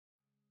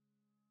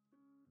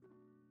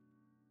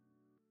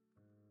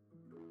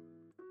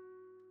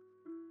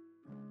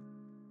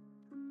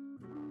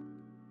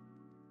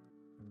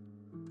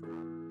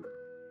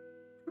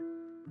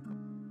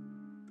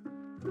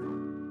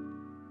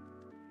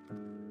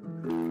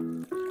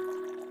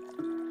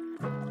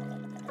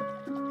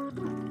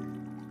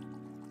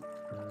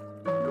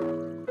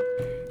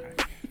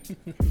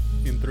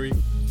In 3,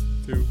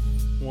 2,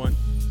 1.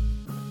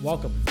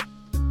 Welcome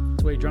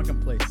to A Drunken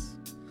Place,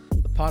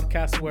 the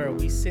podcast where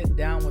we sit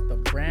down with a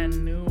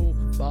brand new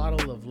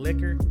bottle of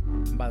liquor,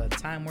 and by the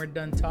time we're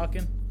done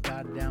talking,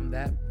 goddamn,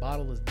 that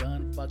bottle is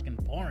done fucking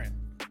pouring.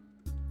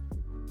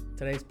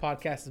 Today's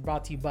podcast is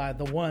brought to you by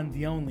the one,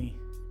 the only,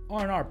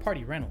 R&R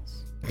Party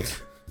Rentals.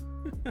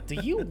 Do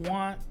you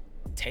want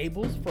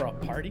tables for a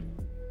party?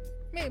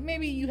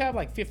 Maybe you have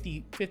like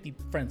 50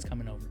 friends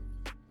coming over,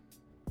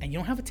 and you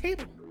don't have a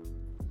table.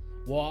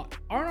 Well,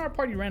 R&R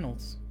Party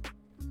Rentals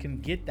can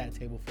get that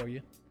table for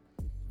you,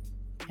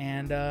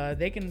 and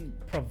they can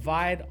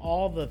provide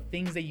all the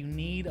things that you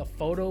need: a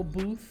photo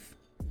booth.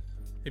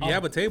 If you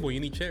have a table, you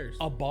need chairs.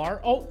 A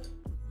bar. Oh,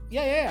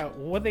 yeah.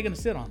 What are they gonna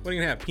sit on? What are you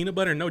gonna have? Peanut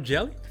butter, no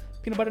jelly?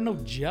 Peanut butter, no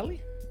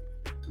jelly.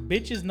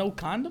 Bitches, no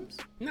condoms.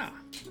 Nah.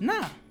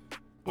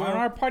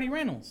 R&R Party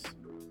Rentals,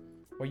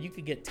 where you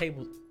could get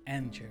tables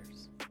and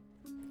chairs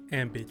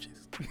and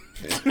bitches.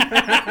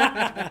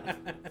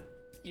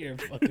 You're a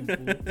fucking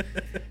fool.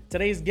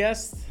 Today's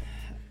guest,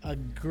 a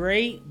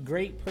great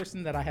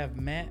person that I have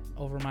met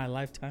over my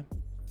lifetime.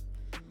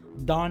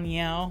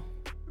 Donielle,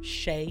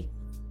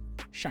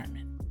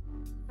 Sherman.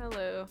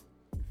 Hello.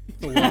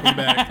 Welcome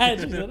back.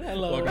 She said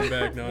hello. Welcome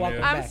back,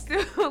 Donielle. I'm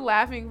still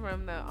laughing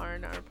from the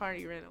R&R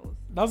Party Rentals.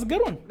 That was a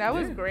good one. That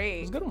was great.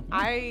 It was a good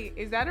one.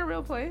 Is that a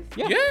real place?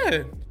 Yeah.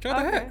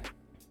 Try the Okay. hat.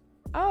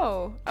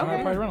 Oh, R&R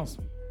Party okay. Rentals.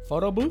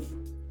 Photo booth.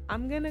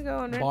 I'm gonna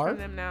go and rent Bar? from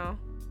them now.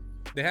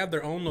 They have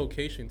their own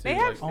location too. They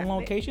have- like, On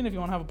location if you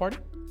want to have a party.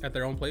 at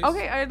their own place.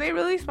 Okay, are they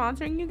really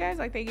sponsoring you guys?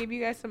 Like they give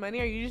you guys some money,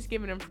 or are you just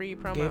giving them free Gave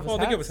promo? us- Well,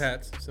 they give us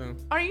hats, so.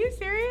 Are you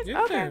serious?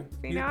 Yeah. Okay.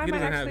 See, He now I might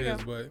doesn't have actually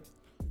his, go. but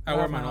I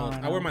wear mine.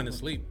 mine I wear mine to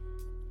sleep.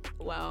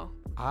 Wow.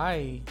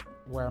 I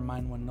wear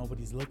mine when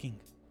nobody's looking,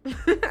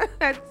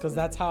 That's because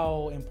that's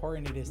how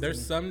important it is. There's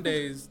to me. some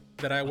days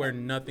that I wear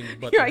nothing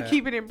but you the like hat.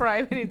 keep it in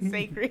private. It's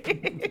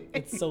sacred.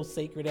 It's so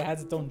sacred. It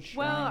has its own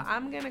shrine. Well,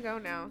 I'm gonna go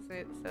now.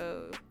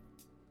 So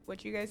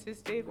what you guys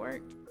just did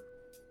worked.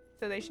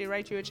 So they should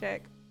write you a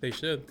check. They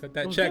should cut It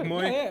that was check, good.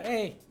 Moy.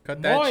 Hey.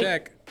 Cut that Moy.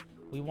 check.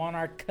 We want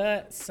our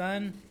cut,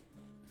 son.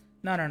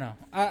 No.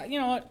 You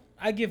know what?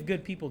 I give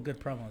good people good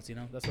promos. You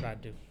know, that's what I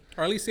do.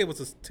 Or at least say what's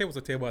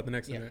a table at the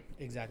next Yeah, event.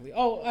 exactly.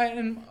 Oh,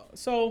 and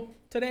so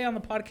today on the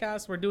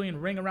podcast, we're doing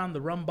Ring Around the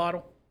Rum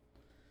Bottle.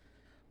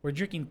 We're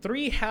drinking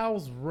 3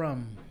 Howls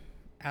Rum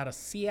out of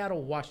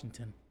Seattle,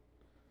 Washington.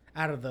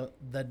 Out of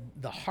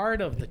the heart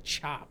of the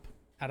chop.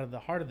 Out of the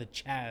heart of the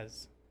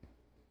Chaz.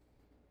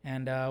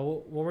 And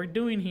what we're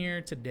doing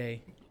here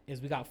today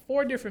is we got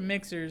 4 different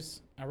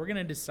mixers, and we're going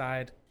to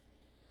decide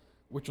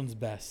which one's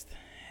best.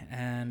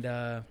 And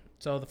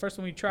so the first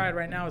one we tried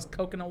right now is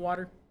coconut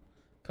water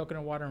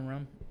and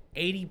rum.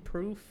 80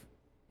 proof,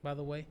 by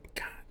the way.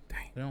 God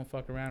dang. We don't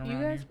fuck around You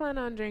here. guys plan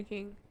on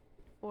drinking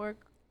 4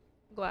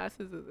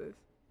 glasses of this?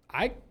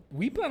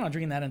 We plan on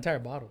drinking that entire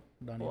bottle,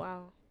 Donielle.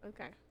 Wow.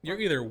 Okay. You're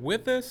either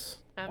with us.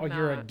 I'm Or not.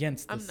 you're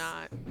against I'm this.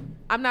 not.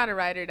 I'm not a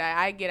ride or die.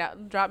 I get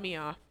out. Drop me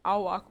off.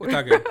 I'll walk with. It's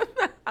all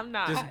good. I'm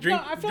not. Just drink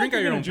I feel drink like at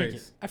you're your own gonna drink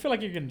pace. it. I feel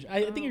like you're gonna.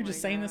 I think Oh you're just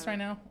my saying this God. right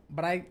now,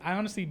 but I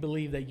honestly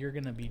believe that you're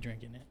gonna be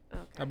drinking it.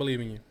 Okay. I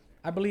believe in you.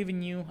 I believe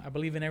in you. I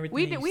believe in everything.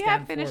 We that you we stand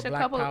have finished for, a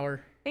Black couple.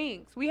 Power.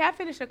 Thanks. We have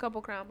finished a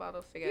couple Crown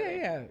bottles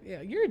together.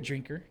 Yeah. You're a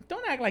drinker.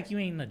 Don't act like you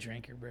ain't a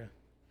drinker, bro.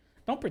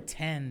 Don't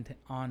pretend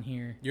on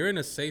here. You're in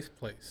a safe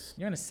place.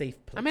 You're in a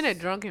safe place. I'm in a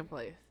drunken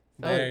place.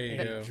 So, There you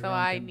go. So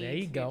I Drunken. need There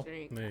you to go.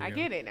 drink. There you I go.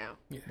 get it now.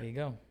 There you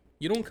go.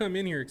 You don't come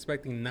in here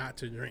expecting not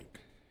to drink.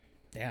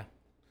 Yeah.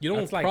 You don't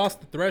That's like- cross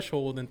the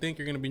threshold and think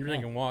you're gonna be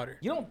drinking water.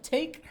 You don't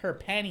take her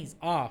panties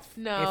off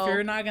No. if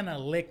you're not gonna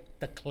lick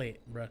the clit,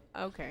 bro.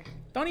 Okay.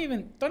 Don't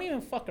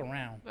even fuck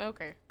around.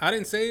 Okay. I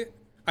didn't say it.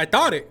 I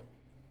thought it,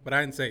 but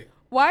I didn't say it.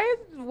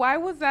 Why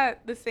was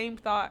that the same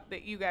thought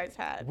that you guys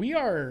had? We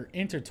are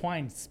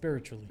intertwined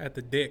spiritually. At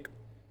the dick.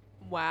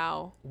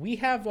 Wow. We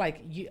have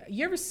like you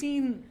ever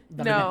seen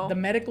the No. the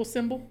medical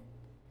symbol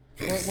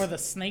where the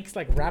snakes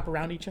like wrap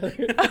around each other?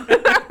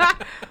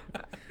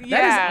 Yeah.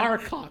 That is our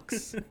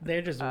cocks.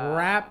 They just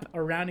wrap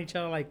around each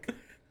other like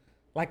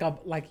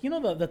you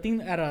know the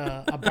thing at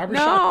a barbershop.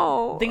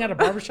 No. Thing at a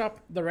barbershop,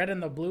 the red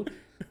and the blue.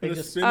 They The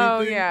just spinning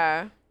Oh thing?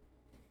 yeah.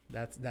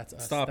 that's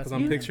us. Stop, That's because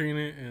I'm me. picturing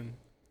it and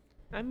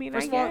I mean,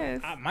 First I of all,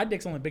 guess. my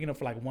dick's only big enough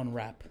for like one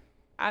wrap.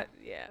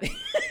 Yeah.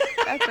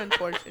 That's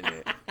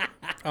unfortunate.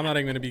 I'm not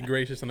even gonna be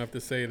gracious enough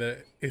to say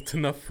that it's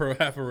enough for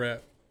half a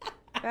wrap.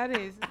 That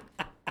is.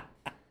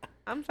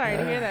 I'm sorry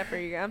to hear that for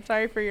you. I'm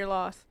sorry for your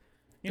loss.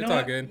 You It's know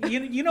all what? good.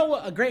 You know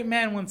what a great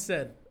man once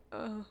said?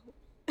 Oh.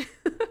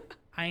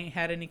 I ain't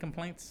had any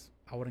complaints.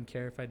 I wouldn't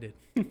care if I did.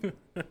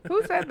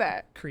 Who said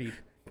that? Creed.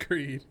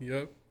 Creed,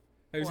 yep.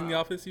 Have you seen The Wow.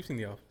 Office? You've seen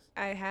The Office.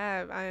 I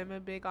have. I am a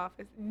big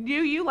Office. Do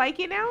you like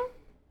it now?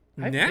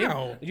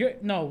 Now?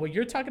 What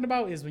you're talking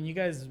about is when you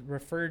guys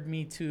referred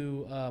me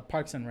to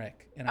Parks and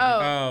Rec. And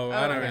Oh.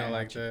 I don't okay. really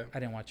like that. I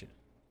didn't watch it.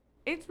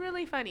 It's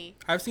really funny.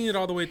 I've seen it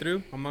all the way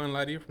through. I'm not gonna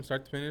lie to you, from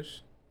start to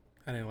finish.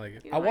 I didn't like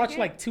it. You I didn't watched it?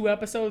 like 2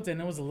 episodes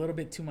and it was a little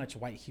bit too much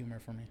white humor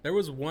for me. There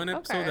was one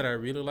episode Okay. that I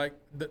really liked.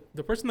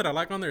 The person that I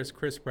like on there is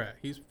Chris Pratt.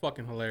 He's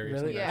fucking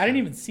hilarious. Really? in that Yeah. I didn't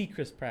show. even see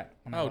Chris Pratt.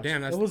 When I Oh, watched damn, it.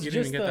 that's- It was you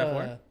didn't just even get that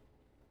far?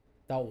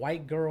 the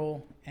white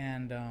girl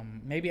and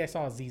maybe I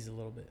saw Aziz a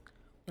little bit.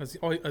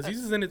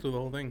 Aziz is in it through the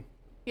whole thing.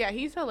 Yeah,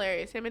 he's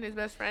hilarious. Him and his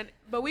best friend.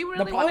 But we The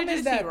really problem wanted is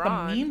to that see the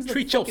Ron. memes look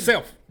Treat fucking-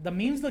 yourself. The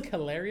memes look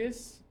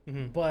hilarious,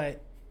 Mhm.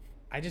 but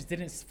I just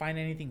didn't find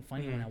anything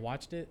funny when Mhm. I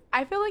watched it.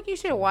 I feel like you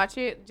should watch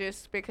it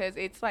just because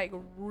it's like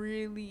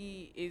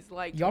really is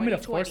like. You want me to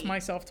force 2020.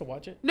 myself to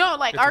watch it? No,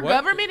 like It's our what?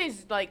 government is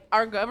just like.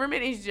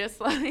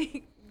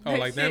 Oh, that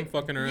like them shit-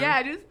 fucking around?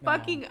 Yeah, just No.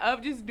 fucking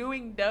up, just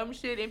doing dumb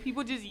shit, and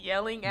people just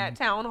yelling Mm. at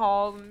town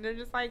halls, and they're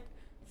just like,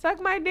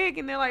 "Suck my dick,"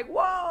 and they're like,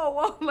 "Whoa,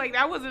 whoa!" Like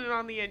that wasn't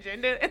on the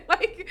agenda. And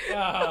like,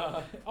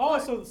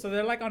 So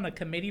they're like on a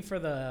committee for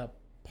the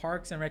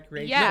parks and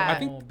recreation Yeah.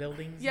 I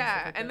buildings. and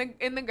yeah, stuff like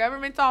and that? the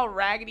government's all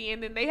raggedy,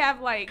 and then they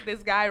have like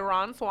this guy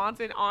Ron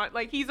Swanson on,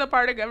 like he's a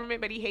part of government,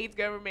 but he hates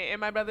government,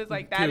 and my brother's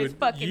like, "That is Dude,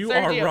 fucking you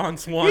Sergio." are Ron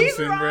Swanson, He's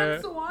Ron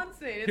bruh.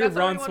 Swanson. And You're that's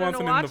why Ron we wanted to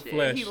Swanson in the watch it.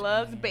 flesh. He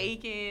loves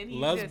bacon. He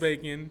Loves just-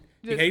 bacon.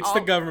 He just hates the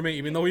all- government,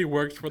 even though he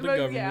works for the But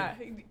government.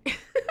 yeah,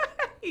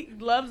 he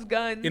loves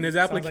guns. In his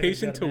Sounds like a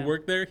application good to man.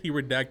 work there, he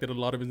redacted a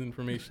lot of his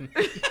information.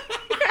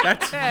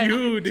 That's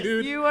you,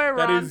 dude. You are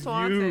That Ron is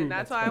Swanson. you.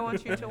 That's why I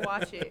want you to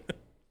watch it.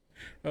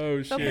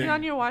 Oh So put shit. it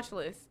on your watch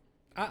list.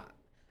 I'll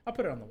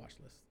put it on the watch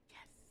list. Yes.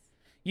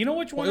 You know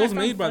which one? Well, it was I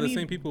found made by the funny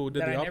same people who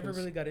did that The I never Office.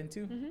 really got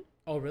into. Mhm.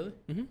 Oh, really?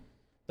 Mhm.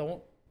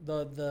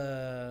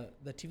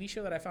 The TV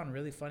show that I found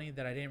really funny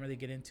that I didn't really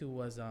get into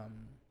was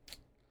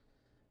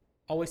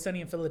Always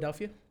Sunny in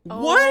Philadelphia.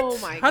 What? Oh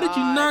my How did you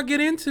God. not get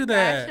into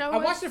that? show I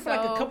watched was it for like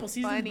a so couple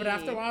seasons, but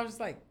after a funny. while I was just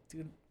like,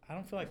 dude, I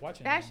don't feel like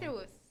watching That it. shit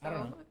was I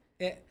don't know.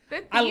 so. It,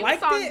 The I theme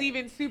liked song's it.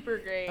 even super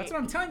great. That's what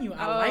I'm telling you.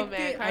 I Oh, liked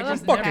man, it. I Carlos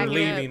just is Fucking never.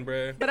 happy. leaving,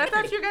 bruh. But I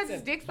thought you guys'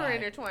 It's dicks were fine.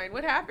 intertwined.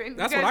 What happened?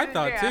 That's You what I guys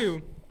thought yeah.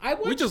 too. I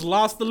watched. We just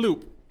lost the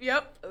loop.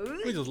 Yep.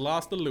 We just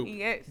lost the loop.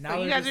 Yes. now So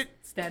you they're guys just are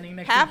standing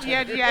next half. to each Yeah,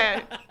 other.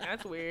 yeah.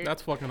 That's weird.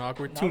 That's fucking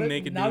awkward. Now Two they're-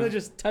 naked Now they're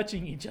dudes. just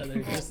touching each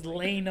other, just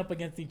laying up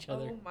against each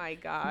other. Oh my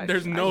gosh.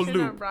 There's I no shouldn't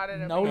loop. have brought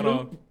it up No At all.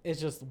 loop. It's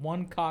just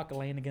one cock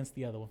laying against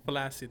the other one.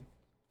 Flaccid.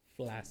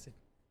 Flaccid.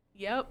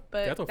 Yep,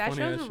 but That's a that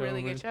funny-ass show's a show,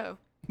 really man. good show.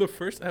 The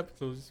first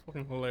episode is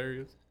fucking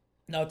hilarious.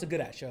 No, it's a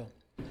good ass show.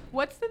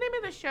 What's the name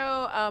of the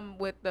show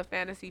with the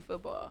fantasy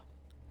football?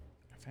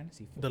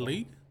 Fantasy football. The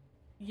League?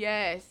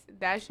 Yes,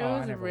 that show Oh,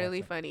 I is never really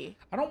watched that. funny.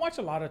 I don't watch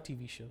a lot of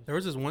TV shows. There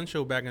was this one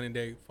show back in the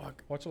day.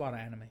 Fuck. Watch a lot of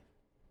anime.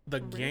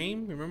 The Really?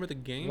 Game? Remember The A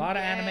Game? lot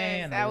of Yes, anime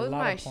and that a was lot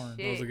my of porn.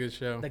 That was a good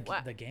show.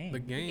 What? The game. The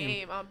Game.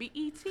 Game on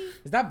BET.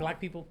 Is that black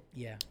people?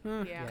 Yeah.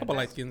 Eh, Yeah, a couple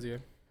light that's- skins, yeah.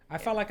 I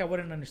felt like I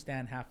wouldn't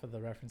understand half of the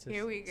references.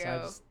 Here we So I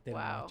go. just didn't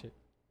Wow. watch it.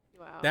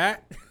 Wow.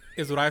 That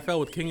is what I felt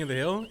with King of the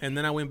Hill. And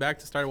then I went back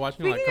to start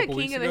watching it like a Speaking couple of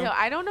weeks King of the ago. Hill,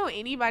 I don't know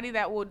anybody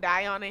that will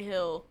die on a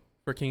hill.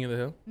 For King of the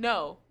Hill.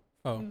 No,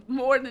 Oh.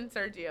 more than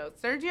Sergio.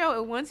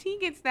 Sergio, once he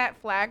gets that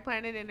flag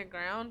planted in the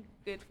ground,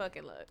 good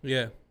fucking luck.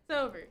 Yeah. It's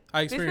over.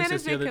 I This experienced man this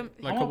has the been other,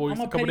 com- like I'm a couple a- weeks,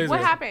 I'm a a couple petty- days What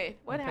ago. happened?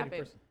 What I'm a petty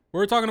happened? person. We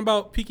were talking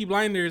about Peaky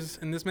Blinders,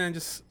 and this man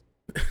just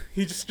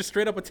he just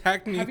straight up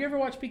attacked me. Have you ever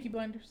watched Peaky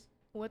Blinders?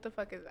 What the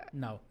fuck is that?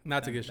 No.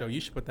 That's a good show.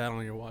 You should put that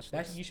on your watch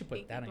That list. you should put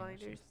Peaky that on your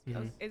Blinders. list.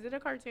 Mhm. Is it a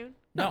cartoon?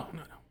 No,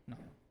 no. no.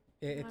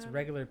 It's Wow.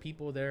 regular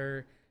people.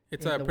 They're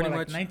It's in the, pretty what,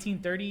 much like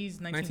 1930s,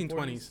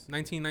 1920s,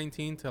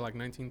 1919 to like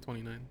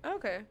 1929.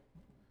 Okay.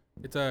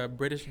 It's a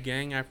British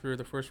gang after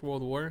the First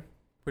World War.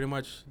 Pretty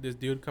much this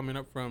dude coming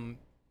up from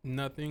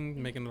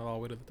nothing, making it all the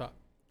way to the top.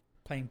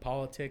 playing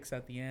politics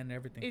at the end.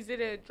 Everything. Is it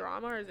a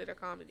drama or is it a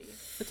comedy?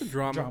 It's a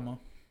drama.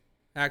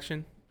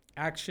 Action.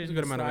 Action. There's a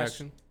good amount of slash-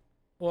 action.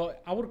 Well,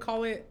 I would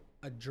call it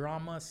a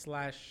drama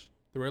slash.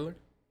 Thriller.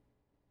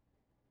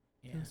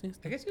 Yeah.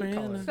 I guess you could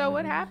call it. So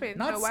what happened?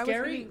 Not so why scary.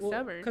 was he being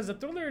stubborn? Because the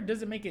thriller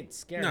doesn't make it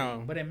scary,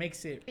 No. but it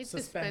makes it It's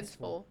suspenseful.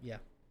 suspenseful. Yeah.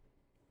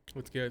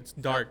 It's good. It's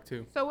dark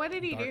too. So what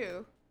did he Dark.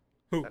 do?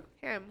 Who?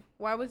 Him.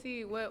 Why was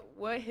he?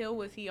 What hill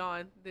was he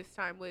on this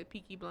time with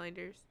Peaky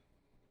Blinders?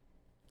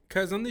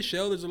 Cause on this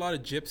show, there's a lot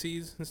of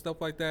gypsies and stuff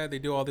like that. They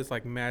do all this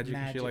like magic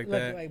and shit like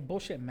that. Like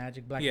bullshit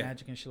magic, black Yeah.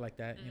 magic and shit like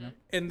that. You know.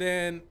 And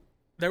then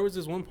there was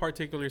this one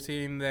particular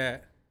scene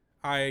that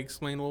I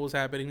explained what was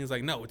happening. He's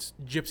like, "No, it's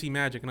gypsy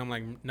magic," and I'm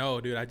like,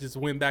 "No, dude, I just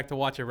went back to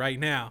watch it right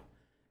now,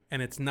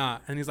 and it's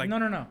not." And he's like,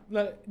 No.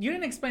 Look, you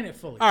didn't explain it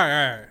fully. All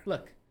right.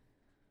 Look,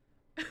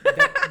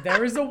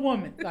 there is a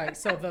woman. Like,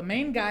 so the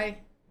main guy,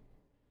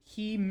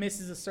 he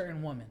misses a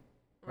certain woman,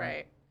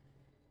 Right.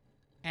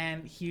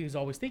 and he was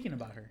always thinking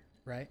about her.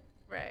 Right.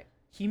 Right.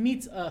 He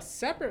meets a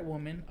separate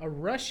woman, a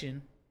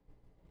Russian,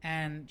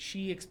 and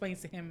she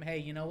explains to him, "Hey,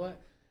 you know what?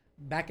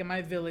 Back in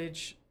my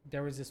village,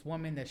 there was this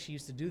woman that she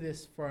used to do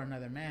this for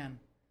another man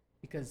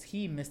because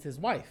he missed his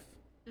wife.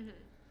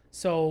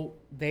 So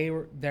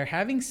they're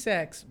having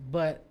sex,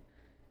 but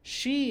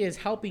she is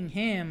helping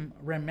him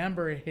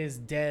remember his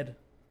dead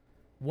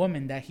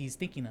woman that he's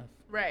thinking of.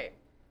 Right.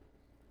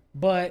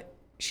 But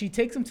she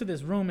takes him to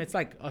this room. It's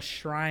like a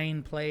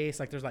shrine place.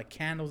 Like there's like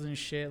candles and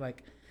shit.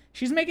 Like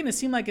she's making it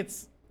seem like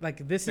it's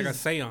like this Like a is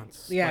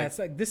seance. yeah, Like, it's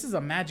like this is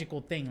a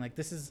magical thing. Like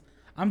this is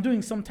I'm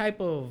doing some type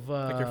of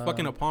like you're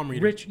fucking a palm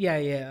reader.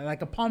 yeah,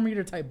 like a palm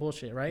reader type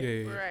bullshit, right?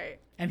 Yeah. Right.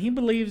 And he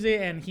believes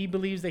it, and he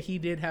believes that he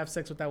did have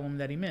sex with that woman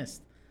that he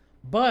missed.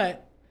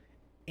 But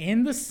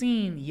in the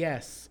scene,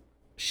 yes,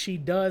 she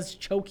does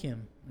choke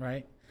him,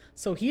 right?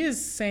 So he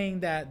is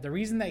saying that the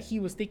reason that he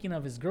was thinking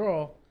of his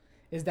girl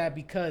is that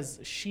because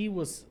she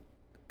was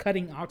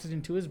cutting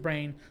oxygen to his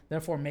brain,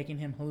 therefore making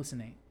him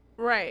hallucinate.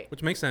 Right.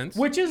 Which makes sense.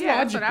 Which is Yeah,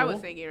 logical. that's what I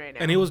was thinking right now.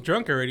 And he was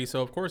drunk already,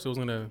 so of course it was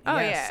gonna. Oh,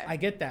 Yes, yeah. I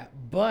get that.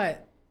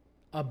 But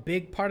a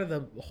big part of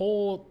the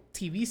whole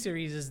TV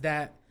series is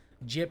that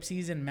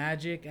gypsies and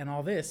magic and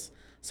all this.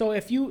 So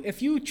if you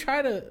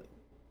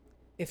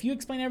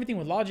explain everything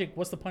with logic,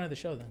 what's the point of the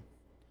show then?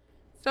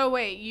 So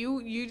wait,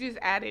 you just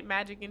added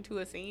magic into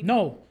a scene?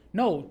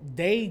 No,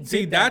 they did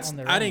See, that that's on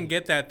their I own. didn't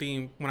get that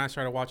theme when I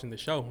started watching the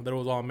show. That it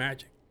was all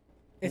magic.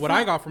 It's what not-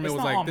 I got from it it's was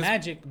not like all this.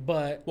 magic,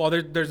 but Well,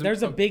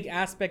 there's a big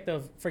aspect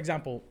of, for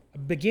example,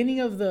 beginning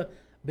of the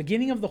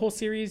whole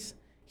series,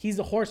 he's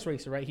a horse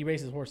racer, right? He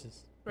races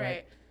horses,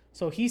 Right.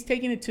 So he's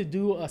taking it to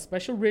do a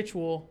special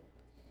ritual,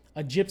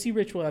 a gypsy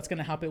ritual that's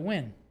gonna help it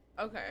win.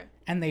 Okay.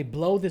 And they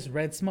blow this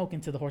red smoke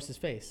into the horse's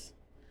face.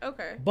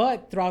 Okay.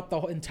 But throughout the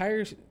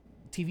entire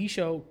TV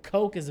show,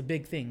 coke is a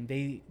big thing.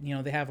 They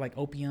have like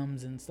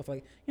opiums and stuff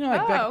like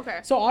okay.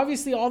 So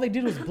obviously all they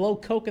did was blow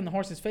coke in the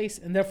horse's face,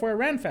 and therefore it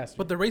ran faster.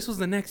 But the race was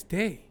the next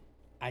day.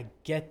 I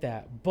get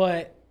that,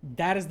 but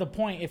that is the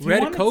point. If you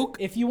Red wanted Coke?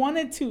 if you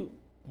wanted to,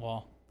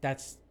 well,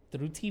 that's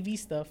through TV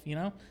stuff.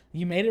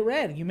 You made it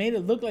red. You made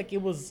it look like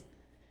it was.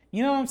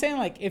 You know what I'm saying?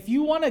 Like, if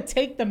you want to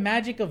take the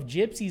magic of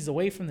gypsies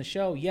away from the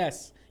show,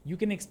 yes, you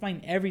can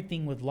explain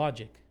everything with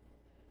logic.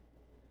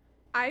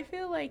 I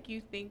feel like you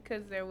think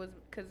because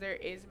there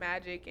is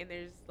magic and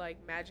there's like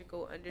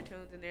magical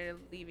undertones and they're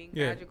leaving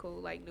magical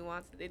like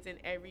nuances. It's in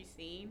every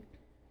scene,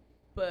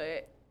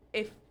 but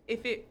if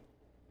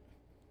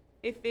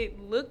it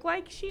looked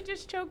like she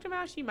just choked him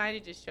out, she might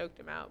have just choked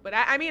him out. But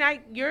I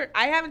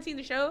haven't seen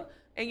the show,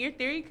 and your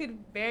theory could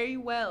very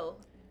well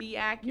be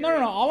accurate.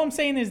 No. All I'm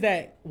saying is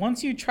that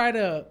once you try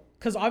to,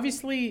 because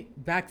obviously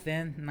back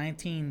then,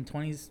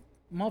 1920s,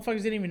 motherfuckers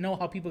didn't even know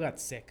how people got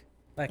sick.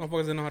 Like,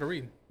 Motherfuckers didn't know how to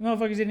read.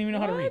 motherfuckers didn't even know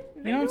how to read.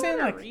 You know what I'm saying?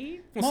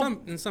 Like, Well,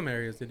 in some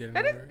areas they didn't. Know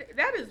how to read.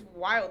 That is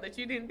wild that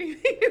you didn't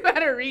think they knew how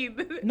to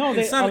read. no,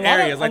 In some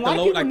areas, like the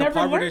impoverished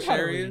impoverished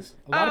areas.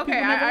 Okay,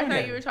 I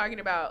thought you were talking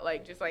about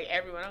like just like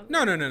everyone else. No.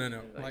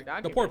 Like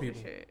the poor documents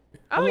people. and shit.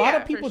 A Oh, lot yeah,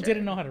 of people for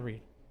didn't sure. know how to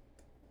read.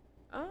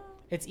 Oh.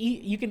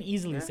 You can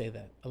easily say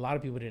that. A lot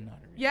of people didn't know how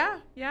to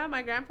read. Yeah.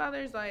 My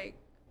grandfather's like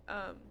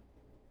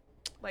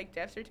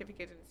death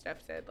certificates and stuff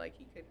said like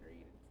he couldn't read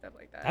and stuff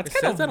like that. That's It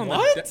says that on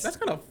what? That's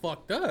kind of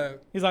fucked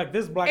up. He's like,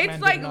 this black man It's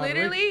didn't like know how to read.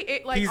 literally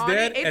it like He's on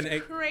dead it, and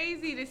it's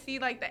crazy to see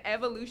like the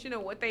evolution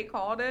of what they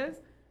called us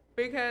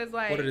because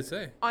like What did it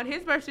say? on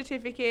his birth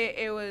certificate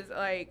it was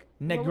like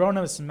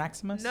Negronus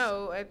Maximus?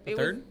 No, it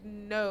third?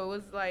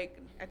 was like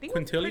I think it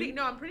was Quintillion?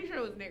 I'm pretty sure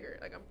it was nigger.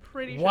 Like I'm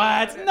pretty sure.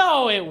 What?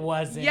 No, it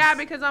wasn't. Yeah,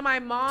 because on my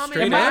mom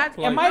Straight and up? dad's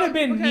Like- it might have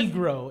been because-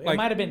 Negro. It like-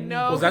 might have been No,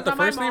 Negro. Was that the because on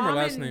my first name or mom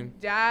last and name?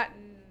 Dad,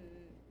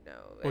 no.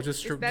 Or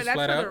just it's- just that's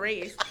flat for out? the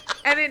race.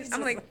 And then I'm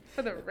like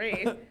for the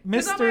race. 'Cause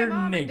on Mr. my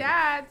mom Nigger. and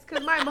dad's,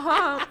 because my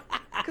mom,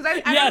 because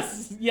I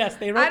Yes,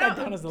 they wrote I that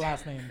don't- down as the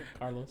last name,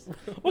 Carlos.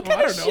 What Well,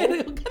 kind I of don't shit? know.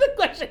 What kind of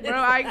question is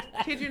Bro, that?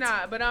 I kid you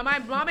not. But my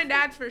mom and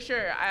dad's for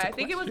sure. I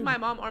think it was my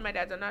mom or my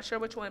dad's. I'm not sure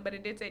which one, but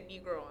it did say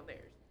Negro on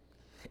theirs.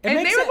 And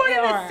they were born in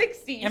the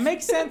 60s. It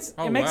makes sense.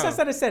 Oh, it makes wow. sense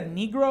that it said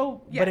Negro,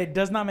 Yeah. but it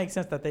does not make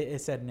sense that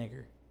it said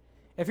nigger.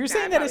 If you're Nah,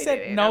 saying it that it probably said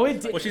didn't. no, I'm it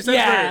just did. Well, she said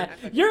yeah,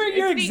 for- you're It's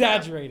Negro.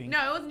 exaggerating.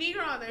 No, it was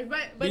Negro on theirs.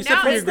 But You now said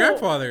for your it's still-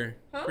 grandfather,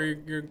 Huh? for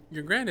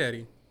your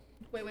granddaddy.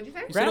 Wait, what'd you say?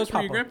 You said it was for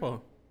your Grandpapa.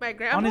 grandpa. My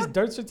grandpa. On his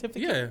birth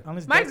certificate. Yeah. On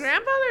his My death-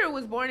 grandfather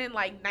was born in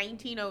like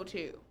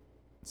 1902.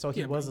 So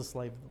he Yeah, was a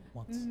slave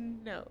once.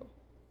 No,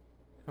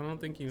 I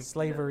don't think you.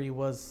 Slavery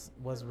was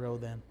real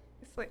then.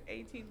 it's like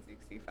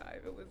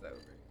 1865. It was over.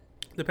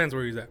 Depends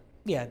where he's at.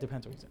 Yeah, it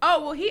depends what you say.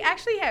 Oh well, he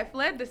actually had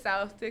fled the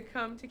South to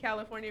come to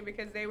California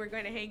because they were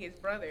going to hang his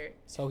brother.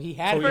 So he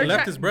had. So he First left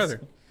time- his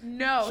brother.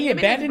 No, He him and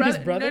abandoned his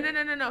brother?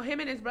 No. Him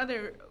and his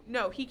brother.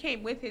 No, he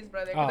came with his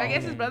brother. 'Cause Oh, I guess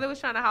okay. his brother was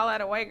trying to holler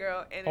at a white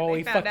girl, and then Oh, they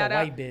he found fucked a that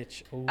out. white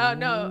bitch. Oh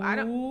no, I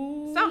don't.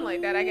 Ooh. Something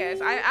like that, I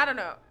guess. I don't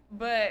know.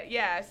 But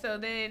yeah, so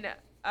then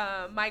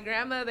my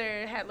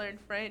grandmother had learned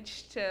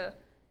French to.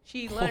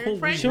 She learned Holy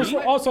French. She was from-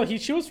 from, also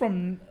she was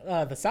from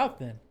the south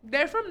then.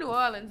 They're from New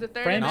Orleans, the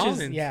third French and New is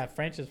Orleans.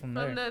 French is from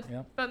from there. the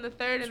Yep. from the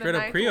third and Straight the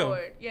up ninth Creole.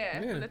 ward.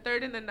 Yeah, Yeah. from the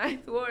third and the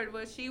ninth ward.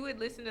 Well, she would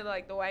listen to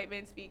like the white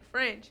men speak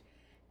French,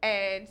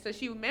 and so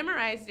she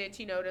memorized it,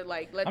 to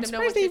like let I'm them know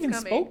when surprised they she's even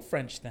coming. spoke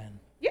French then.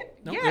 Yeah,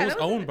 No, yeah, it was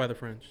that owned by the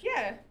French.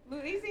 Yeah,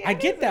 Louisiana. I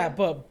get is that, a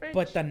but French.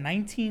 the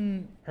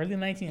early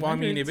 1900s. Well, I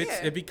mean, if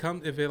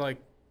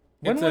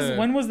Yeah.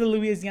 when was the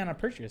Louisiana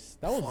purchase?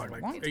 That was a long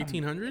like time.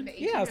 1800? The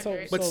Yeah, so-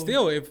 1800s. But So-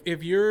 still,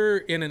 if you're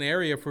in an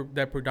area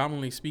that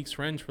predominantly speaks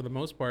French for the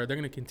most part, they're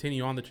going to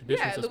continue on the traditions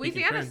yeah, of speaking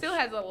Louisiana French. still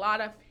has a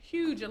lot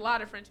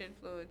of French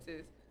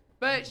influences.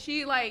 But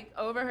she like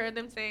overheard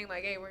them saying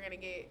like, "Hey, we're gonna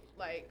get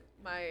like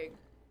my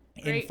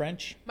great, in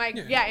French.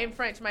 in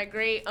French, my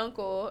great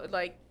uncle,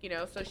 like, you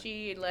know." So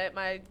she let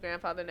my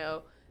grandfather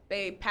know.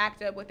 They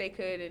packed up what they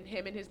could, and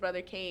him and his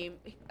brother came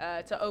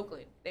to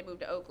Oakland. They moved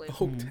to Oakland.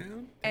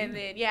 Oaktown? And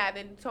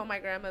then told my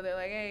grandmother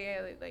like, "Hey,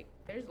 yeah, like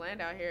there's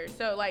land out here."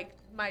 So like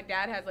my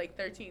dad has like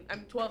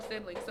 12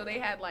 siblings. So they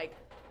had like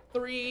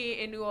 3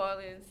 in New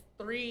Orleans,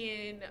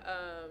 3 in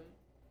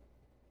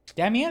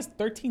Damn, he has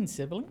 13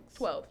 siblings.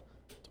 12.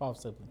 12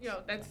 siblings. You know,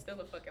 that's still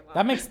a fucking lot.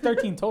 That makes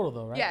 13 total,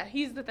 though, right? Yeah,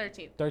 he's the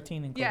 13th.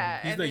 13 including.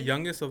 Yeah, He's the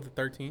youngest of the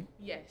 13.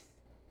 Yes.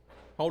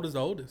 How old is the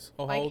oldest?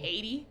 Oh, how Like old?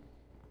 80.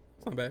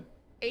 It's not bad.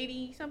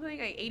 80 something,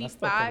 like That's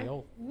still pretty 85.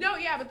 old. No,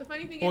 yeah, but the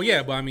funny thing is, Well,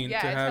 yeah, but I mean,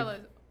 yeah, to have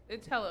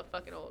it's hella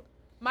fucking old.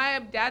 My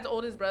dad's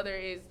oldest brother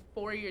is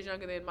 4 years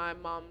younger than my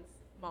mom's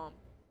mom.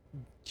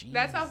 Jesus.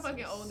 That's how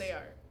fucking old they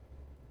are.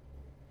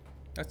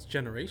 that's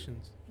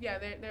generations. Yeah,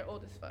 they're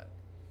old as fuck.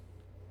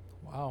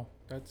 Wow.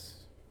 That's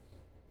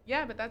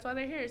Yeah, but that's why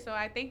they're here. So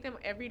I thank them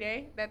every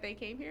day that they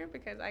came here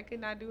because I could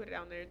not do it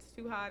down there. It's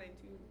too hot and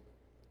too.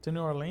 To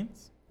New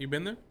Orleans? you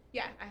been there?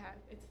 Yeah, I have.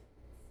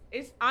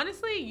 It's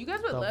honestly, you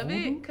guys would The love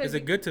voodoo? it. Cause Is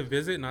it good to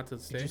visit, not to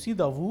Did stay? you see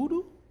the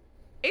voodoo?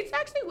 It's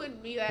actually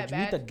wouldn't be that Did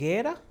you eat the bad.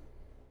 guerra?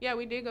 Yeah,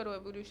 we did go to a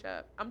voodoo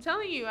shop. I'm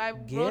telling you,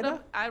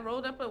 Get I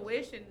rolled up a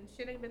wish and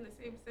shit ain't been the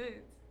same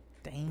since.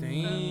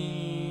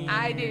 Dang.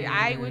 I did.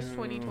 I wish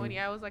 2020.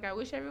 I was like, I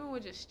wish everyone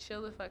would just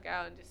chill the fuck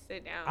out and just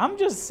sit down. I'm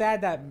just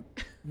sad that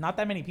not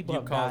that many people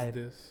You have caused died.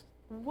 this.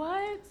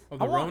 What? Of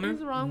the I want- Rona?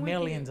 What's wrong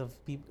Millions with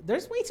of people.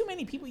 There's way too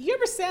many people. You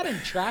ever sat in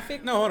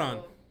traffic? No, hold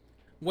on.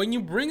 When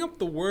you bring up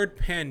the word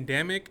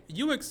pandemic,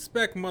 you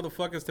expect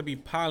motherfuckers to be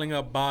piling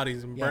up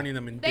bodies and Yeah. burning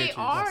them in They ditches.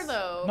 are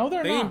though. No,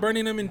 they're They not. ain't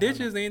burning them in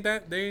ditches. They ain't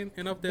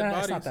enough dead Nah,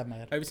 bodies. it's not that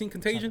bad. Have you seen It's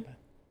not Contagion? that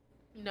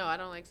bad. No, I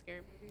don't like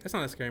scary movies. That's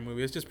not a scary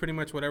movie. It's just pretty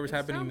much whatever's It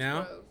happening sounds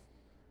now, gross.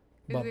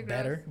 Is But it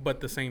better. gross?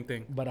 but the same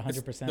thing. But It's-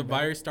 100% The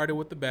better. virus started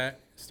with the bat,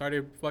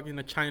 started fucking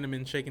a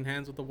Chinaman shaking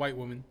hands with a white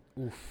woman,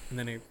 Oof. and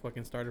then it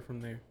fucking started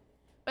from there.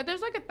 But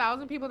there's like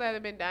 1,000 people that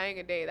have been dying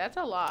a day. That's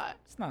a lot.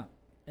 It's not.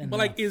 But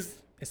like,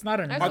 enough. It's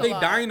not enough. That's are a they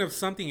lot. dying of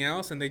something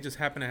else and they just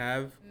happen to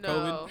have No,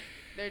 COVID?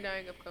 they're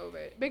dying of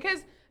COVID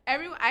because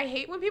I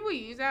hate when people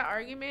use that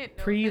argument. No offense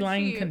to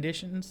Pre-lying you.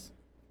 conditions.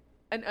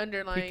 An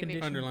underlying.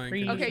 Precondition. Underlying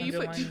Pre- conditions. Okay, you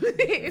put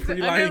underlying- it's an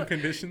Pre-lying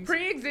conditions.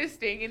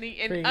 pre-existing and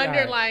Pre- an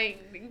underlying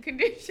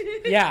condition.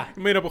 Yeah.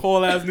 Made up a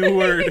whole ass new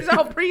word It's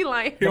all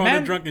pre-lying. here on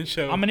Man, the Drunken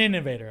Show. I'm an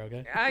innovator,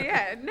 okay?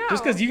 Yeah, no.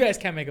 Just because you guys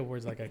can't make up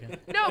words like I can.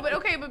 No, but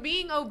okay, but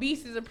being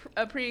obese is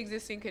a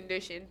pre-existing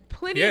condition.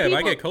 Plenty yeah, of if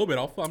people. I get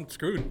COVID, I'm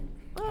screwed.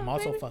 Oh, I'm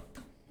also maybe. fucked.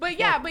 But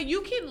yeah, but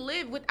you can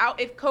live without.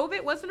 If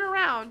COVID wasn't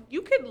around,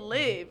 you could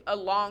live a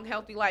long,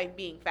 healthy life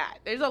being fat.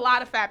 There's a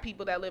lot of fat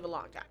people that live a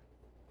long time.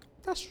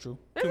 That's true.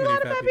 There's Too a many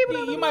lot of fat fat people. people. that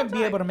live You a might long be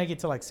time. able to make it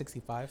to like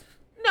 65.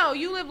 No,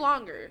 you live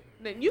longer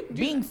than you do.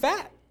 Being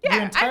fat? Yeah,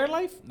 Your entire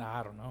life? Nah,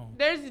 I don't know.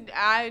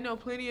 I know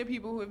plenty of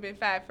people who have been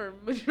fat for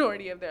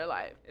majority of their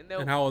life, and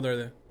they'll And how old are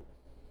they?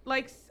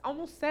 like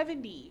almost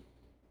 70.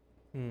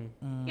 Hmm.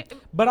 Yeah.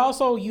 But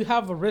also, you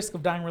have a risk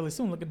of dying really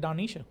soon. Look at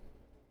Donisha.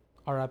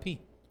 R.I.P.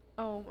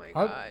 Oh my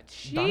Her- god,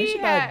 she Donisha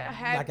had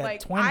died, like,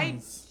 like, at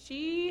 20s.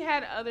 she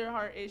had other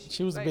heart issues.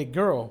 She was a like, big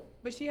girl.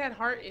 but she had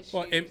heart issues.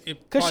 Well, it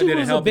 'Cause probably she didn't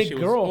was a help that big she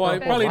was. girl Well, her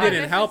it probably whole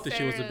didn't life. help that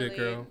she was a big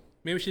Necessarily. girl.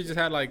 Maybe she just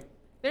had like,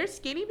 There's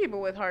skinny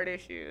people with heart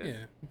issues. yeah,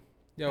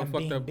 yeah, And fucked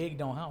being up. big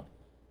don't help.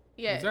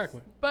 Yes.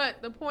 Exactly.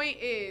 But the point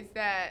is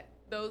that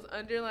those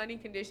underlying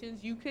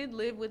conditions you can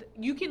live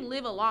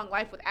a long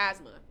life with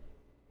asthma.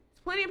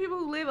 There's plenty of people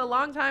who live a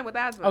long time with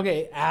asthma.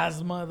 Okay,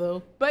 asthma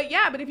though. But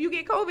yeah, but if you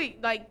get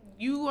COVID, like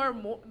you are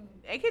more,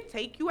 it could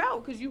take you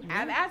out because you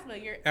have asthma.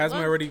 Your Asthma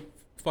lungs- already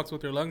fucks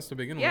with your lungs to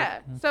begin Yeah.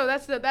 with. So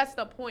that's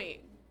the point.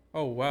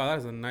 Oh wow, that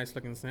is a nice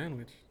looking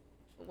sandwich.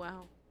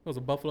 Wow. It was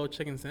a buffalo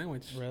chicken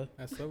sandwich. Really?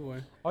 At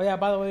Subway. Oh yeah,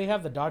 by the way, we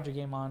have the Dodger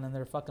game on and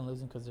they're fucking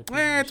losing because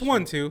they're. It's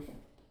 1-2.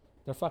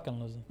 They're fucking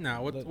losing.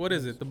 Nah, The- what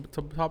is it?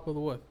 The top of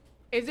the what?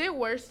 Is it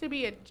worse to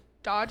be a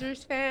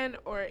Dodgers fan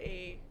or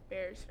a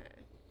Bears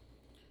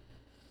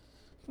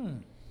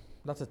fan?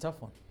 That's a tough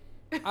one.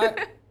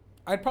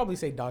 I'd probably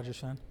say Dodgers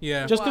fan.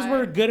 Yeah. Just because Why?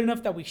 we're good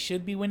enough that we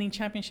should be winning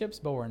championships,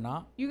 but we're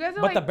not. You guys are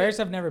But like the Bears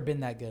have never been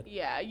that good.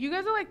 Yeah, you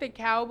guys are like the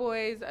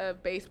Cowboys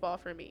of baseball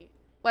for me.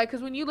 Like,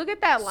 because when you look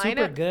at that Super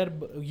lineup, good,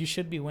 but you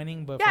should be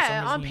winning. But for some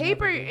yeah, reason on you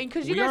paper, never do. and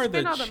because you we guys are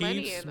spend the all the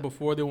money Chiefs in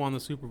before they won the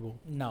Super Bowl.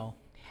 No,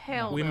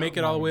 hell, We no. make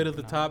it all the way to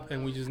the No. top,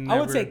 and we just never.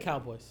 I would say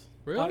Cowboys.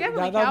 Really?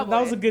 Definitely that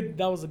was a Cowboys. good.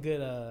 That was a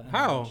good.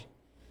 How?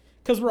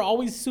 Because we're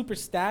always super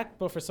stacked,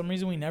 but for some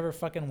reason we never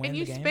fucking win And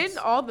you the games. spend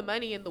all the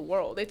money in the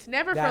world. It's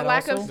never That for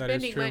lack of also? That is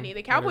spending true. money. The That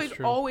is Cowboys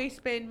true. always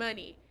spend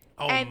money.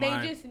 Oh and my.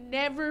 they just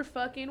never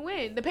fucking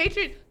win. The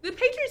Patriots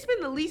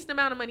spend the least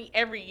amount of money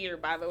every year,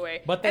 by the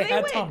way. But they And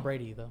had win. Tom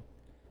Brady though.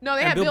 No, they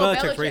And had Bill Bill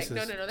Belichick's Belichick. racist,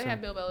 No, they so-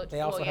 had Bill Belichick.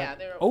 They also well, yeah, have.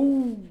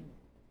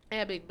 they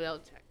had Big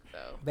Belichick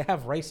though. They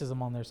have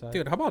racism on their side.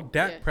 Dude, how about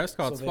Dak Yeah.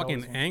 Prescott's So they fucking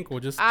always win. ankle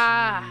just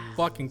Ah,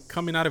 fucking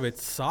coming out of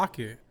its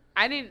socket?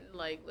 I didn't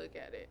like look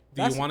at it.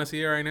 Do you want to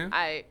see it right now?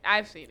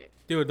 I've seen it.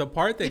 Dude, the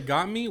part that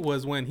got me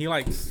was when he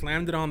like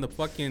slammed it on the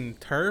fucking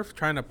turf,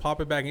 trying to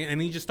pop it back in,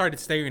 and he just started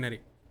staring at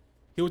it.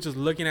 He was just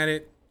looking at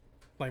it,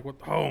 like, "What?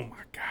 Oh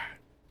my god!"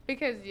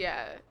 Because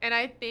and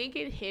I think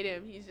it hit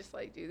him. He's just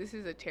like, "Dude, this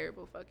is a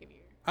terrible fucking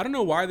year." I don't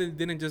know why they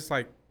didn't just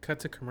like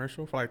cut to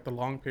commercial for like the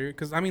long period.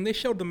 Because I mean, they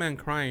showed the man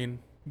crying,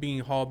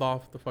 being hauled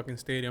off the fucking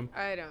stadium.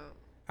 I don't.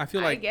 I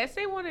feel like I guess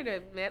they wanted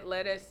to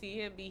let us see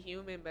him be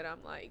human, but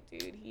I'm like,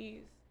 dude,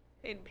 he's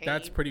in pain.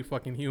 That's pretty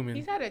fucking human.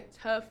 He's had a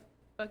tough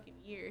fucking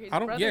year. His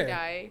brother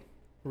died.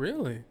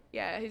 Really?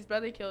 Yeah, his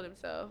brother killed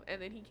himself,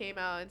 and then he came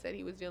out and said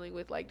he was dealing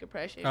with like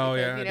depression. Oh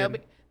because, yeah,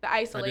 but the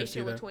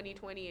isolation with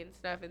 2020 and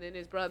stuff, and then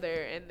his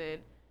brother, and then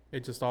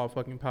it just all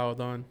fucking piled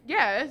on.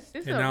 Yeah,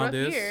 this is a rough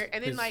this, year.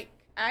 And then like,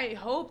 I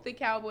hope the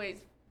Cowboys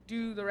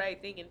do the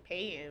right thing and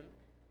pay him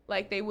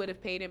like they would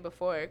have paid him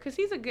before, because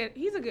he's a good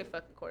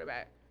fucking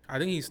quarterback. I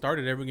think he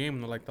started every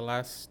game in like the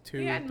last 2 or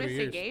 3 years. He hadn't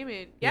missed a game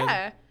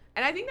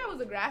and I think that was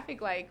a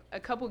graphic like a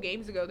couple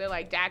games ago. They're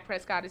like, Dak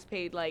Prescott is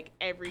paid like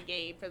every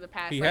game for the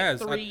past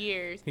 3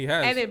 years. He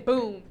has. And then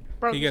boom,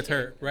 he gets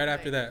hurt right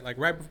after that. Like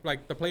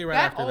the play right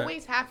after that. That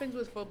always happens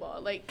with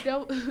football. Like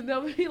they'll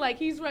be like,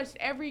 he's rushed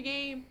every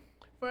game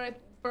for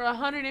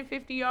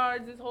 150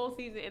 yards this whole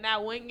season. In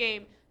that one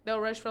game, they'll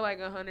rush for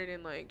like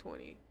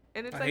 120.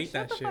 And it's like,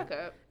 shut the fuck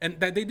up. And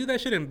they do that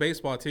shit in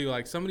baseball too.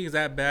 Like somebody's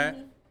at bat,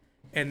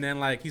 and then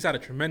like he's had a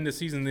tremendous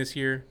season this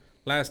year.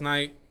 Last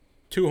night,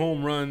 2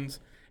 home runs.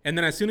 And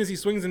then as soon as he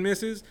swings and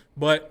misses,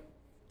 but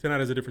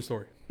tonight is a different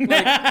story.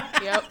 Like,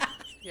 yep.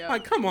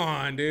 Like, come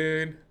on,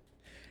 dude.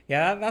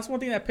 Yeah, that's one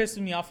thing that pisses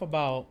me off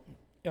about,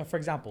 for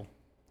example,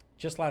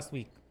 just last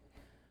week,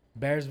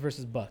 Bears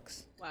versus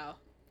Bucks. Wow.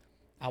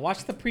 I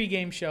watched the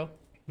pregame show.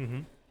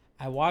 Mm-hmm.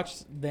 I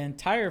watched the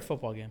entire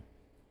football game.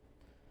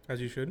 As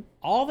you should.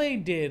 All they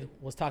did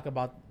was talk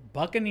about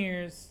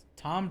Buccaneers,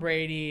 Tom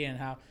Brady, and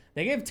how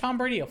they gave Tom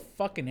Brady a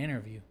fucking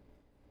interview.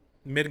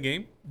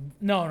 Mid-game?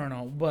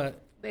 No,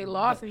 but... They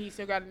lost and he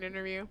still got an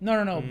interview.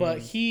 No. But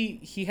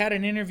he had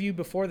an interview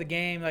before the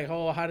game, like,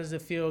 oh, how does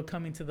it feel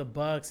coming to the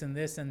Bucks and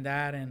this and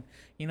that, and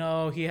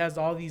he has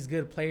all these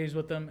good players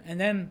with him, and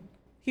then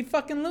he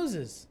fucking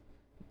loses,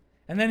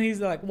 and then he's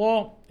like,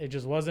 well, it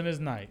just wasn't his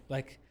night.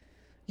 Like,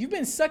 you've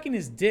been sucking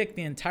his dick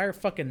the entire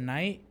fucking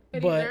night,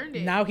 but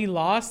now he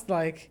lost.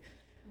 Like,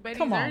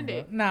 come on,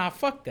 bro. Nah,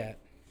 fuck that.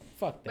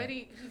 Fuck that. But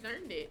he's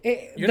earned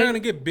it. You're not gonna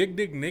get Big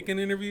Dick Nick an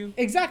interview.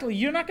 Exactly.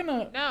 You're not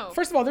gonna. No.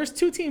 First of all, there's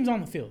 2 teams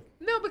on the field.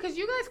 No, because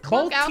you guys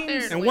clock out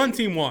there and one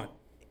team won.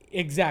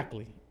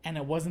 Exactly, and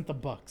it wasn't the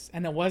Bucks,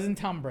 and it wasn't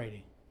Tom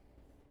Brady.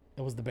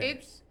 It was the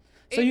Bears.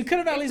 So you could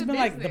have at least been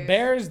like, the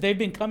Bears. They've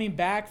been coming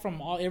back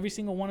from every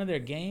single one of their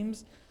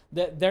games.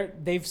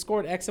 They've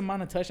scored X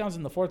amount of touchdowns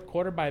in the fourth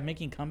quarter by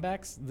making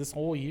comebacks this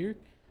whole year.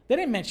 They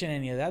didn't mention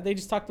any of that. They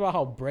just talked about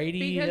how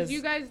Brady. Because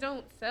you guys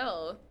don't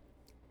sell.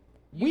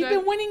 We've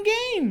been winning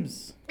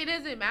games. It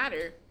doesn't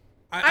matter.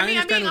 I mean,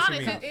 I'm being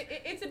honest.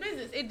 It's a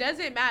business. It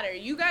doesn't matter.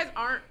 You guys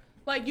aren't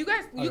like you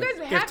guys. You guys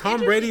have. If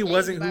Tom Brady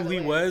wasn't who he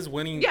was,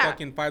 winning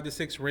fucking 5 to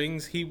 6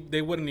 rings,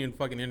 they wouldn't even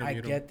fucking interview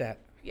him. I get that.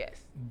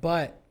 Yes.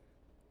 But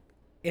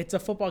it's a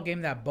football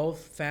game that both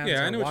fans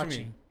are watching. What you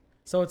mean.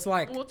 So it's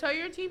like, we'll tell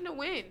your team to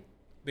win.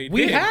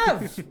 We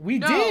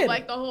did. No,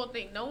 like the whole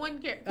thing. No one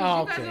cares.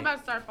 Oh, you guys are about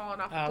to start falling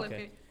off the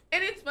cliff.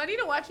 And it's funny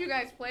to watch you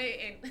guys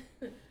play,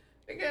 and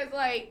because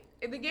like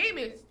the game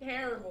is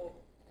terrible,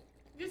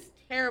 just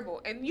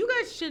terrible, and you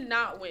guys should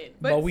not win.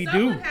 But we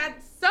do.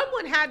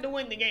 Someone had to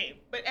win the game,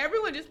 but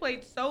everyone just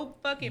played so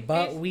fucking.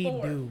 But we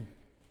do.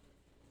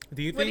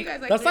 Do you think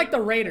that's like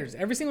the Raiders?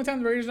 Every single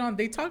time the Raiders are on,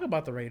 they talk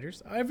about the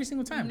Raiders every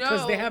single time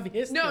because they have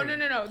history.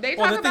 No. They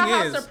talk about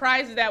how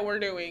surprised that we're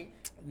doing.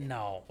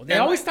 No, they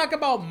always talk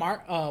about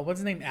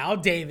what's his name, Al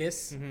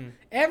Davis. Mm-hmm.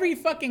 Every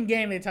fucking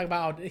game they talk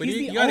about. But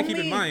you gotta keep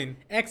in mind,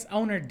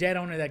 ex-owner, dead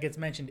owner that gets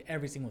mentioned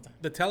every single time.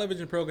 The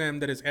television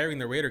program that is airing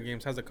the Raider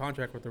games has a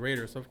contract with the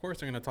Raiders, so of course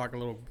they're gonna talk to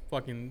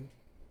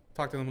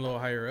them a little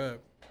higher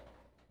up.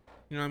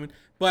 You know what I mean?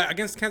 But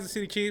against Kansas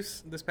City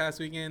Chiefs this past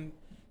weekend,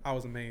 I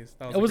was amazed.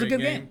 It was a good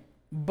game.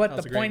 But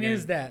the point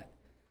is that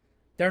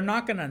they're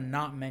not gonna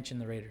not mention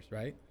the Raiders,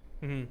 right?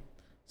 Mm-hmm.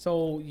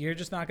 So you're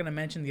just not going to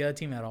mention the other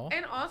team at all?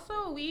 And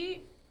also,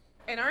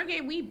 in our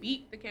game, we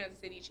beat the Kansas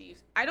City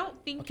Chiefs. I don't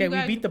think we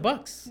beat the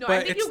Bucks. No,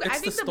 but I think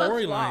it's the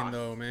storyline,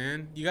 though,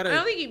 man. You gotta. I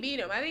don't think you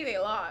beat them. I think they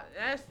lost.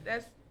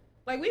 That's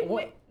like we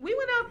went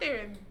out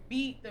there and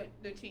beat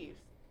the Chiefs.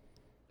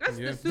 That's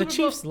the Super Bowl. The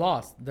Chiefs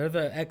lost. They're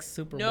the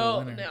ex-Super Bowl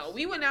winners. No,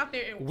 we went out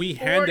there and we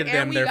handed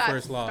them their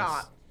first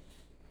loss.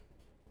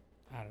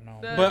 I don't know.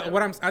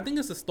 But I think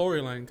it's the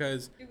storyline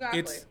because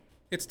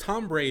it's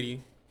Tom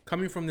Brady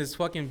coming from this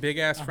fucking big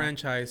ass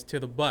franchise to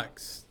the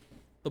Bucks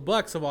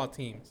of all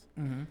teams.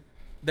 Mm-hmm.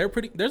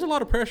 There's a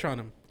lot of pressure on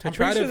them to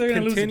try to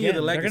continue the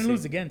legacy. They're gonna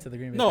lose again to the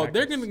Green Bay Packers.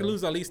 They're gonna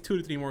lose at least 2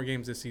 to 3 more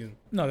games this season.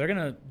 No, they're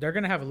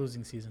gonna have a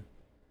losing season.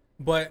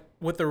 But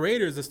with the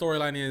Raiders, the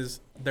storyline is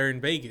they're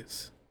in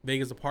Vegas.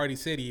 Vegas is a party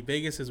city.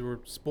 Vegas is where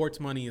sports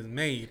money is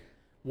made.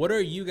 What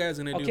are you guys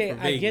gonna do for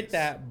Vegas? I get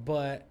that,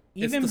 but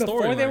even the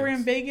before they were storylines.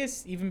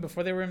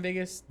 in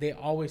Vegas, they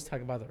always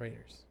talk about the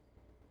Raiders.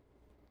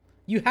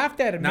 You have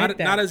to admit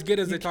that. Not as good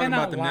as You they're talking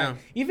cannot about them lie. now.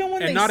 Even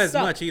when And they not suck, as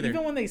much either.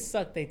 Even when they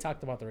suck, they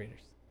talked about the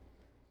Raiders.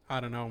 I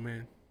don't know,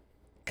 man.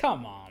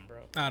 Come on, bro.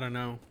 I don't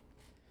know.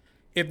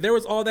 If there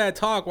was all that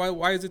talk,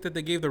 why is it that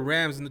they gave the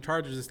Rams and the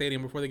Chargers a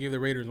stadium before they gave the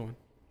Raiders one?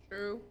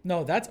 True.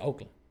 No, that's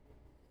Oakland.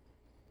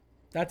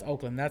 That's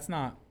Oakland. That's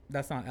not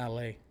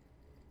LA.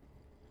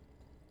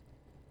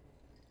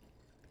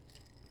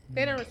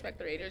 They don't respect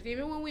the Raiders.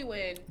 Even when we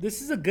win,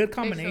 This is a good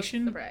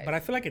combination, surprised. but I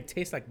feel like it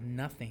tastes like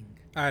nothing.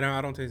 I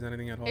don't taste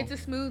anything at all. it's a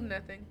smooth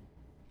nothing.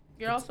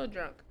 You're also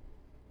drunk.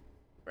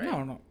 Right?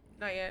 No.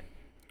 Not yet.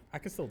 I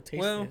can still taste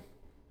Well- it.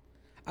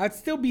 I'd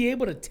still be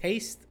able to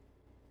taste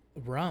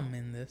rum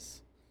in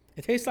this.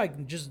 It tastes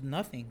like just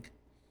nothing.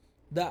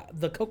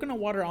 The coconut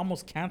water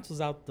almost cancels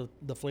out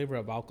the flavor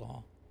of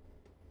alcohol.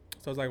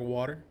 So it's like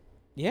water.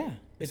 Yeah,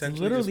 it's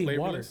Essentially literally just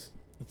water. flavorless?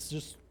 It's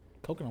just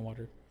coconut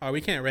water. We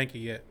can't rank it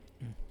yet,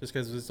 just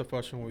because it's the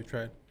first one we've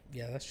tried.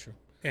 Yeah, that's true.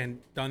 And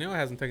Donielle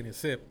hasn't taken a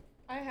sip.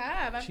 I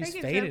have. I've She's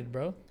taken faded,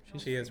 bro.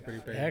 She is pretty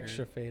faded.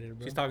 Extra man. faded,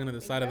 bro. She's talking to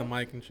the side of the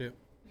mic and shit.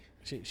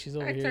 She's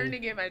over I here. turned to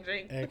get my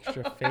drink.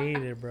 Extra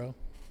faded, bro.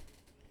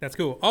 That's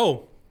cool.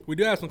 Oh, we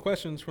do have some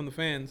questions from the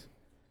fans.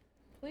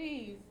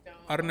 Please don't.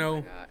 I don't Oh my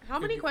know. God. How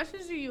many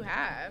questions do you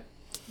have?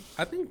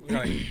 I think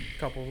like a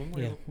couple of them,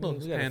 like Yeah, a little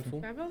we got a handful.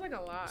 That feels like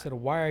a lot. I said,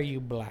 why are you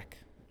black?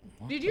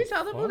 What Did the you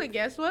tell them who fuck? the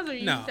guest was, or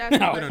you No, just asked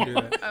we them? don't do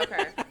that.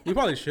 Okay. We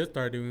probably should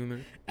start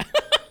doing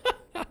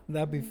that.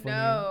 That'd be funny.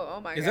 No.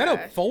 Oh my god. Is that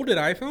a folded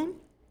iPhone?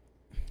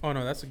 Oh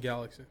no, that's a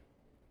Galaxy.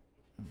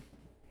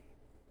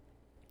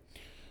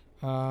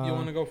 You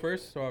want to go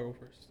first, so I'll go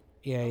first.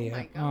 Yeah, Oh yeah.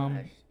 my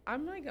gosh.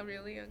 I'm like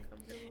really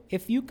uncomfortable.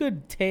 If you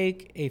could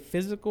take a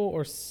physical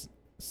or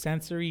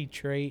sensory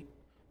trait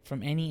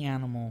from any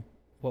animal,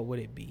 what would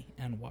it be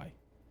and why?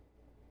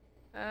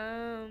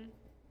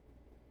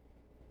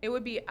 It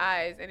would be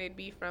eyes, and it'd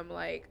be from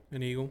like,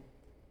 An eagle.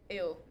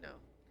 ew, no.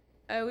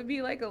 It would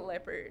be like a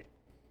leopard.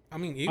 I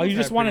mean, Oh, eagles you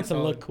just have want it pretty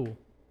to look solid- cool.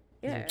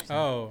 Yeah.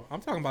 Oh, I'm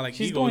talking about like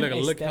She's eagles going that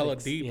look hella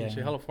aesthetics, deep and yeah.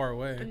 shit, hella far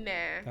away, Nah.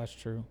 That's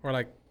true. or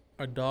like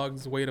a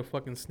dog's way to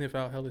fucking sniff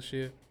out hella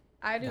shit.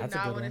 I do That's a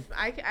not good want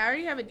one. to. I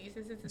already have a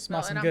decent sense of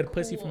Smell smell, some and good I'm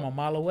pussy cool. from a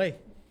mile away.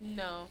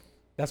 No.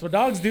 That's what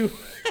dogs do.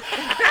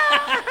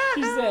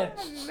 She said,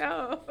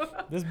 No.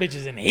 "This bitch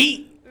is in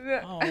heat.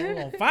 Oh, we're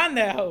gonna find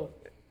that hoe."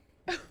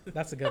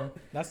 That's a good one.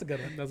 That's a good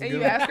one. That's a And good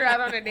you one. ask her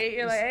out on a date,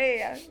 you're like,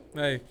 hey.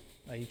 Hey,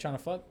 Are you trying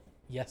to fuck?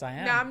 Yes, I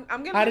am. No,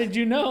 I'm gonna. How did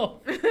you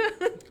know?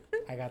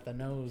 I got the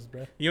nose,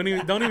 bro. you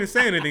don't even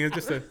say anything. It's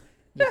just a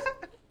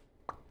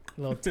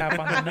Little tap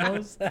on the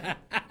nose.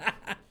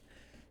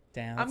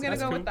 Damn. I'm gonna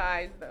that's go cool. with the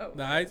eyes though.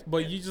 the eyes,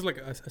 but you just like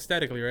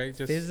aesthetically, right?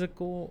 Just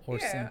physical or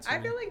Yeah, sensory.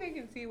 I feel like they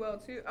can see well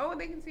too. Oh,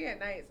 they can see at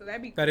night, so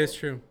that'd be. that cool. is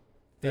true.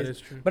 That Phys-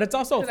 is true. But it's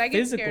also Because I get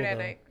physical scared at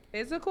though. night.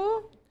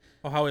 Physical?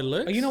 Oh, how it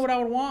looks. Oh, you know what I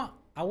would want?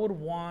 I would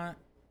want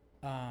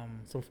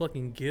Some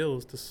fucking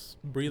gills to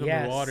breathe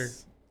yes, underwater.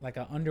 like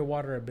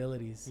underwater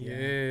abilities.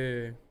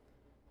 Yeah.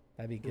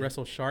 That'd be good.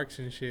 Wrestle sharks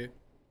and shit.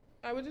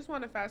 I would just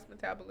want a fast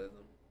metabolism.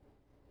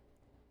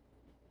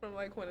 From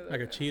like one of those.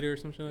 Like a guys. cheetah or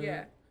something like Yeah.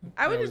 that.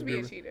 I would That just would be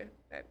a be- cheetah.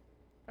 That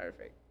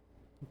perfect.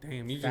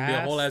 Damn, you just be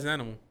a whole Fast. ass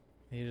animal.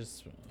 You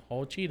just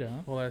whole cheetah,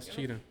 huh? Whole ass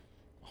cheetah.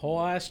 Whole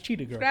ass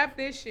cheetah girl. Scrap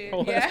this shit.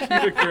 Whole yeah. ass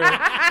cheetah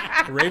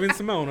girl. Raven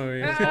Simone over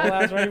here. Whole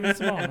ass Raven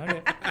Simone.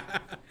 Okay.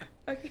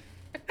 Okay.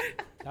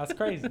 That's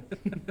crazy.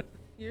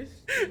 You're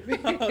stupid.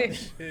 Oh,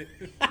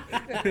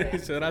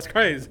 shit. So that's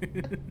crazy.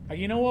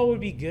 You know what would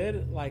be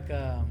good? Like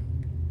a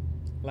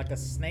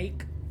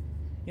snake.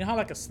 You know how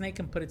like a snake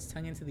can put its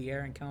tongue into the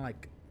air and kind of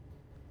like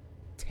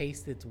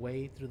taste its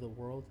way through the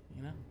world,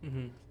 you know?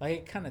 hmm Like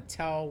it kind of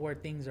tell where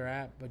things are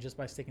at, but just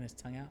by sticking its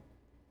tongue out.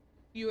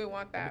 You would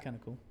want That'd that. be kind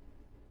of cool.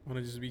 Want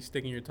to just be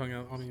sticking your tongue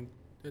out? I mean,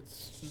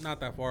 it's not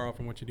that far off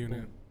from what you do now.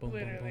 Boom, boom, boom,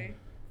 Literally. boom.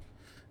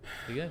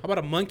 Be good. How about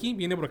a monkey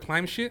being able to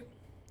climb shit?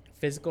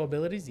 Physical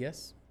abilities,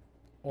 yes.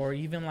 Or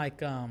even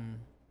like a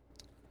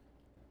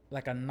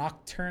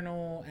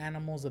nocturnal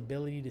animal's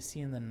ability to see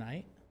in the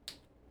night.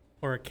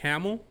 Or a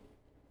camel?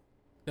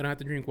 They don't have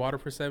to drink water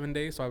for 7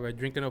 days, so if I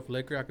drink enough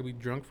liquor, I could be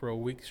drunk for a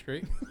week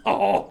straight.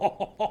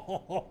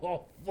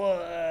 Oh, fuck.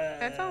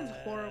 That sounds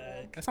horrible.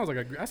 That sounds like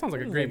a Sounds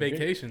great like great.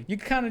 vacation. You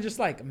kind of just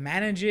like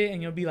manage it,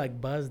 and you'll be like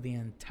buzzed the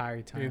entire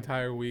The time.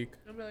 entire week.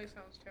 That really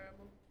sounds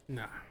terrible.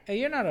 Nah. Hey,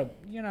 you're not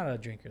a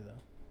drinker though.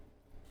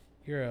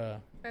 You're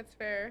a That's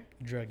fair.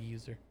 drug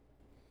user.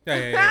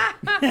 Yeah.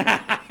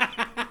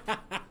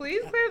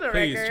 Please clear the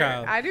Please, record.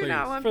 child, I do please.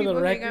 not want For people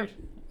the to think record,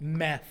 I'm.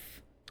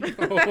 meth. For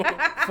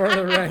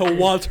the record,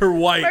 Walter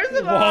White. First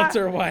of all,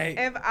 Walter White.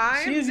 if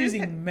I'm She is this,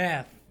 using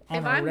meth on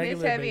if a I'm regular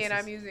this heavy basis. and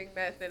I'm using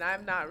meth, then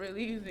I'm not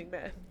really using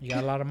meth. You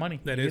got a lot of money.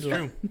 That You is get a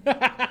true.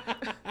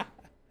 lot-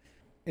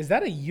 Is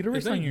that a uterus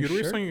Is that on your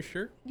uterus shirt? on your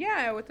shirt?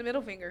 Yeah, with the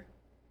middle finger.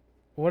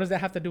 What does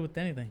that have to do with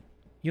anything?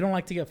 You don't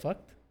like to get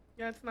fucked?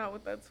 That's not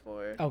what that's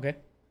for. Okay.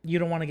 You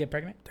don't want to get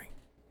pregnant?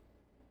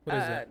 What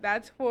is that?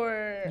 That's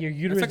for Your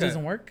uterus like a-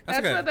 doesn't work.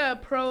 that's like for a the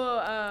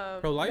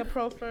pro-life?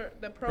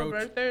 the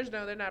pro-birthers.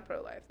 No, they're not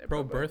pro-life. They're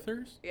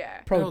pro-birthers?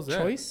 Yeah. the hell's that?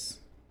 Pro-choice.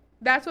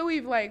 That's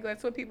what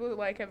that's what people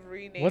like have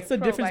renamed. What's the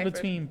difference pro-lifers.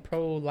 between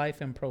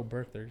pro-life and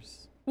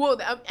pro-birthers? Well,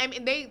 I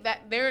mean,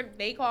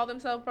 they call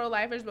themselves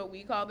pro-lifers, but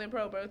we call them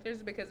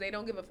pro-birthers because they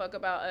don't give a fuck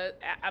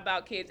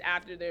about kids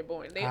after they're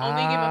born. They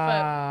only give a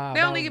fuck.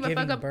 They only give a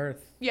fuck up.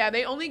 Birth. Yeah,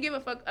 they only give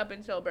a fuck up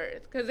until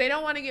birth because they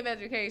don't want to give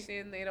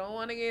education. They don't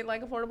want to get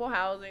like affordable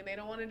housing. They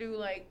don't want to do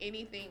like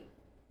anything.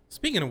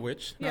 Speaking of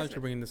which, now Yes, that sir.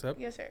 you're bringing this up,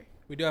 Yes, sir.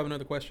 we do have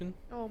another question.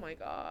 Oh my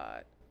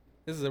god,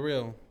 This is a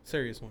real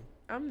serious one.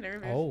 I'm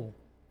nervous. Oh.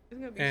 It's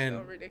gonna be And-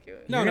 so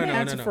ridiculous. No, You're no, gonna no,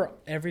 answer no. for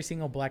every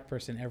single black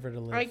person ever to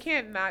live. I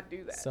can't not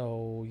do that.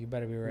 So you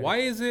better be ready. Why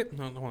is it?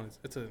 No, hold on.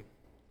 It's a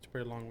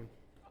pretty long one.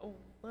 Oh,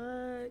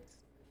 what?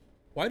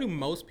 Why do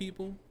most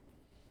people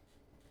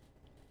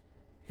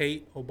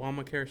hate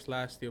Obamacare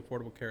 / the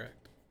Affordable Care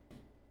Act?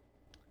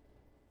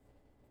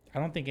 I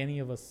don't think any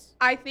of us.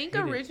 I think Hate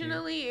it,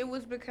 originally it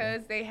was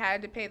because they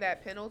had to pay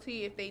that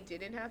penalty if they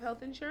didn't have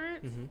health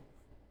insurance. Mm-hmm.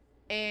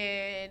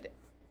 And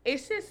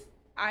it's just,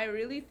 I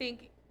really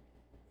think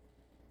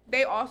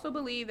they also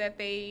believe that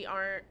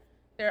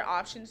their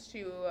options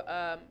to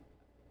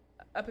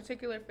a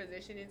particular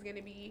physician is going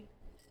to be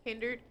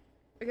hindered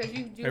because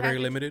you do They're have very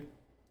to- limited.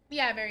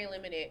 Yeah, very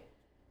limited.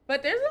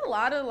 But there's a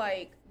lot of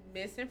like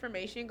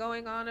misinformation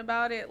going on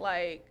about it.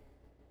 Like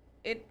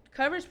it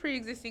covers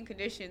pre-existing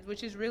conditions,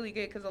 which is really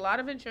good because a lot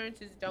of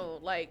insurances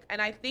don't. Like,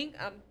 and I think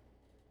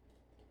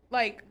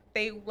like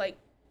they like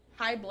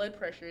high blood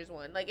pressure is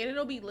one. Like, and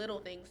it'll be little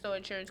things. So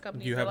insurance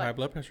companies. Do you are have like, high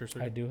blood pressure,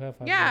 sir? I do have.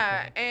 High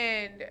Yeah, blood pressure.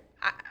 and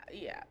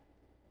yeah,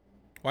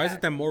 Why is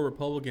it that more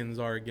Republicans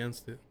are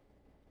against it?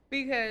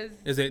 because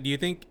Is it? Do you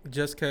think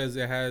just because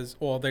it has?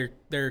 Well,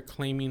 they're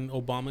claiming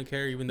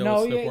Obamacare, even though No,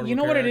 it's the yeah, Affordable you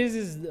know Care what it Act?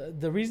 is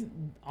the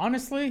reason.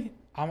 Honestly,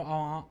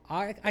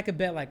 I could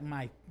bet like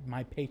my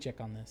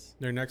paycheck on this.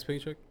 Their next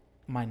paycheck,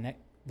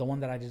 The one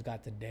that I just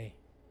got today.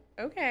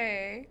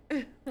 okay,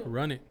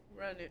 run it.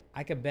 run it.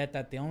 I could bet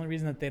that the only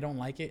reason that they don't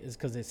like it is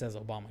because it says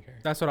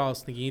Obamacare. That's what I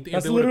was thinking. If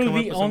That's they would've come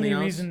literally up the with only something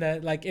else- reason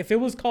that, like, if it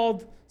was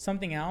called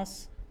something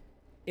else,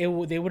 they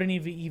wouldn't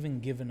even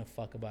given a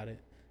fuck about it.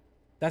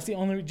 That's the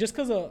only, just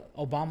because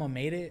Obama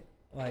made it,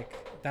 like,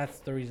 that's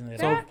the reason they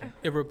don't. That-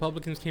 If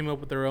Republicans came up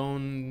with their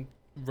own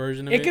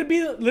version of It it, could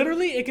be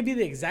literally, it could be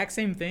the exact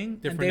same thing,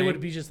 Different and they would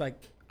name. be just like,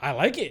 I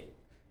like it.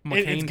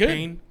 McCain it's good.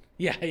 Pain.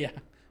 Yeah.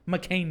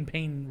 McCain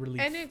pain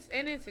relief. And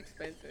it's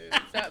expensive.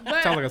 So,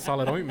 but Sounds like a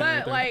solid ointment. but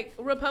right there. like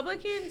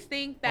Republicans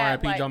think that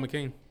R.I.P. like, John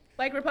McCain.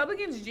 like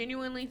Republicans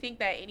genuinely think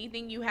that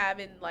anything you have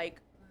in like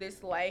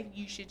this life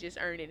you should just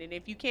earn it, and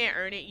if you can't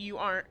earn it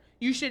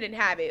you shouldn't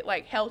have it,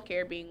 like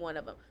healthcare being one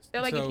of them.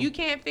 They're like, So- if you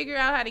can't figure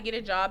out how to get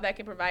a job that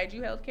can provide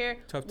you healthcare,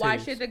 Tough why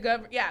titties.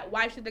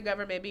 should the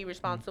government be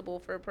responsible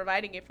for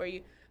providing it for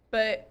you?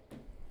 But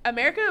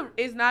America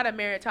is not a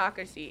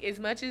meritocracy. As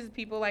much as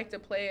people like to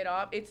play it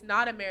off, it's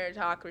not a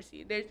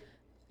meritocracy.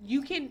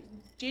 You cannot.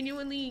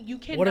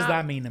 What does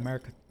that mean,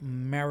 America?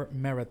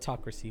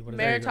 Meritocracy. What is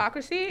that?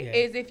 Meritocracy Yeah.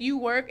 is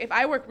if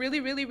I work really,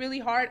 really, really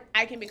hard,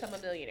 I can become a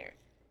millionaire.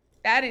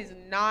 That is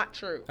not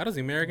true. That is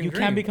the American You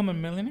dream. can't become a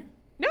millionaire?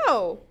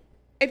 No.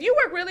 If you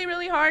work really,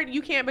 really hard,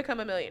 you can't become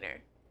a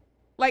millionaire.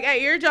 Like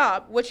at your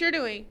job, what you're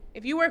doing,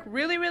 if you work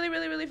really, really,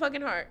 really, really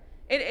fucking hard,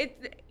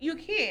 you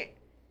can't.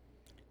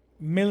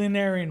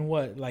 Millionaire in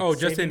what? Like, Oh,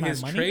 just saving in my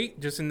his money? trait,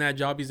 just in that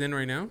job he's in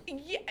right now.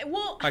 Yeah,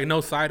 well, Like no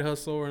side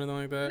hustle or anything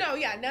like that. no,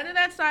 yeah, none of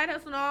that side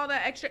hustle and all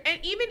that extra. And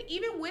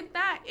even with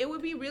that, it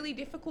would be really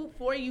difficult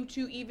for you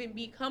to even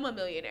become a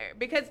millionaire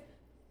because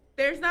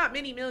there's not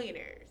many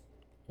millionaires.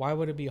 Why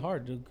would it be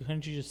hard?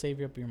 Couldn't you just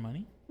save up your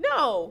money?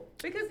 No,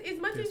 because as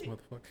much This as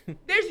motherfucker.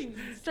 there's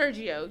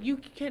Sergio, you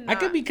cannot. I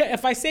could be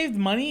if I saved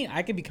money,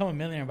 I could become a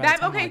millionaire by That-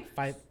 the time okay, like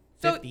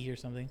 550 or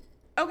something.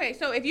 Okay,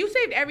 so if you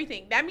saved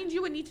everything, that means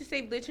you would need to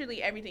save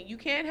literally everything. You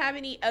can't have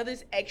any other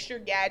extra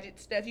gadget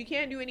stuff. You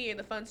can't do any of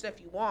the fun stuff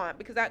you want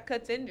because that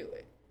cuts into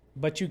it.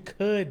 But you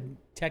could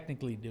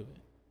technically do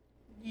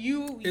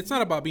it. It's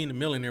not about being a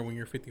millionaire when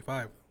you're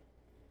 55.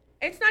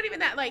 It's not even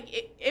that. Like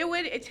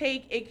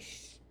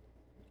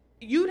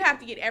you'd have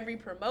to get every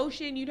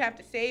promotion. You'd have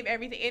to save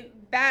everything, and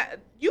that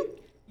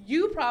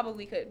you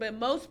probably could, but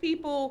most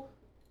people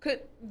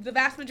could. The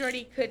vast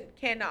majority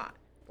cannot.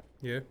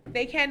 Yeah.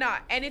 They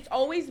cannot. And it's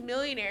always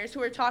millionaires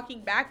who are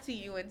talking back to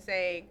you and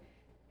saying,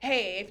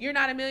 hey, if you're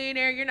not a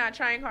millionaire, you're not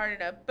trying hard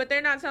enough. But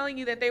they're not telling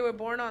you that they were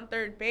born on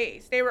third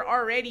base. They were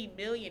already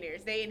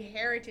millionaires. They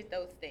inherited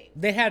those things.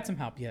 They had some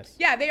help, yes.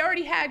 Yeah, they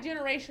already had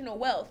generational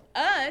wealth.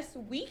 Us,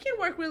 we can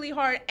work really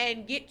hard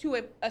and get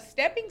to a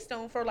stepping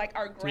stone for like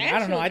our Dude,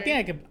 grandchildren. I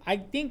don't know. I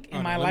think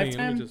in my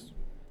lifetime. Let me just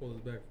pull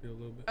this back for you a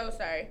little bit. Oh,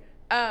 sorry.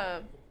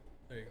 There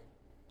you go.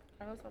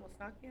 Carlos almost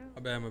knocked me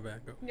out. My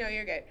bad. Go. No,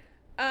 you're good.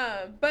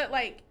 But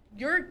like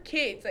your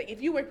kids, like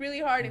if you work really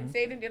hard and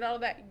saved and did all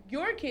of that,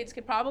 your kids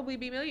could probably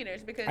be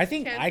millionaires because I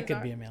think I chances could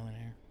are- be a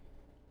millionaire.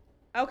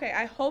 Okay,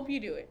 I hope you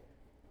do it.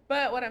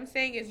 But what I'm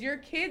saying is your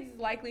kid's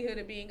likelihood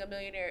of being a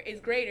millionaire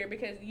is greater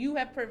because you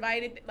have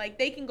provided, like,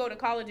 they can go to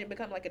college and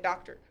become like a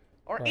doctor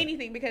or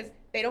anything because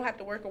they don't have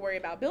to work or worry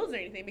about bills or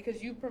anything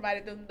because you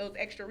provided them those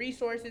extra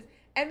resources.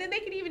 And then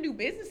they can even do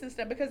business and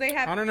stuff because they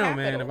have I don't know,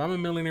 capital. man. If I'm a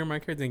millionaire, my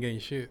kids ain't getting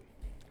shit.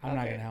 I'm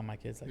not gonna have my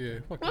kids like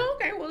that. Fuck Well,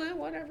 okay, well then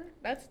whatever.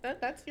 That's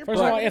your.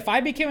 First of all, if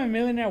I became a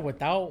millionaire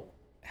without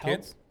help,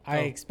 Kids? I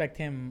expect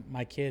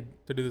my kid,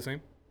 to do the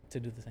same. to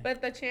do the same.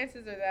 But the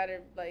chances of that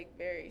are like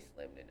very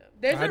slim to none.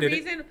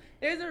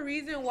 There's a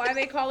reason why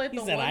they call it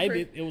the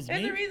 1%. It was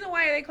There's me. a reason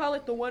why they call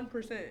it the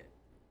 1%.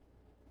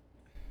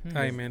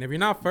 Hey, man, if you're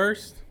not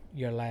first,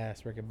 You're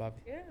last, Rick and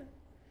Bobby. Yeah.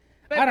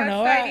 But I don't that's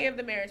know. the idea of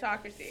the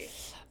meritocracy.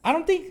 I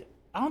don't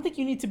think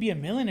you need to be a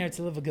millionaire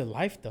to live a good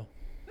life, though.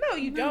 No,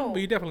 you don't.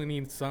 but you definitely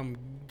need some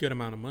good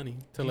amount of money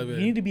to live You it.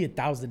 need to be a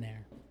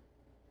thousandaire.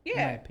 In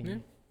my Yeah.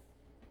 opinion.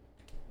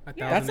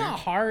 Yeah. That's not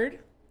hard.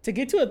 To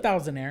get to a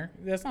thousandaire,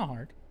 that's not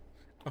hard.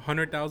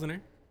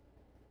 100,000.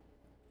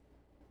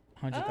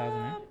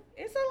 100,000.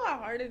 It's a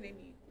lot harder than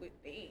you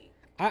would think.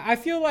 I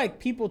feel like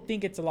people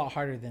think it's a lot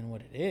harder than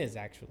what it is,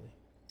 actually.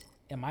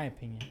 In my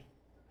opinion.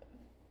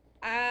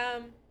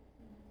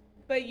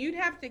 But you'd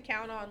have to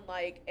count on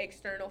like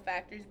external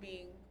factors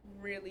being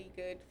really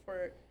good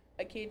for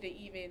a kid to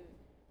even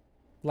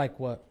Like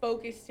what?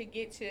 focus to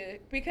get to,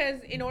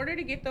 because in order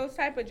to get those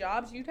type of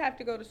jobs, you'd have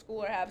to go to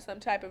school or have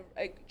some type of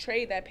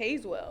trade that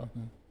pays well.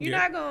 Mm-hmm. You're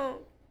not gonna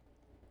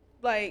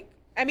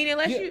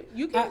unless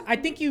you can. I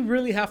think you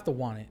really have to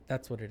want it.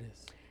 That's what it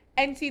is.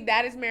 And see,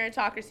 that is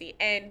meritocracy.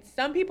 And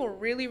some people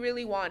really,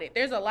 really want it.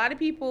 There's a lot of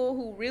people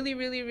who really,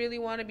 really, really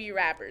want to be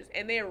rappers,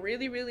 and they're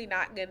really, really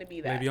not going to be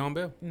that. Le'Veon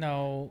Bell.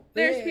 No.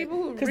 There's people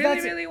who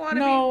really, really want to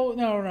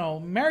be.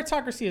 No.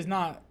 Meritocracy is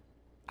not.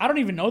 I don't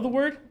even know the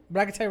word,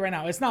 but I can tell you right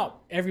now, it's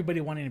not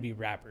everybody wanting to be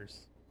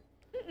rappers.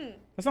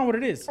 That's not what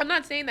it is. I'm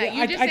not saying that. Yeah,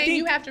 You're just I saying think,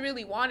 you have to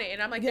really want it.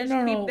 And I'm like, there's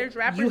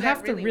rappers you have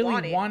that to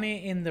really want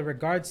it in the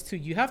regards to,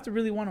 you have to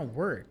really want to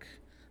work.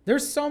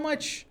 There's so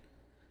much.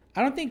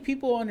 I don't think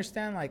people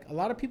understand, like, a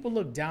lot of people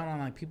look down on,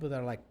 like, people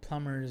that are, like,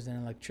 plumbers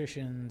and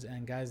electricians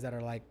and guys that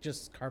are, like,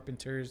 just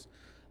carpenters,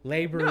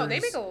 laborers. No, they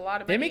make a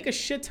lot of money. They make a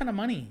shit ton of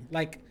money.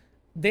 Like,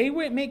 they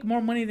would make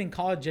more money than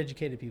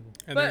college-educated people.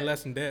 And they're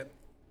less in debt.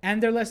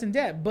 And they're less in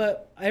debt.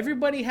 But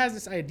everybody has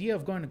this idea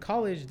of going to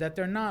college that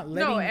they're not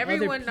letting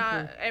everyone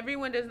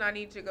does not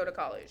need to go to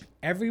college.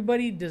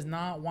 Everybody does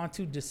not want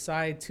to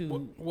decide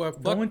to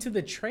go into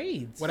the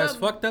trades. What has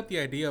fucked up the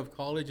idea of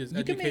college is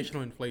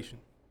educational inflation.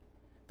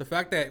 The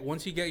fact that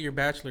once you get your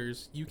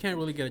bachelor's, you can't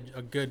really get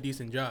a good,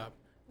 decent job.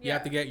 You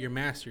have to get your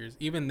master's.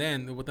 Even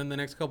then, within the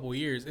next couple of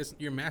years,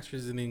 your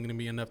master's isn't even going to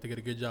be enough to get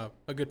a good job,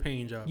 a good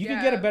paying job. You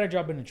can get a better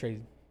job in the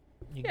trade.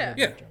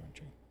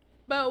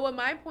 But what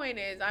my point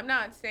is, I'm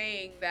not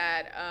saying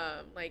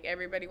that like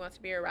everybody wants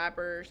to be a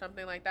rapper or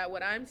something like that.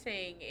 What I'm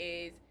saying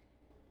is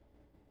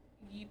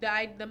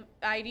the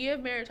idea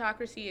of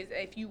meritocracy is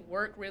if you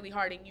work really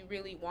hard and you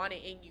really want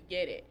it and you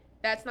get it.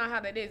 That's not how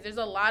that is. There's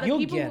a lot of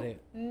people. Get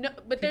it. No,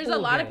 but there's a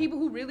lot of people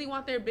who really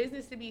want their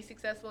business to be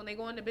successful and they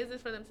go into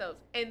business for themselves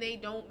and they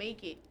don't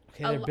make it.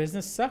 Okay, their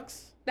business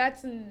sucks.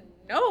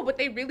 But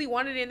they really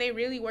wanted it and they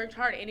really worked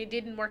hard and it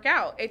didn't work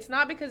out. It's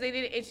not because they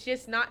didn't. It's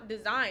just not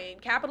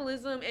designed.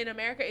 Capitalism in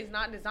America is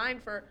not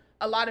designed for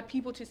a lot of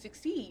people to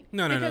succeed.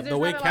 No. The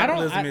way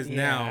capitalism is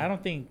now. I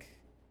don't think.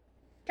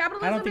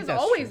 Capitalism has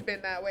always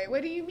been that way.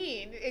 What do you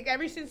mean?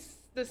 Ever since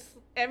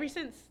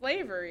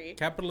slavery.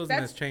 Capitalism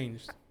has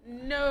changed.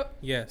 No.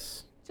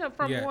 Yes. So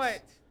from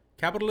what?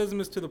 Capitalism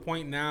is to the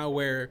point now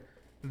where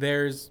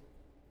there's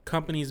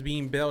companies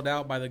being bailed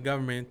out by the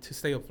government to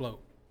stay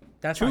afloat.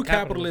 That's true not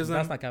capitalism.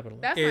 That's not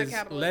capitalism. That's is not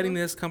capitalism. Letting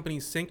this company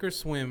sink or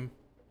swim,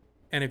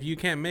 and if you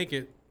can't make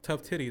it,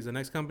 tough titties. The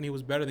next company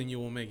who's better than you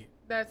will make it.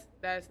 That's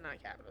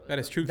not capitalism. That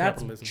is true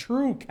That's capitalism.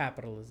 True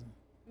capitalism.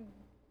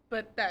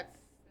 But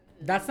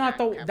that's not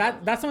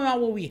that's not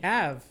what we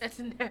have. It's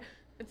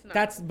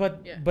not.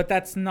 But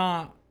that's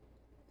not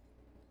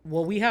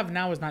what we have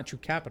now. Is not true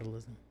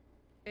capitalism.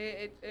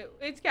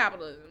 It's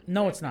capitalism.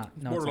 No, it's not.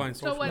 No, borderline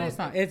it's not. socialism. No,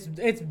 it's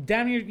not. It's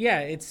damn near. Yeah,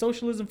 it's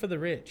socialism for the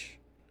rich.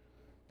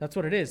 That's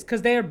what it is.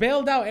 Because they are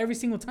bailed out every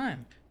single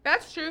time.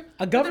 That's true.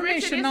 A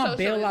government should not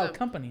bail out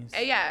companies.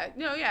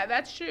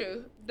 That's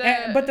true.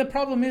 But the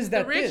problem is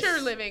that the rich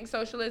are living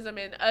socialism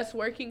and us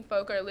working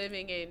folk are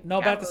living in No,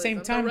 but at the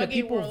same time, the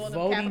people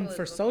voting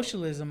for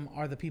socialism. socialism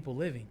are the people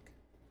living.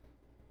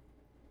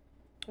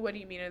 What do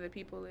you mean are the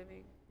people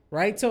living?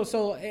 Right? So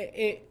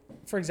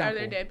for example. Are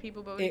there dead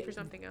people voting for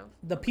something else?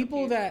 The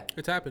people that...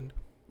 It's happened.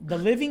 The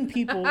living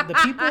people, the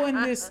people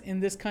in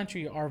this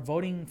country are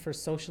voting for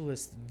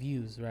socialist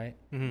views, right?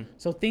 Mm-hmm.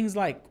 So things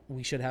like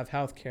we should have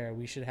healthcare,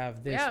 we should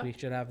have this, we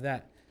should have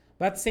that.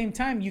 But at the same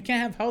time, you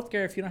can't have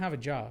healthcare if you don't have a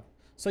job.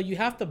 So you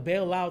have to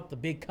bail out the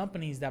big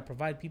companies that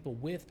provide people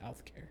with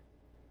healthcare.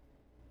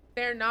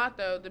 They're not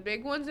though. The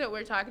big ones that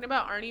we're talking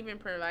about aren't even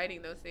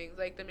providing those things,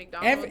 like the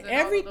McDonald's.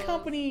 Every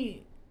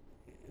company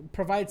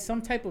provide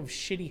some type of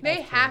shitty healthcare.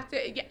 They have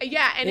to,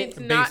 yeah, and it's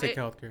not basic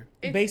healthcare.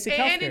 Basic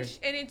healthcare.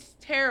 And it's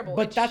terrible.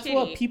 But it's that's shitty.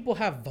 what people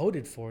have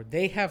voted for.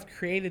 They have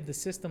created the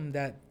system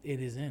that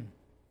it is in.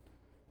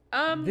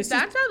 That's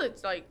how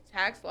it's like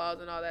tax laws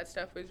and all that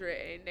stuff was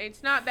written.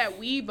 It's not that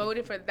we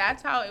voted for.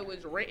 That's how it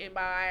was written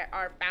by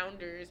our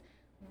founders,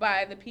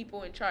 by the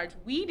people in charge.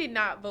 We did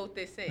not vote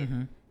this in.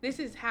 Mm-hmm. This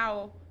is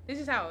how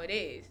it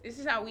is. This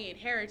is how we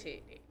inherited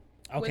it.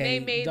 Okay, When they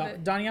made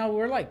Donielle,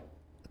 we're like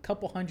a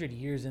couple hundred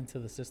years into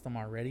the system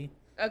already.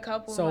 a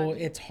couple. So hundred.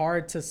 it's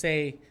hard to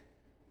say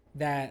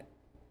that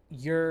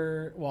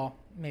well,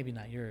 maybe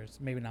not yours,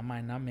 maybe not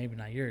mine, maybe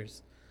not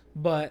yours,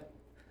 but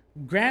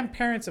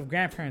grandparents of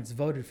grandparents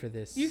voted for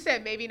this. You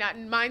said maybe not.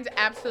 Mine's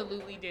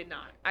absolutely did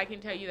not. I can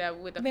tell you that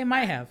with a. They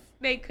might have.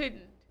 They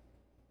couldn't.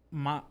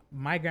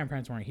 My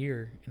grandparents weren't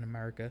here in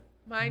America.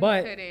 Mine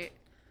but couldn't.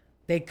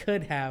 They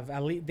could have.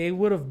 At least they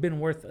would have been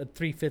worth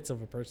 3/5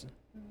 of a person.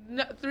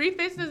 No,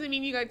 3/5 doesn't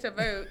mean you got to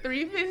vote.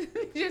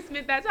 3/5 just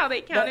meant that's how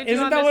they counted But you.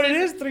 isn't that what it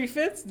is?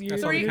 3/5?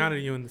 That's how they counted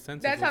you in the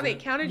census. That's how they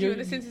wasn't it? counted you in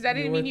the census. That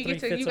didn't mean you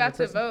got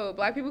to person. vote.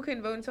 Black people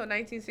couldn't vote until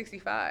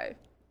 1965.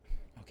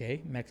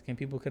 Okay, Mexican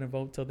people couldn't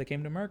vote till they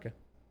came to America.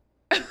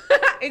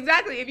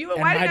 Exactly. If you were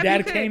And white my enough, dad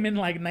you could. came in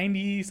like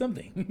 90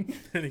 something.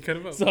 And he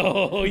couldn't vote.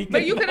 So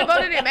But you could have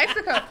voted in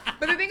Mexico.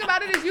 But the thing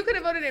about it is, you could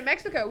have voted in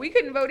Mexico. We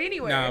couldn't vote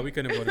anywhere. Nah, we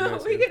couldn't vote in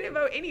Mexico. We couldn't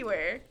vote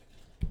anywhere.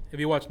 If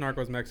you watch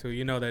Narcos Mexico,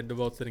 you know that the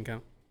votes didn't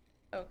count.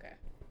 Okay.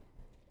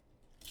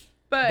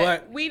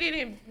 But we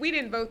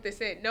didn't vote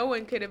this in. No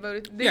one could have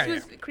voted. This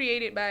was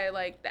created by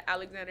like the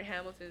Alexander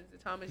Hamiltons, the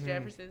Thomas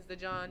Jeffersons, the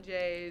John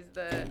Jays,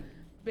 the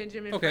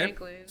Benjamin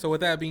Franklins. So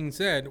with that being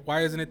said,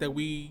 why isn't it that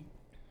we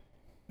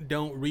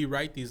don't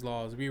rewrite these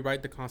laws,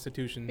 rewrite the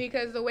Constitution?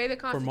 Because the way the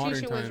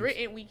Constitution was times.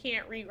 written, we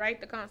can't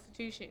rewrite the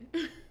Constitution.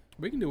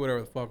 We can do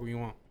whatever the fuck we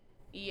want.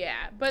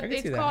 Yeah, but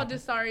it's called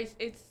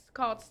it's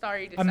called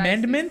stare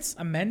decisis.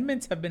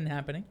 Amendments have been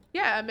happening.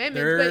 Yeah, amendments.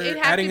 They're but it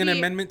adding to an be,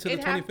 amendment to the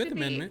it'd have 25th to be-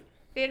 Amendment.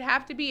 It'd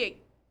have to be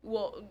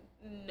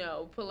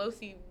no.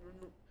 Pelosi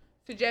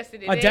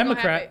suggested it. A They ain't gonna have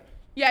Democrat. it.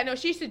 Yeah, no,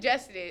 she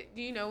suggested it.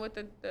 Do you know what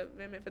the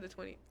amendment for the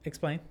 20?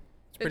 Explain.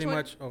 It's pretty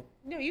much. Oh,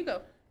 No, you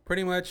go.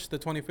 pretty much the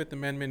 25th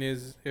Amendment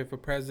is if a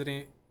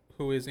president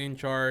who is in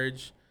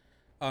charge,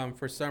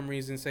 for some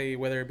reason, say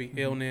whether it be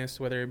illness,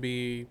 whether it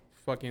be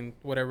fucking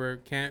whatever,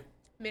 can't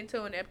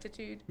Mental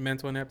ineptitude.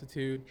 mental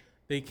ineptitude,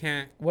 they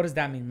can't. What does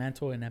that mean?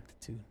 Mental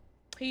ineptitude.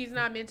 He's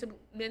not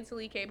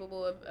mentally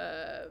capable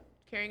of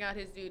carrying out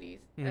his duties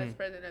as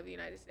president of the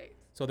United States.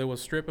 So they will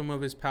strip him of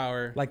his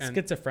power, Like and,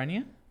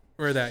 schizophrenia?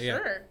 or that, yeah,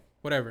 Sure.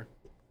 whatever.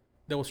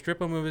 They will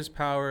strip him of his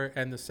power,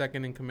 and the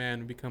second in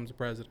command becomes the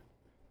president.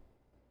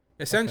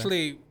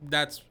 Essentially,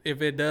 that's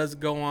if it does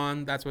go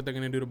on. That's what they're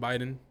gonna do to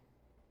Biden.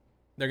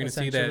 They're gonna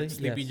see Essentially, that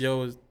Sleepy yes.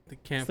 Joe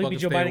can't Sleepy fucking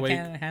Joe stay Biden awake.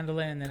 can't handle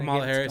it, and then Kamala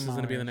it gets Harris is Kamala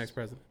gonna be the Harris. next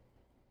president.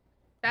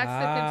 That's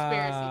the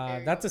conspiracy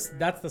theory.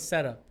 That's the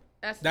setup.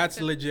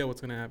 That's legit what's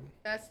gonna happen.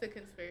 That's the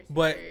conspiracy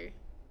But theory.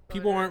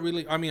 People aren't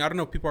really. I mean, I don't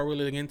know if people are really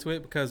looking into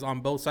it because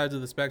on both sides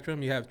of the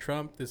spectrum, you have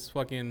Trump, this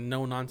fucking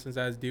no nonsense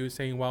ass dude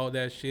saying wild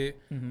ass shit,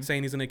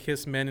 saying he's gonna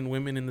kiss men and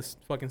women in this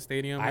fucking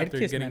stadium I'd after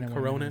kiss getting men and women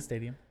in corona. the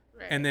stadium.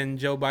 Right. And then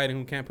Joe Biden,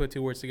 who can't put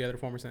two words together to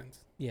form a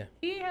sentence. Yeah.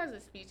 He has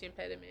a speech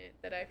impediment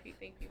that I think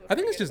people. I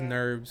think it's forget just about.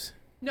 nerves.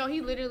 No,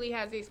 he literally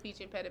has a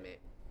speech impediment.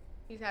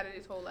 He's had it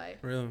his whole life.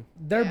 Really.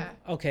 They're Yeah.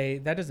 okay.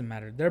 That doesn't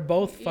matter. They're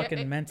both Yeah,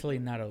 fucking mentally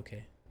not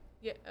okay,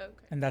 Yeah.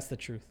 Okay. and that's the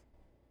truth.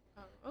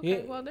 Oh,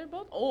 okay. Yeah. Well, they're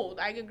both old.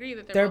 I agree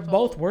that They're both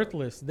both old.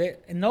 worthless.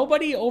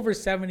 Nobody over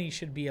 70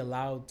 should be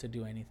allowed to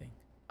do anything.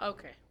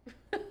 Okay.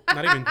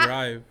 Not even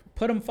drive.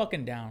 Put them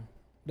fucking down.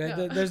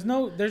 No. There's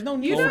no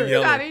need You for should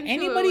yellow. have got into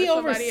Anybody it with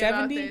over somebody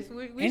about 70 this.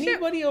 We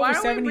anybody should, over why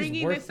are 70 we is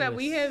bringing this up?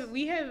 worthless.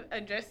 We have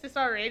addressed this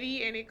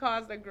already, and it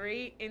caused a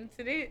great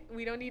incident.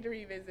 We don't need to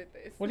revisit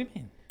this. What do you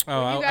mean? Oh,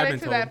 you I've got been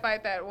into told. that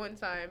fight that one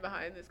time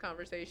behind this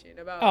conversation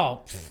about.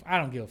 Oh, I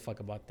don't give a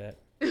fuck about that.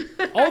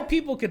 Old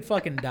people could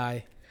fucking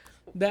die.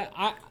 That's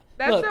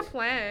look, the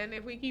plan.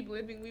 If we keep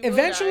living, we will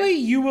eventually die.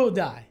 you will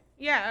die.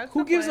 Yeah. That's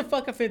Who the gives a plan.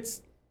 fuck if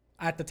it's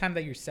at the time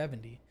that you're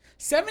 70?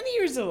 70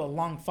 years is a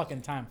long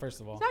fucking time,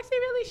 first of all. It's actually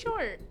really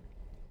short.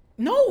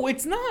 No,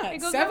 it's not. It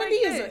goes 70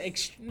 like is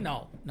this.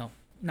 no,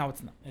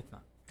 it's not. It's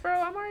not. Bro,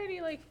 I'm already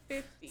like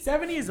 50.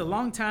 70 is a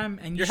long time,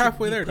 and You're should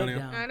halfway be there, put Donielle.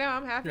 down. I know.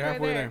 I'm halfway, You're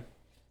halfway there. there.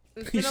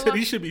 It's He been a said long-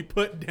 he should be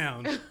put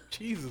down.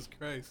 Jesus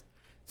Christ.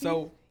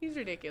 So He's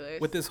ridiculous.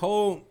 with this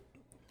whole,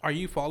 are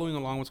you following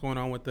along what's going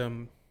on with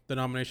the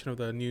nomination of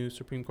the new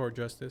Supreme Court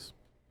justice?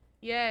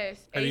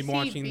 Yes. Have you been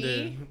watching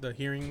ACB? the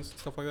hearings,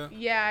 stuff like that?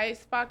 Yeah, I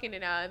spot in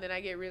and out, and then I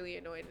get really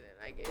annoyed, and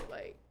then I get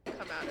like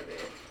come out of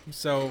it.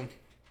 So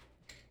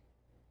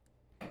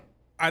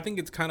I think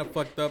it's kind of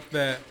fucked up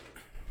that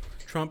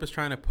Trump is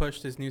trying to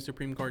push this new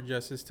Supreme Court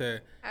justice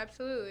to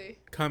Absolutely.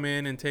 come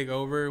in and take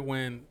over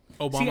when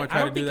Obama See, I tried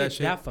don't to do think that it's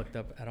shit. that fucked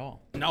up at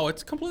all. No,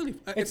 it's completely.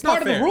 It's not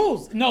part of fair. the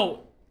rules.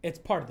 No, it's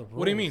part of the rules.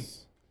 What do you mean?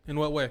 In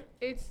what way?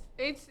 It's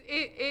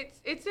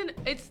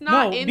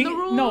not in the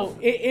rules. No,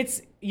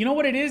 it's you know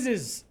what it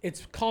is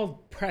it's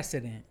called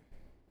precedent.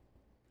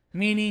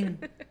 Meaning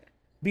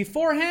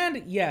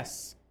Beforehand,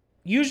 yes.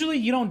 Usually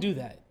you don't do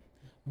that.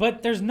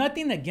 But there's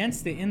nothing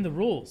against it in the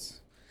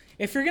rules.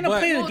 If you're going to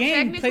play the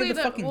game, play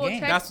the fucking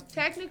game.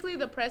 Technically,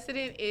 the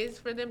precedent is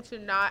for them to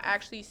not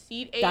actually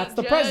seat a That's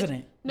the judge.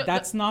 president. No,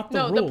 that's not the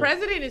rule. No, the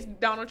president is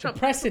Donald Trump. The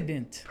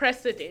precedent.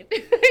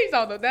 He's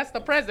all that's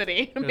the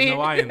president. There's no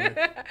I in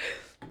there.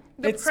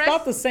 It's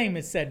spelled the same.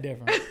 It's said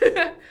different.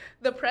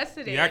 The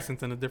precedent. The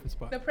accent's in a different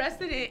spot. The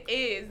precedent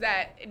is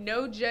that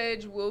no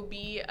judge will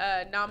be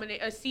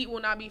nominated. A seat will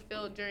not be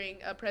filled during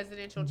a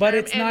presidential term. But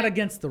it's not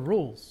against the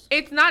rules.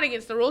 It's not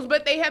against the rules,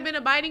 but they have been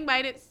abiding by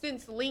it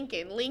since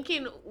Lincoln.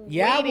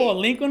 Yeah, well,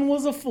 Lincoln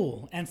was a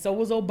fool, and so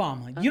was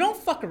Obama. You don't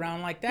fuck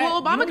around like that.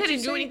 Well, Obama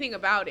couldn't do anything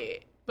about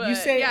it. But you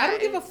say, yeah, I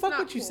don't give a fuck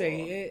what you cool.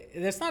 say.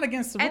 That's not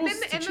against the rules.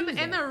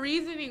 And the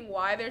reasoning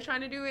why they're trying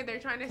to do it, they're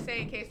trying to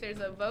say in case there's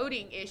a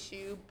voting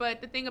issue.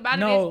 But the thing about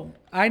it is... No,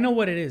 I know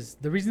what it is.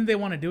 The reason they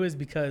want to do it is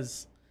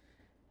because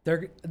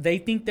they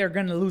think they're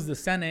going to lose the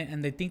Senate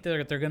and they think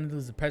they're going to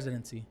lose the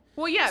presidency.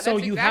 Well, yeah, so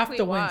that's you exactly have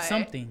to why. win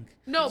something.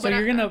 No, so but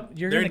you're in gonna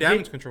damage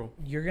get, control.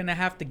 You're gonna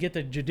have to get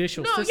the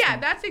judicial system. No, yeah,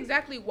 that's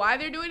exactly why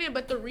they're doing it.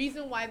 But the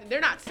reason why they're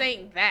not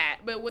saying that,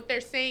 but what they're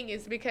saying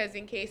is because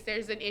in case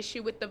there's an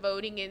issue with the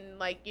voting and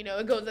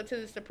it goes up to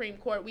the Supreme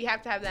Court, we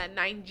have to have that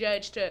 9th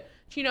judge to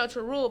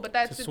rule. But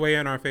that's to sway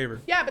in our favor.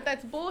 Yeah, but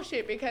that's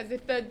bullshit because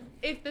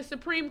if the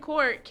Supreme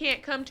Court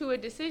can't come to a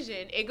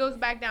decision, it goes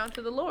back down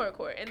to the lower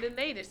court and then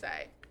they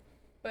decide.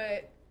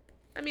 But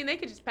I mean, they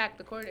could just pack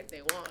the court if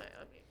they want.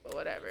 I mean, but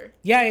whatever.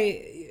 Yeah.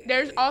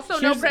 There's also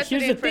no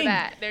precedent for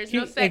that. There's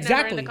no set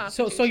number in the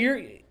Constitution. So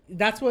you're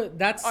that's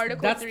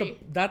Article 3.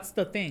 That's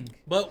the thing.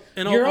 But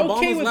in you're Obama's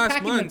okay with last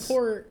packing months, the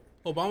court.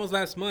 Obama's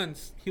last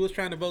months, he was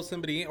trying to vote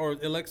somebody in or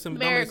elect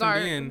somebody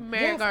in.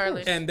 Mayor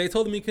Garland. And they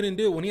told him he couldn't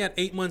do it when he had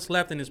 8 months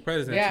left in his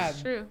presidency. Yeah,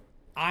 that's true.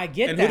 I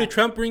get and that. who did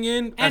Trump bring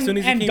in as soon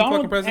as he became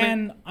fucking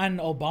president? And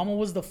Obama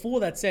was the fool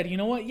that said, you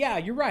know what? Yeah,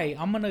 you're right.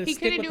 I'm gonna. He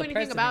couldn't do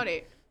anything about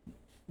it.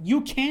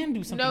 You can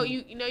do something. No,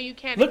 you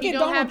can't. Look at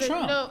Donald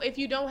Trump. If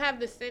you don't have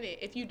the Senate,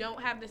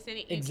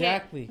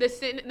 exactly. The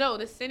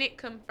Senate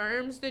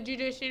confirms the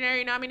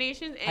judiciary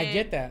nominations. And I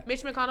get that.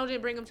 Mitch McConnell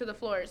didn't bring them to the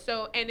floor,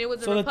 and it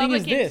was a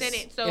Republican Republican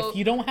Senate. So if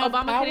you don't have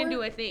Obama power, couldn't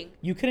do a thing.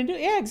 You couldn't do it.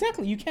 Yeah,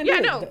 exactly. You can't do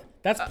it. No.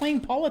 That's plain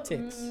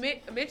politics.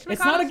 Mitch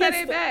McConnell said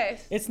it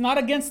best. It's not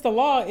against the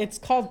law. It's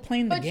called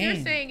playing the game. But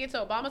you're saying it's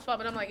Obama's fault,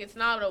 but I'm like, it's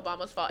not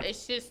Obama's fault.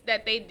 It's just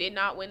that they did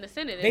not win the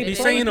Senate.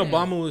 He's saying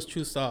Obama was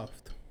too soft.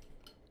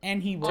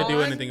 And he to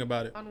do anything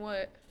about it. On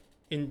what?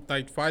 In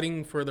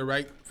fighting for the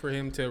right for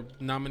him to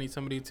nominate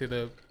somebody to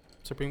the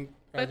Supreme Court.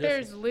 But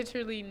there's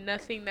literally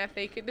nothing that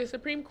they could. The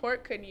Supreme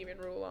Court couldn't even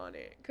rule on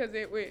it because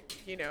it would,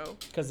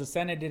 Because the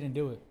Senate didn't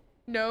do it.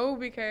 No,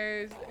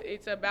 because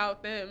it's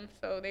about them,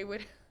 so they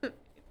would.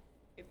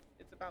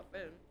 it's about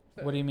them.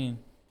 So what do you mean?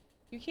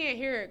 You can't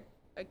hear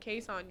a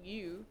case on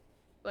you.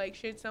 Like,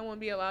 should someone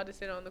be allowed to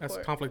sit on the court?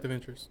 That's conflict of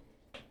interest.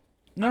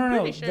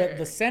 No. Sure.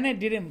 The Senate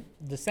didn't.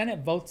 The Senate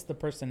votes the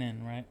person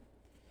in, right?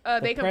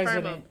 They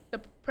confirm them. The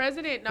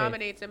president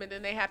nominates them, and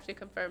then they have to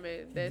confirm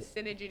it. The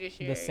Senate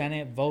judiciary. The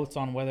Senate votes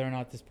on whether or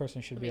not this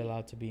person should be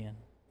allowed to be in.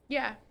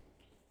 Yeah.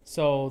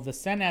 So the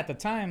Senate at the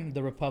time,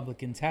 the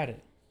Republicans had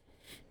it.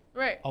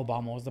 Right.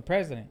 Obama was the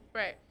president.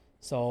 Right.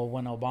 So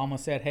when Obama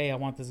said, "Hey, I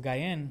want this guy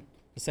in,"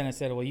 the Senate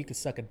said, "Well, you could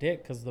suck a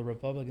dick," because the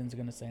Republicans are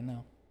gonna say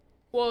no.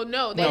 Well,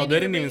 no. They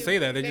didn't even say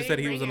that. They just said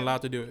he wasn't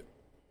allowed to do it.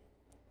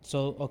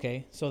 So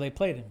so they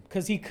played him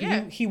because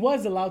he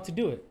was allowed to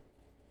do it.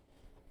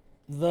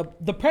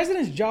 The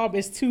president's job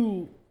is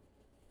to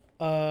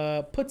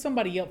put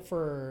somebody up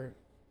for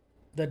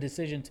the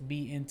decision to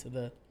be into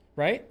the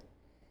right.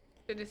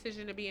 The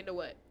decision to be into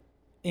what?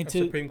 Into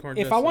Supreme Court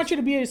if justice. I want you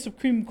to be a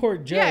Supreme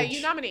Court judge, yeah,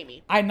 you nominate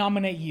me. I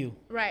nominate you.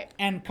 Right.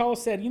 And Carl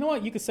said, "You know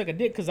what? You can suck a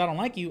dick because I don't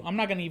like you. I'm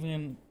not gonna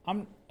even.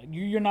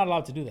 You're not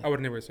allowed to do that." I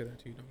would never say that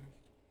to you.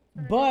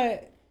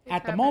 But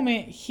at the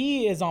moment,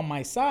 he is on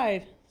my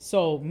side.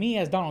 So me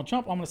as Donald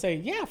Trump, I'm gonna say,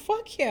 "Yeah,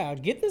 fuck yeah,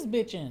 get this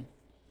bitch in."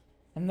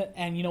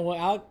 And you know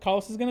what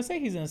Carlos is gonna say?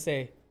 He's gonna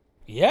say,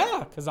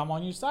 "Yeah, because I'm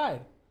on your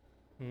side."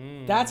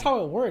 That's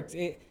how it works.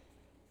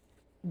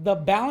 The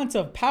balance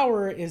of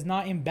power is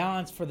not in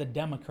balance for the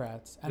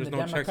Democrats, and There's the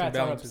no checks and Democrats are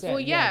balances. upset. Well,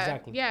 yeah,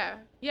 exactly.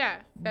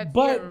 Yeah.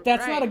 But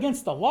that's not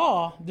against the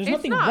law. There's It's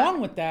nothing not.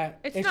 wrong with that.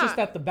 It's just not.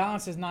 that the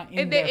balance is not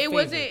in their favor.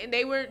 Wasn't.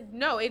 They were.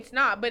 No, it's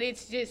not. But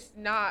it's just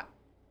not.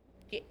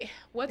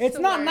 What's It's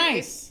the not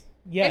word?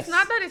 Yes. It's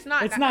not that it's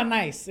not. It's not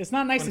nice. It's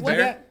not nice to do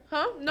Unfair? that.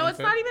 Huh? No, it's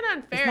not even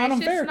unfair. It's not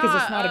unfair because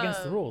because it's not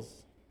against the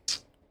rules.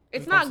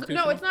 It's not.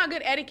 No, it's not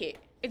good etiquette.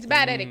 It's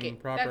bad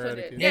etiquette. Proper That's what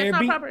etiquette. it is. Yeah, it's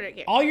not proper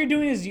etiquette. All you're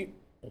doing is you.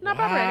 Not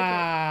proper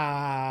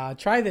etiquette.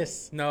 Try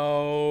this.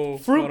 No.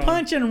 Fruit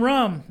punch and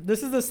rum.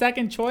 This is the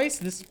second choice.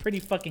 This is pretty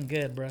fucking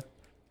good, bro.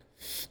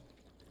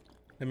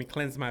 Let me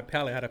cleanse my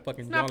palate. How to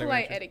fucking. It's not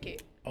polite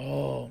etiquette.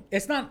 Oh,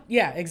 it's not.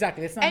 Yeah,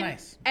 exactly. It's not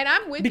nice. And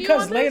I'm with you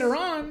because on later this.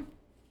 on,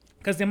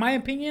 because in my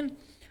opinion,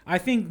 I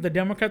think the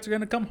Democrats are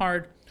gonna come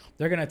hard.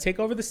 They're gonna take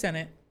over the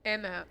Senate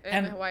and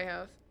the White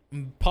House.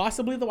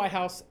 Possibly the White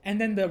House,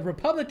 and then the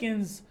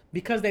Republicans,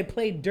 because they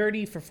played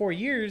dirty for 4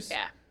 years.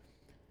 Yeah.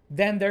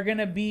 then they're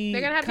gonna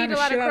They're gonna have to kind eat a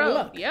lot of shit out of crow.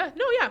 luck. Yeah,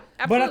 no, yeah,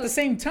 absolutely. But at the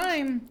same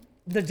time,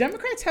 the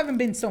Democrats haven't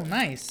been so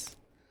nice.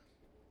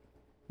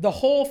 The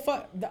whole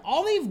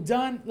all they've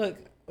done, look,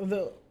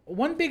 the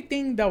one big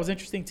thing that was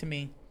interesting to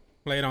me,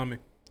 lay it on me,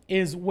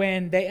 is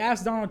when they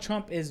asked Donald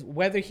Trump is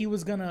whether he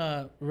was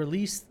gonna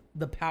release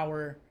the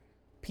power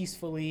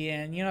peacefully,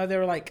 and you know they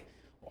were like,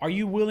 "Are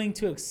you willing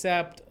to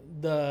accept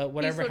the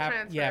whatever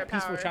happened? Yeah,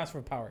 peaceful transfer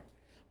of power."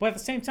 But at the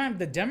same time,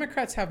 the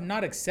Democrats have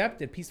not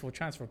accepted peaceful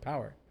transfer of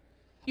power.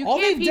 All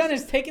they've done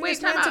is taken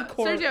this man to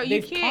court. Sergio,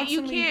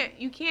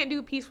 you can't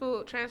do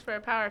peaceful transfer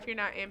of power if you're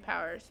not in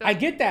power. So I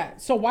get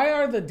that. So why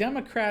are the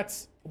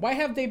Democrats? Why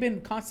have they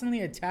been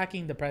constantly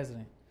attacking the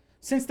president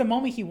since the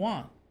moment he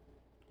won?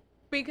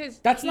 Because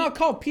that's not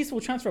called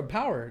peaceful transfer of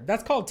power.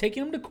 That's called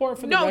taking him to court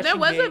for the Russian that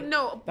wasn't gate.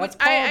 no. That's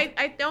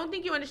I don't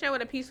think you understand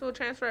what a peaceful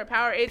transfer of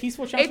power is.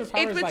 Peaceful transfer of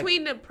power it's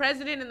between the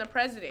president and the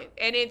president,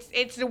 and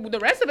it's the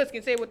rest of us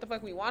can say what the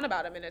fuck we want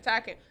about him and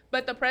attack him,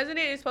 but the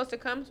president is supposed to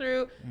come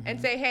through and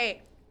say,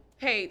 hey,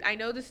 I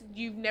know this.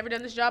 You've never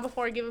done this job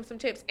before. Give him some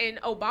tips. And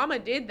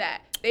Obama did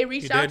that. They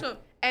reached out to him,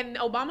 and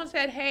Obama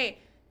said, "Hey,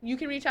 you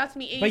can reach out to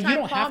me anytime. But you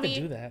don't call have me.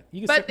 to do that.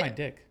 You can suck my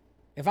dick.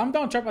 If I'm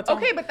Donald Trump, I tell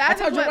okay, but that's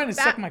Joe Biden to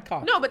suck my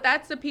cock. No, but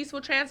that's the peaceful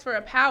transfer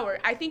of power.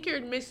 I think you're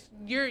mixing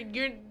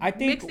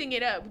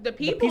it up. The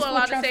people are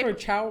allowed to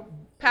say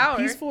power.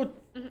 Peaceful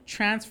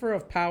transfer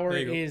of power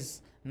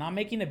is not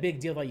making a big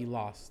deal that you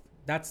lost.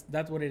 That's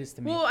what it is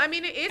to me. Well, I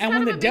mean, it is and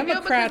kind when of the a big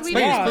Democrats deal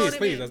because we lost,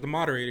 please, as the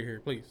moderator here,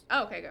 please.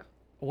 Oh, okay, go.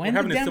 When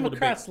the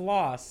Democrats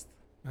lost,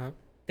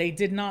 they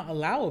did not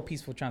allow a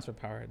peaceful transfer of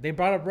power. They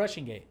brought up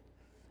Russian Gate.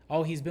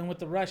 Oh, he's been with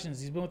the Russians.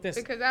 He's been with this.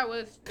 Because that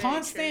was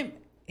constant.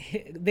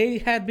 They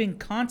had been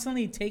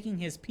constantly taking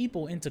his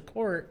people into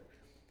court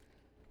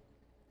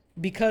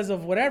because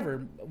of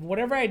whatever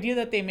idea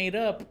that they made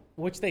up,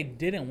 which they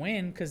didn't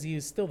win because he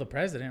was still the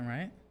president,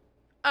 right?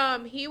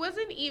 He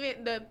wasn't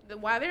even the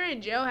while they're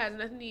in jail has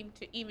nothing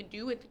to even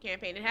do with the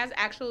campaign. It has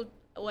actual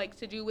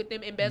to do with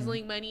them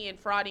embezzling money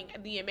and frauding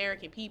the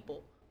American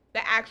people,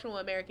 the actual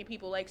American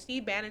people. Like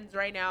Steve Bannon's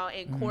right now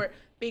in court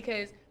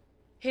because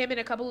him and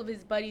a couple of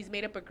his buddies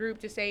made up a group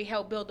to say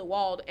help build the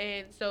wall,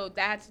 and so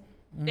that's.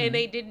 And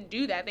they didn't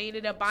do that. They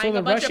ended up buying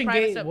a bunch of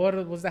private stuff. What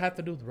does that have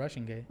to do with the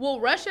Russian Gate? Well,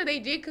 Russia, they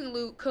did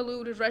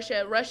collude with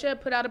Russia. Russia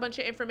put out a bunch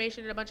of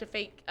information and a bunch of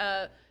fake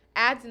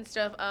ads and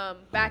stuff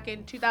back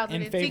in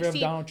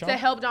 2016 to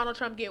help Donald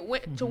Trump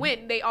to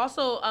win. They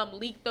also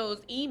leaked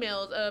those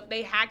emails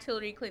they hacked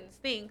Hillary Clinton's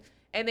things,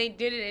 and they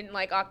did it in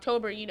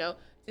October, to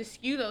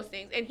skew those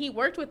things. And he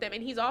worked with them,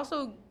 and he's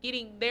also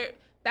getting their.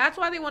 That's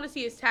why they want to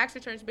see his tax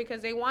returns,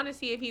 because they want to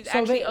see if he's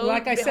actually owed.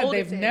 Like I said,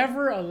 they've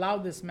never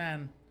allowed this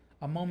man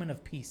a moment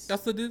of peace.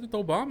 That's what they did with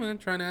Obama,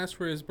 trying to ask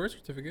for his birth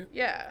certificate.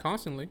 Yeah.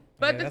 Constantly.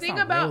 But the thing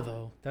about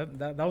real, though.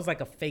 That was like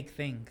a fake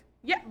thing.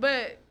 Yeah,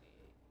 but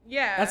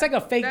yeah. That's like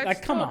a fake.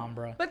 Come on,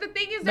 bro. But the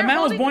thing is, the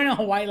man was born in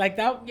Hawaii like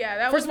that.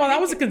 Yeah, first of all,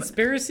 that was a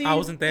conspiracy. I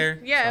wasn't there.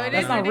 Yeah,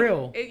 that's not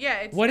real.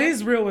 What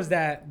is real is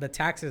that the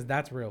taxes.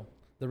 That's real.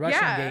 The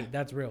Russian gate.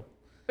 That's real.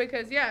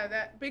 Because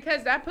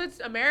that puts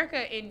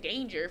America in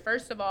danger,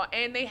 first of all,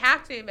 and they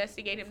have to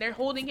investigate him. They're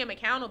holding him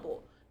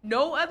accountable.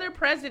 No other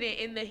president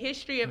in the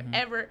history of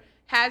ever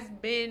has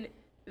been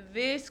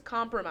this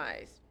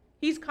compromised.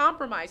 He's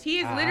compromised. He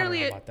is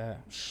literally. I don't know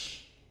about that.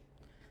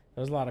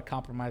 There was a lot of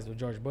compromise with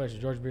George Bush.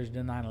 George Bush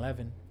did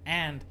 9/11,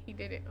 and he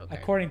did it. Okay.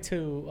 According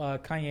to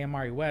Kanye and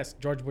Mari West,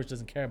 George Bush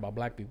doesn't care about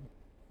black people.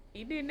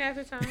 He didn't at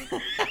the time.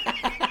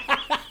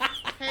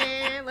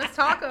 Hey, let's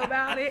talk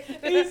about it.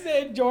 He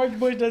said George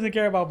Bush doesn't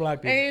care about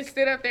black people. And he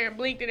stood up there and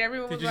blinked, and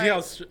everyone was like, "Did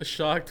you see how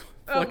shocked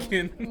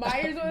fucking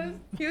Myers was?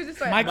 He was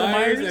just like Michael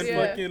Myers and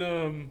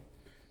fucking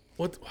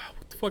what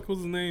the fuck was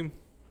his name?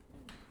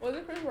 Was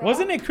it Chris Rock?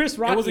 Wasn't it Chris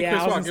Rock? It wasn't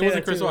Chris Rock. It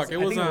wasn't Chris Rock. It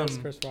was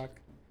Chris Rock.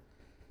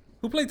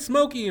 Who played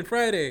Smokey in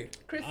Friday?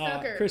 Chris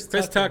Tucker. Chris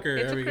Tucker.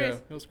 It's there we Chris.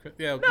 go. It was Chris.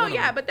 Yeah. No,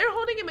 yeah, but they're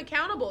holding him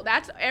accountable.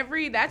 That's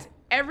every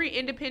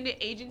independent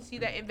agency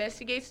that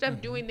investigates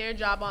stuff doing their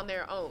job on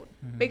their own,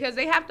 because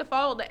they have to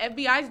follow. The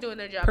FBI's doing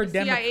their job. Per the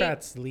CIA,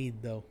 Democrats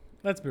lead, though.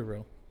 Let's be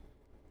real.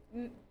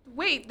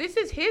 Wait, this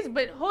is his,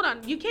 but hold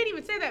on. You can't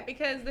even say that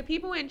because the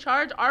people in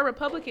charge are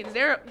Republicans.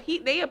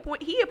 He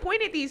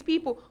appointed these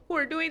people who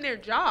are doing their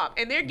job,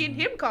 and they're getting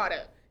him caught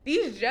up.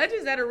 These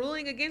judges that are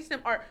ruling against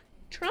him are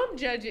Trump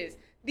judges.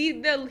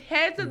 The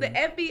heads of the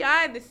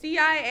FBI, the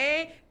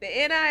CIA, the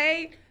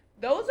NIA,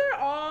 those are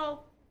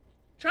all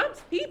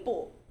Trump's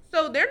people.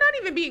 So they're not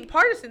even being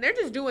partisan. They're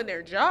just doing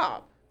their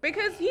job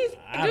because he's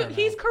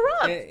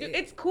corrupt.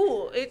 It's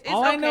cool. It's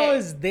all okay. I know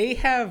is they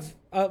have.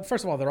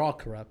 First of all, they're all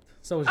corrupt.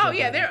 So is Joe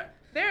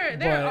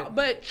Biden.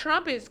 But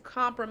Trump is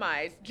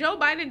compromised. Joe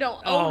Biden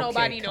don't owe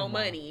nobody no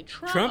money.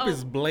 Trump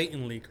is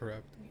blatantly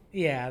corrupt.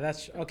 Yeah,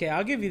 that's okay.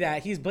 I'll give you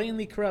that. He's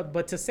blatantly corrupt.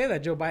 But to say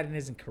that Joe Biden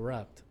isn't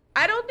corrupt,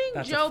 I don't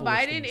think Joe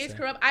Biden is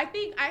corrupt. I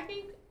think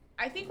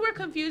we're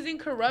confusing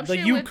corruption.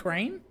 The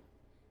Ukraine?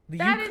 The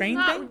Ukraine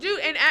thing?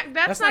 Dude, and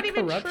that's not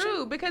even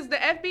true because the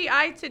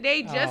FBI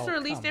today just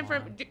released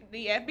information.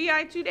 The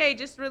FBI today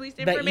just released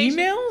information.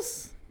 The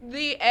emails?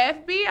 The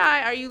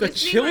FBI, are you listening? The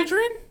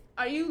children?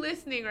 Are you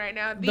listening right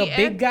now? The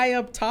big guy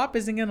up top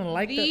isn't gonna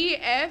like the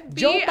that. FBI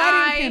Joe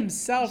Biden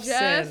himself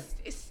said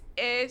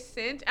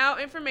sent out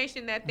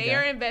information that they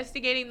are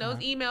investigating those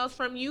emails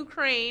from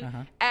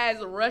Ukraine as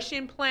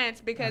Russian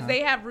plants because they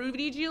have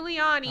Rudy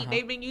Giuliani.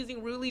 They've been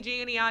using Rudy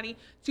Giuliani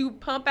to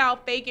pump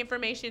out fake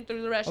information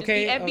through the Russians.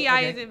 The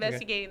FBI is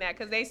investigating that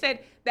because they said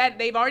that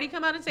they've already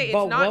come out and say it's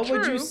not true. But what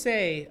would you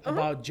say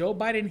about Joe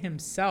Biden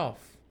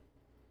himself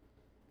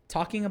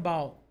talking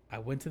about, I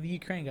went to the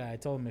Ukraine guy. I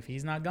told him if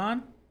he's not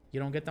gone,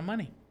 you don't get the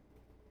money.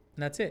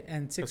 And that's it.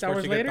 And 6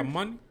 hours later, get the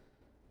money,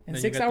 and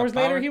 6 hours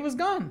later, he was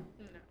gone.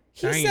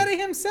 He said it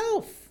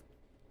himself.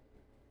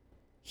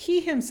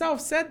 He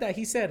himself said that.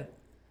 He said,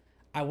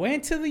 I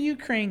went to the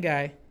Ukraine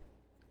guy.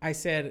 I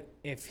said,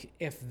 if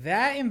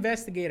that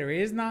investigator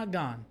is not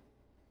gone,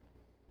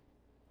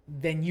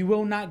 then you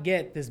will not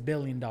get this $1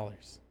 billion. And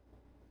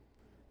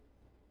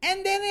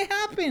then it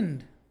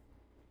happened.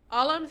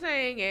 All I'm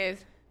saying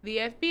is the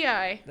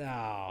FBI.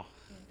 Oh.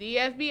 The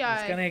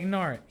FBI is going to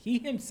ignore it. He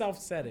himself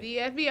said it. The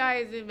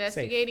FBI is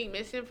investigating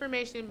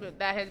misinformation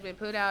that has been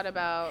put out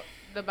about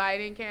the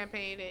Biden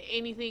campaign and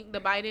anything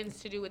the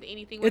Bidens to do with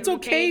anything. It's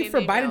okay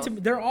for Biden to.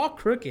 They're all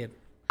crooked.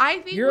 I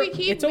think we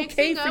keep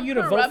mixing up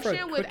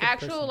corruption with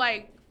actual person.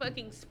 Like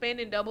fucking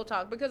spin and double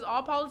talk because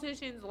all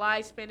politicians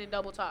lie, spin and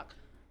double talk.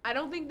 I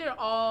don't think they're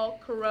all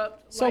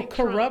corrupt. So like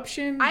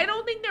corruption. Trump. I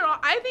don't think they're all.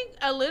 I think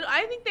a little.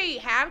 I think they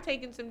have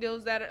taken some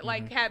deals that are,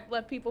 like have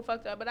left people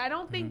fucked up, but I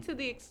don't think to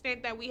the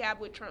extent that we have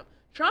with Trump.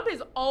 Trump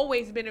has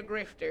always been a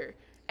grifter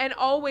and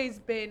always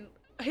been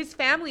his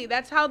family.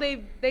 That's how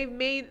they've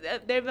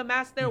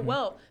amassed their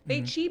wealth.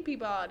 They cheat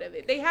people out of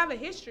it. They have a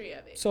history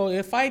of it. So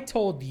if I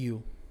told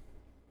you,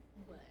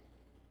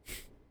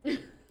 what?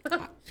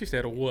 She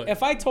said what?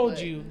 If I told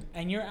you,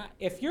 and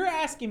if you're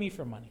asking me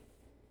for money.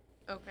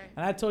 Okay.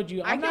 And I told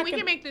you, we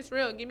can make this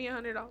real. Give me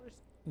 $100.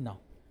 No.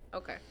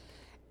 Okay.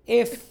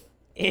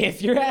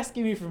 If you're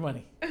asking me for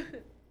money,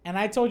 and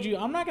I told you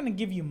I'm not gonna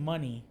give you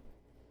money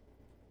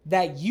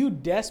that you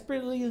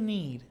desperately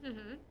need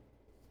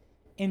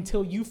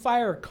until you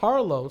fire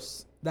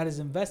Carlos, that is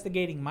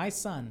investigating my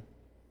son,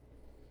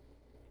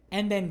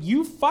 and then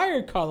you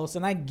fire Carlos,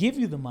 and I give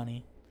you the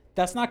money,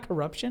 that's not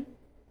corruption.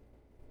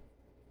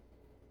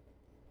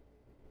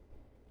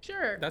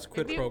 Sure. That's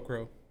quid pro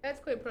quo. That's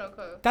quid pro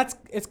quo.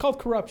 It's called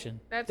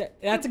corruption.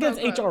 That's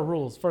against HR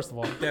rules, first of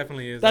all. It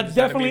definitely is. That's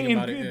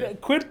definitely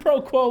quid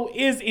pro quo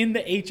is in the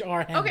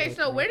HR handbook. Okay,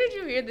 so where did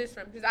you hear this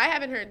from? Because I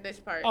haven't heard this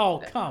part.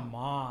 Oh, come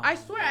on. I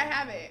swear I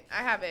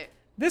haven't.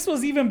 This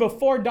was even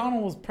before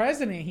Donald was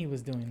president. He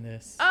was doing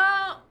this.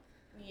 Yeah.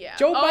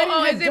 Joe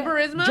Biden. Is it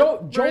Burisma?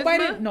 Joe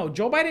Biden. No,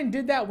 Joe Biden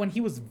did that when he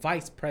was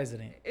vice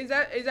president. Is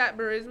that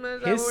Burisma?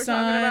 Is that what we're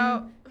talking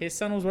about? His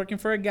son was working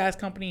for a gas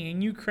company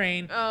in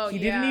Ukraine. Oh, he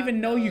didn't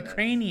even know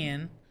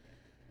Ukrainian.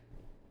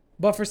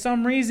 But for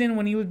some reason,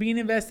 when he was being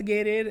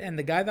investigated and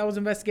the guy that was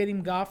investigating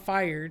him got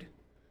fired,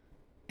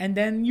 and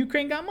then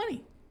Ukraine got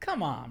money.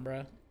 Come on,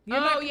 bro.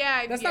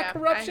 That's not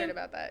corruption. I heard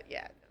about that.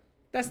 Yeah.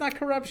 That's not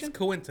corruption. It's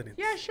coincidence.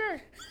 Yeah,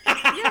 sure.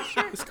 Yeah,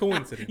 sure. It's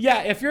coincidence.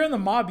 Yeah, if you're in the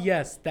mob,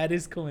 yes, that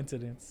is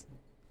coincidence.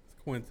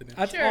 It's coincidence.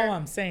 That's all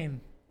I'm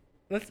saying.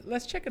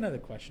 Let's check another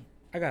question.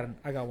 I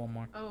got one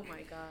more. Oh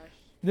my gosh.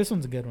 This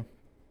one's a good one.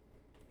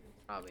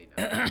 Probably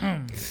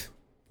not.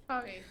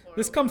 Probably.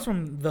 This comes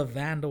from the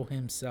Vandal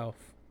himself.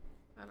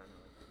 I don't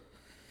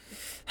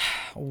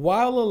know.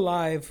 While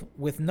alive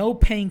with no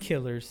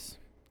painkillers,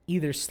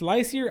 either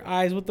slice your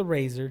eyes with a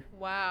razor.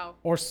 Wow.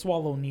 Or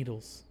swallow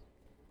needles.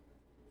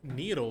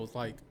 Needles,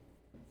 like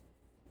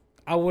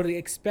I would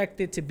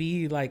expect it to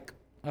be like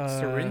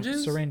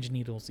syringes? Syringe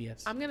needles,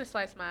 yes. I'm gonna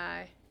slice my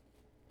eye.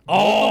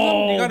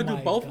 Oh, you gotta do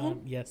both of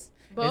them? Yes.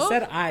 Both?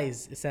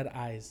 It said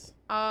eyes.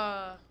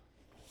 I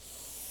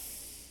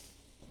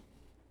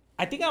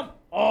think I'm.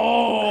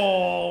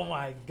 Oh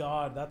my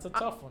god, that's a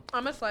tough one.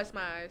 I'm gonna slice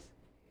my eyes.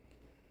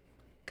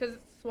 Cause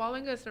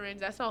swallowing a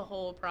syringe, that's a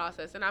whole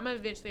process, and I'm gonna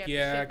eventually have to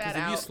shit that out. Yeah, because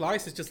if you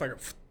slice, it's just like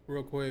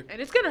real quick.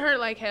 And it's gonna hurt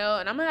like hell,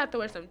 and I'm gonna have to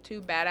wear some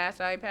 2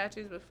 badass eye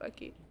patches, but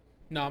fuck it.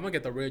 No, I'm gonna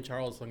get the Ray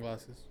Charles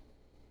sunglasses.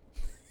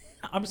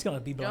 I'm just gonna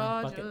be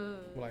blind. Fuck it.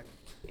 Like,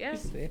 yeah.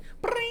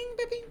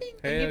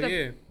 Hell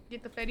yeah.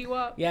 Get the Fetty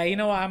Wap. Yeah, you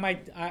know what? I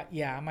might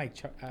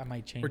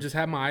change. Or just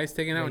have my eyes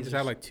taken out and just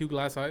have like 2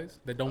 glass eyes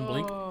that don't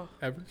blink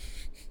ever.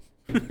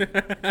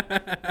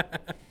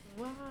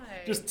 Why?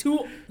 Just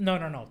 2.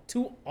 No.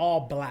 2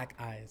 all black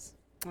eyes.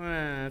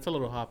 It's a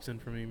little Hobson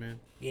for me, man.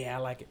 Yeah, I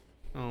like it.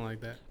 I don't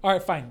like that. All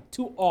right, fine.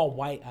 2 all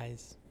white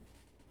eyes.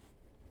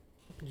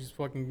 Just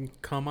fucking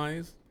cum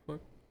eyes. Fuck.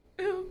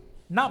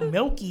 Not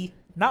milky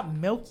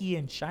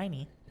and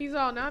shiny. He's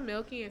all not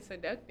milky and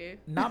seductive.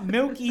 Not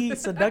milky,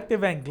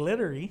 seductive, and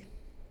glittery.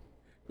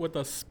 With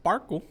a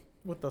sparkle.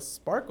 With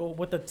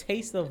a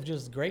taste of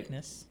just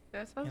greatness.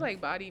 That sounds like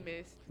body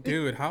mist.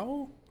 Dude,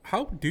 how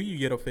do you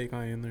get a fake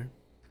eye in there?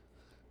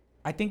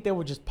 I think they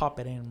would just pop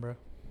it in, bro.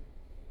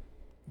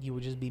 You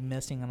would just be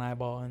missing an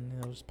eyeball and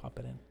they'll just pop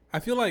it in. I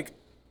feel like,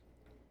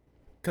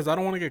 because I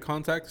don't want to get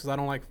contacts because I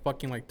don't like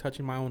fucking like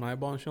touching my own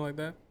eyeball and shit like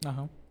that.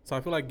 Uh-huh. So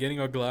I feel like getting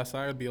a glass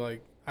eye would be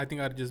like I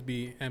think I'd just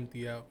be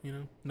empty out,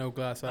 no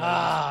glass eyes.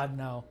 Ah,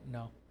 no.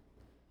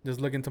 Just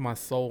look into my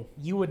soul.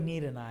 You would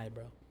need an eye,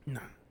 bro. Nah.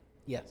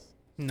 Yes.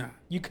 Nah.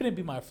 You couldn't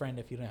be my friend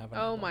if you didn't have an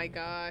eye. Oh my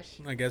gosh.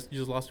 I guess you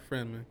just lost a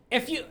friend, man.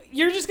 If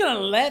you're just gonna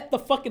let the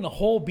fucking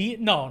hole be,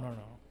 no.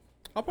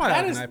 I'll probably That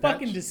have is an eye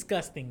fucking patch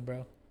disgusting,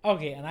 bro.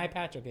 Okay, an eye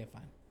patch. Okay,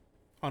 fine.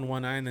 on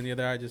one eye, and then the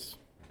other eye just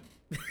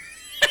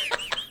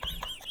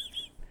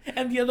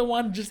And the other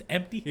one just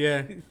empty.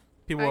 yeah.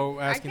 People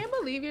were I asking. can't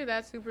believe you're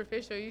that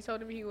superficial. You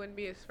told him he wouldn't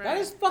be his friend. That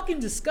is fucking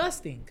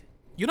disgusting.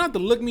 You don't have to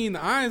look me in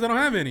the eyes. I don't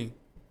have any.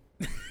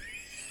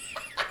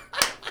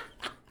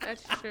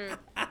 That's true.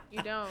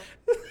 You don't.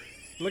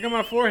 Look at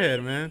my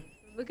forehead, man.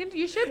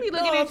 You should be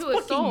looking into that's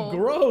his soul. fucking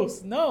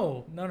gross.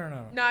 No.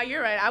 Nah,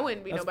 you're right. I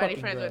wouldn't be That's nobody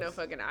fucking friends with no gross.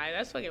 fucking eye.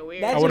 That's fucking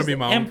weird. That's I wouldn't just be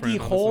my own empty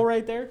friend, hole honestly.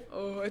 right there.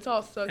 Oh, it's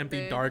all sucked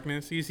Empty in.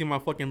 darkness. You see my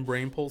fucking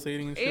brain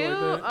pulsating and shit Ew.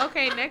 like that.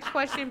 Okay, next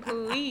question,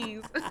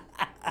 please.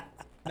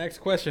 Next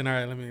question. All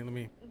right, let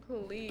me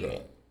Please.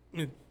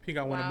 pick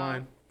out one of Wow.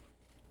 mine.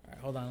 All right,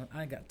 hold on.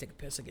 I gotta take a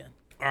piss again.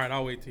 All right,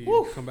 I'll wait till you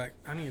Woo. come back.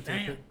 I need to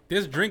take Damn. it.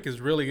 This drink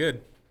is really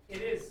good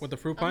It is. with the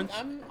fruit punch.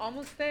 I'm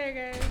almost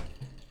there, guys.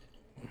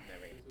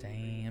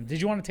 Damn.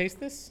 Did you want to taste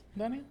this,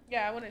 Donielle?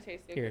 Yeah, I want to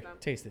taste it. Here, 'cause I'm-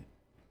 taste it.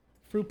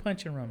 Fruit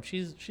punch and rum.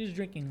 She's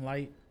drinking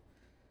light.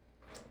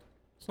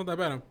 It's not that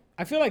bad.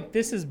 I feel like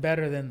this is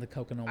better than the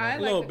coconut I water.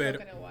 like Little the bit.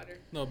 coconut water.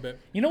 A little bit.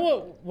 You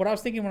know what I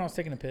was thinking when I was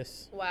taking a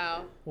piss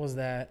Wow. was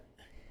that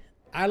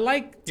I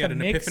like You had to an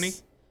mix. epiphany?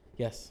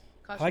 Yes.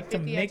 Cost I like to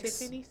 50 at mix.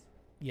 Tiffany's?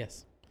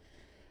 Yes.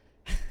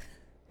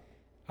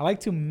 I like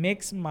to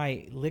mix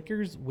my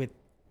liquors with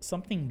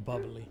something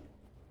bubbly,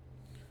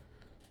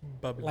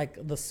 Bubbly.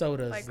 like the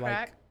sodas, Like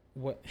crack?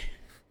 what?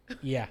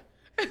 Yeah.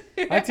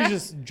 I like to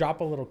just drop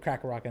a little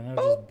crack rock and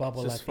it'll just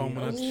bubble Just at foam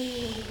the it end.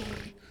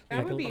 up. That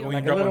Like would a, be When you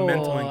like a drop a little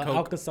mental in Coke.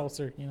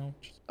 Alka-Seltzer,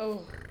 just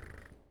Oh,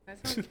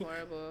 that sounds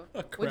horrible. A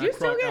Would crack you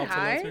still rock get Alka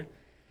high? Seltzer.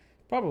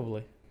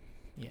 probably.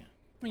 Yeah.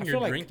 I mean, I you're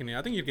feel like- drinking it.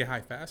 I think you'd get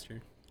high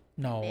faster.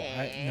 No,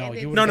 Nah,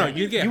 you would No, get,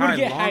 you get you high would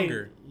get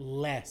longer.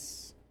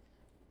 high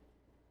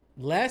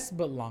less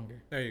but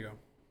longer. There you go.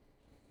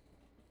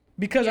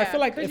 Because I Yeah, feel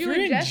like 'cause if you you're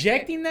ingest it.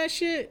 injecting that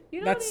shit, You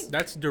don't that's need-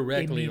 That's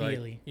directly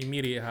Immediately. like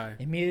immediate high.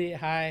 immediate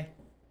high.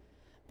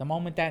 The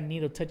moment that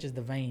needle touches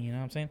the vein, you know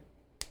what I'm saying?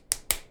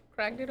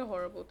 Crack did a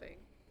horrible thing.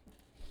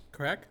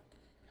 Crack?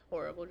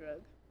 Horrible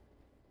drug.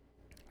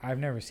 I've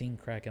never seen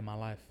crack in my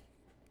life.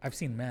 I've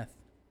seen meth.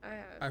 I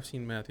have. I've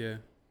seen meth, yeah.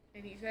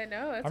 And he said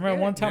no. That's I remember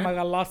good. one time Yeah. I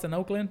got lost in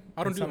Oakland.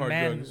 I don't and do some hard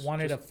man drugs,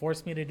 wanted just- to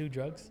force me to do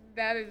drugs.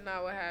 That is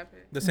not what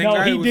happened. The same No,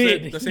 guy he who did.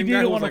 said, the He same did guy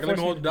who was wanna like, let me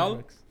force hold to the do dollar.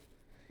 drugs.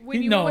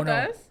 When you no, were with no.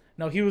 us?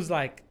 No, he was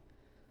like,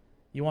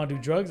 "You want to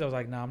do drugs?" I was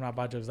like, "No, I'm not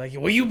about drugs." Like,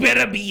 well, you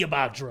better be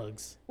about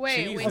drugs. Wait,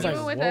 Jeez. I when was you like,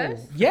 were with "Whoa."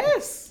 us?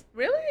 Yes,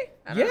 Really?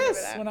 I don't remember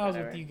yes. that. When I was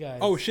Whatever. with you guys.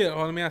 Oh shit!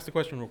 Oh, let me ask the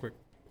question real quick.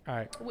 All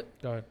right,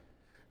 Wh- go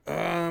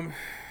ahead.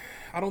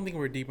 I don't think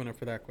we're deep enough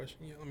for that question.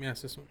 Yeah, let me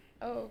ask this one.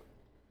 Oh,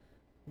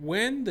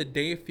 When the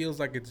day feels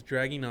like it's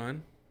dragging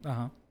on, Uh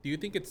huh. do you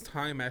think it's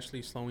time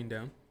actually slowing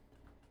down?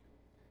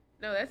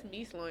 no, that's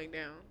me slowing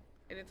down.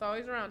 And it's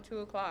always around 2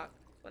 o'clock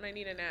when I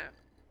need a nap.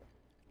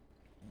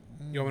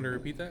 You want me to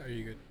repeat that? Or are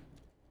you good?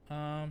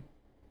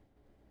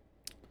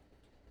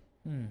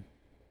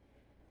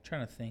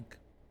 Trying to think.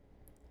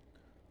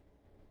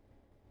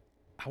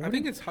 I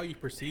think it's how you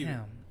perceive it.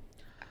 Damn.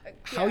 Yeah,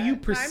 How you time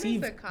is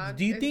perceive. the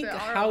Do you it's think the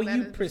how RO you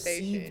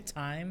manifestation. perceive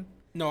time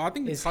No, I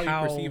think it's is how you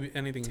how perceive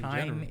anything in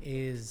time general.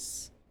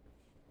 is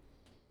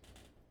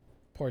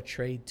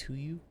portrayed to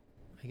you?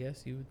 I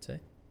guess you would say.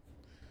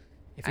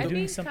 If I you're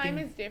doing think something, time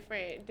is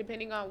different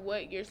depending on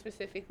what you're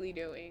specifically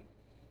doing.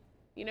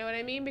 You know what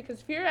I mean?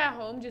 Because if you're at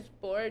home just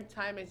bored,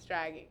 time is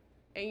dragging.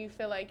 And you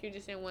feel like you're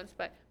just in one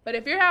spot. But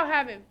if you're out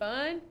having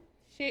fun,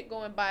 shit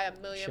going by a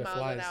million Shit miles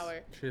flies. an hour.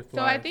 Shit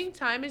So I flies. think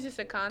time is just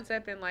a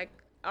concept in like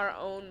our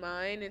own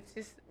mind. It's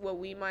just what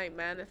we might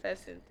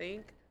manifest and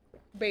think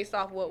based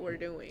off what we're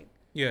doing.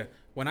 Yeah.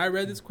 When I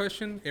read this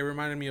question, it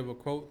reminded me of a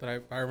quote that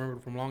I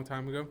remembered from a long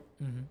time ago.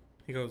 Mhm.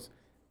 He goes,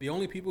 "The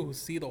only people who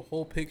see the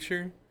whole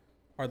picture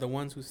are the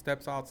ones who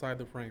steps outside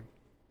the frame.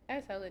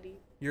 That's hella deep.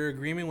 Your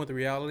agreement with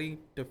reality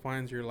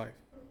defines your life.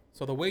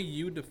 So the way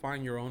you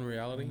define your own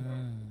reality,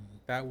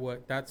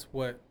 that's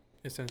what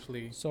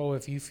essentially So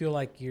if you feel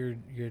like your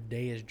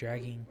day is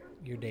dragging,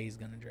 your day is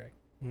gonna drag.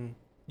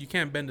 you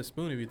can't bend a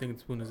spoon if you think the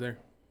spoon is there.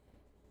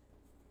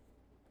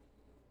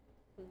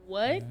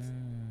 What?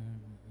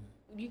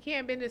 You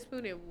can't bend a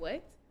spoon in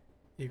what?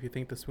 If you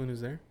think the spoon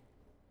is there,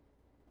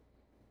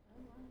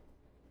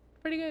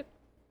 Pretty good.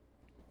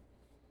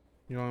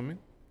 you know what I mean?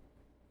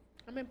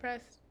 I'm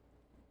impressed.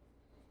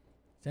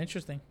 It's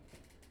interesting.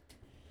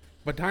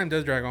 But time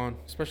does drag on,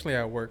 especially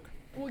at work.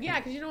 Well, yeah,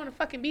 because you don't want to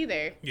fucking be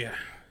there. Yeah.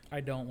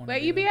 I don't want.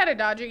 But you be at a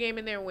Dodger game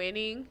and they're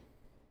winning,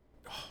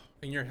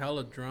 And you're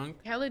hella drunk.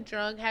 hella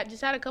drunk,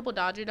 just had a couple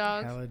Dodger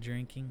dogs. hella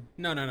drinking.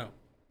 No.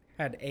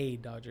 Had a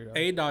Dodger dog.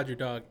 A Dodger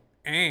dog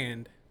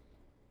and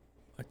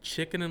a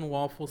chicken and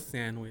waffle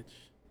sandwich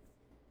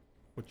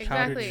with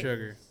powdered Exactly.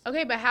 sugar.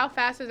 Okay, but how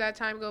fast does that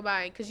time go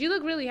by? Because you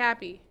look really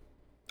happy.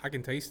 I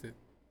can taste it.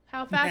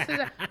 How fast is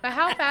that? But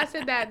how fast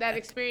did that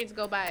experience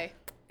go by?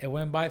 It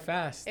went by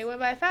fast. It went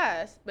by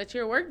fast, but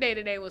your work day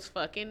today was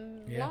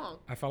fucking long.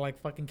 I felt like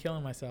fucking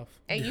killing myself.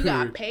 And you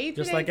got paid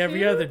today just like too?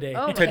 every other day.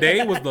 Oh my Today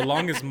God. was the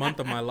longest month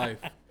of my life.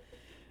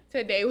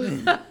 Today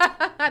was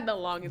the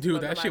longest. Dude,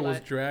 month that of my shit was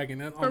life. dragging.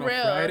 That For on real.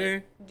 a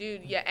Friday.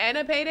 Dude, yeah, and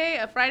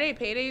a Friday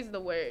payday is the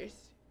worst.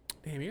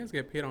 Damn, you guys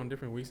get paid on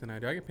different weeks than I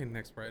do. I get paid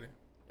next Friday.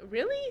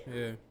 Really?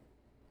 Yeah.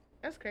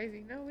 That's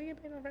crazy. No, we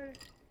get paid on Friday.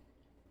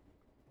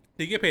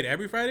 Do you get paid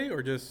every Friday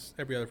or just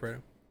every other Friday?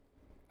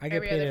 I get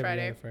Every paid other every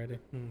Friday. other Friday.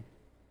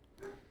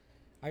 Hmm.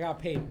 I got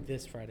paid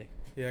this Friday.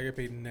 Yeah, I get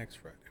paid next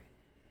Friday.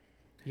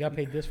 You got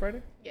paid this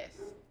Friday? Yes.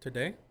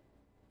 Today?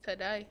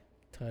 Today.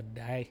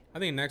 Today. I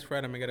think next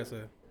Friday I'm going to get us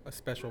a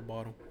special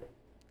bottle.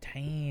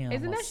 Damn.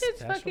 Isn't a that shit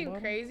special fucking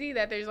bottle? crazy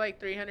that there's like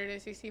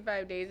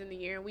 365 days in the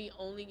year and we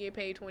only get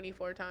paid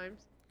 24 times?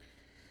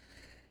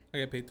 I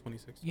get paid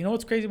 26. You know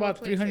what's crazy Well,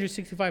 about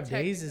 365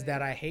 days is technically.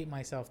 that I hate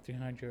myself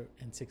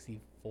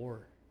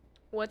 364.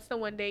 What's the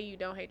one day you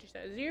don't hate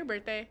yourself? Is it your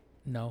birthday?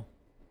 No.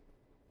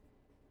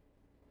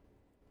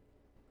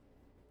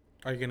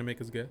 Are you going to make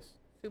us guess?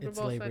 Super It's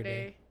Bowl Labor Sunday.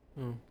 Day.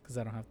 Oh. Because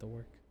I don't have to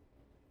work.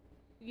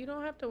 You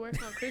don't have to work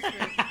on Christmas.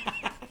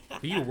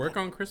 Do you work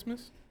on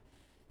Christmas?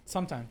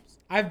 Sometimes.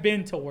 I've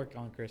been to work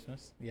on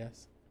Christmas.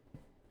 Yes.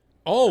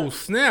 Oh,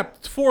 snap.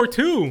 It's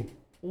 4-2.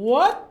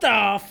 What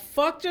the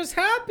fuck just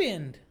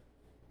happened?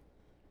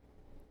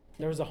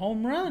 There was a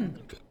home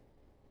run.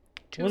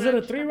 Was it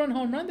a 3-run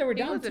home run? They were It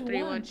down was a 2-1.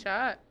 3-1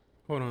 shot.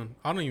 Hold on.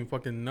 I don't even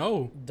fucking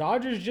know.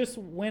 Dodgers just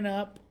went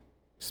up.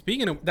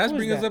 Speaking of, that Who is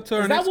brings us that? up to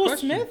our Is that next Will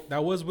question. Smith?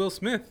 That was Will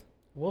Smith.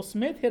 Will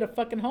Smith hit a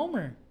fucking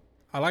homer.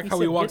 I like how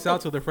said, he walks "Get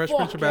out to the Fresh fuck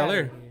Prince of Bel outta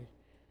Air. here."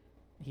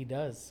 He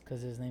does,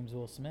 because his name's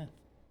Will Smith.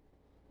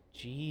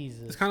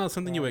 Jesus. It's kind of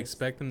something you Christ.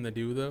 expect him to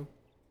do, though.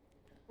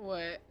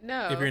 What?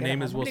 No. If your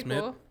name is Will Pretty Smith,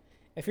 cool.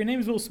 If your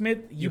name's Will Smith,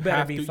 you, You better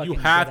have be to- fucking you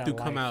have good to at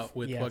come life. out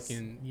with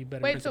fucking You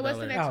better Wait, Prince so of what's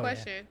the Bel-Air. next Oh, yeah,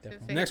 question? definitely.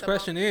 Since they next hit the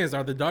question is: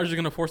 are the Dodgers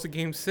gonna force a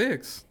game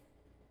 6?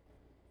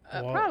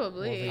 Well,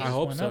 probably. they I just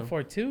hope went so. up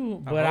for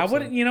 2, I but I hope so.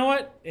 wouldn't. You know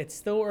what? It's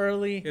still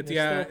early. It's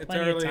There's still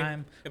plenty early. of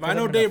time. If for I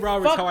know them to Dave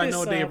Roberts, fuck how I this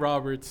know Dave up.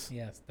 Roberts,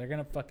 Yes, they're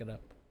gonna fuck it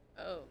up.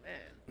 Oh man.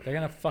 They're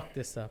gonna fuck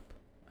this up.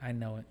 I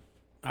know it.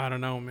 I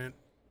don't know, man.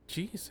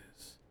 Jesus,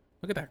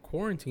 look at that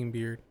quarantine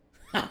beard.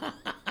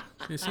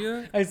 You see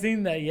that? I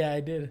seen that. Yeah,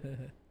 I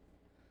did.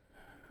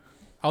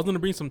 I was gonna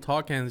bring some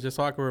talk cans just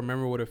so I could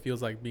remember what it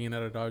feels like being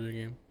at a Dodger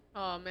game.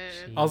 Oh man.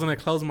 Jeez. I was gonna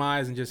close my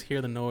eyes and just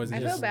hear the noise. I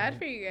And feel just, bad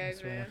for you guys,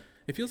 swear. man.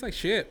 it feels like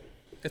shit.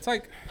 It's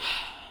like,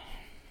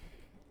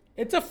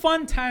 It's a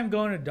fun time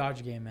going to a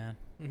Dodger game, man.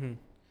 mm-hmm.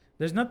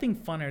 There's nothing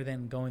funner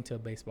than going to a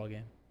baseball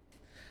game.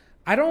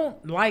 I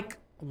don't like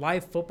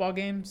live football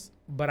games,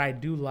 but I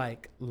do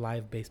like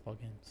live baseball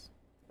games.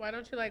 Why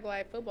don't you like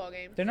live football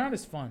games? They're not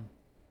as fun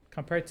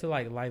compared to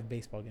like live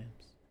baseball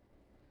games.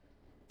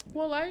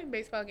 Well, live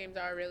baseball games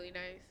are really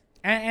nice.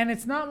 And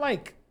it's not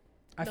like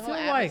I The feel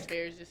whole like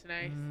atmosphere is just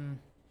nice.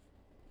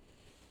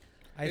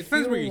 It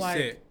depends where you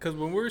sit. Because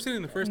when we were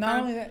sitting the first not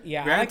time, only that,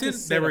 yeah, I like to granted,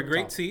 sit there were up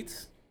great top.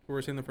 seats. We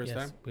were sitting the first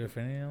Yes, time, we were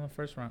finishing on the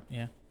first round.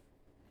 Yeah,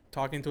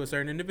 talking to a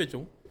certain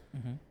individual,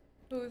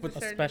 Who's with the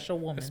a certain? special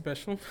woman a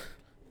special,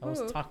 that was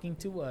Who? talking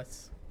to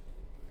us.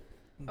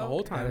 the whole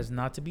Okay. That time. is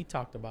not to be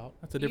talked about.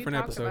 That's a You different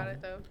talked episode. about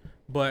it, though.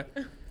 But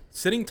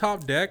sitting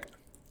top deck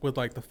with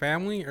like the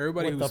family,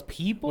 everybody With who's the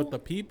people, with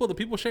the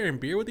people sharing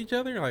beer with each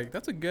other, like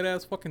that's a good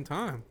ass fucking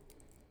time.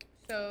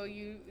 So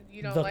you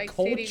don't The like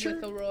sitting culture?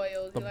 with the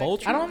Royals. The you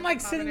vulture? I sitting don't with like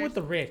the sitting with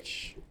the commoners?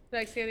 rich. You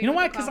like sitting You know with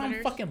why? the Because I'm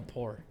commoners? fucking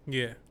poor.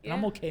 Yeah, And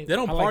I'm Yeah. okay. they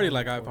don't I party being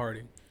like I poor.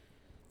 party.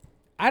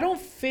 I don't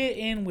fit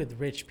in with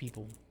rich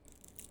people.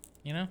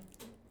 You know,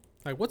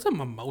 Like what's a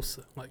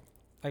mimosa? Like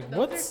like Those are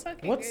what's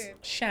fucking what's good.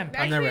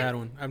 champagne? I've never Actually, had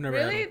one. I've never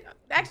had Really? one.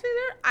 Actually,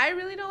 I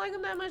really don't like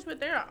them that much, but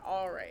they're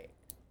all right.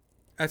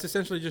 That's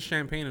essentially just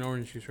champagne and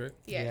orange juice, right?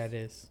 Yes. Yeah, it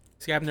is.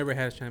 See, I've never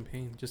had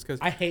champagne just because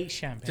I hate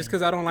champagne.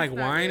 I don't like It's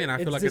not wine good. and I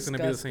feel It's like it's gonna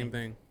be the disgusting. same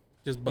thing.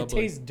 Just it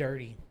bubbly. tastes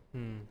dirty. I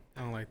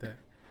don't like that.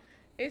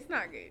 It's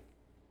not good.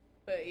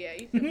 But yeah,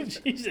 you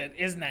should. She said,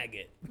 "Isn't that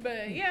good?"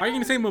 But yeah. How are you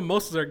gonna say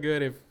mimosas are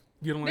good if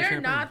you don't like they're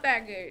champagne? not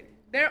that good.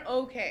 They're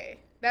okay.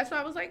 That's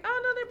why I was like,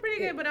 oh no, they're pretty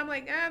good. But I'm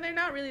like, they're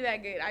not really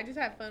that good. I just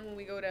have fun when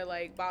we go to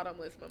like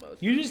bottomless mimosas.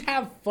 You just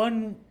have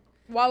fun.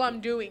 While I'm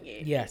doing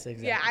it. Yes,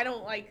 exactly. Yeah, I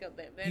don't like them.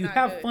 They're You not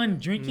have good. fun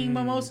drinking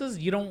mimosas.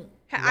 You don't.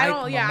 I like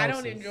don't. Yeah, I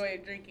don't mimosas.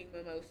 enjoy drinking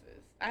mimosas.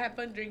 I have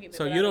fun drinking them.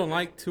 So but you I don't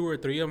like 2 or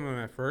 3 of them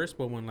at first,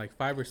 but when like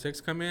 5 or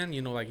 6 come in,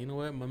 you know, like you know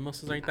what,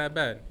 mimosas ain't that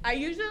bad. I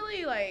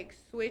usually like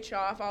switch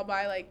off. I'll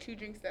buy like 2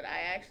 drinks that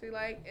I actually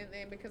like, and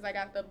then because I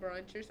got the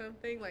brunch or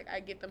something, like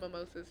I get the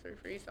mimosas for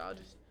free. So I'll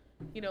just,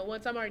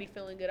 once I'm already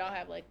feeling good, I'll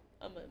have like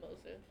a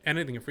mimosa.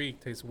 Anything free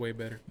tastes way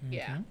better.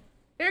 Yeah,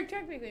 they're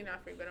technically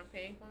not free, but I'm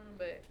paying for them.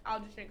 But I'll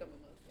just drink a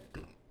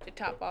mimosa to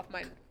top off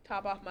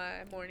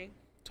my morning.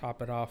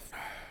 Top it off.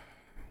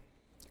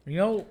 You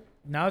know,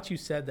 now that you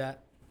said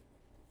that,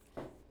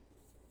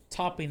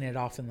 topping it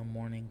off in the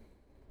morning.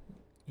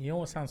 You know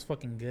what sounds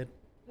fucking good?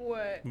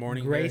 What?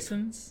 Morning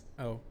Grayson's.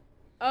 egg. Oh,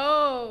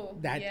 Oh,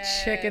 That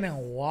yes. chicken and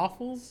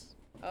waffles.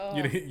 Oh.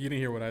 You didn't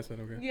hear what I said,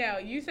 okay? Yeah,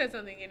 you said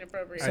something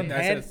inappropriate. Some I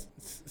said head?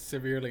 it's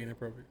severely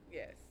inappropriate.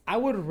 Yes. I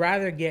would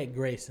rather get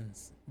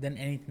Grayson's than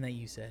anything that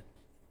you said.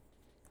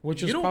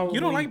 Which was probably...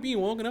 You don't like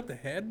being woken up the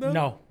head though?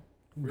 No.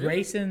 Really?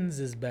 Grayson's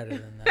is better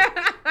than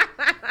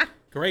that.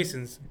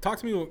 Grayson's.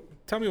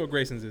 Tell me what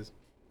Grayson's is.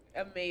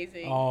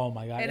 Amazing. Oh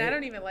my god. And I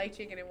don't even like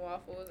chicken and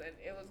waffles, and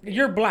it was good.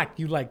 You're black.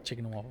 You like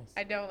chicken and waffles.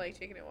 I don't like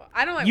chicken and waffles.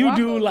 I don't like You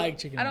waffles. do like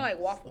chicken I and don't like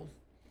waffles. waffles.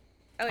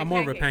 I like I'm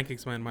more of a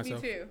pancakes. pancakes man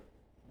myself. Me too.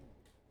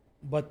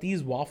 But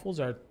these waffles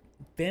are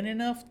thin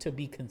enough to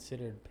be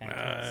considered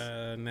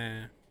pancakes.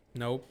 Nah.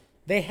 Nope.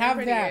 They have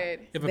Pretty that. good.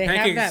 If a They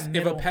have that if a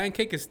middle-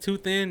 pancake is too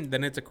thin,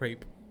 then it's a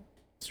crepe.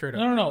 Straight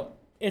up. No.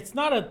 It's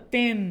not a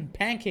thin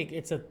pancake.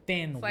 It's a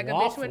thin It's like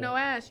waffle. a bitch with no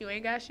ass. You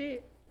ain't got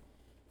shit.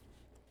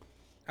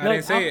 I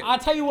didn't say it. I'll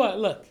tell you what.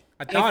 Look.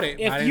 I thought it,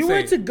 but I If didn't you say were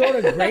it. to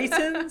go to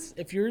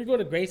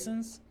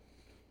Grayson's,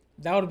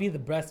 that would be the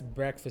best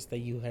breakfast that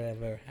you had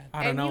ever had.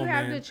 I don't know, you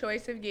have man. the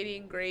choice of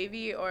getting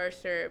gravy or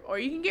syrup, or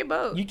you can get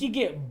both, You could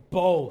get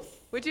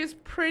both, which is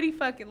pretty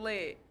fucking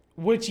lit.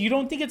 which you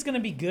don't think it's gonna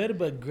be good,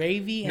 but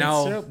gravy and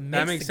No, syrup mixed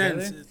that makes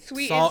together. sense.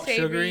 Sweet Salt, and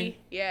savory. sugary.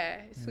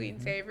 Yeah, sweet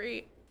and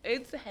savory.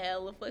 It's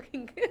hella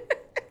fucking good.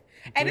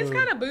 And it's Dude.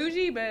 kind of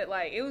bougie, but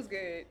like it was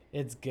good.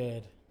 It's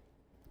good.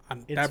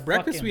 It's That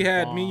breakfast we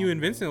fucking had, me, you, bomb.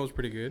 and Vincent, was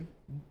pretty good.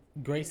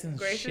 Grayson's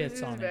Grayson's shits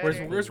is on better.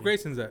 it. Where's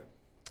Grayson's at?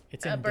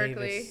 It's in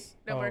Berkeley. Davis.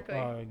 No,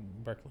 Berkeley.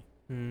 Berkeley.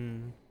 Let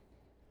me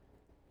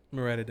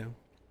write it down.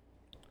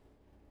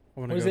 I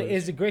wanna Or is go it to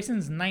is it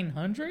Grayson's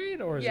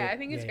 900 or is Yeah, it? I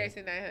think it's yeah.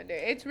 Grayson 900.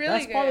 It's really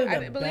That's good. probably I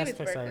the believe best it's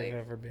place Berkeley. I've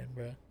ever been,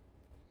 bro.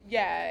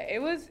 Yeah,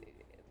 it was.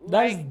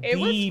 That is Like it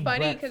was the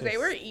funny because they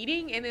were breakfast.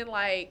 eating, and then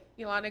like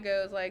Yolanda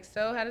goes like,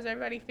 "So how does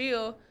everybody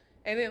feel?"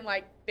 And then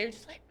like they're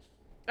just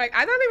like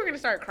I thought they were gonna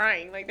start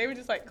crying. Like they were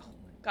just like, "Oh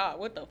my god,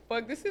 what the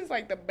fuck? This is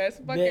like the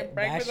best fucking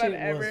breakfast that I've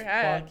shit ever was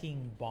had."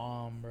 fucking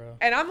bomb, bro.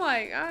 And I'm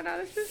like, "Oh no,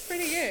 this is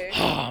pretty good.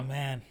 Oh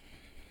man,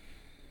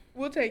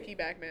 We'll take you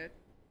back, man."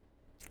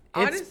 it's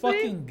Honestly,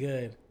 fucking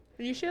good.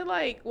 you should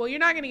like. Well, you're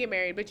not gonna get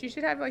married, but you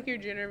should have like your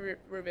gender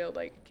revealed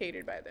like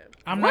catered by them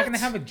I'm What? not gonna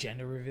have a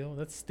gender reveal.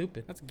 That's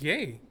stupid. That's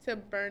gay. to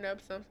burn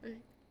up something.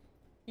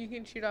 You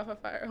can shoot off a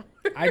fire.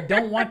 I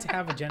don't want to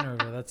have a gender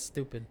reveal. That's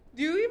stupid.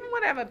 Do you even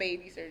want to have a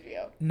baby,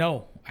 Sergio?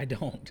 No, I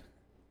don't.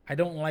 I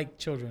don't like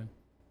children.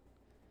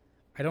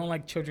 I don't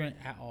like children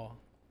at all.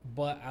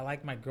 But I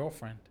like my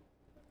girlfriend.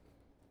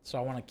 So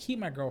I want to keep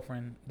my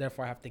girlfriend.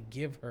 Therefore, I have to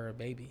give her a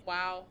baby.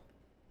 Wow.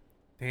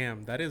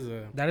 Damn, that is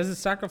a. That is a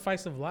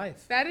sacrifice of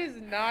life. That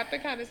is not the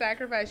kind of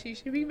sacrifice you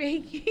should be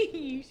making.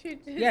 You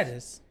should just. Yeah, it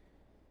is.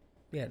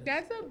 Yeah, it is.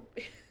 That's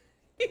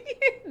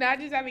a. Not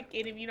just have a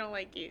kid if you don't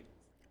like kids.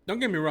 Don't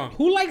get me wrong.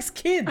 Who likes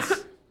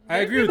kids? I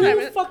agree with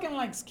people you. Who fucking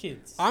likes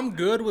kids? I'm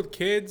good with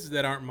kids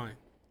that aren't mine.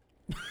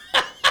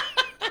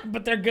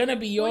 But they're gonna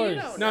be Well, yours.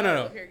 you don't No, know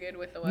no. if you're good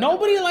with the one.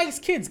 Nobody likes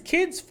kids.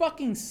 Kids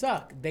fucking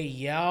suck. They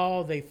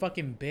yell. They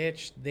fucking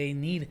bitch. They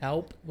need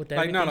help with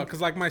Like everything. no,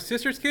 because like my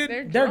sister's kid,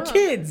 They're They're drunk.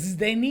 kids.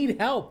 They need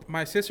help. me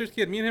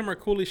and him are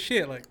cool as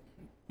shit. Like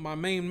my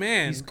main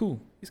man, He's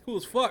cool. He's cool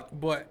as fuck.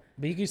 But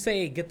But you can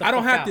say, get the I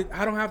don't fuck have out.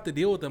 to. I don't have to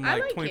deal with them I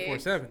like like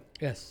 24/7.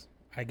 Yes,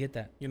 I get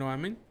that. You know what I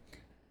mean?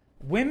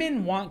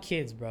 Women want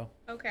kids, bro.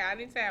 Okay, I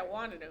didn't say I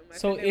wanted them. I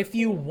So said they if were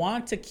you cool.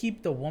 want to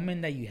keep the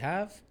woman that you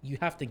have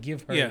to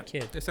give her Yeah, a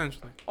kid.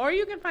 essentially. Or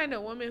you can find a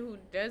woman who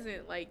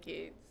doesn't like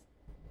kids.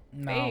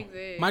 They No.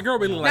 exist. My girl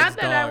really No. likes Not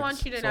that I dogs,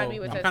 want you to so not be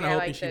with I'm us. kind of I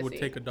hoping like she would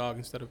Tessie. take a dog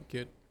instead of a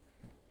kid.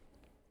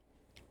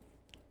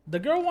 The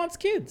girl wants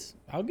kids.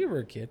 I'll give her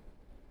a kid.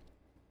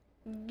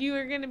 You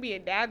are gonna be a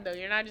dad though.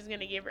 You're not just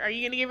gonna give her. Are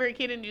you gonna give her a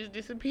kid and just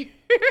disappear?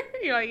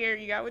 You're like, here,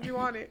 you got what you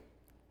wanted.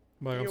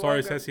 But I'm You're sorry,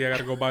 welcome. Tessie, I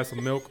gotta go buy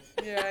some milk.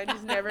 Yeah, and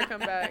just never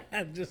come back.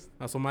 Just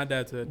That's what my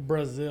dad said.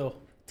 Brazil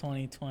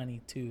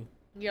 2022.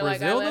 You're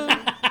Brazil, like,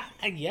 I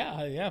love you.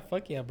 yeah,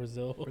 fuck yeah,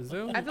 Brazil.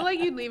 Brazil? I feel like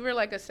you'd leave her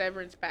like a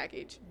severance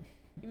package.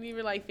 You leave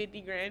her like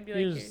 50 grand. Be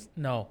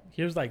like,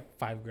 Here's like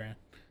 $5,000.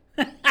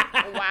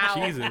 wow.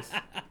 Jesus.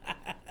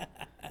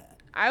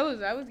 I was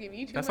giving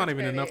you too That's much not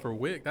even credit. enough for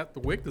Wick. The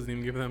Wick doesn't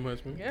even give that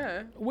much. Man.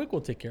 Yeah. Wick will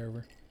take care of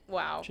her.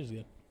 Wow. She's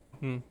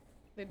good.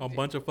 A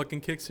bunch of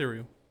fucking kick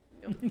cereal.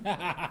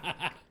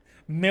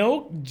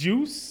 Milk,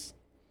 juice.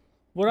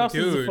 What else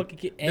does a Dude, fucking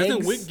kid? doesn't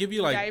Eggs, Wick give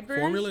you like Diapers?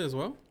 formula as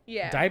well?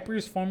 Yeah.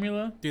 diapers,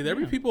 formula? Dude, there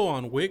be Yeah. people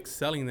on Wick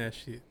selling that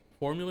shit.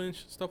 Formula and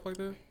stuff like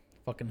that.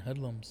 Fucking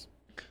hoodlums.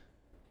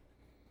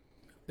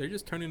 They're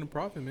just turning a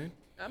profit, man.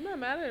 I'm not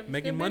mad at him. It's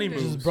Making good money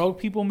business. moves. Just broke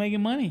people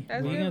making money.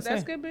 That's What are you good. gonna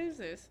That's say? good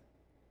business.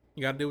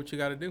 You gotta do what you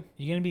gotta do.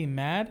 You gonna be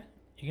mad?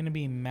 You're gonna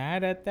be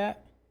mad at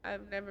that?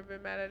 I've never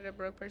been mad at a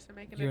broke person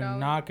making You're a dollar.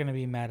 not gonna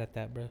be mad at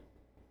that, bro.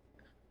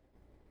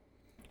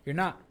 You're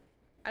not.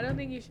 I don't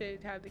think you should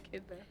have the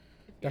kid though.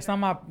 That's not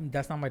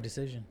my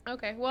decision.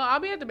 Okay. Well, I'll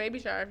be at the baby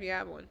shower if you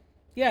have one.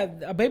 Yeah,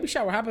 a baby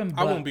shower happened,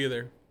 I but, won't be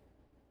there.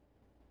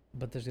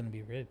 but there's gonna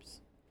be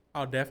ribs.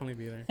 I'll definitely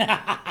be there.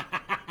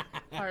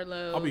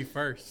 Harlow. I'll be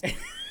first.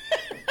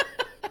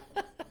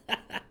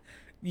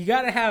 You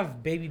gotta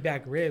have baby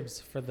back ribs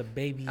for the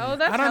baby. Oh,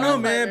 that's I don't know, hella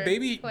man. clever.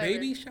 Baby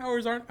Clever.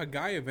 showers aren't a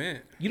guy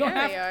event. You don't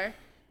yeah, have. they are.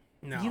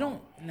 No. You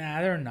don't.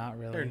 Nah, they're not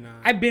really. They're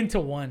not. I've been to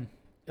one.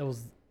 It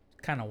was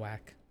kind of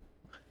whack.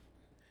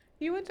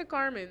 You went to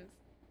Carmen's.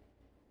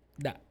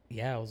 Nah,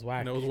 yeah, it was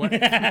whack. And it was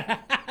whack.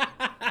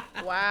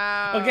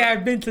 Wow. Okay,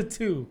 I've been to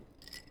 2,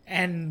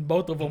 and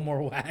both of them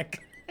were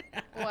whack.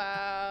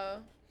 Wow.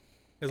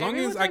 As long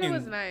Everyone as said I can. it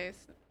was nice.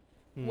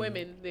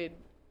 Women did.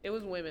 It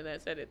was women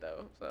that said it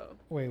though. So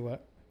Wait,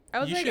 what? I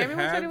was You like, should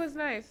everyone said it have- was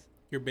nice.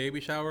 Your baby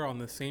shower on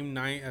the same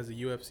night as a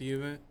UFC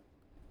event.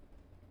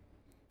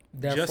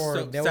 Therefore,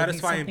 so there would be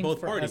satisfying something both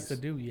for parties. us to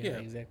do. Yeah,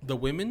 exactly. The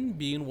women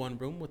be in one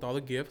room with all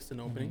the gifts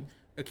and opening.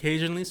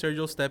 Occasionally, Sergio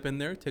will step in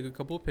there, take a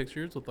couple of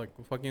pictures with like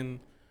fucking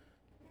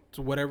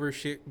whatever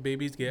shit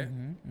babies get,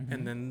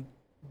 and then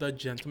the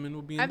gentleman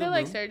will be in I the feel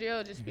room. like Sergio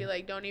will just be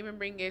like, don't even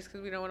bring gifts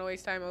because we don't want to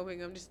waste time opening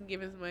them. Just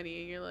give us money.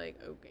 And you're like,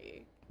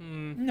 okay.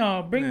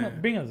 No,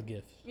 bring us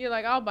gifts. You're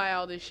like, I'll buy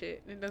all this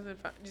shit. It doesn't.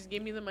 Just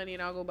give me the money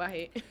and I'll go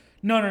buy it.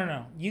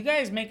 No. You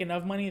guys make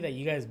enough money that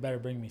you guys better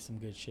bring me some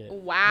good shit.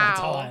 Wow. That's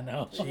all I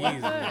know. What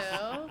Jesus. the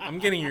hell? I'm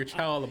getting your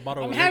child a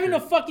bottle I'm of having a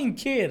liquor. fucking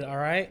kid, all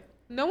right?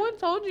 No one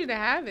told you to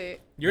have it.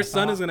 Your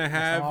son not- is gonna that's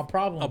have not my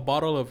problem. a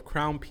bottle of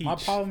Crown Peach My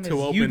problem to is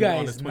open you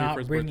on his guys 21st not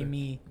bringing birthday.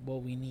 me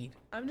what we need.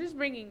 I'm just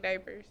bringing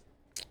diapers.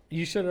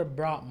 You should have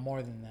brought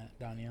more than that,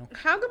 Donielle.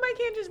 How come I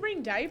can't just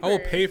bring diapers? I will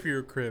pay for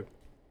your crib.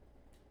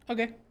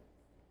 Okay.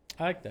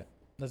 I like that.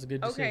 That's a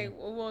good decision. Okay,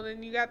 well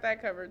then you got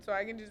that covered, so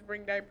I can just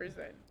bring diapers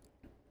then.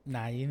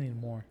 Nah, you need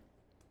more.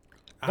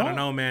 I don't Don't-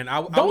 know, man.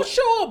 Don't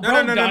show up,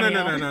 bro. No.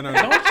 Donielle.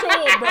 Don't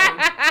show up, bro.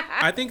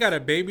 I think at a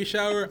baby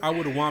shower, I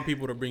would want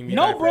people to bring me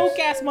No diapers. broke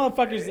ass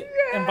motherfuckers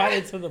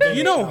invited to the baby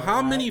You know shower, how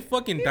all many right?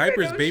 fucking He said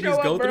diapers don't babies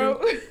show go up, through?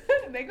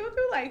 bro. They go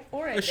through like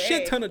 4 a A day.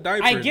 shit ton of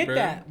diapers. I get bro.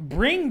 that.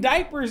 Bring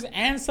diapers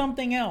and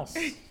something else.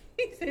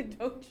 He said,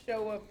 "Don't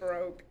show up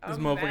broke." This I'm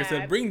motherfucker said,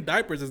 mad. "Bring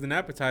diapers as an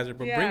appetizer, but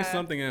bring Yeah.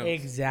 something else."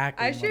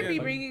 Exactly. I should be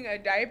motherfucker. bringing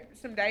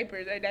some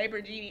diapers, a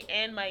diaper genie,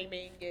 and my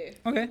main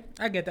gift. Okay,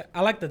 I get that.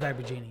 I like the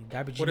diaper genie.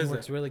 Diaper genie is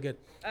works that? really good.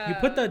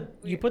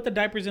 You put the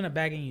diapers in a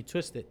bag and you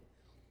twist it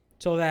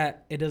so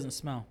that it doesn't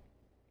smell.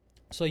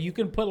 So you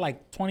can put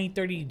like 20,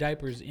 30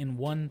 diapers in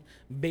one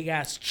big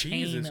ass chain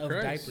Jesus of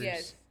Christ. diapers.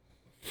 Yes.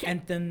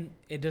 And then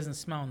it doesn't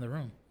smell in the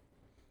room.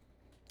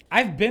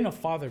 I've been a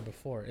father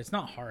before. It's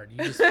not hard. You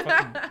just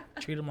fucking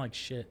treat them like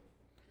shit.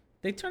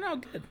 They turn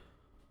out good.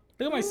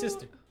 Look at my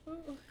sister.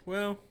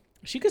 Well,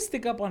 She could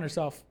stick up on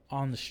herself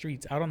on the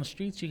streets. Out on the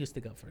streets, she could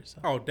stick up for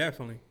herself. oh,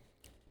 definitely.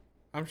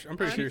 I'm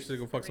pretty sure she's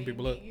gonna fuck some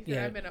people up. He said,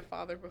 Yeah. I've been a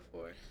father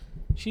before.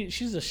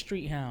 She's a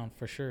street hound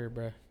for sure,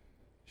 bruh.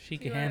 She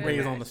can She's one of handle Raised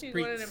it. on the She's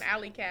one of streets. them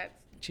alley cats.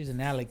 She's an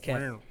alley cat.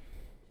 Wow.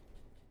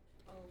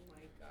 Oh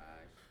my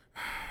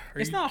gosh. Are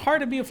It's you- not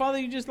hard to be a father.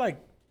 You just like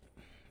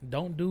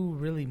don't do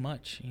really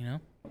much, you know?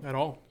 at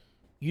all.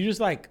 You just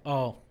like,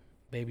 oh,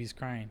 baby's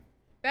crying.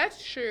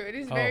 That's true. It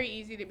is Oh. very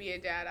easy to be a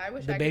dad. I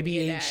wish The I could baby be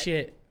a ate dad.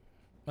 shit.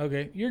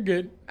 Okay, you're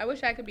good. I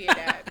wish I could be a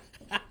dad.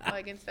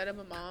 Like instead of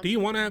a mom. Do you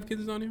want to have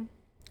kids on you?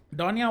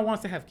 Donielle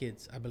wants to have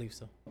kids. I believe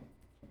so.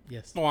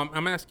 Yes. Oh,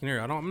 I'm asking her.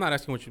 I'm not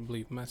asking what you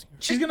believe. I'm asking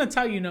her. She's gonna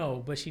tell you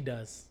no, but she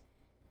does.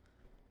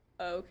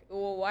 Okay.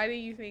 Well, why do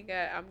you think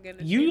I'm gonna?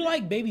 say You that?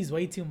 like babies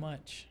way too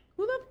much.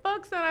 Who the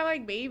fuck said I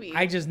like babies?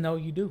 I just know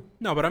you do.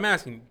 No, but I'm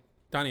asking,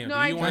 Donielle. no, do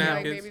I you do want to have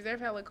like kids? babies. They're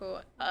hella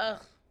cool.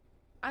 Ugh.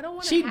 I don't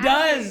want to. She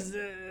does.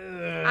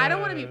 I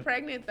don't want to be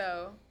pregnant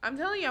though. I'm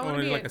telling you, I Oh, want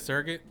to be like a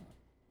surrogate?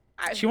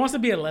 She wants to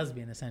be a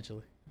lesbian,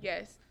 essentially.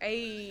 Yes.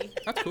 Hey.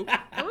 That's cool.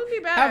 That would be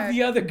Have bad.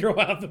 the other girl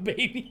have the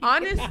baby.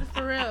 Honest,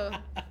 for real.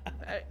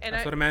 And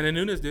That's what Amanda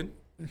Nunes did.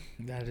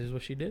 That is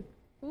what she did.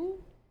 Who?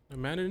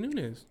 Amanda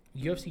Nunes.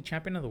 UFC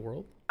champion of the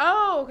world.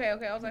 Oh,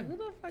 okay. I was like, who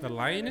the fuck? The is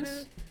lioness?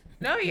 that?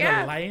 No,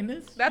 yeah. The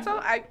lioness. That's all.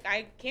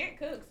 I can't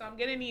cook, so I'm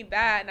gonna need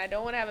that, and I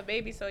don't want to have a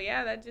baby, so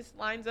yeah, that just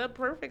lines up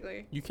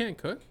perfectly. You can't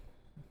cook,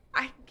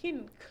 I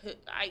can cook.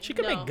 She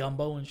can no. make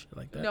gumbo and shit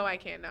like that. No, I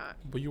cannot.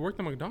 but you worked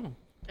at McDonald's.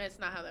 That's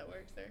not how that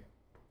works, sir.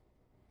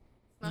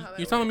 It's not how that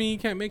You telling works. me you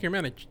can't make your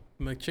man a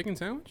McChicken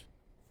sandwich?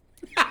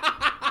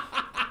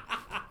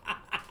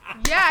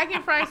 Yeah, I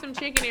can fry some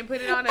chicken and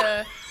put it on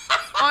a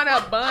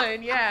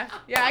bun. Yeah,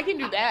 I can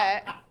do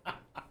that.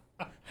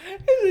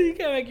 You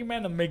can't make your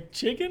man to make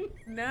chicken.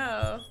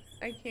 No,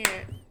 I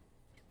can't.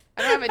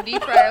 I don't have a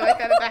deep fryer like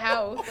that at the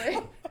house.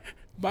 Like,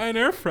 Buy an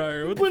air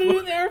fryer. What the Put it fuck?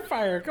 in the air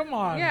fryer. Come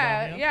on.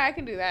 Danielle. yeah, I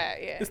can do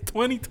that. Yeah. It's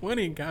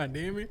 2020. God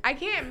damn it. I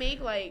can't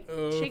make like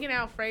Oh. chicken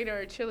Alfredo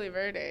or chili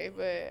verde,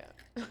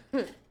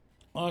 but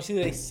Oh, see,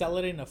 they sell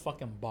it in a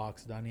fucking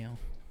box, Danielle.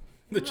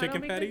 The I don't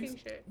chicken be patties?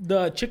 cooking shit.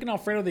 The chicken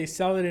Alfredo, they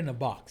sell it in a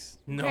box.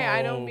 No. Okay,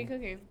 I don't be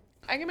cooking.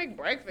 I can make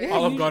breakfast. Yeah,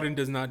 Olive you- Garden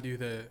does not do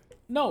that.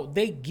 No,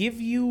 they give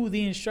you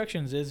the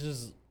instructions. It's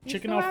just You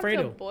chicken still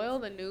Alfredo. Have to boil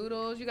the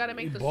noodles. You gotta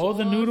make You the boil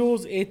the sauce.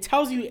 noodles. It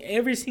tells you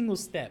every single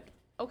step.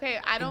 Okay,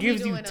 I don't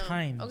gives be you doing them.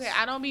 times. Okay,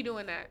 I don't be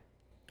doing that.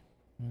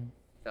 Mm.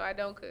 So I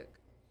don't cook.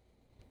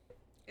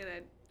 And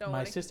I don't My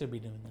want to. sister be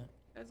doing that.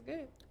 That's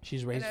good.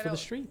 She's raised I for the don't-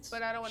 streets.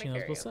 but I don't wanna She knows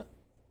carry what's them. up.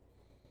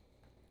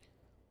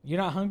 You're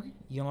not hungry?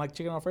 You don't like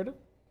chicken Alfredo?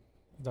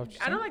 Is that what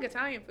you're I don't saying? like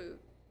Italian food.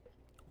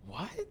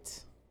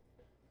 What?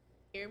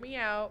 Hear me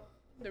out.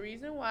 The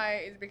reason why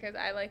is because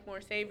I like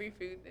more savory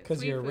food than Because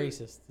sweet you're a food.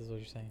 racist, is what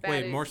you're saying. That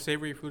Wait, is- more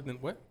savory food than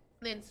what?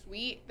 Than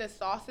sweet. The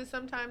sauces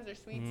sometimes are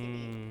sweet to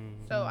me.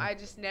 So I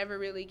just never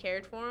really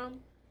cared for them.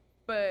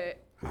 But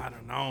I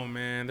don't know,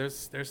 man.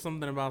 There's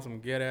something about some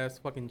good ass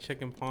fucking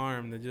chicken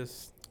parm that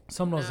just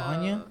Some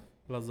lasagna,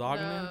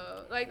 lasagna.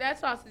 no. Like, that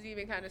sauce is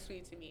even kind of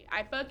sweet to me.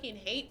 I fucking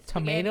hate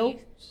tomato.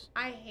 spaghetti.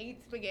 I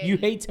hate spaghetti. You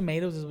hate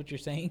tomatoes, is what you're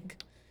saying.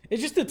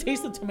 It's just the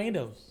taste of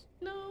tomatoes.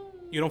 No.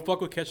 You don't fuck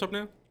with ketchup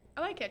now?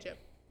 I like ketchup.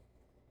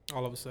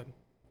 All of a sudden.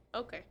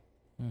 Okay.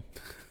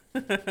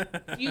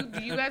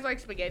 Do you guys like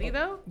spaghetti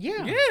though?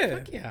 Yeah. Yeah.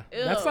 Fuck yeah.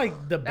 Ew. That's like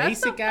the That's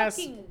the basic ass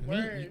fucking meat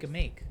you worst. can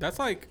make. That's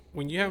like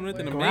when you have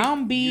nothing to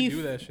Ground make, beef, you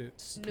do that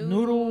shit.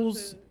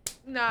 noodles,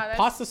 and- Nah, that's,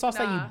 pasta sauce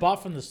that you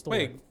bought from the store.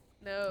 Wait,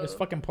 No. Just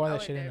fucking pour I that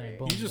would shit in never. there.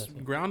 Boom. you just that's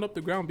it. ground up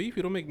the ground beef?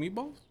 You don't make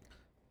meatballs?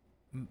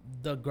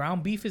 The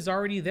ground beef is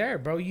already there,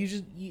 bro.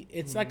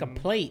 It's like a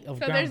plate of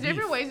So ground there's beef.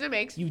 different ways to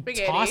make You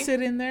spaghetti. toss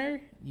it in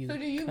there. So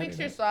do you cut mix it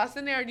your up. sauce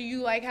in there, or do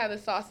you like have the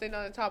sauce in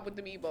on the top with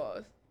the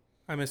meatballs?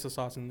 I miss the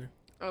sauce in there.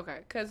 Okay,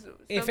 because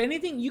If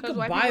anything, you 'cause could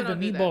white buy people the don't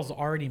do that. meatballs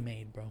already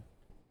made, bro.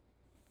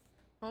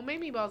 homemade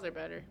meatballs are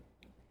better.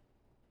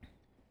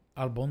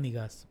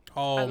 Albóndigas.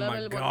 Oh love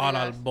my god,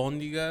 albóndigas.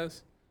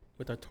 albóndigas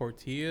with a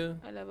tortilla.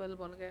 I love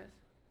albóndigas.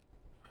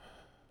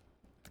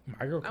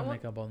 My girl can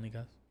want- make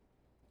albóndigas,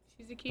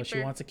 She's a keeper. but she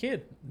wants a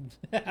kid.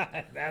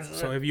 That's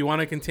So if you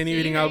want to continue See,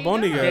 eating there you go.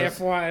 albóndigas,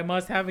 therefore I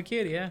must have a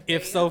kid. Yeah.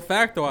 if so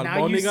facto,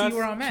 Now you see where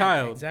albóndigas, I'm at.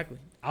 child. Exactly.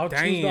 I'll choose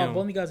the Damn.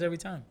 albóndigas every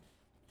time.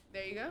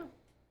 There you go.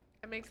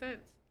 That makes sense.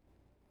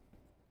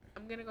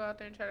 I'm gonna go out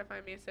there and try to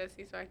find me a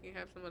Ceci so I can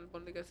have some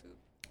albóndiga soup.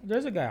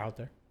 There's a guy out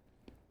there.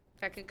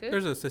 That can cook.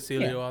 There's a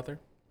Cecilio Yeah. out there.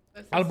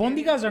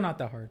 Albóndigas are not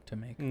that hard to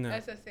make. No.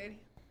 That's Cecilio.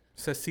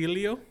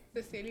 Cecilio?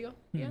 Cecilio.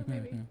 Yeah,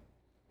 maybe.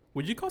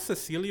 Would you call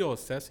Cecilio a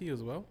Ceci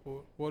as well?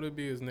 Or what would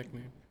be his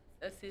nickname?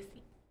 A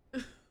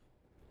sissy.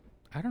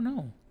 I don't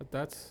know. But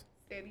that's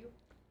Serio.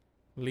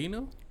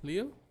 Lino?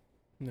 Leo?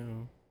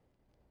 No.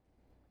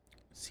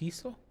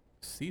 Cecil?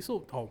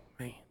 Cecil? Oh,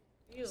 man.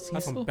 Ew. That's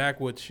Cecil? some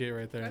backwoods shit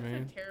right there, That's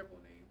man. a terrible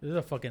name. This is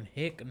a fucking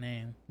hick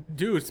name.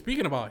 Dude,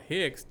 speaking about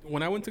Hicks,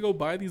 when I went to go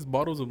buy these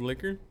bottles of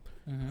liquor,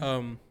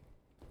 Mhm.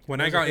 when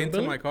Was I it got into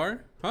hillbilly? my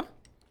car, huh?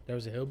 There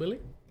was a hillbilly?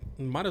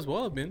 Might as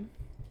well have been.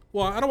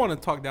 Well, I don't want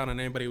to talk down on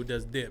anybody who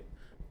does dip,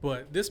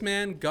 but this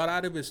man got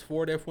out of his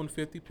Ford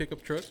F-150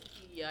 pickup truck.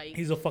 Yikes.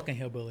 He's a fucking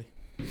hillbilly.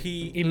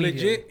 He Immediately.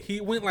 legit, he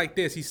went like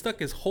this. He stuck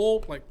his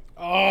whole, like,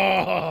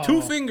 Oh.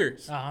 2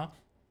 fingers Uh-huh.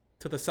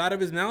 to the side of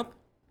his mouth,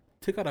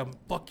 took out a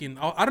fucking,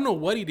 I don't know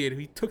what he did.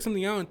 He took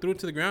something out and threw it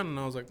to the ground, and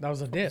I was like, That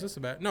was a "What dip. is this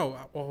about?" No,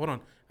 well, hold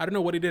on. I don't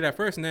know what he did at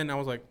first, and then I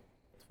was like,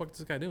 "What the fuck is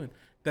this guy doing?"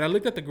 Then I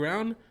looked at the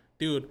ground,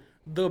 dude.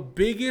 The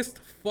biggest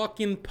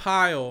fucking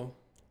pile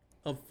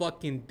of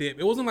fucking dip.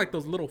 It wasn't like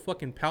those little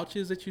fucking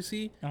pouches that you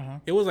see. Uh-huh.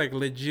 It was like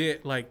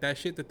legit, like that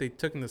shit that they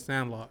took in the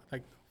Sandlot,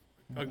 like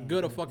a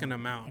good fucking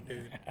amount,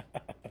 dude.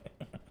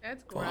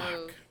 That's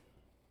gross.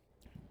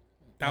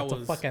 That That's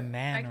was a fucking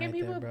man Why can't right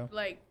people there, bro.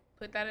 like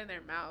put that in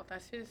their mouth?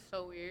 That shit is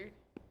so weird.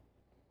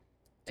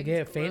 To Like,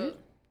 get it's it faded? gross.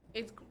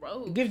 It's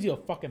gross. It gives you a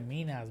fucking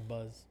mean-ass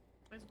buzz.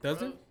 It's Does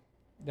gross. it?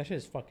 That shit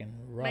is fucking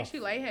rough. Makes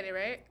you lightheaded,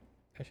 right?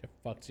 That shit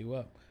fucks you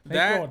up. Makes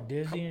That- you all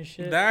dizzy and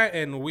shit. that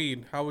and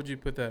weed. How would you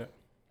put that?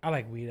 I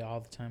like weed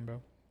all the time,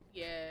 bro.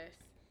 Yes.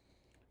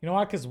 You know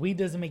why? Because weed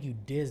doesn't make you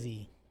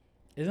dizzy.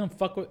 It doesn't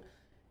fuck with...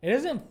 It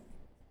doesn't...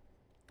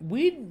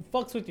 Weed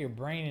fucks with your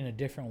brain in a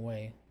different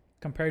way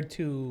compared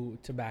to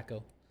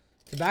tobacco.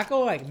 Tobacco,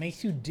 like,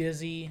 makes you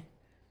dizzy.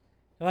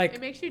 Like...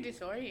 It makes you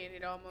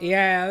disoriented almost.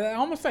 Yeah,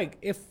 almost like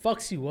it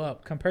fucks you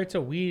up. Compared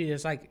to weed,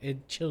 it's like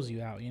it chills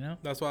you out, you know?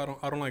 That's why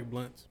I don't like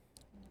blunts.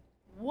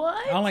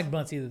 What? I don't like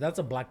blunts either. That's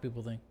a black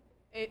people thing.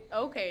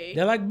 Okay.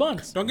 They like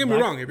blunts. Don't get me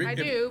Black- wrong. I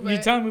do, but You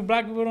telling me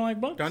black people don't like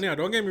blunts? Donielle,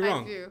 don't get me I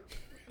wrong. do.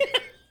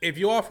 If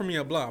you offer me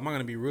a blunt, I'm not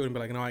gonna be rude and be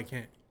like, no, I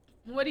can't.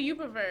 What do you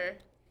prefer?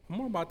 I'm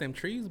more about them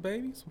trees,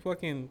 baby. Some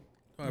fucking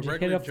Just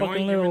regular hit a fucking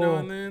joint every now little-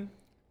 and then.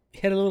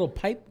 Hit a little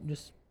pipe.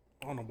 Just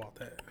I don't know about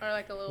that. Or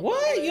like a little.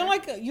 what?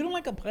 bubbler? You don't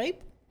like a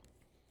pipe?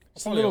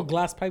 Just a Probably little a-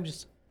 glass pipe.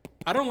 Just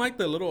I don't like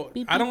the little.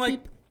 Beep, I don't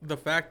beep, like the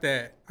fact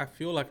that I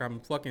feel like I'm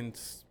fucking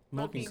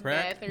smoking Fucking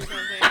crack meth or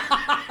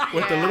something.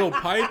 with the Yeah. little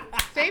pipe.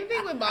 Same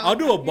thing with bong. I'll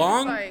do a You're just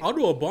bong. like- I'll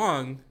do a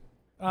bong.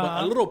 But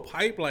Uh-huh. a little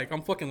pipe, like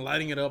I'm fucking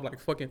lighting it up, like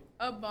fucking.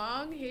 A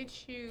bong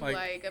hits you Like-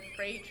 like a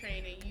freight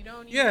train, and you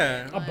don't.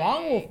 Yeah. Even, a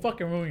bong will like-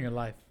 fucking ruin your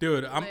life.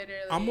 Dude, I'm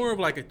Literally. more of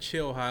like a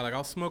chill high. Like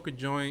I'll smoke a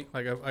joint,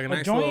 like a A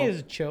nice joint little,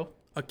 is chill.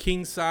 a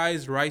king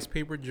size rice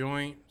paper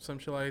joint, some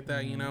shit like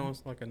that. You Mm-hmm. know,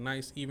 it's like a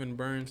nice even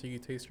burn, so you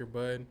can taste your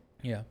bud.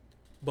 Yeah.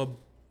 But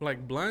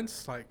like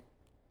blunts, like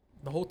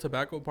the whole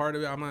tobacco part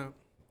of it, I'm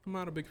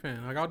not a big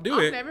fan. Like I'll do I'll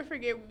it. never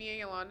forget when me and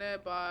Yolanda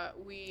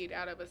bought weed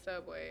out of a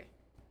Subway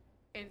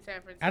in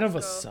San Francisco. Out of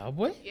a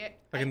Subway? Yeah.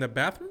 Like in the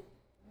bathroom,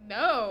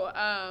 No.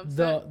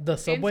 The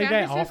Subway San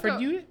guy Francisco-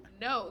 offered you it?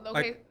 No. Okay.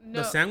 like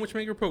no. the sandwich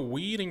maker put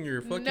weed in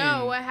your fucking.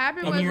 No. What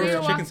happened In was your we were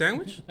chicken walking.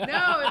 sandwich.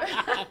 No.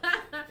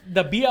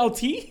 The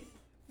BLT?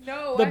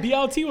 No. The what-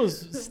 BLT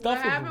was What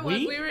stuffed happened with was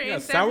weed? we were Yeah,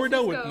 in San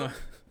sourdough with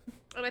Francisco.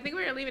 And I think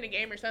we were leaving a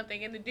game or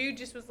something, and the dude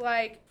just was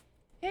like,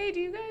 "Hey, do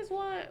you guys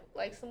want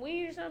like some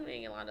weed or something?"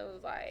 And Yolanda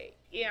was like,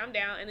 "Yeah, I'm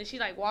down." And then she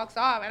like walks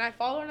off, and I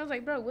follow her, and I was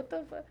like, "Bro, what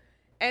the fuck?"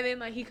 And then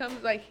like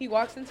he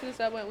walks into the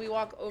subway, and we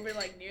walk over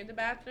like near the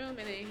bathroom,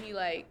 and then he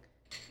like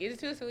gives it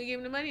to us, and we give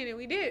him the money, and then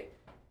we did.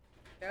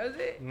 That was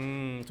it.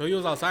 So he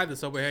was outside the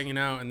subway hanging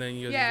out, and then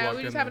you just walked we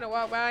in just happened to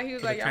walk by. He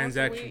was like, "Y'all want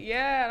some weed?"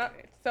 Yeah.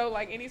 So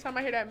like anytime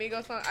I hear that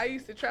Migos song, I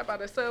used to trap out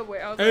the subway.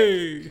 I was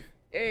like,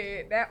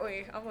 "Hey, that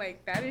way." I'm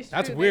like, "That is true."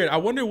 That's weird. I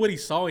wonder what he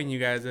saw in you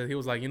guys that he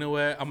was like, you know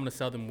what? I'm gonna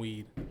sell them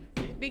weed.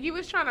 Biggie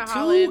was trying to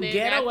holler. Two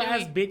ghetto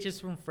ass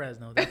bitches from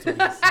Fresno. That's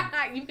what he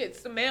said. You could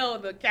smell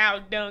the cow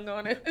dung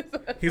on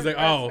it. He's like,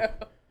 oh,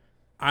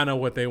 I know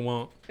what they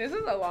want. This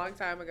is a long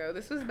time ago.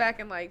 This was back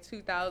in like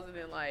 2000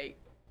 and like.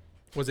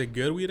 Was it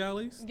good weed at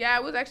least? Yeah,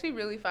 it was actually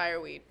really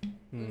fire weed. It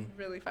was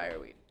really fire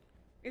weed.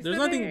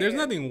 There's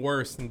nothing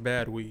worse than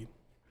bad weed.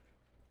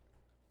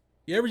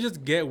 You ever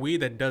just get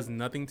weed that does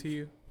nothing to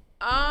you?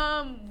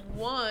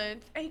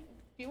 Once. Hey, do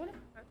you want to?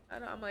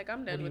 I'm like,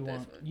 I'm done with this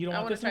one. You don't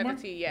want this anymore? I want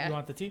to try the tea. Yeah. You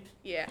want the tea?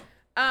 Yeah.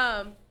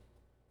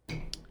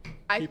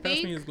 Can you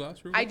pass me his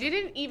glass real quick? I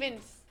didn't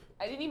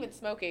even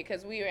smoke it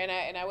because we were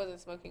and I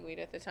wasn't smoking weed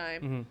at the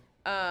time.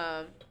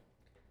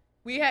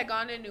 We had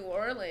gone to New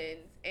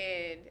Orleans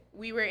and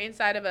we were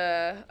inside of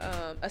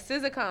a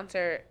SZA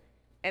concert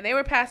and they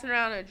were passing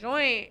around a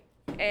joint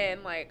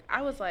and like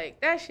I was like,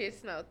 that shit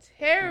smelled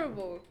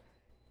terrible.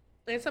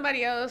 And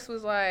somebody else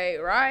was like,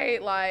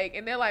 right, like,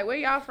 and they're like, where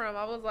y'all from?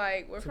 I was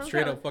like, we're from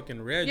straight up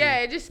fucking red. Yeah,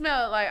 it just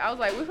smelled like, I was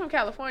like, we're from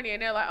California.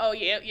 And they're like, oh,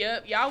 yep,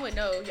 y'all would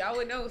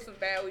know some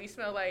bad weed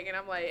smell like. And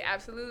I'm like,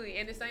 absolutely.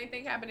 And the same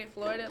thing happened in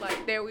Florida.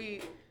 Like, their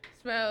weed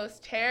smells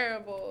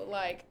terrible.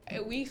 Like,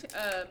 we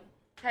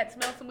had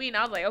smelled some weed, and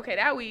I was like, okay,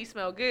 that weed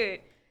smell good.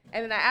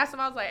 And then I asked them,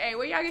 I was like, hey,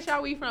 where y'all get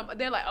y'all weed from?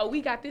 They're like, oh,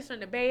 we got this from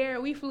the Bay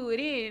Area. We flew it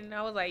in. And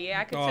I was like,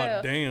 yeah, I could tell.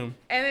 God damn.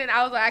 And then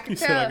I was like, I could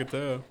tell. Said I could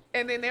tell.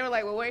 And then they were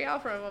like, well, where y'all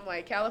from? I'm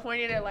like,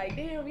 California. They're like,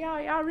 damn,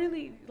 y'all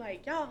really,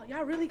 like, y'all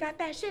really got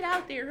that shit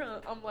out there, huh?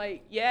 I'm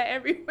like, yeah,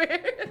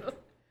 everywhere.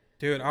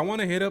 Dude, I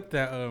want to hit up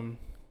that,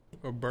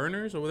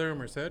 Burners over there in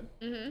Merced.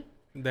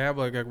 They have,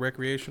 like, a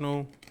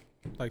recreational,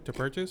 like, to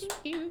purchase.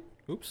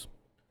 Oops.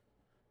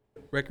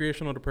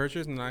 Recreational to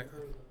purchase, and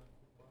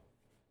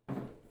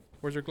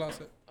where's your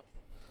glass at?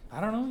 I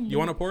don't know. You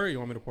want to pour it or you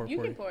want me to pour it for you?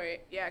 You can pour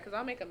it. Yeah, because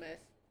I'll make a mess.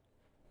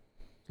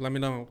 Let me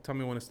know. Tell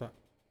me when to stop.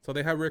 So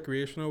they have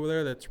recreational over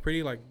there that's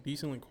pretty, like,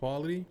 decently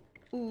quality.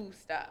 Ooh,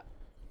 stop.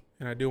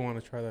 And I do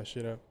want to try that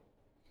shit out.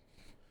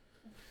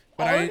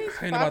 But All I these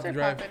ain't about to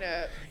drive. popping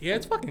up. Yeah,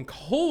 it's fucking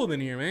cold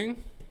in here, man.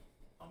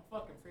 I'm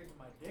fucking freezing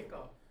my dick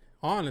off.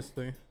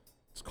 Honestly.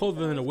 It's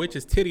colder than a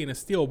witch's titty and a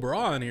steel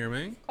bra in here,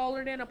 man.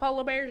 Colder than a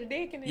polar bear's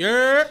dick in it.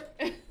 Yeah.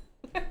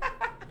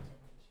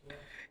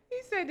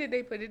 He said, did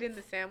they put it in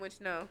the sandwich?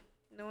 No.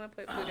 No one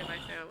put food in my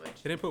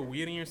sandwich. They didn't put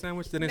weed in your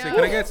sandwich? They didn't No. say,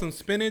 can I get some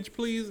spinach,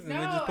 please? And they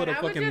just put a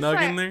fucking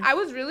nug in there? I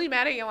was really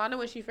mad at Yolanda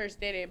when she first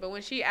did it. But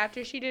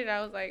after she did it,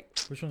 I was like,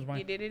 which one's mine?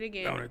 You did it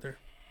again. That one right there.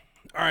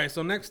 All right,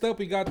 so next up,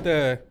 we got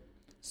the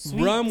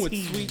Sweet rum tea. with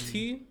sweet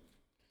tea.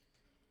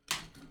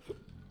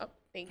 Oh,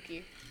 thank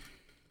you.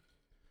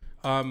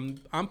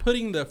 I'm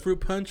putting the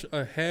fruit punch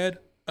ahead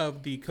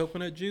of the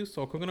coconut juice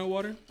or coconut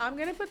water. I'm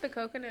going to put the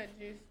coconut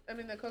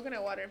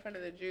water in front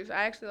of the juice.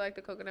 I actually like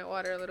the coconut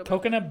water a little bit.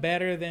 Coconut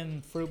better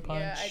than fruit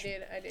punch. Yeah,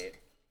 I did.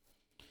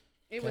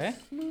 It was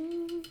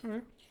smooth.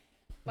 Right.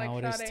 Like now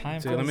it is Sade.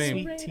 time So for let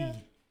sweet me- tea.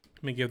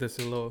 Let me give this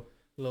a little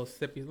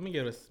sippy. Let me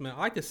give it a smell. I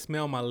like to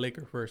smell my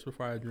liquor first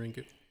before I drink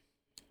it.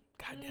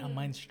 Goddamn,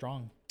 mine's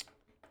strong.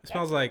 It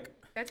smells like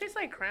That tastes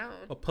like Crown.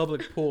 a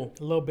public pool.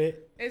 A little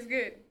bit. It's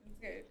good. It's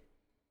good.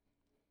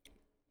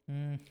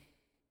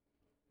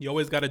 You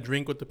always got to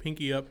drink with the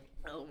pinky up.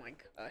 Oh my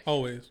gosh.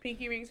 Always.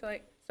 Pinky rings are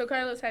like. So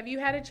Carlos, have you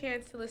had a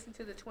chance to listen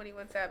to the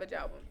 21 Savage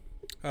album?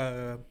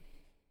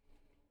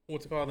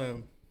 What's it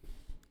called?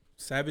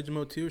 Savage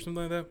Mode 2 or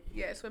something like that?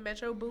 Yes, with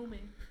Metro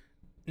Boomin.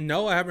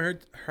 No, I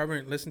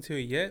haven't listened to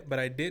it yet, but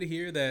I did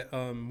hear that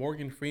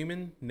Morgan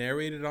Freeman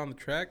narrated on the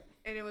track.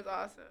 And it was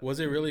awesome. Was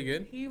it really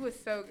good? He was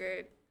so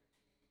good.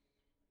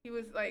 He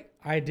was like.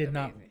 I did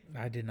amazing.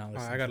 not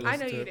listen. I gotta I listen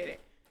know to you it. didn't.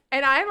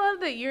 And I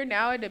love that you're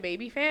now a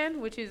DaBaby fan,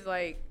 which is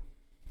like.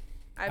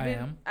 I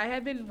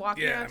had been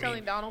walking around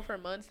telling Donald for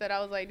months that I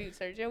was like, dude,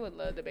 Sergio would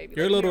love DaBaby.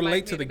 You're like, a little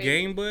late to the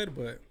game, bud,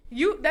 but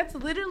that's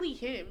literally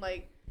him.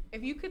 Like,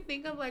 if you could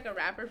think of like a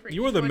rapper for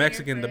you were the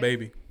Mexican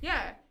DaBaby.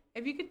 Yeah.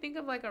 If you could think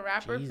of like a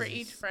rapper for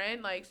each Jesus.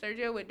 friend, like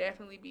Sergio would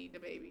definitely be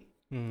DaBaby.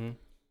 Mm-hmm.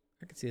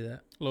 I could see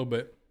that. A little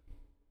bit.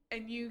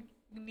 And you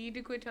need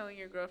to quit telling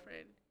your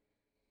girlfriend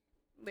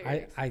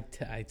lyrics.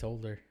 I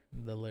told her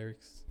the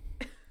lyrics.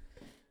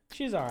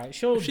 She's all right.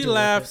 If she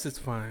laughs, it's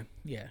fine.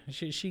 Yeah,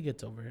 she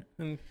gets over it.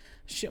 And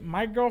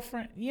My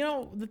girlfriend,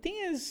 the thing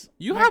is,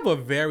 you have a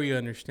very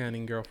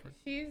understanding girlfriend.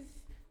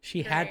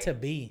 She had to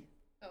be.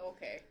 Oh,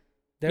 okay.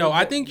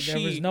 I think there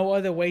was no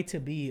other way to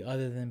be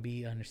other than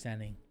be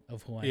understanding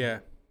of who I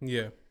am.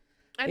 Yeah.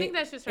 I think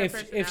that's just her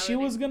personality. If she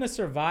was gonna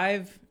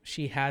survive,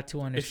 she had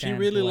to understand. If she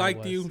really who I liked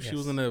was. you, she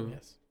was gonna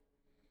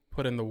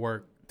put in the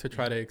work to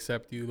try to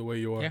accept you the way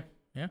you are. Yeah,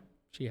 yeah,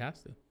 she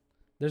has to.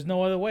 There's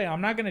no other way.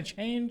 I'm not gonna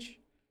change.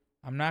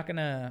 I'm not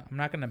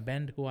gonna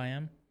bend who I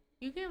am.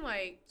 You can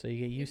So you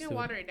get used to it. You can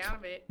water it down a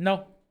bit.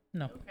 No.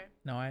 Okay.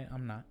 No,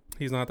 I'm not.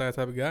 He's not that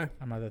type of guy.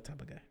 I'm not that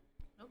type of guy.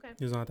 Okay.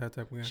 He's not that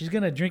type of guy. She's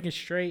gonna drink it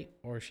straight,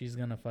 or she's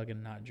gonna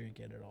fucking not drink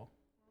it at all.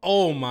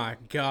 Oh my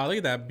god! Look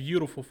at that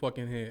beautiful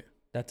fucking hit.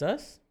 That's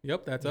us.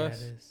 Yep, that's Yeah,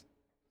 us. it is.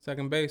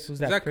 Second base. Who's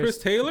Is that Chris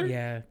Taylor?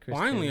 Yeah, Chris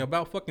Finally, Taylor.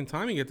 about fucking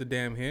time he gets a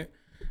damn hit.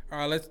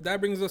 All right, that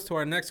brings us to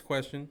our next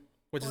question,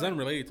 which is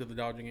unrelated to the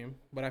Dodger game,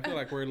 but I feel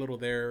like we're a little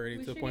there already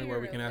to the point where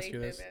we can ask you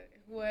this.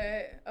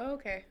 What? Oh,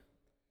 okay.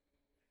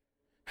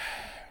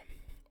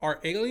 Are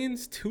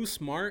aliens too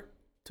smart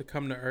to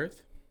come to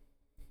Earth?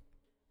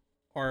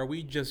 Or are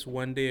we just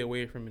one day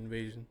away from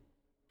invasion?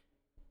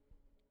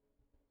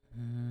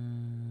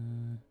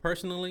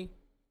 Personally,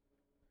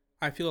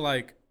 I feel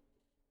like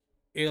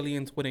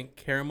aliens wouldn't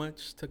care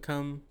much to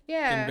come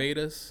invade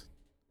us.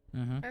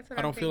 Mm-hmm. That's what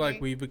I don't I'm feel like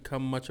thinking. we've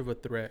become much of a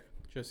threat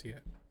just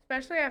yet.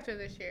 Especially after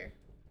this year.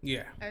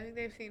 Yeah. I think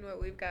they've seen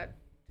what we've got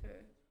to.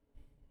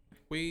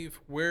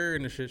 We're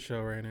in a shit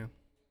show right now.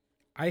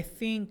 I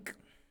think.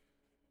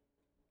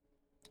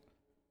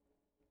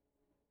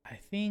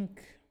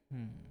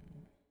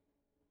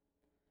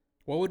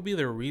 What would be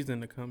their reason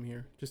to come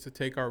here? Just to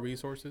take our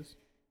resources?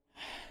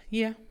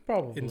 Yeah,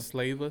 probably.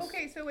 Enslave us?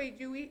 Okay, so wait,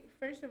 do we?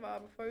 First of all,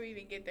 before we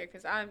even get there,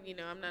 because I'm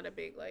not a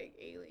big like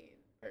alien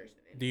person.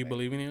 Anyway. Do you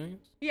believe in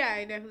aliens? Yeah,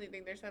 I definitely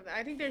think there's something.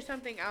 I think there's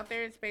something out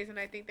there in space, and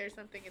I think there's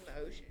something in the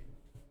ocean.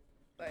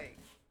 Like.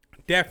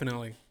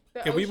 Definitely.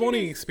 The If we've ocean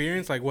only is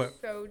experienced like what?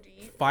 So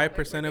deep. 5%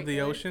 of the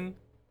ridiculous. ocean?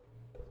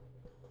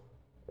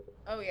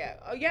 Oh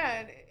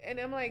yeah, and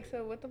I'm like,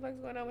 so what the fuck's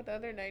going on with the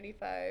other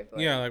 95?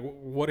 Like, Yeah, like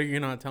what are you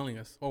not telling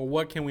us? Or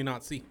what can we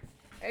not see?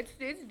 it's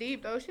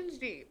deep. The ocean's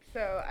deep.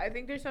 So I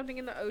think there's something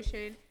in the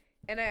ocean,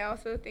 and I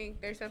also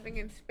think there's something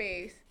in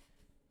space.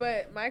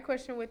 But my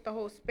question with the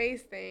whole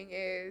space thing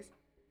is,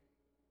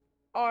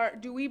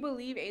 do we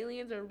believe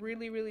aliens are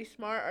really, really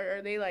smart, or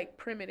are they like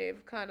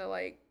primitive, kind of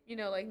like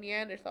like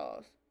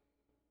Neanderthals?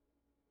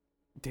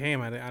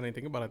 Damn, I didn't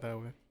think about it that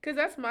way. Because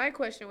that's my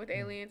question with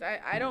aliens.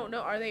 I don't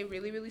know. Are they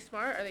really, really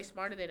smart? Are they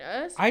smarter than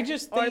us? I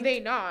just think or are they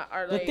not?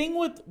 Are the thing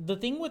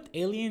with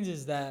aliens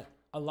is that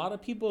a lot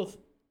of people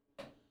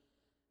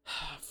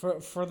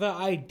for the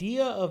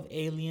idea of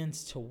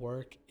aliens to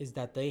work is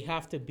that they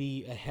have to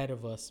be ahead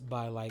of us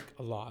by like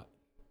a lot.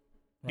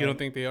 Right? You don't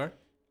think they are?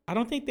 I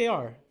don't think they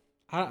are.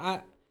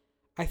 I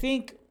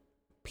think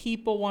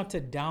people want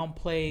to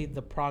downplay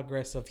the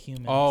progress of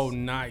humans. Oh,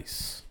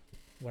 nice.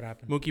 What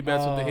happened? Mookie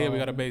Betts with the hit. We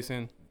got a base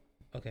in.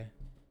 Okay.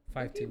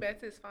 Mookie 5-2.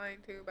 Betts is fine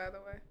too, by the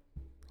way.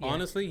 Yeah.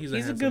 Honestly, he's a a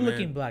handsome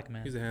good-looking man. black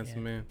man. He's a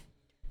handsome man.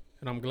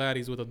 And I'm glad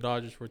he's with the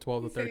Dodgers for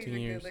 12 to 13 He's a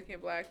years. good-looking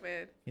black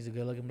man. He's a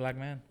good-looking black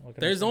man. What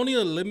can I There's say? only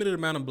a limited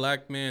amount of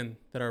black men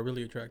that are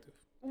really attractive.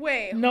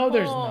 Wait, No,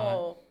 there's oh.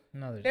 not.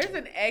 No, There's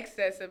an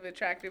excess of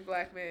attractive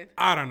black men.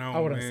 I don't know. I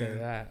wouldn't man. say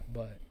that,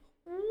 but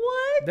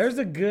What? there's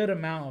a good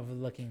amount of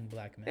looking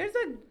black men.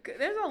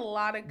 There's a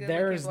lot of good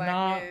There's looking black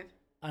not men.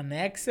 an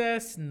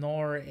excess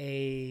nor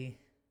a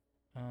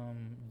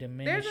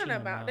diminishing There's an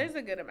amount. amount. There's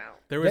a good amount.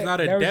 There was not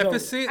a There's a-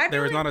 deficit. I there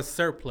feel was like- not a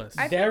surplus.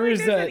 I feel There like is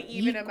there's a an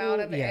even equal-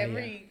 amount of yeah,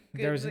 every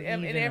good There's an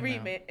in even every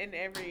amount. in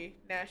every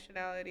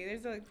nationality.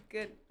 There's an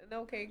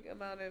okay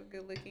amount of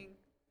good looking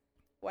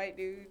white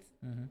dudes.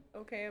 Mhm.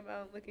 Okay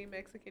amount looking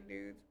Mexican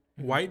dudes.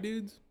 White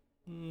dudes?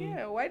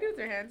 Yeah, white dudes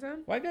are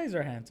handsome. White guys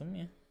are handsome,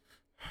 yeah.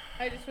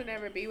 I just would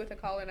never be with a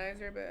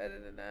colonizer, but other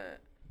than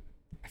that.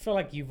 I feel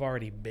like you've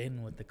already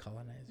been with the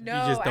colonizer. No,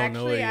 just don't know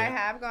actually, it I yet.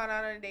 have gone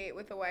on a date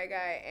with a white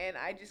guy, and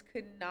I just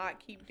could not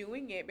keep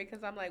doing it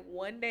because I'm like,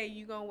 one day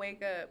you gonna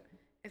wake up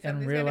and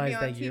something's gonna realize be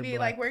on that you're TV. black.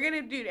 Like, we're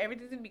gonna do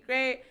everything's gonna be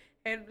great,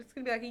 and it's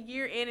gonna be like a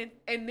year in,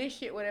 and this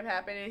shit would have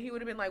happened, and he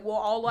would have been like, well,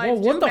 all lives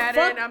what do the matter,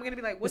 fuck? and I'm gonna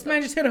be like, what This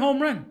man just hit a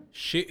home run.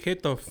 Shit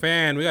hit the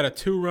fan. We got a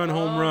 2-run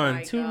home Oh run.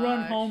 my 2-run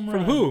gosh. home run.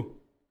 From who?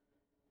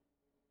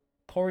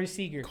 Corey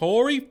Seager.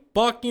 Corey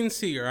fucking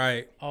Seager. All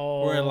right.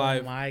 Oh, We're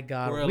alive. my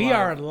God. We're We alive.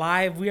 are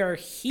live. We are We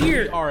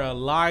here. are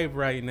alive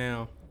right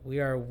now.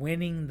 We are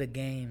winning the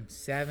game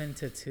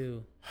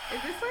 7-2.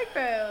 Is this like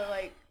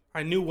the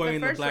I knew wearing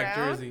the first black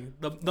round? jersey.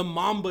 The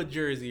Mamba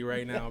jersey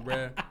right now,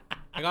 bruh.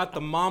 I got the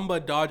Mamba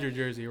Dodger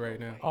jersey right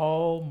now.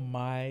 Oh,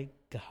 my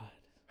God.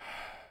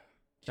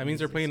 That means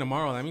they're playing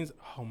tomorrow. That means,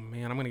 oh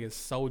man, I'm going to get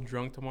so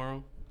drunk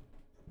tomorrow.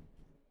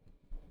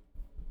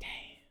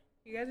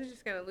 you guys are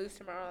just gonna lose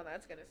tomorrow, and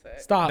that's gonna suck.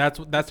 Stop. That's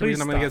the Please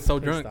reason I'm going to get stop. so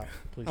Please drunk. stop.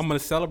 Please I'm going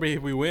to celebrate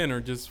if we win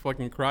or just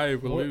fucking cry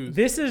if we stop. lose.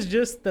 This is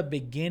just the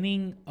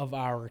beginning of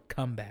our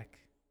comeback.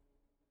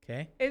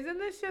 Okay? Isn't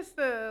this just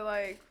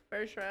the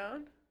first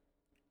round?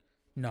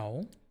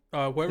 No.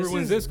 Whoever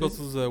wins this goes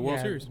to the World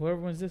yeah, Series. Whoever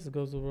wins this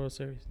goes to the World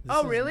Series. This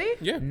Oh, is really?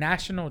 Yeah.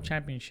 National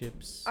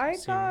championships. I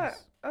series. thought.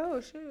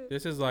 Oh shit.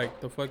 This is like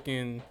the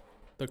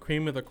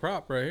cream of the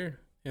crop right here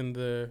in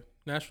the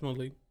National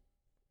League.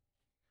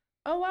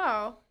 Oh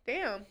wow.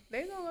 Damn.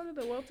 They gonna go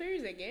to the World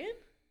Series again?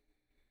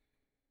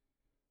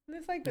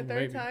 It's like the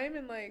third Maybe. time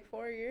in like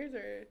 4 years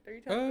or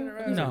 3 times in a row.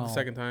 It's like No. the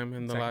second time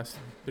in the last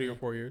 3 or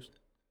 4 years.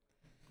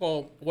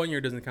 Well, 1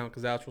 year doesn't count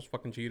because the Astros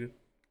fucking cheated.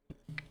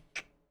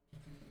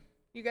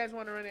 You guys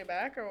want to run it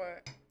back or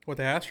what? With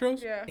the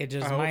Astros? Yeah. It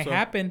just I hope might so.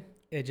 happen.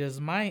 It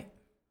just might.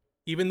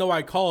 Even though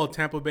I called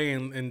Tampa Bay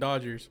and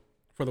Dodgers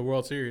for the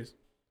World Series.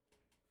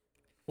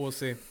 We'll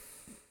see.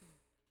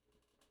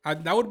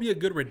 That would be a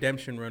good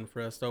redemption run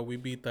for us, though. We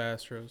beat the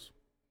Astros.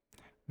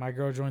 My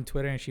girl joined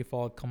Twitter and she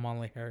followed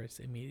Kamala Harris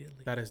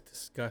immediately. That is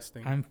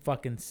disgusting. I'm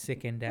fucking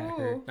sickened at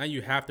her. Ooh. Now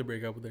you have to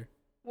break up with her.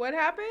 What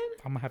happened?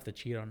 I'm gonna have to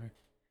cheat on her.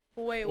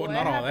 Wait, Well, what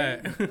not all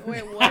happened? that.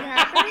 Wait, what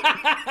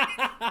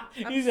happened?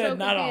 He I'm said so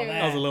not all confused.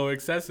 That was a that. little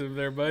excessive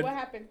there, bud. What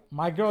happened?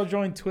 My girl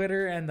joined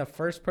Twitter and the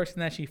first person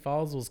that she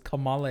follows was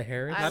Kamala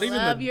Harris. I Not even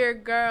love the- your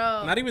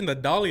girl. Not even the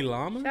Dalai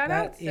Lama? Shout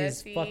out That is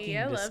Ceci. fucking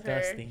I love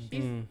disgusting. Her.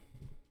 She's, Mm.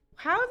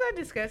 How is that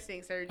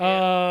disgusting,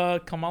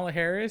 Sergio? Kamala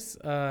Harris,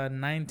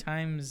 9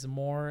 times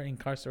more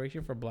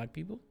incarceration for black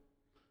people.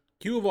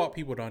 You of all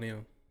people,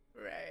 Donielle.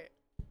 Right.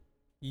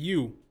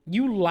 You.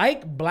 You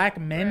like black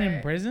men in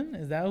Right. prison?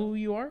 Is that who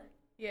you are?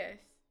 Yes.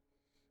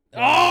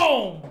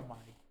 Oh my!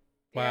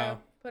 Wow. Yeah,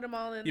 put them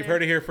all in You've there.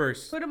 heard it here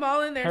first. Put them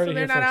all in there Heard so it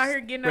they're here not out first.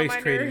 here getting on Race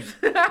my trading. nerves.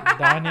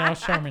 Donielle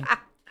Sherman,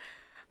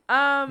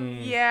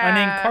 Yeah.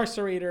 an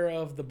incarcerator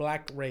of the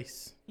black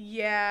race.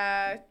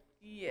 Yeah.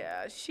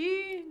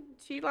 She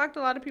locked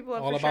a lot of people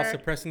up. All for about sure.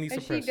 suppressing the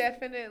And she suppressed.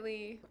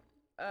 definitely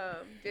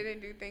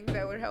didn't do things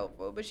that were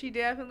helpful, but she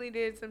definitely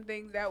did some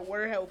things that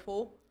were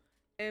helpful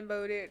and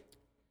voted.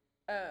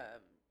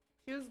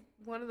 She was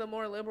one of the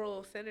more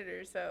liberal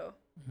senators, so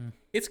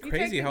It's You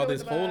crazy take how it this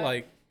with whole the-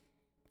 like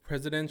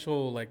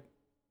presidential like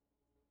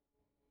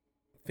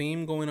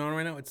theme going on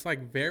right now. It's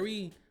like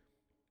very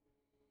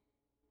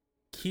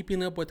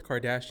keeping up with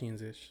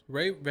Kardashians ish,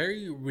 right?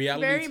 Very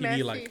reality very TV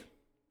messy. like.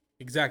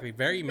 Exactly,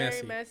 very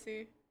messy. Very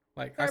messy.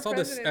 Like Our I saw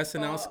this president's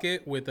SNL fault.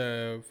 skit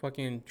with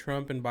fucking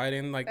Trump and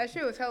Biden. Like That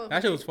shit was hella.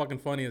 that shit was fucking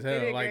funny as They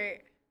hell. did Like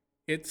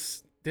great.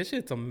 this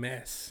shit's a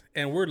mess,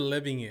 and we're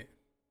living it.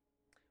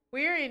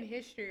 We're in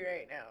history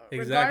right now. Exactly.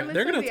 regardless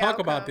They're of gonna the talk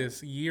about outcome.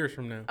 this years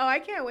from now. Oh, I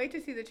can't wait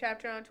to see the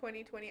chapter on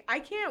 2020. I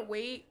can't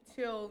wait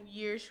till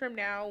years from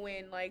now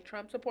when like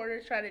Trump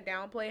supporters try to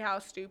downplay how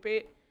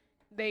stupid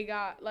they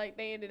got, like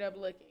they ended up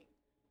looking,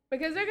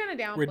 because they're gonna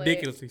downplay it.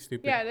 Ridiculously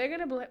stupid. Yeah, they're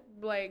gonna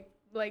like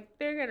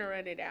they're gonna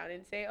run it down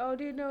and say, "Oh,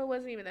 dude, no, it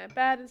wasn't even that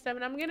bad" and stuff.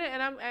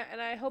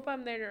 And I hope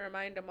I'm there to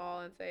remind them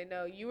all and say,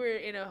 "No, you were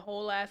in a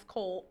whole ass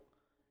cult."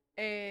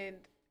 And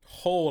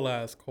Whole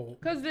ass cold.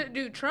 because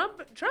dude,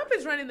 Trump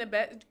is running the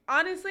best.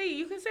 Honestly,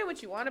 you can say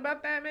what you want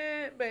about that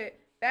man, but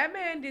that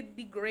man did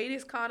the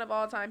greatest con of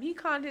all time. He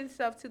conned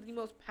himself to the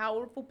most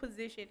powerful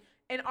position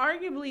and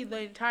arguably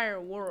the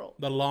entire world.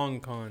 The long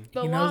con.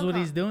 The He knows long what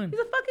con. he's doing. He's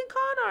a fucking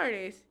con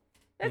artist.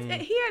 That's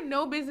it. He had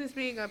no business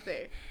being up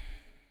there.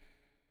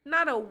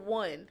 Not a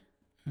one.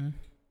 And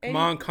Come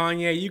on,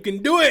 Kanye, you can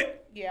do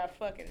it. Yeah,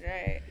 fucking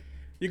right.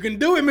 You can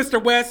do it,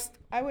 Mr. West.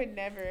 I would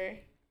never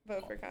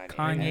vote for Kanye.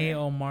 Kanye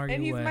Omar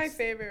And he's West. my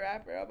favorite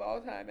rapper of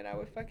all time, and I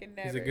would fucking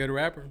never. He's a good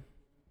rapper.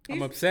 I'm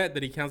He's- upset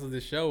that he canceled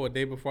this show a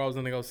day before I was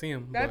gonna go see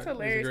him. That's but he's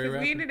a hilarious great because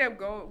we rapper. ended up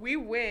going. We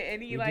went,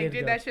 and he We like did did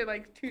go. that shit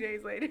like 2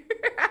 days later.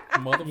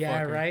 Motherfucker.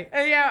 Yeah, right.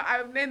 And yeah,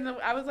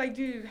 I was like,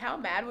 dude, how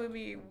mad would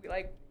we?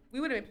 Like, we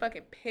would have been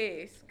fucking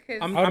pissed. Cause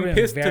I'm I would've been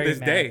pissed to very this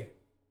mad. day.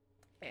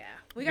 yeah,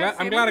 we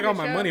I'm glad I got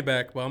my money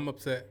back, but I'm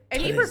upset.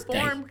 And he To this day.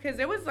 performed because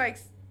there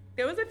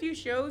was a few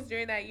shows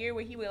during that year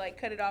where he would like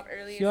cut it off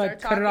early He and like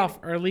start cut talking. it off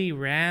early,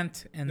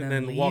 rant, and then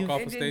then walk leave.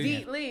 off and the then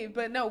stage. leave.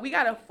 But no, we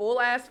got a full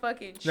ass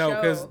fucking show.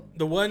 No, because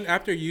the one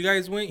after you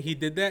guys went, he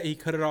did that. He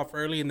cut it off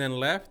early and then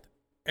left.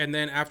 And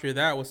then after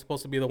that was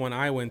supposed to be the one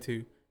I went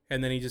to.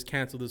 And then he just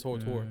canceled this whole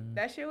tour.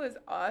 That shit was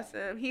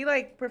awesome. He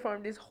like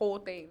performed his whole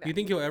thing. Do you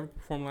think he'll ever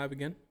perform live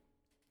again?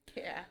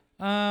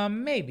 Yeah.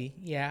 Maybe.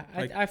 Yeah,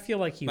 Like- I feel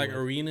like he Like would.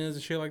 arenas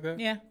and shit like that?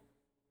 Yeah,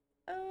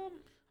 Um.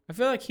 I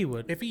feel like he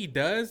would. If he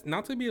does,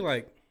 not to be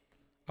like,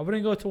 I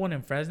wouldn't go to one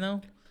in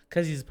Fresno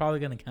because he's probably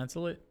gonna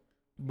cancel it.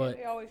 But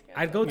They always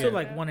cancel I'd go to Yeah.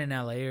 like one in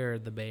LA or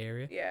the Bay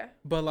Area. Yeah.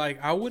 but like,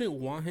 I wouldn't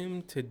want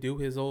him to do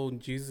his old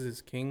Jesus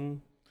is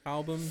King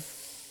album.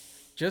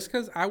 Just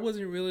because I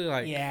wasn't really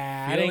like,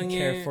 Yeah, I didn't feeling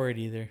care it. for it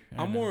either. I I'm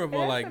don't know. more of It a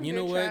has like, some you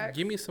know good what? tracks.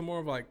 Give me some more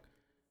of like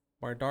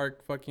our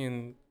dark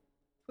fucking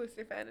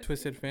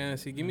Twisted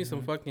Fantasy. Give me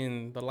some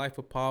fucking The Life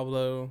of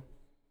Pablo.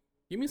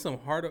 Give me some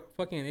hard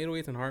fucking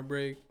 808s and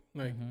Heartbreak.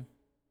 Like,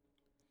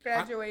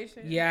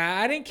 Graduation. Yeah,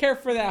 I didn't care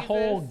for that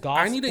whole Jesus.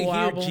 gospel I need to hear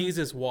album.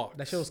 Jesus Walks.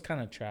 That shit was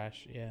kind of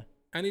trash. Yeah.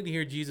 I need to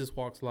hear Jesus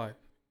Walks live.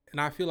 And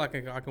I feel like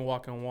I can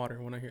walk on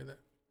water when I hear that.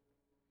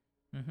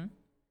 Mm-hmm.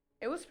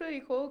 It was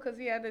pretty cool because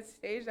he had this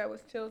stage that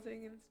was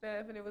tilting and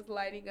stuff, and it was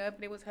lighting up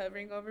and it was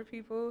hovering over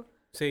people.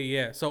 Say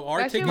yeah. So our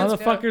That shit tickets was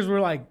Motherfuckers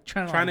were like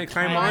trying Trying to to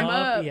climb on?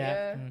 up.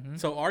 Yeah. Mhm.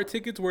 so our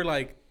tickets were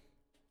like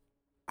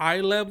eye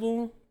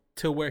level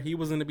to where he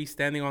was gonna be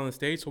standing on the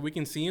stage, so we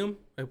can see him.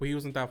 Like, but he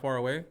wasn't that far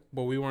away,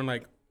 but we weren't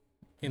like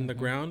in the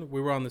ground.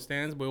 We were on the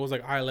stands, but it was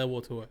like eye level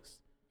to us.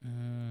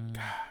 Mm.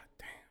 God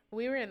damn.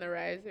 We were in the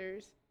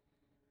risers.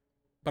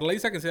 But at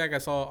least I can say like I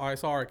saw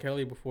R.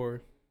 Kelly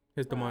before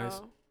his demise.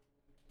 Wow.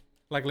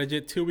 Like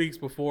legit 2 weeks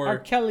before. R.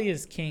 Kelly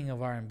is king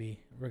of R&B,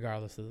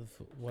 regardless of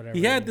whatever.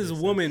 He had this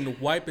woman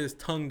wipe his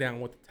tongue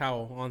down with a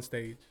towel on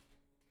stage.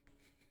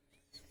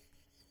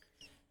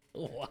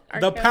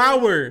 The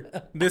power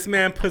this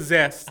man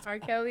possessed. R.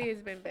 Kelly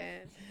has been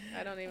banned.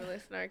 I don't even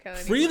listen to R. Kelly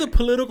Free anymore. the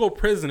political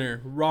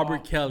prisoner,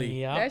 Robert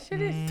Kelly. Yep. That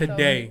shit is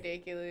Today. so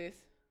ridiculous.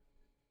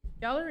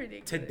 Y'all are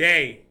ridiculous.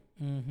 Today.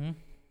 Mm-hmm.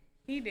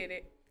 He did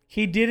it.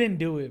 He didn't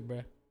do it,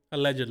 bro.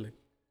 Allegedly.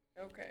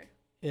 Okay.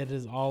 It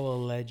is all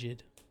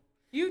alleged.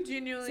 You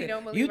genuinely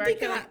don't believe You R. think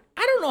Kelly?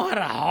 I don't know how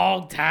to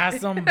hog tie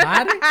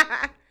somebody.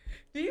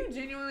 Do you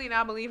genuinely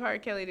not believe R.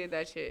 Kelly did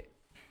that shit?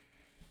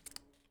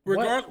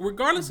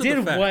 Regardless of Did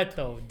the fact. what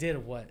though?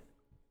 Did what?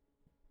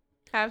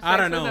 Have sex I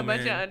don't with know, a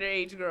bunch man. of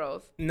underage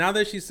girls. Now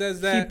that she says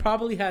He that,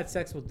 probably had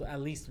sex with at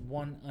least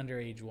one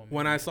underage woman.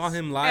 when I saw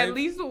him live, At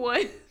least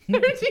one.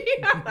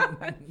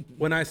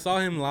 when I saw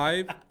him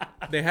live,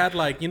 they had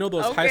like, you know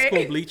those high Okay.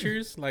 school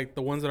bleachers, like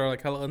the ones that are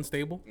like hella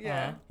unstable.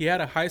 Yeah. He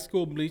had a high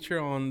school bleacher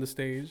on the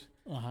stage,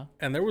 Uh-huh.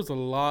 and there was a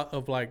lot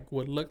of like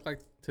what looked like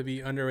to be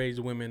underage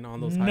women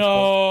on those high schools.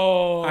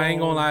 No. I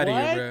ain't gonna lie to you,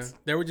 What? bro.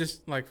 They were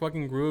just like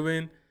fucking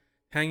grooving,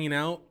 hanging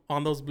out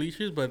on those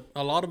bleachers, but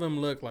a lot of them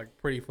look like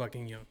pretty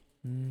fucking young.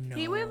 No.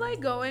 He would like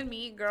go and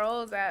meet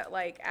girls at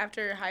like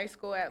after high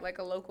school at like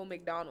a local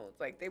McDonald's.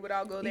 Like they would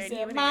all go there. He And he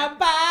said, would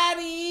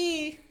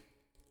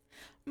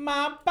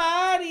my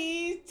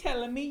body's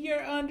telling me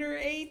you're under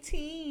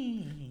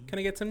 18. Can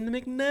I get some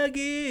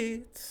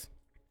McNuggets?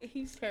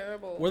 He's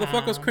terrible. Where the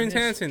fuck was Chris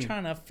Hansen?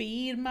 Trying to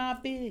feed my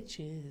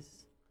bitches.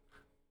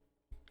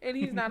 And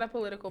he's not a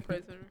political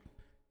prisoner.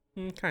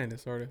 Kind of,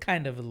 sort of.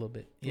 Kind of a little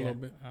bit. A Yeah.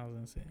 little bit. I was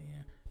gonna say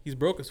yeah. He's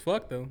broke as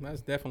fuck though.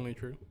 That's definitely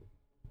true.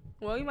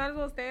 Well, you might as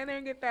well stand there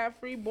and get that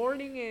free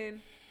boarding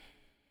and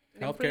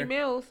free Healthcare.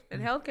 meals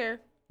and healthcare.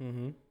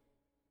 Mm-hmm.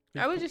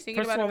 I was just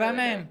thinking First about of all, it. that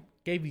man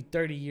gave you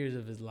 30 years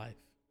of his life.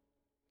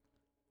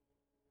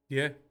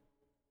 Yeah.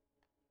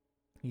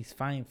 He's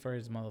fighting for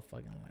his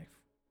motherfucking life.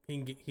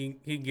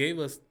 He gave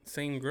us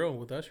Same Girl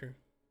with Usher.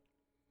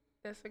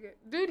 That's a good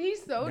dude.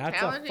 He's so That's a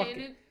talented.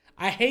 fucking-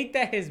 I hate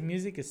that his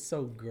music is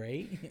so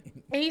great.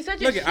 And he's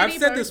such a Look, shitty I've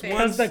said this person.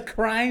 once. Because the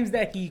crimes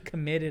that he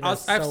committed are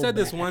I've so said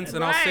this bad. once,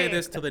 and I'll say Right.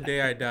 this till the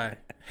day I die.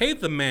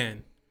 Hate the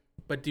man,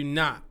 but do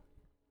not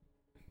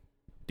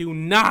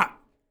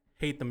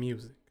hate the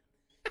music.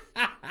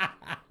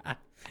 I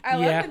Yeah.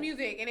 love the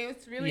music, and it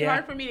was really Yeah.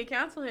 hard for me to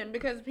cancel him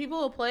because people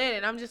will play it,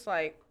 and I'm just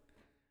like,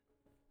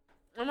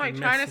 I'm like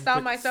Messing trying to stop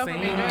with myself from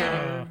Same enjoying it.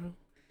 Girl.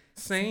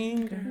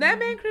 Same Girl. That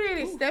man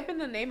created "Step in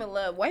the Name of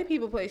Love." White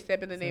people play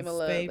 "Step in the Name of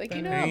Love." Like,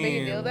 you know how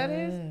big a deal that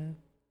is.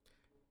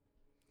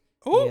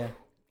 Ooh. Yeah.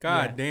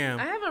 God Yeah. damn.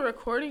 I have a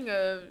recording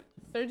of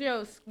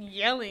Sergio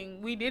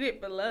yelling, "We did it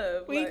for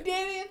love." We Like,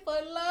 did it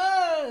for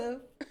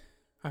love.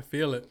 I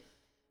feel it.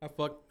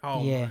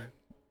 Oh Yeah. man.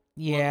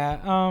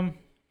 Yeah.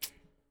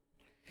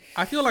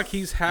 I feel like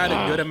he's had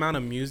a good amount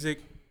of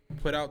music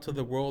put out to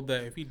the world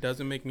that if he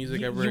doesn't make music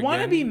You, ever you want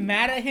to again, be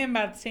mad at him,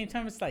 but at the same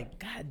time, it's like,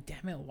 God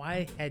damn it!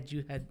 Why did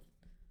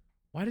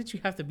you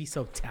have to be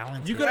so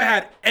talented? you could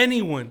have had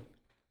anyone,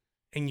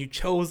 and you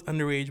chose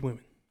underage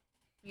women.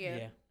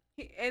 yeah.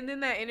 And then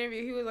that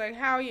interview, he was like,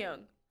 "How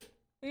young?"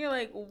 And you're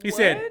like, "What?" He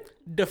said,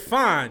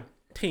 "Define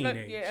But,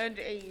 teenage." yeah,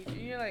 underage. And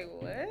you're like,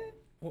 "What?"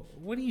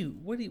 What do you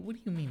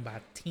mean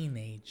by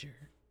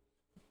teenager?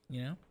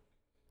 You know,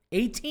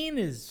 18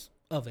 is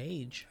of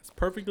age. It's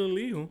perfectly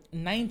legal.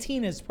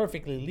 19 is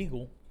perfectly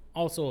legal,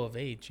 also of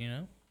age. You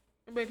know.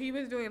 But he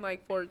was doing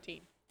like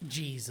 14.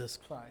 Jesus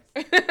Christ.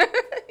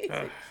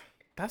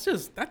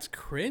 That's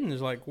cringe.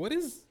 Like, what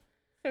is?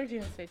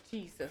 Sergio said,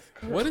 "Jesus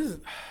Christ." What is?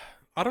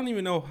 I don't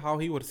even know how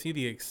he would see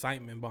the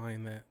excitement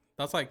behind that.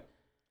 That's like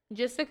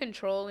Just to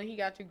control, and he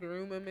got to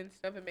groom him and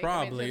stuff and make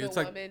probably him into it's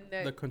the like woman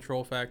that. the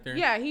control factor.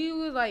 Yeah, he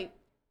was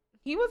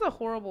a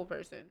horrible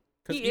person.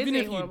 'Cause He is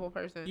a horrible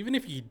person. Even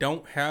if you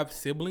don't have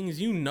siblings,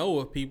 you know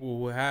of people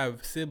who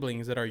have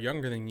siblings that are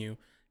younger than you,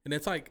 and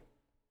it's like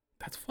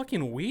that's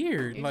fucking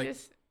weird.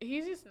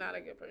 He's just not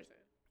a good person.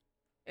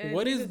 And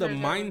What he is the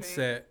deserves everything.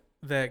 mindset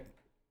that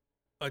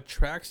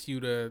attracts you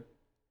to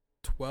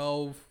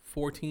 12,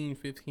 14,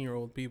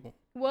 15-year-old people?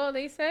 Well,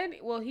 he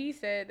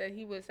said that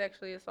he was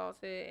sexually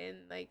assaulted,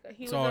 and like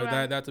he was So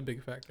around, that's a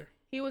big factor.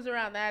 he was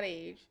around that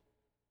age,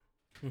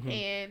 Mhm.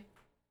 and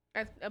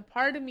a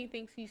part of me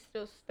thinks he's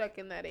still stuck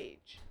in that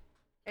age.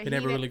 And He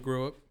never really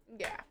grew up.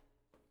 Yeah,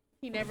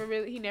 he never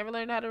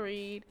learned how to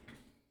read,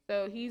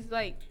 so he's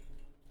like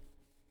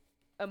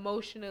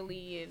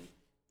emotionally and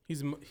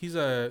He's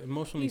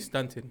emotionally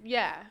stunted.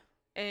 yeah,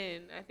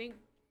 and I think,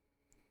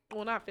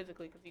 well, not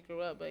physically because he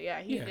grew up, but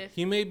yeah, he's just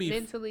He may be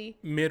mentally.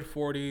 mid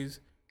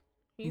 40s,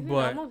 He's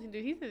but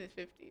he's in his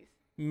 50s.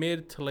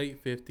 mid to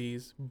late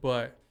 50s,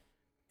 but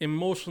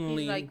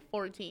emotionally He's like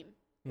 14.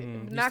 he's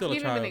Not to still a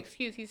give him an child.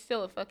 excuse, he's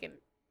still a fucking.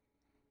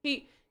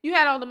 You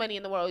had all the money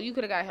in the world. You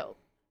could have got help.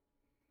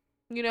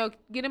 You know,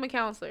 get him a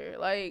counselor.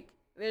 Like,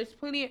 there's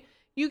plenty of.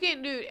 You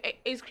can do.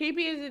 As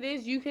creepy as it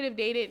is, you could have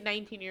dated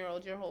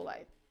 19-year-olds your whole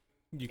life.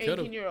 You could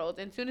have. 18-year-olds.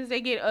 And as soon as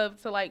they get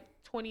up to like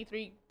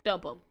 23,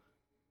 dump them.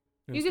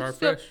 You can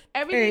start fresh.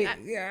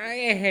 Everything.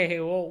 Hey,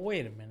 well,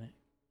 wait a minute.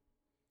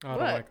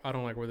 I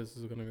don't like where this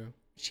is gonna go.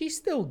 She's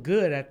still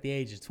good at the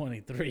age of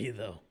 23,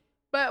 though.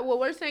 But what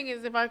we're saying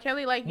is, if R.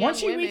 Kelly like young once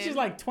she women, reaches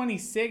like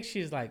 26,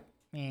 she's like,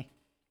 eh.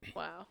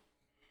 Wow.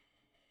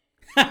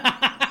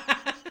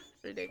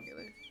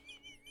 Ridiculous.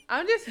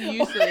 I'm just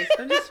useless.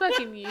 I'm just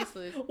fucking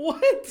useless.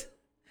 What?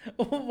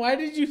 Why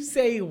did you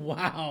say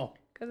wow?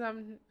 Because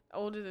I'm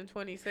older than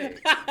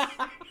 26.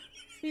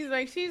 He's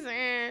like, she's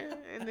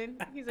and then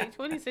he's like,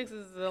 26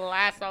 is the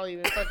last I'll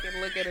even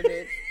fucking look at a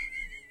bitch.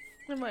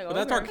 I'm like, but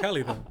that's R.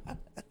 Kelly though.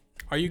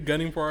 Are you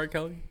gunning for R.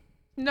 Kelly?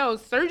 No,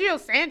 Sergio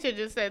Sanchez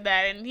just said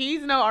that, and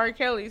he's no R.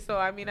 Kelly, so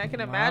I mean, I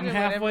can imagine. I'm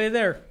halfway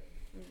there.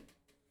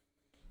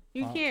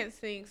 You can't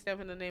sing "Step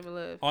in the Name of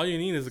Love." All you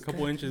need is a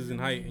couple inches in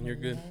height, and you're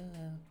good.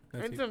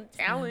 And some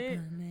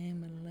talent.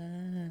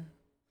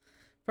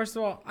 First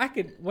of all, I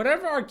could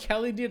whatever R.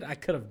 Kelly did, I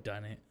could have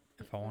done it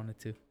if I wanted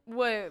to.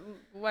 What,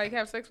 like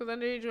have sex with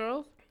underage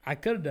girls? I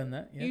could have done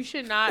that. Yes. You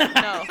should not.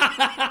 No.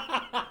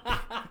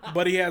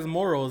 But he has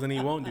morals, and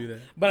he won't do that.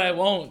 But I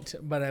won't.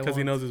 Because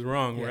he knows it's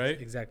wrong, yes, right?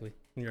 Exactly.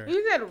 Right.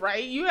 You said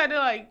right. You had to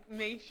like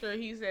make sure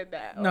he said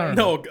that.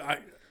 No.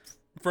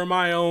 For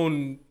my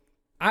own.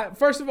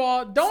 First of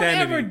all, don't sanity.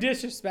 ever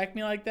disrespect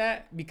me like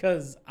that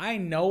because I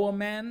know a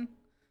man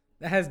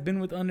that has been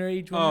with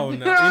underage women. Oh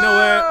no! You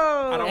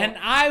know what? And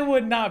I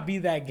would not be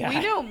that guy. We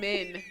know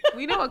men.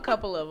 We know a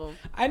couple of them.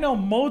 I know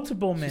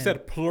multiple men. She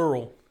said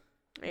plural.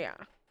 Yeah.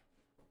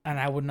 And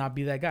I would not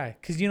be that guy.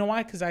 Because you know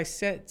why? Because I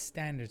set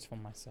standards for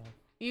myself.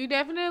 You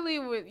definitely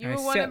would. You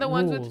were one of the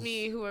ones with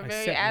me who were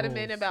very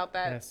adamant about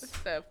that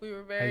stuff. We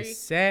were very. I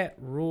set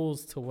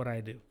rules to what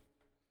I do.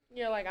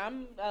 You're like,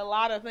 I'm a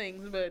lot of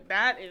things, but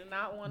that is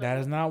not one of them. That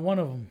is not one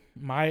of them.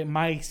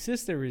 My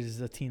sister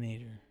is a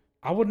teenager.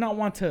 I would not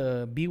want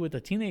to be with a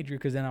teenager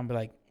because then I'll be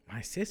like,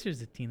 my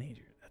sister's a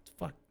teenager.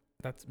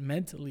 That's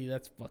mentally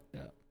fucked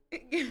up.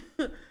 You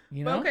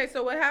know? Okay,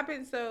 so what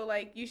happens? So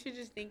like, you should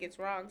just think it's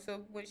wrong.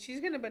 So when she's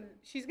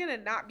gonna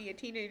not be a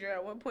teenager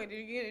at one point. Are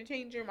you gonna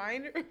change your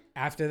mind?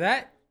 After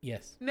that,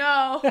 yes.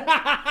 No,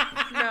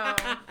 no.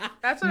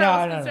 That's what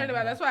I was concerned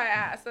about. That's why I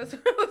asked. That's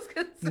what I was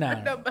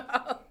concerned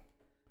about.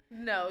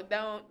 No,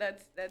 don't.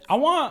 That's.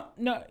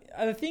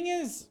 The thing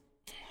is.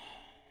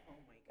 Oh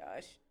my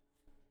gosh.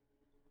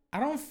 I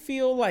don't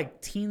feel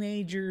like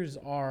teenagers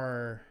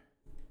are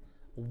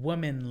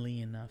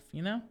womanly enough.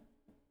 You know.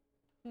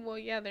 Well,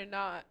 yeah, they're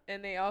not.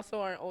 And they also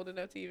aren't old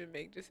enough to even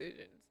make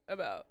decisions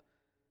about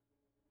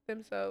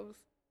themselves.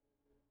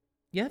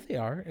 Yeah, they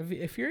are.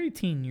 If you're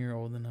 18, you're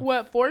old enough.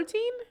 What, 14?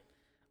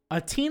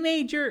 A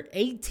teenager,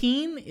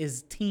 18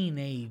 is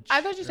teenage.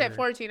 I thought you said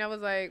 14. I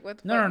was like, what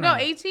the fuck? No,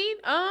 18?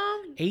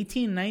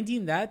 18,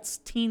 19, that's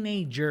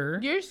teenager.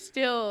 You're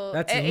still...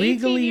 That's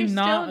legally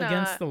not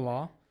against the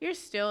law. You're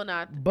still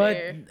not but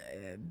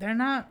there. They're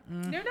not...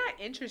 They're not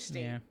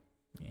interesting.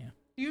 Yeah.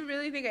 Do you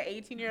really think an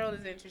 18-year-old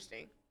is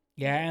interesting?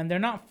 Yeah, and they're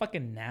not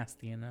fucking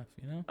nasty enough,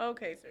 you know?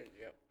 Okay,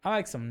 Sergio. I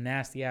like some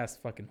nasty ass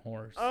fucking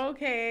whores.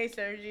 Okay,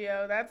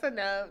 Sergio. That's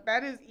enough.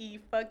 That is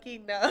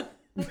fucking enough.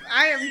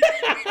 I'm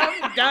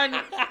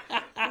done.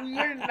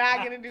 We're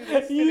not going to do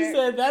this today. You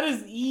said that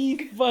is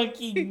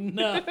fucking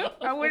enough.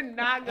 We're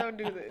not going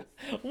to do this.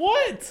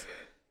 What?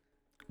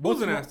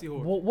 What's a nasty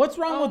whore? What's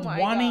wrong with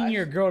wanting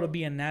your girl to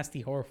be a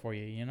nasty whore for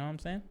you? You know what I'm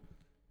saying?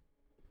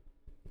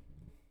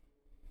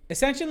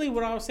 Essentially,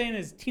 what I was saying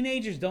is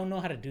teenagers don't know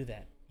how to do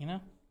that, you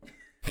know?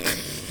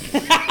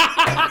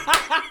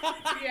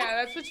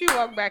 Yeah, that's what you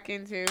walk back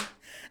into.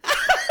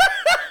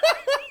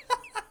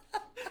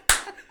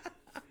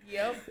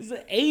 Yep.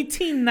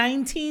 18,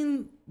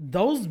 19,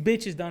 those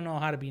bitches don't know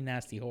how to be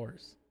nasty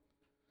whores.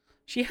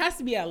 She has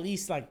to be at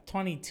least like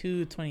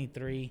 22,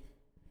 23.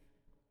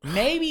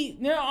 Maybe,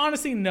 no,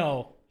 honestly,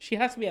 no. She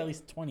has to be at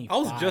least 25. I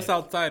was just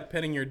outside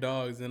petting your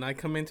dogs, and I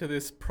come into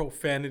this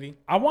profanity.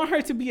 I want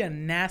her to be a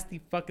nasty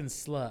fucking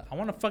slut. I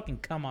want to fucking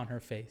come on her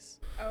face.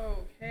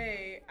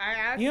 Okay. I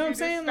asked you know what I'm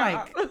saying?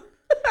 Like,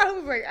 I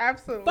was like,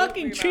 absolutely.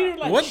 Fucking treat her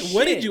like shit.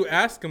 What did you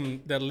ask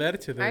him that led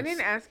to this? I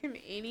didn't ask him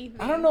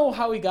anything. I don't know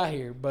how we got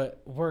here,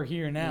 but we're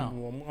here now.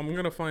 Well, I'm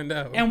gonna find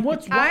out. And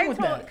what's wrong with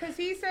that? Because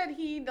he said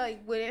he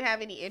like wouldn't have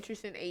any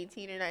interest in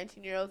 18 or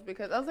 19-year-olds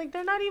because I was like,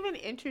 they're not even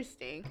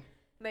interesting.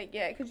 Like,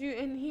 yeah,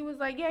 and he was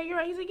like, yeah, you're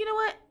right. He's like, you know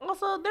what?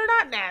 Also, they're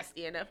not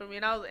nasty enough for me.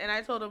 And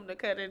I told him to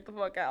cut it the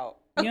fuck out.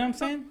 You know what I'm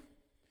saying?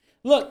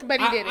 Look,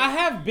 but he didn't. I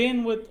have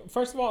been with.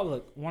 First of all,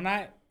 look,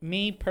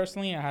 me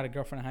personally, I had a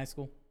girlfriend in high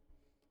school.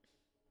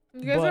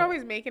 You guys are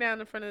always making out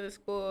in front of the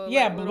school.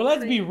 Yeah, like, but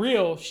let's be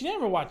real. She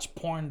never watched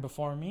porn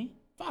before me.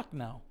 Fuck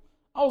no.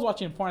 I was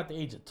watching porn at the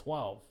age of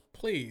 12.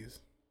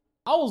 Please.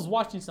 I was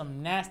watching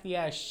some nasty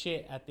ass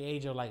shit at the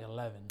age of like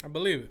 11. I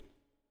believe it.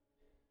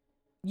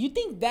 You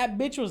think that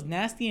bitch was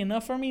nasty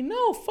enough for me?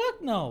 No,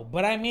 fuck no.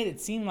 But I made it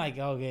seem like,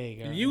 okay,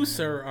 girl. You,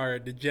 sir, are a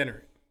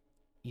degenerate.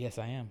 Yes,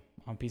 I am.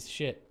 I'm a piece of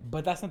shit.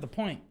 But that's not the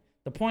point.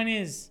 The point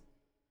is,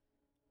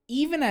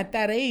 even at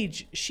that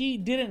age, she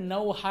didn't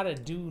know how to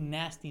do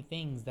nasty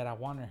things that I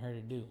wanted her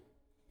to do.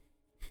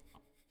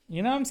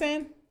 You know what I'm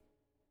saying?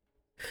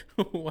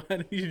 Why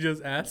didn't you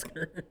just ask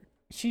her?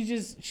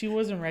 She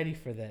wasn't ready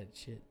for that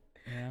shit.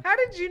 You know? How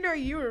did you know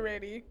you were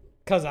ready?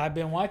 Because I've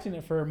been watching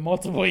it for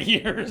multiple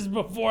years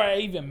before I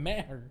even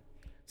met her.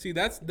 See,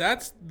 that's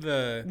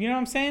the. You know what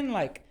I'm saying?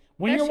 Like,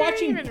 when That you're shit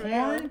watching ain't even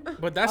porn. real.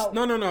 But that's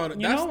no. You That's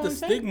know what the I'm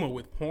saying? stigma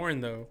with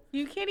porn, though.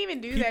 You can't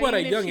even do People that. at a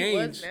Even young if she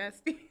was age-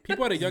 nasty.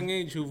 People at a young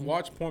age who've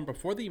watched porn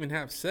before they even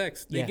have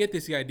sex, they Yeah. get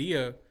this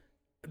idea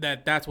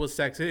that that's what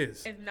sex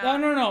is. It's not.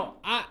 No.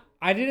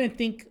 I didn't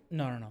think.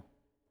 No.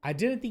 I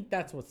didn't think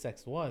that's what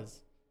sex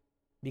was.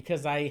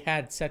 Because I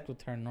had sex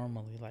with her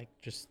normally. Like,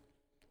 just,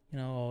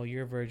 oh,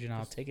 you're a virgin.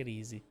 I'll take it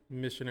easy.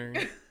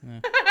 Missionary.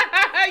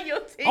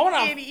 You'll take I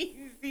wanna it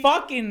easy.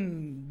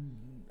 Fucking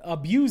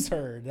abuse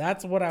her.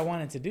 That's what I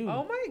wanted to do.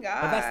 Oh my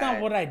god. But that's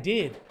not what I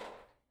did.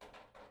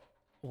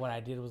 What I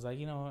did was like,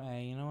 hey,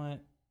 you know what?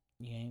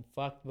 You ain't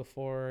fucked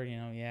before.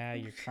 Yeah,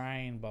 you're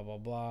crying, blah, blah,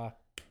 blah.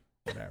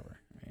 Whatever.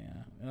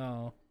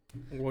 Yeah.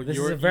 Well, This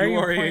you is a very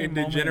are a important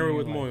moment degenerate in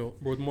with your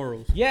with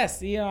morals.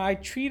 Yes, I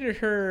treated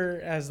her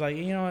as like,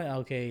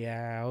 okay,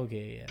 yeah.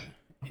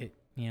 It,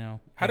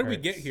 How it did we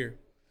hurts. get here?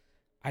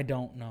 I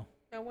don't know.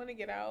 I want to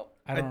get out.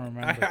 I don't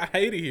remember. I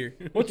hate it here.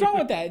 What's wrong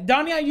with that?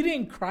 Donielle, you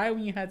didn't cry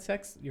when you had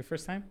sex your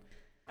first time?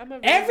 I'm a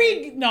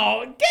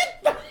No,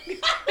 get the...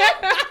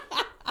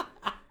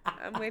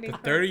 I'm waiting. The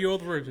for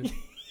 30-year-old virgin.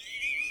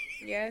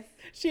 Yes.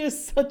 She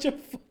is such a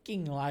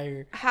fucking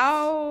liar.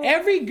 How?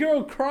 Every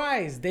girl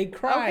cries. They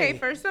cry. Okay,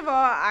 first of all,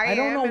 I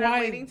don't am, know and I'm why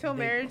waiting till they-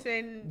 marriage,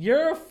 and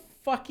You're a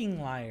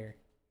fucking liar.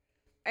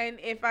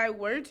 if I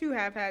were to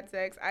have had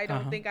sex, I don't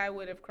Uh-huh. think I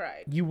would have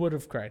cried. You would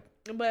have cried.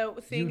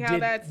 But seeing You how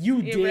did- that's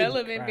you did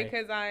irrelevant cry.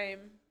 because I'm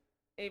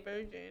a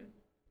virgin.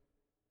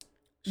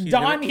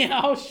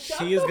 Donielle, shut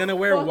She is the gonna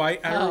wear fuck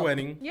white at her up.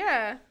 wedding.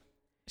 Yeah.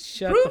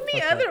 Shut Prove the me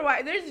fuck up.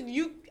 otherwise.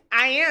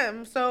 I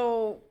am.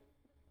 So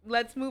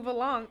let's move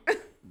along.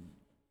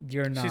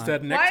 You're not. She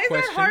said, "Next Why is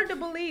question." that hard to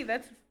believe?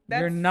 That's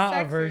You're not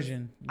sexist. a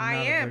virgin. You're I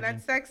not a am.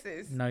 virgin. That's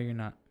sexist. No, you're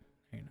not.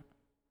 You're not.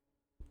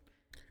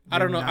 I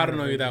don't know. You're I not don't a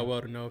know you that virgin.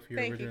 well to know if you're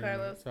Thank a you, virgin or not,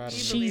 Carlos. so I don't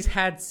You know. believe She's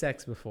had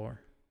sex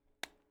before.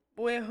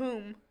 With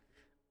whom?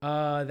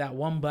 That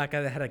one black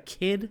guy that had a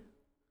kid.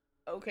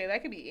 Okay,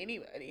 that could be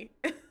anybody.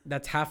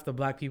 That's half the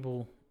black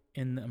people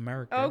in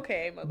America.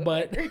 Okay, But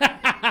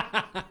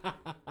motherfucker.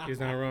 He's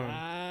not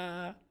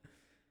wrong.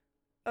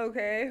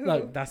 Okay. Who?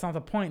 Look, that's not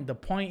the point. The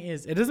point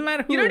is, it doesn't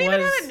matter who You don't it even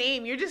was. have a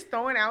name. You're just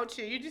throwing out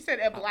shit. You just said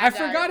a black I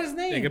guy. forgot his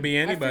name. It could be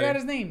I anybody. forgot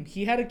his name.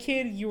 He had a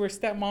kid. You were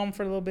stepmom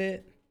for a little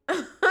bit.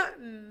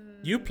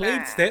 You played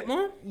Nah.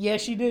 stepmom? Yeah,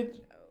 she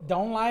did.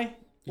 Don't lie.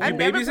 You I've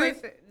never babysit?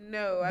 played.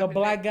 No. The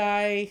black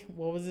guy.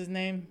 What was his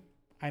name?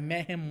 I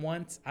met him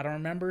once. I don't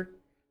remember.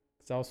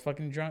 Because I was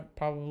fucking drunk,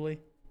 probably.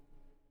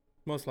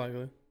 Most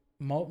likely.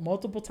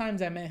 Multiple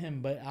times I met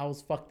him, but I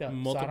was fucked up.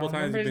 Multiple so I don't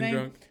times remember you've his been name.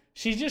 drunk.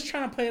 She's just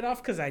trying to play it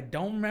off because I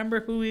don't remember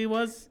who he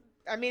was.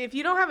 I mean, if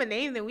you don't have a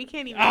name, then we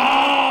can't even.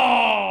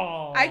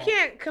 Oh! I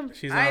can't.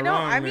 She's I not know.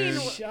 wrong, I mean,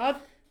 man.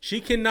 Shut. She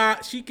can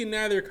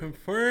neither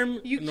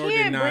confirm you nor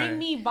can't deny. bring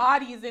me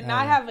bodies and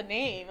not Yeah. have a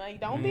name. Like,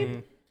 don't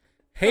be.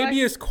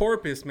 Habeas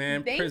corpus,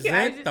 man. Thank you. Present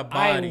I just- the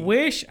body. I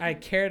wish I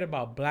cared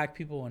about black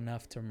people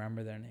enough to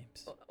remember their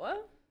names.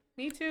 What?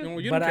 Me too. No,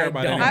 you But don't care I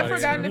about don't. anybody. I've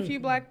forgotten so. a few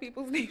black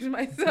people's names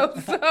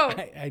myself, so.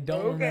 I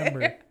don't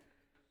remember.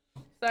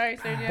 Sorry,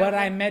 Sergio. But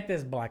I met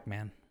this black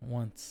man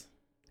once,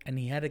 and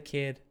he had a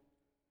kid,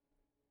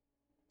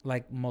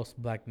 like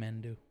most black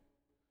men do.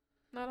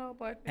 Not all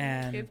black people.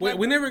 And- kids Wait, have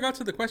we them. never got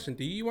to the question.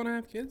 Do you want to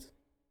have kids?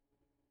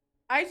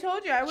 I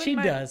told you I wouldn't. She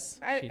mind. does.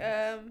 I She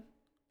does.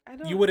 I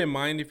don't. You wouldn't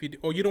mind if you...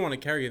 Oh, you don't want to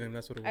carry them.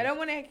 That's what it was. I don't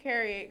want to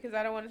carry it because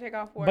I don't want to take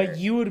off work. But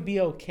you would be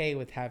okay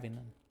with having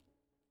them.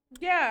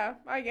 Yeah,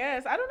 I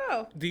guess. I don't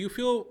know. Do you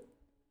feel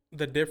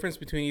the difference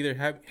between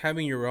either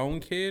having your own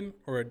kid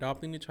or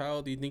adopting a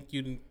child? Do you think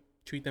you'd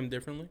treat them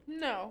differently?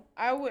 No,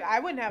 I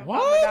wouldn't have a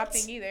problem What?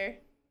 adopting either.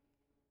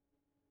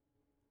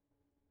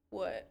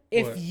 What?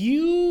 If What?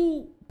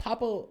 you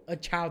pop a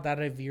child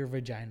out of your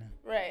vagina,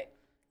 Right.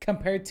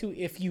 compared to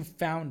if you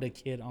found a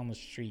kid on the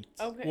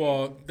streets. Okay.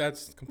 Well,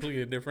 that's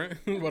completely different,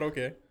 but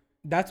okay.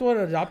 That's what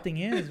adopting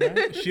is,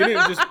 right? She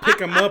didn't just pick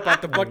him up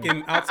at the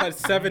fucking outside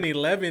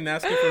 7-Eleven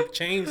asking for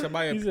change to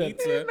buy a He said-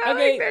 pizza. It's not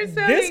Okay, like they're this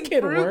selling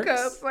kid fruit works.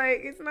 cups.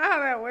 Like, it's not how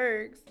that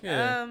works.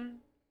 Yeah.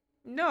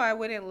 No, I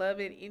wouldn't love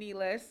it any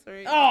less.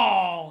 Or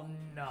Oh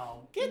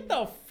no! Get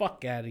the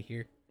fuck out of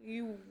here.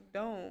 you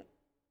don't.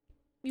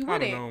 You I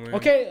wouldn't. don't know, man.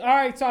 Okay, all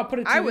right. So I'll put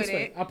it to I you this way.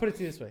 wouldn't. I'll put it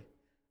to you this way.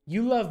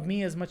 You love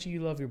me as much as you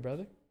love your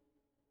brother.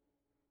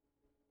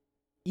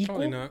 Equal?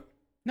 Probably not.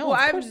 No, Well, of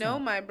I've course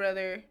known not. my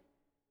brother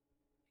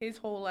his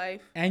whole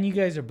life. And you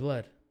guys are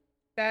blood.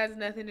 That has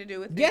nothing to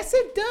do with it. Yes,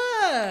 it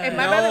does. If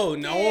my No, brother-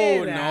 no,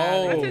 Get no.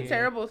 outta That's a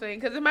terrible thing.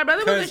 Because if my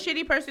brother was a 'Cause-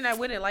 shitty person, I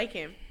wouldn't like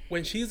him.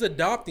 When she's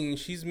adopting,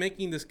 she's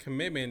making this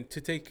commitment to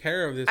take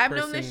care of this I've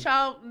person. known this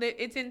child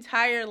its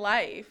entire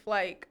life.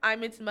 Like,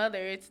 I'm its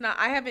mother. It's not.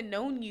 I haven't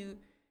known you.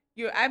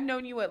 I've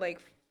known you what, like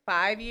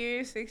 5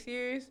 years, 6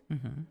 years.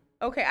 Mm-hmm.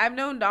 Okay, I've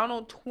known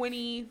Donald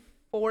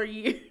 24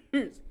 years.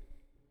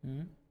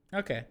 Mm-hmm.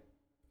 Okay.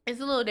 It's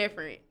a little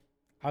different.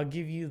 I'll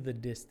give you the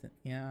distance.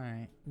 Yeah, all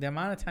right. The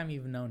amount of time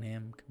you've known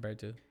him compared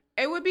to.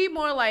 It would be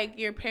more like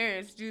your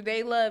parents. Do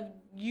they love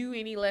you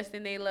any less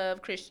than they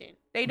love Christian?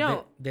 They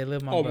don't. They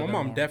live my Oh, brother my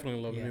mom more.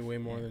 definitely loves me way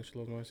more than she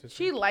loves my sister.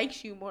 She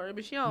likes you more,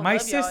 but she don't My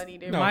love y'all sis, any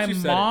different. No, my she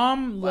said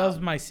mom Wow. loves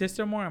my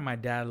sister more, and my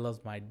dad loves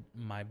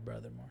my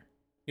brother more.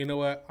 You know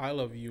what? I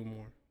love you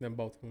more than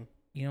both of them.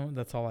 You know,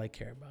 that's all I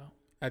care about.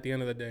 At the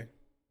end of the day.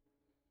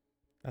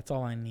 That's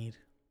all I need.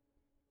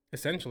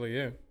 Essentially,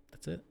 yeah.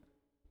 That's it.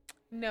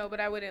 No, but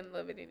I wouldn't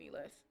love it any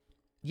less.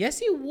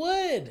 Yes, you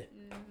would.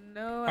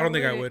 No, I don't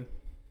think I wouldn't.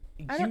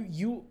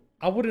 would.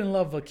 I wouldn't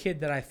love a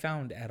kid that I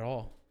found at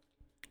all.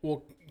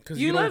 Well, because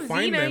You you don't love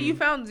find Xena. them. You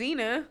found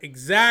Xena.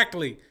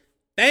 Exactly.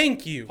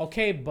 Thank you.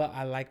 Okay, but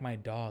I like my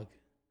dog.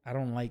 I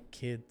don't like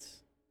kids.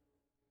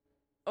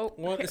 Oh,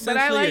 Well, okay,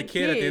 essentially but I like a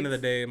kid at the end of the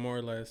kids. day, more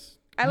or less.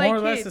 I like More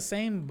or less kids. the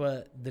same,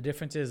 but the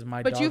difference is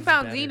my But dog's you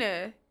found better.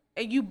 Xena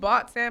and you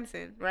bought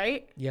Samson,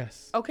 right?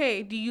 Yes.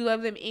 Okay. Do you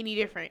love them any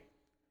different?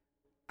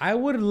 I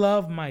would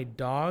love my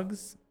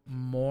dogs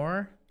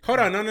more. Hold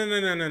on. No.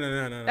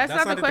 That's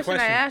not the question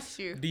I asked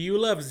you. Do you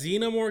love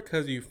Xena more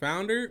because you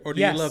found her? Or do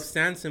Yes. you love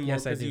Sanson more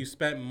Yes, I because do. you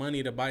spent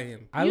money to buy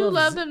him? I You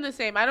love Z- them the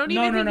same. I don't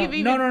No, even no, think no.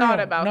 you've No, even no, thought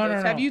no. about No,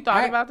 this. no, Have no. you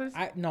thought about this?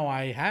 No,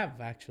 I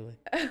have actually.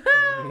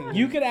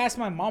 You could ask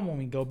my mom when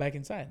we go back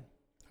inside.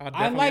 I'll I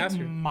definitely like ask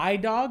her. my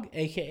dog,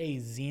 aka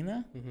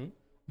Xena, Mm-hmm.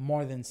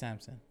 more than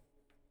Samson.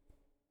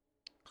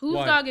 Whose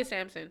Why? dog is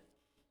Samson?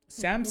 It's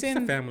a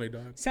Samson family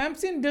dog.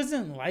 Samson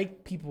doesn't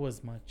like people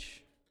as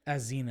much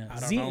as Xena. I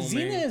don't know,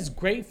 Xena man. is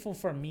grateful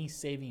for me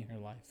saving her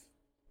life.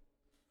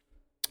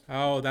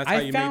 Oh, that's how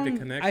you made the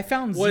connection. I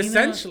found Well, Xena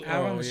essentially-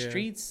 out oh, on the yeah.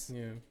 streets.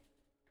 Yeah.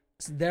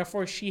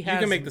 Therefore, she You has.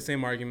 can make the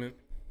same argument.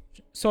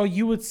 So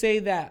you would say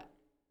that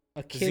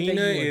a kid Xena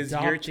that you is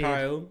adopted, your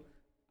child.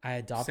 I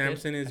adopted.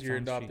 Samson I is your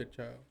found she- adopted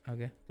child.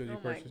 Okay. 'Cause you Oh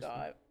my purchased it.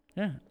 god.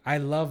 Yeah, I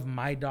love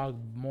my dog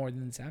more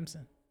than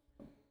Samson.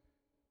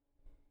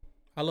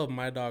 I love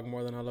my dog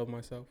more than I love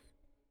myself.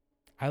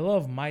 I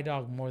love my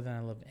dog more than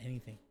I love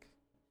anything.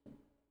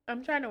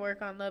 I'm trying to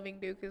work on loving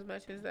Duke as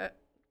much as that.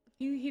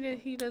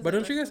 He doesn't. But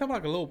don't you guys listen. have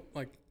like a little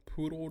like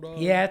poodle dog?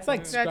 Yeah, it's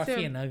like That's scruffy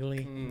him. and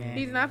ugly. Mm. Nah.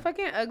 He's not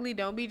fucking ugly.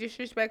 Don't be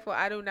disrespectful.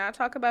 I do not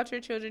talk about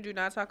your children. Do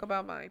not talk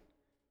about mine.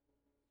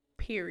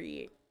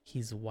 Period.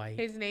 He's white.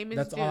 His name is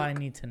That's Duke. all I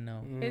need to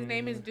know. His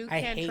name is Duke I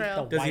hate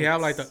Cantrell. the Does he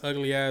have like the whites.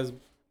 ugly ass?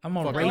 I'm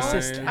a Fucking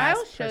racist. lion. ass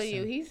I'll show person.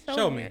 you. He's so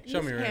Show me. he's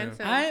Show me right now.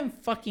 handsome. I am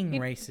fucking He-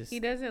 racist.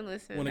 He doesn't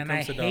listen. When it and I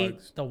comes to hate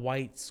dogs. the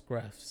white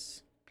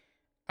scruffs.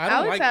 I don't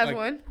Alex like has like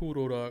one.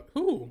 poodle dog.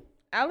 Who?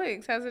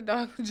 Alex has a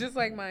dog just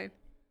like mine.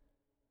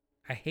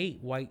 I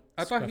hate white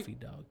I thought scruffy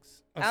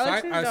dogs.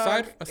 Alex's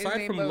dog is Aside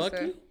named from Bosa.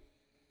 Lucky.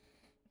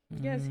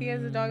 Yes, he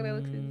has a dog that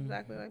looks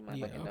exactly like my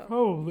fucking dog.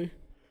 Probably.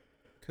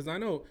 Cause I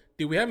know,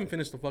 dude, we haven't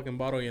finished the fucking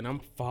bottle yet. And I'm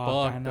Fuck,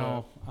 I fucked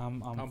know. up.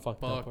 I'm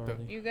fucked up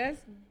already. You guys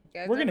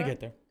We're are gonna not- get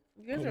there.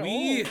 You guys are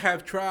We old.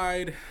 have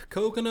tried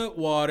coconut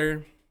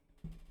water,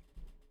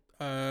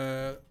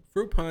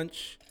 fruit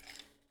punch,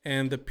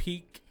 and the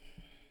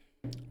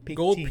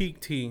gold tea. peak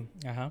tea.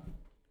 Uh-huh.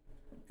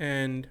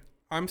 And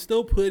I'm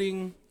still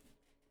putting.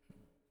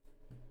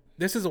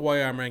 This is the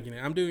way I'm ranking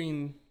it. I'm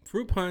doing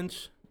fruit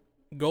punch,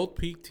 gold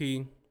peak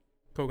tea,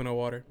 coconut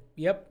water.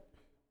 Yep.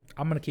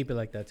 I'm gonna keep it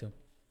like that too.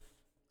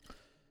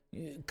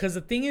 Cause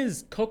the thing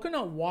is,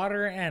 coconut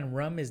water and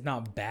rum is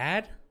not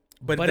bad,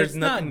 But but there's it's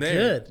nothing not there.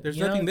 good. There's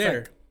You know, nothing it's there.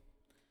 like-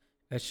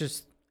 that's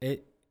just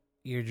it.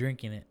 You're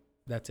drinking it.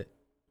 That's it.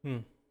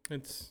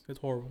 It's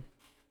horrible.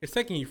 It's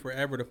taking you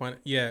forever to find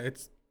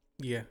it.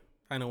 Yeah.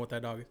 I know what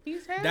that dog is.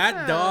 He's handsome.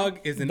 That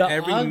dog is in The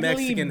every ugly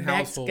Mexican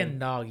household. Mexican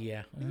dog,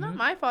 yeah. It's not Mhm.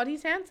 my fault.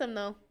 He's handsome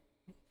though.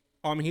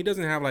 I mean, he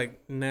doesn't have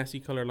like nasty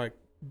color like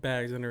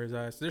bags under his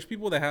eyes. There's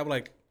people that have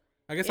like,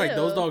 I guess like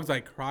those Ew. dogs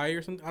like cry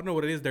or something. I don't know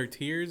what it is. Their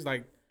tears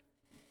like,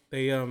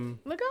 they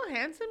Look how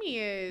handsome he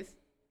is.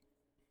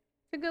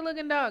 It's a good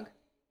looking dog.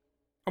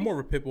 I'm more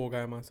of a pit bull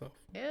guy myself.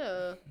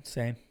 Ew.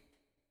 Same.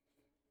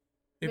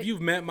 If But-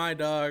 you've met my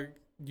dog,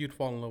 you'd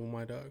fall in love with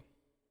my dog.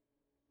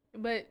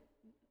 But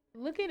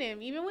look at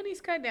him. Even when he's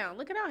cut down,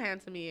 look at how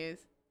handsome he is.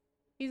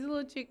 He's a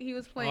little chick. He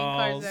was playing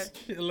cards.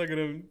 Shit, look at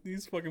him.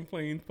 He's fucking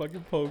playing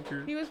fucking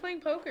poker. He was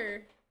playing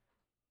poker.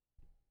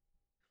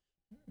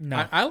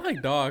 No. I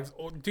like dogs.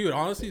 Oh, dude,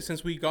 honestly,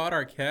 since we got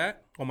our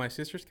cat, my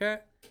sister's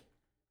cat,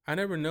 I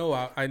never know.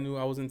 I knew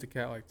I was into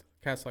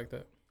cats like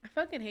that. I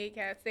fucking hate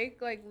cats. They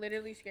like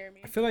literally scare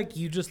me. I feel like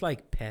you just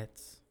like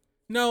pets.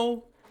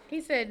 No,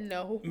 He said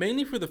no.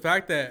 mainly for the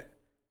fact that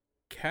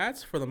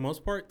cats, for the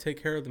most part,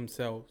 take care of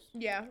themselves.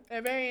 Yeah,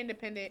 they're very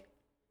independent.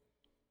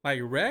 Like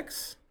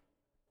Rex,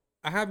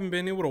 I haven't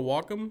been able to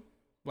walk him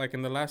like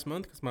in the last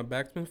month because my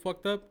back's been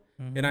fucked up,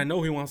 and I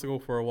know he wants to go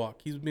for a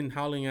walk. He's been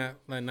howling at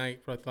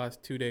night for like the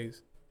last 2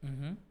 days.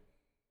 Mm-hmm.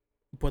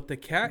 But the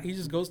cat, he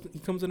just goes. He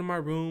comes into my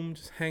room,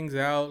 just hangs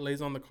out, lays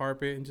on the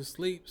carpet, and just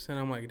sleeps. And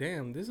I'm like,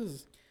 damn, this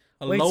is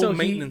a low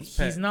maintenance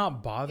pet. He's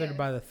not bothered Yes.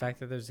 by the fact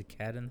that there's a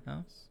cat in the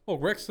house. Oh,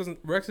 Rex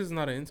is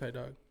not an inside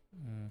dog.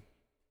 Mm.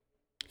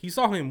 He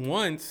saw him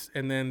once,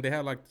 and then they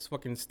had like this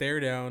fucking stare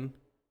down.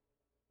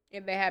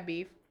 And they have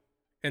beef.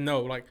 And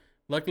no, like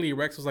Luckily,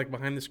 Rex was like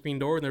behind the screen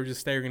door, and they were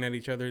just staring at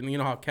each other. And you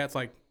know how cats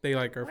like they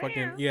like are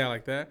fucking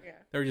like that. Yeah.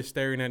 They were just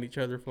staring at each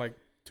other for like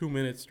 2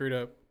 minutes straight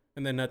up,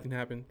 and then nothing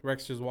happened.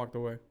 Rex just walked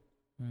away.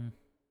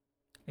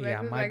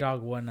 Yeah, my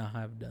dog would not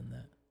have done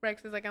that.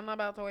 Rex is like, I'm not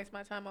about to waste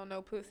my time on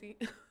no pussy.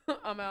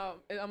 I'm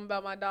out. I'm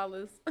about my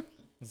dollars.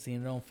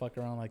 Xena don't fuck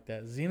around like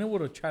that. Xena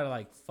would have tried to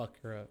like fuck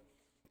her up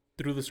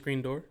Through the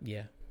screen door.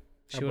 Yeah,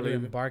 she would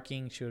have been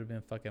barking. She would have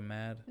been fucking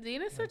mad.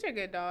 Xena's such a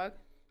good dog.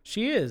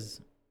 She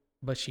is,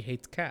 but she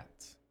hates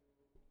cats,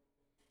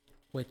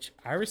 which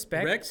I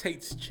respect. Rex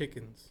hates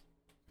chickens.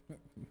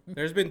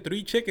 There's been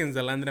 3 chickens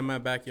that landed in my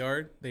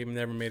backyard. They've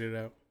never made it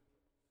out.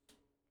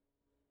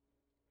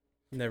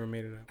 Never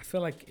made it out. I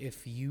feel like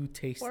if you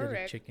tasted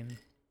a chicken,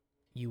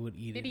 you would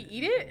eat it. Did he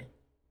eat it?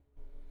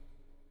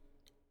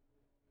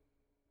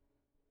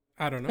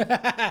 I don't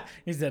know.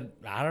 He said,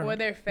 I don't know. Were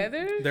there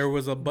feathers? There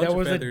was a bunch of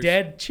feathers. There was a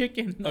dead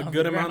chicken. A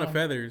good amount of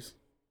feathers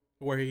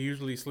where he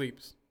usually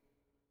sleeps.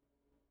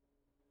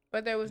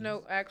 But there was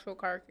no actual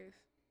carcass.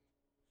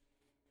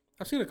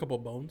 I've seen a couple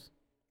of bones.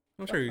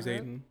 I'm sure he's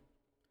eating.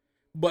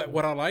 But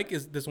what I like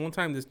is this one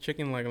time this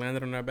chicken like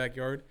landed in our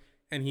backyard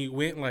and he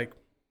went like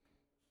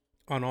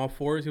on all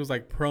fours. He was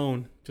like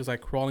prone, just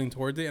like crawling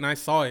towards it. And I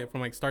saw it from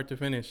like start to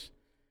finish.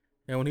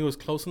 And when he was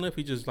close enough,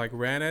 he just like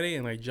ran at it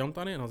and like jumped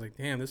on it. And I was like,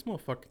 damn, this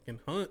motherfucker can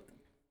hunt.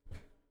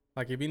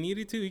 Like if he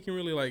needed to, he can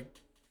really like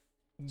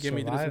get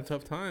me through some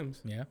tough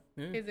times. Yeah.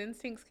 His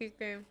instincts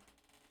kicked in.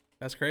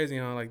 That's crazy,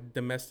 huh? Like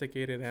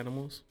domesticated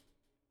animals.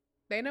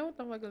 They know what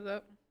the fuck is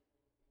up.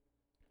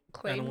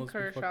 Clayton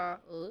Kershaw.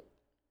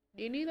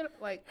 Do you need to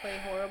like play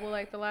horrible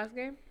like the last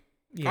game?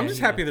 Yeah, I'm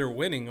just happy they're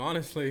winning,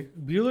 honestly.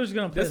 Bueller's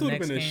gonna play. This would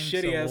have been a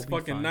shitty ass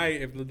fucking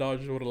night if the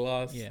Dodgers would have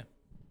lost. Yeah.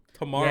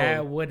 Tomorrow. Yeah,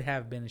 it would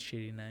have been a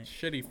shitty night.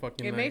 Shitty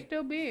fucking night. It may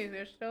still be.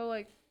 They're still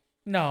like.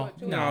 No.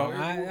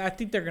 I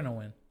think they're gonna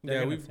win.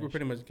 We're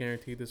pretty much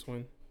guaranteed this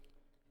win.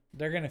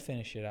 They're gonna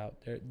finish it out.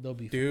 They'll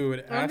be.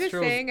 Dude, I'm just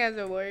saying, as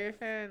a Warrior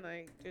fan,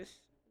 like just.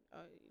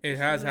 It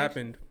has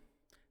happened.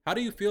 How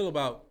do you feel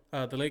about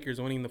the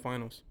Lakers winning the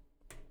finals?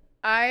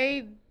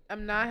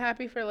 I'm not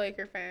happy for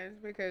Laker fans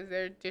because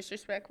they're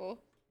disrespectful.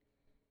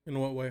 In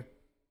what way?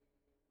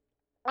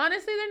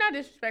 Honestly, they're not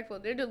disrespectful.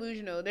 They're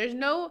delusional. There's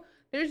no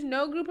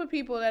group of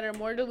people that are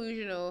more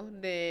delusional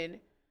than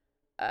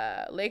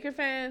Laker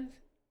fans,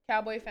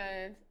 Cowboy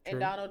fans, and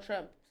Donald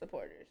Trump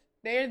supporters.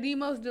 They're the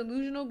most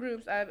delusional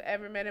groups I've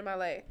ever met in my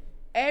life.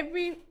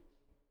 Every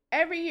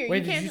year.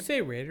 Wait, did you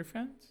say Raider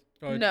fans?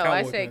 Oh, no,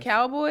 I said fans.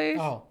 Cowboys.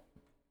 Oh.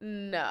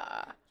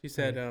 Nah. She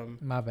said,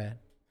 my bad.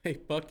 Hey,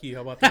 Bucky,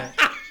 how about that?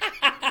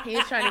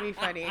 He's trying to be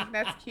funny.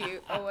 That's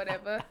cute or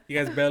whatever. You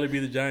guys barely beat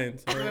the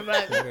Giants.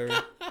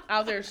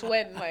 Out there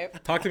sweating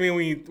like. Talk to me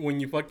when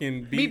you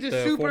fucking beat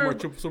the former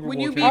Super Bowl. When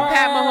you beat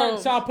Pat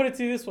Mahomes. So I'll put it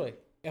to you this way: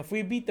 if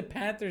we beat the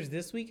Panthers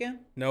this weekend,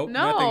 nope.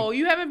 No, nothing.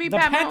 You haven't beat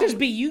Pat Mahomes. The Panthers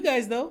beat you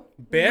guys though.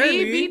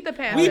 Barely. We beat the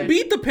Panthers. We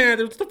beat the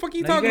Panthers. What the fuck are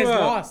you talking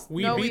about? Lost.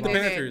 We beat the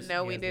Panthers.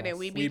 No, we didn't.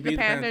 We beat the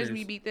Panthers.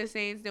 We beat the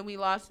Saints. Then we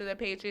lost to the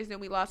Patriots. Then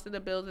we lost to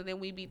the Bills. And then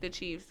we beat the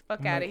Chiefs.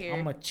 Fuck out of here.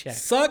 I'm a check.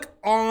 Suck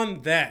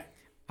on that.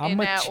 I'm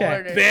a check.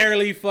 Order.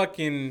 Barely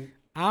fucking.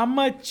 I'm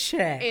a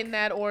check. In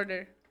that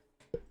order.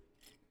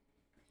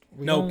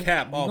 No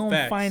cap. All facts. We're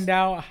gonna find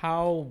out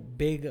how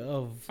big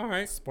of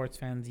sports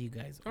fans you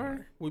guys are. All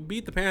right. We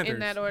beat the Panthers. In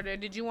that order.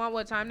 Did you want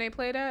what time they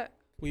played at?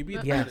 We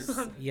beat the Panthers.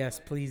 Yes,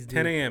 please do.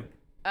 10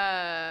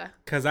 a.m.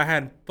 Because I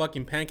had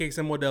fucking pancakes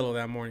and Modelo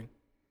that morning.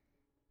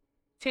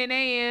 10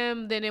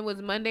 a.m. Then it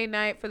was Monday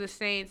night for the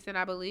Saints. And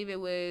I believe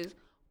it was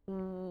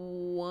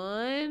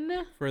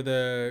 1 for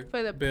the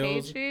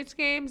Bills. Patriots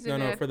games.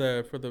 No, for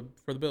the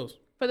Bills.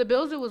 For the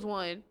Bills, it was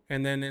 1.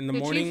 And then in the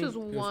morning, Chiefs was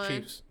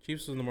 1.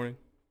 Chiefs was in the morning.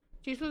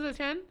 Chiefs was at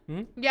 10?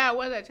 Hmm? Yeah, it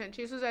was at 10.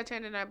 Chiefs was at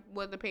 10, and I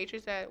was the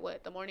Patriots at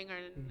what? The morning or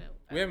no?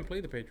 We haven't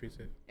played the Patriots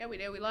yet. Yeah, we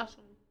did. We lost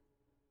them.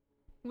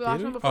 We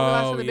lost them before we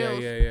lost to the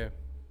Bills. Yeah.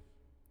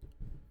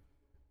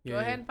 Go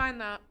ahead and find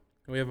that.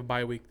 We have a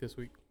bye week this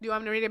week. Do you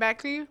want me to read it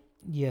back to you?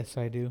 Yes,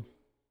 I do.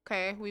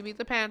 Okay, we beat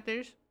the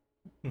Panthers.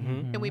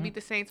 Mm-hmm. Then we beat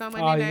the Saints on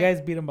Monday night. Oh, you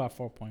guys beat them by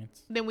 4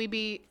 points. Then we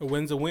beat. A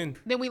win's a win.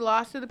 Then we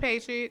lost to the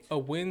Patriots. A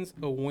win's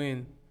a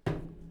win.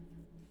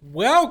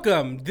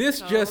 Welcome.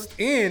 This just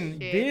in.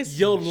 This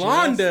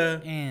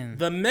Yolanda, in.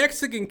 the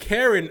Mexican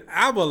Karen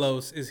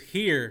Avalos, is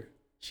here.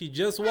 She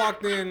just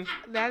walked in.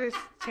 That is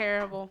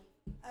terrible.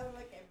 I'm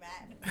looking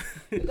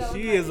mad.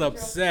 She is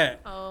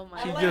upset. Oh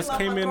my She God. just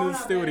came into the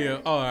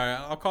studio. Oh, all right.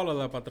 I'll call her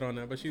La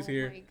Patrona, but she's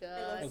here. Oh my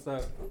God. What's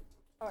up?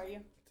 How are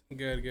you?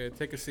 Good.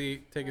 Take a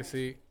seat.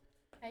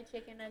 Hi,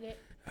 chicken nugget.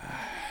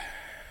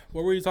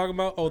 What were you talking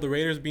about? Oh, the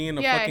Raiders being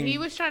a fucking. Yeah, he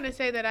was trying to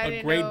say that I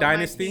didn't great know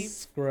dynasty.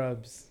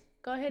 Scrubs.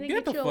 Go ahead and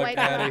Get the you a fuck white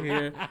out of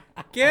here.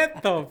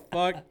 Get the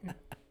fuck.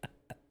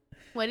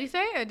 What did he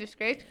say? A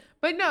disgrace?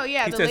 But no,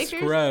 yeah, He the said Lakers.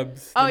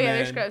 scrubs. Oh yeah,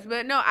 they're scrubs.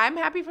 But no, I'm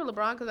happy for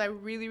LeBron because I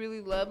really,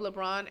 really love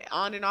LeBron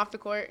on and off the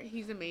court.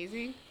 He's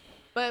amazing.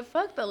 But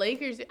fuck the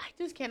Lakers. I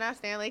just cannot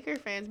stand Laker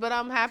fans. But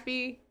I'm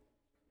happy.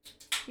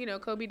 You know,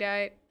 Kobe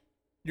died.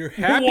 You're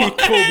happy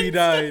Kobe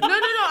died. No.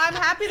 I'm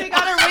happy they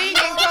got a ring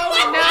and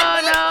Kobe.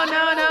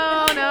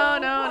 No.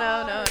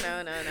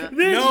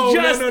 This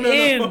just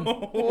in.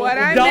 What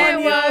I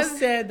meant Donielle was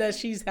said that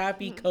she's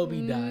happy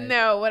Kobe died.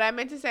 no. What I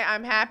meant to say,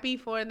 I'm happy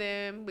for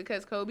them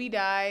because Kobe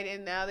died,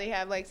 and now they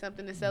have like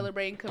something to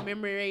celebrate and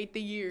commemorate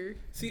the year.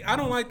 See, I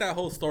don't like that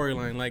whole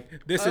storyline.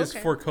 Like, this is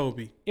Okay. for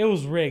Kobe. It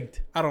was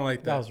rigged. I don't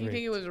like That that. was You rigged.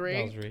 think it was That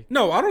rigged? was rigged.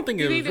 No, I don't think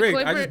You it was think the rigged.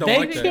 I Clippers- just don't They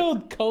like that.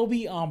 killed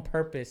Kobe on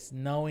purpose,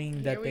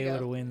 knowing that Here we they go.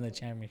 would win the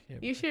championship.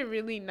 You should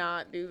really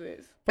not do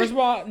this. First of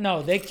all,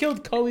 no, they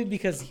killed Kobe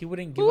because he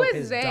wouldn't give Who up is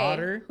his they?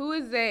 daughter. Who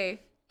is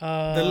they?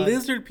 The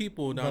lizard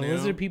people, The Donielle.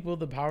 lizard people,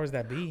 the powers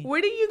that be.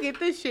 Where do you get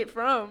this shit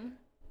from?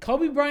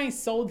 Kobe Bryant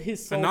sold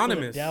his soul to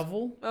Anonymous. the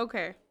devil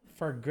Okay,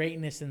 for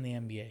greatness in the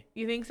NBA.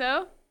 you think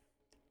so?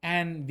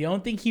 And the only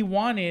thing he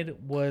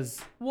wanted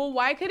was Well,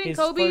 why couldn't His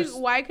Kobe's first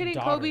why couldn't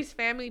daughter. Kobe's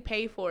family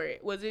pay for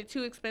it? Was it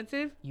too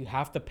expensive? you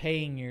have to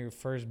pay in your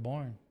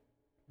firstborn.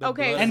 The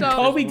Okay, blood And so- is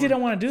Kobe born.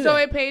 didn't want to do So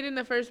that. it paid in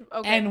the first.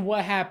 Okay, And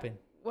what happened?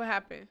 what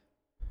happened?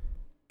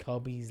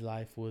 Kobe's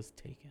life was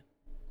taken.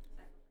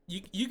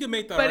 You can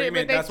make that But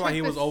argument. they That's why took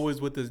he was this- always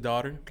with his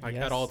daughter, like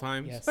Yes, at all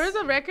times. yes. For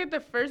the record, the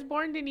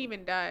firstborn didn't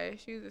even die.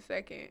 She was the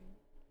second.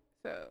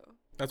 So,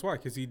 That's why,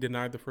 because he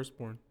denied the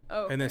firstborn,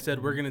 oh, and then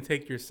said, "We're gonna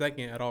take your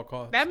second at all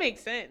costs." that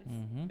makes sense.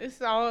 Mhm.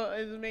 This all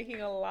is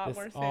making a lot This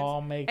more sense.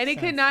 all makes And it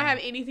could sense not now. have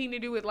anything to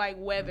do with like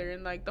weather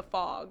and like the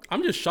fog.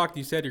 I'm just shocked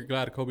you said you're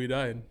glad Kobe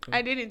died.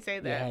 I didn't say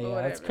that. Yeah, but yeah.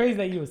 whatever. It's crazy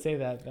that you would say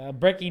that.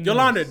 Breaking news.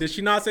 Yolanda, did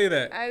she not say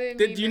that? I didn't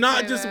Did mean you to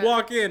not say just that.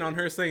 walk in on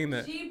her saying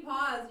that? She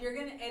paused. You're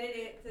gonna edit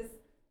it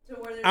to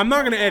where there's I'm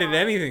not gonna no edit pause.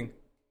 anything.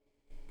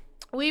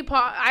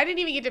 I didn't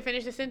even get to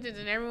finish the sentence,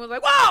 and everyone was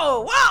like,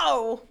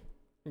 "Whoa!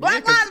 Black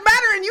Yeah, 'cause- Lives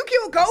Matter, and you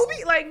killed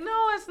Kobe?" Like,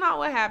 no, that's not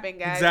what happened,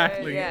 guys.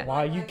 Exactly. Yeah.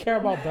 Wow, you care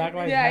about Black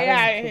Lives Yeah,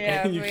 Matter?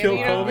 yeah. You but,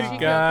 killed Kobe? she killed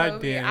God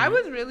Kobe. damn I it.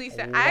 was really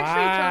sad.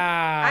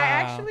 I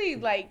actually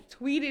like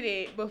tweeted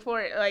it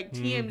before like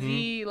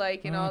TMZ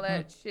like and all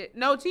that shit.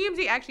 No,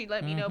 TMZ actually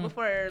let me know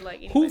before like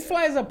Who anybody else.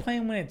 flies a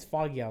plane when it's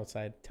foggy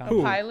outside? Tell Who?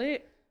 me.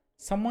 Pilot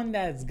Someone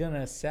that's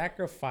gonna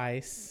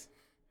sacrifice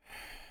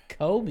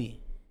Kobe.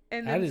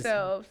 and That is-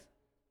 themselves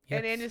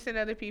and Yes. innocent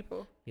other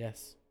people.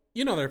 Yes.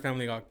 You know their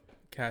family got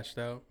cashed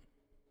out.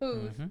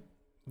 Who's? Mhm.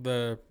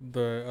 The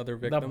other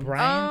The victim.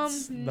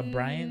 Bryants. The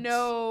Bryants.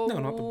 No, No,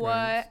 not the what?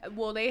 Bryants.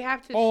 Well, they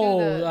have to. Oh,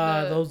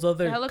 shoot those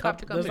other the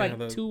helicopter there's company.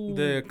 like the, two.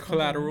 the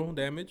collateral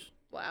damage.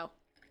 Wow.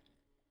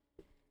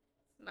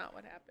 Not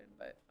what happened,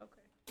 but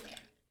okay.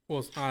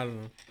 Well, I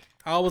don't know.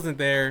 I wasn't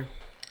there.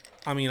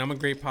 I mean, I'm a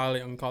great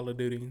pilot on Call of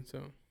Duty,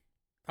 so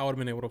I would have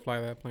been able to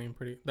fly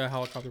that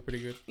helicopter pretty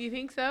good. You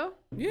think so?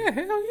 Yeah,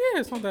 hell yeah,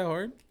 it's not that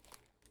hard.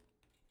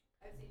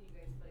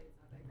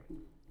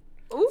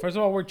 Ooh. First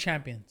of all, we're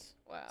champions.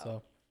 Wow.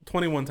 So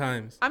 21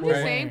 times. I'm just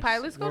We're saying, winners.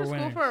 pilots go We're to school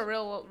winners.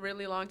 for a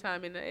really long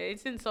time, and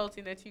it's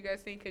insulting that you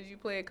guys think because you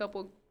play a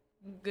couple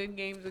good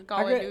games in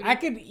Call of Duty. I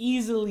could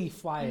easily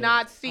fly.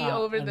 Not see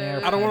over an the-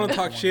 airplane. I don't want to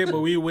talk once. shit,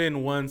 but we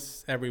win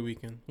once every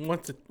weekend.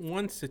 Once to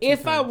two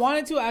If I times.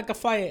 wanted to, I could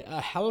fly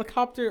a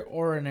helicopter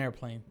or an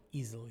airplane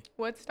easily.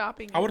 What's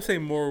stopping you? I would say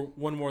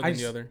one more than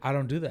the other. I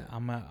don't do that.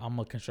 I'm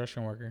a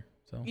construction worker,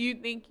 so You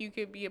think you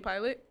could be a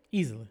pilot?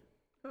 easily.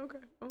 Okay.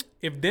 Oh.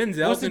 If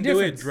Denzel What's the can do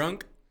it difference?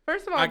 drunk,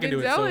 First of all, I can do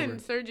it Denzel and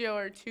sober. Sergio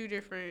are two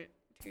different.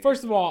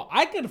 First of all,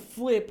 I could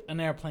flip an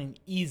airplane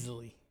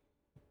easily.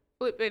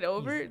 flip it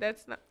over. Easy.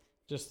 That's not.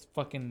 Just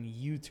fucking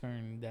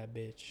U-turn that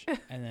bitch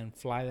and then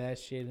fly that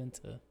shit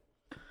into.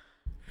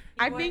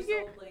 I think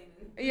you.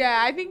 Yeah,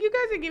 I think you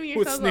guys are giving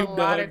With yourselves a Snoop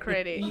lot Dogg. of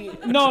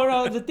credit.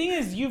 No. The thing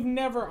is, you've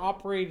never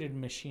operated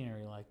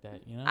machinery like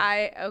that, you know.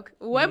 Okay.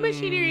 What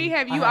machinery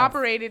have I you have.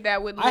 operated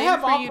that would? I lend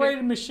have for you to-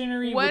 operated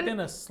machinery What- within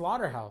a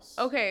slaughterhouse.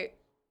 Okay.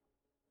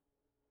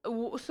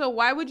 So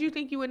why would you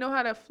think you would know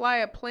how to fly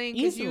a plane?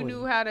 Because you Easily.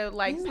 knew how to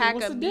like Easily. pack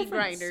What's a the meat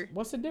difference? grinder.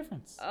 What's the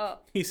difference?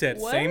 he said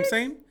What?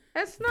 same.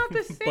 That's not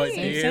the same. But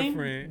Same,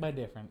 different. but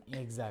different.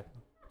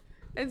 Exactly.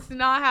 It's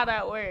not how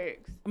that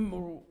works.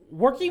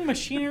 Working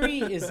machinery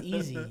is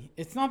easy.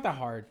 It's not that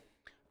hard.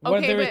 Okay,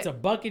 Whether but- it's a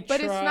bucket but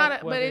truck, it's not a-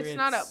 but whether it's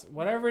not a-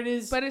 whatever it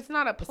is. But it's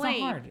not a not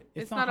plane. hard. It's,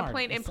 It's not, not a hard.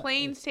 plane. And It's not-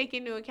 planes take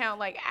into account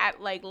like at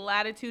like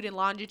latitude and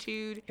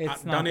longitude.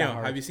 it's not that Donielle,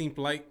 hard. have you seen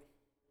Flight?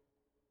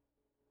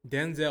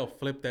 Denzel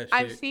flipped that shit.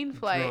 I've seen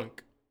Flight.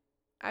 drunk.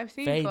 I've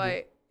seen Faded.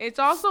 Flight. It's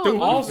also a Stupid.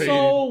 movie.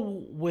 Also,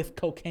 with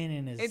cocaine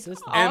in his It's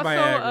system, And also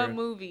a Viagra.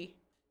 movie.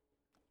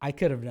 I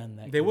could have done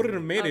that. They wouldn't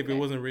have made it if Okay. it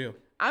wasn't real.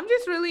 I'm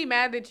just really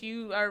mad that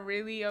you are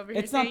really over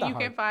here It's not saying that you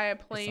can hard. fly a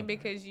plane not that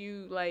because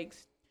you like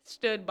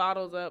stood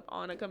bottles up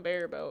on a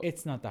conveyor belt.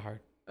 It's not that hard.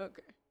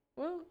 Okay.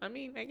 Well, I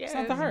mean, I guess It's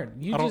not that hard.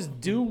 You I don't-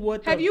 just do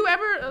what. Have you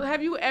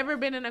ever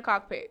been in a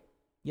cockpit?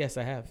 Yes,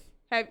 I have.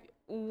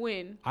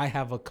 When? I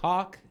have a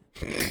cock.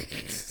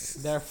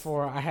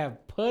 Therefore, I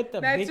have put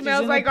the That bitches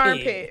smells in like the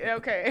pig. armpit.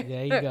 Okay.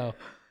 There you go.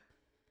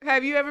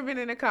 Have you ever been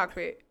in a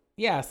cockpit?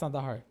 Yeah, it's not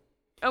that hard.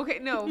 Okay,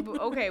 no.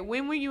 Okay,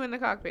 when were you in the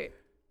cockpit?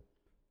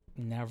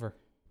 Never.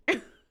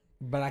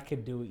 But I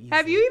could do it easily.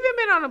 Have you even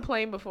been on a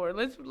plane before?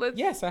 Let's.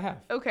 Yes, I have.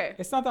 Okay.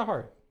 It's not that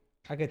hard.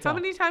 I could tell. How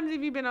many times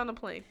have you been on a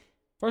plane?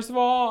 First of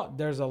all,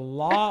 there's a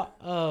lot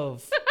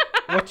of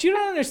what you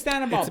don't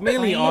understand about. It's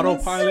mainly planes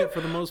autopilot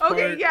for the most part.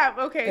 Okay, yeah,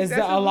 okay. Is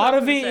that's that a what lot I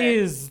of was it gonna say.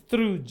 is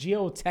through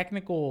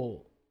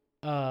geotechnical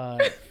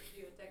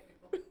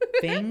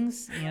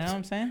things. You know what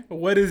I'm saying?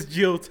 What is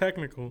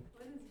geotechnical?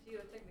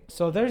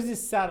 So there's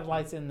these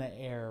satellites in the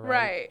air,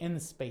 Right. in the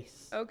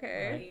space.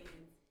 Okay. Right?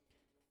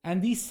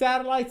 And these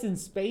satellites in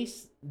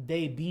space,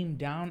 they beam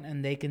down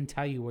and they can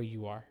tell you where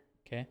you are.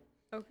 Okay.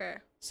 Okay.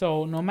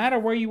 So no matter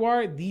where you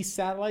are, these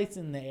satellites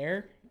in the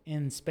air,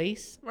 in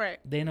space, Right.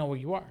 they know where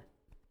you are.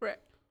 Right.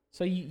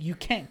 So you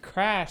can't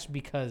crash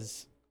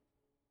because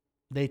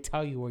they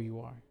tell you where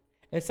you are.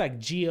 It's like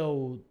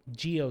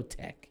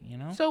geotech, you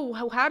know? So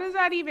how does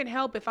that even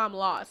help if I'm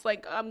lost?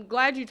 Like, I'm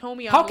glad you told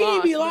me I'm How lost. can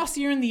you be lost?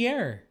 You're in the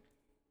air.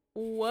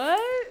 What?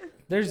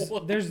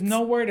 There's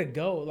nowhere to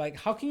go. Like,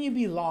 how can you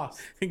be lost?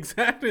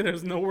 Exactly.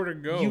 There's nowhere to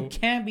go. You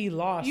can't be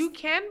lost. You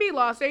can be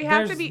lost. They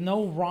have There's to be.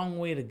 no wrong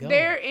way to go.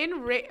 They're in.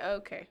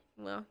 Okay.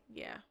 Well,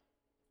 yeah.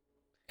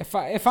 If So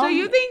I'm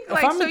you think, if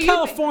like, I'm so in you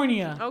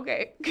California,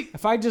 Okay.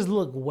 if I just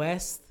look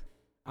west,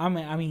 I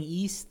mean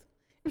east.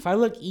 If I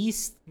look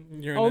east,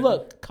 You're oh in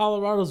look,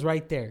 Colorado's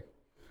right there.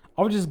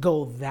 I'll just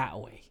go that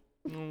way.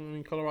 I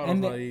mean, Colorado's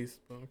And not east.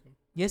 But okay.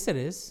 Yes, it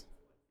is.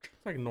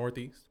 It's like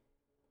northeast.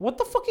 What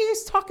the fuck are you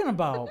guys talking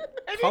about?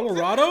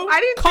 Colorado? I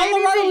didn't say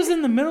Colorado is anything.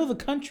 in the middle of the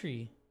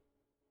country.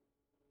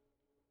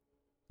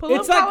 Pull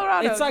It's up like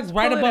Colorado. it's like Just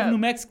right pull it above up. New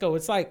Mexico.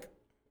 It's like,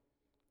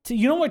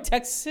 you know where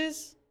Texas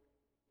is?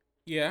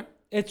 Yeah.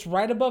 It's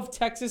right above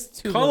Texas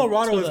to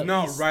Colorado the is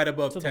not east, right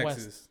above to the west.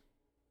 Texas.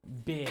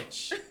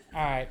 Bitch.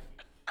 All right.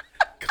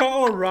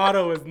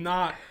 Colorado is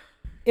not.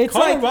 It's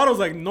like Colorado's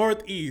like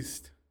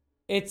northeast,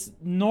 it's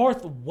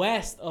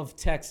northwest of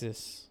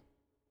Texas.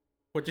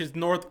 which is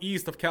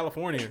northeast of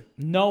California.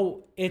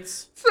 No,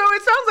 it's So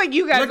it sounds like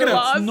you guys Look are it up.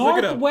 lost. Look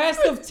it up. northwest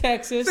of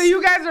Texas. So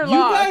you guys are You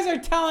lost. guys are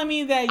telling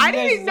me that you I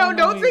guys didn't know. know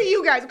Don't where say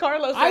you guys.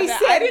 Carlos said I that.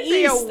 said I didn't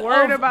say east a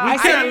word of- about. I You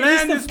said can't east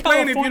land of this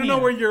plane if you don't California. know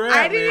where you're at.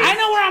 I didn't- I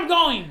know where I'm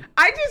going.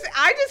 I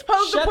just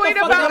posed Shut the point the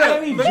fuck about. up.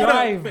 Let me Look it up.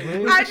 drive,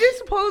 bitch. I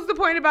just posed the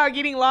point about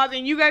getting lost,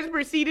 and you guys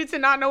proceeded to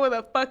not know where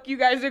the fuck you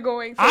guys are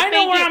going. So I know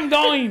thank where you. I'm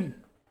going.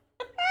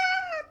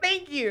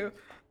 Thank you.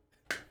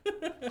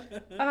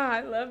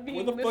 I love being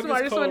Where the the fuck is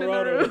smartest one in the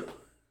Colorado? room.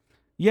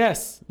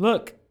 Yes,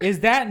 look, is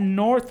that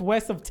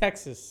northwest of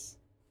Texas?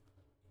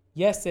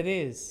 Yes, it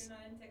is. You're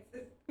not in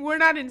Texas. We're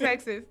not in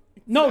Texas.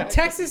 No,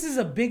 Texas is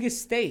the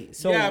biggest state,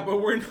 so yeah, but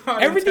we're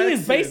not. everything in is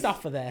Texas. based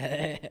off of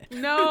that.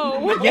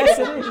 No. Yes,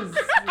 it is.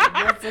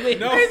 Yes, it is.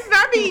 No. It's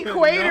not the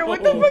equator. No.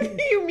 What the fuck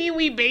do you mean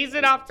we base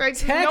it off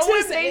Texas? No one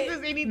Texas, bases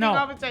anything no,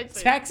 off of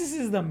Texas. Texas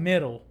is the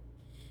middle.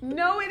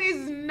 No, it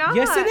is not.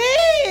 Yes, it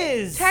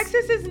is.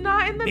 Texas is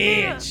not in the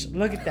Bitch,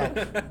 look at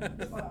that.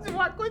 middle.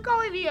 What? Quit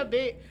calling me a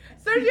bitch.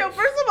 Sergio,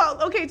 first of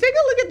all, okay, take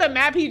a look at the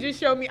map he just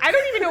showed me. I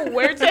don't even know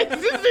where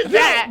Texas is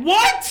at.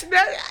 What?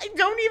 I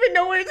don't even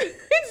know where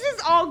it's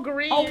just all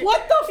green. Oh,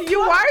 what the fuck?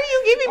 Why are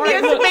you giving me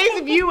All right, a look.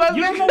 space view of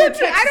You don't it? know where I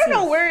Texas don't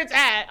know is. where it's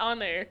at on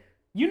there.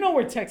 You know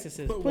where Texas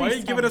is. Why are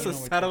Please you tell giving me us you a know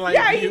where satellite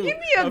Yeah, view? you give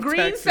me a of green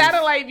Texas?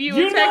 satellite view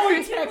You of know where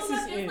Texas. Texas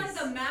Well, is. that's just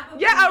like the map of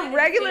the Yeah, a United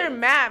regular States.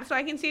 map, so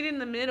I can see it in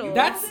the middle. You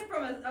That's-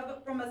 pulled it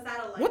from a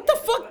satellite. What the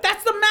fuck?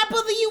 That's the map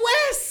of the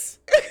U.S.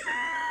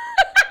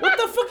 What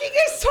the fuck are you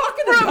guys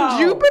talking from about?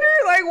 Jupiter.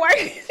 Like, why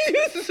did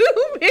you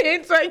zoom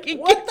in so I can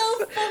What get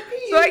the fuck are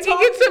you so I can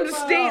get some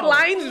talking state about?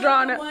 lines Pull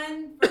drawn up up? the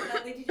one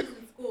that they teach us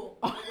in school.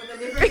 Like, with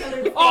the different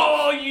colors.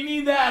 Oh, you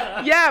need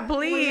that. Yeah, Well,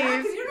 please.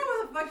 yeah, 'cause you know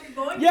where the fuck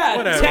you're going. Yeah,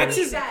 Whatever.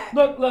 Texas. That.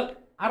 Look.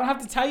 I don't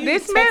have to tell you.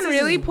 This Texas man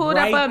really is pulled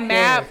right up a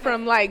map there.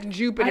 from like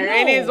Jupiter, I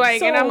and is know,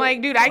 like, and I'm so-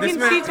 like, dude, I This can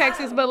man- see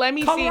Texas, but let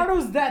me see.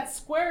 Colorado's that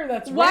square.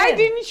 That's Why red.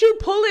 didn't you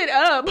pull it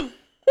up?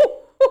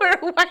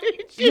 Or why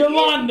did you?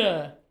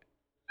 Yolanda?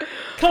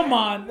 Come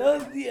on,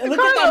 look at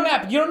that Carlos.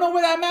 map. You don't know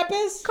where that map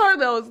is?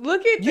 Carlos,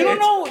 look at You this. don't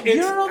know.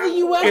 You don't know the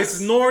U.S.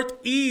 It's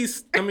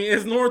northeast. I mean,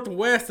 it's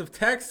northwest of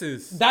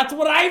Texas. That's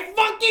what I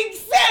fucking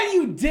said,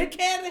 you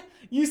dickhead.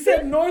 You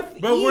said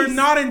northeast. But we're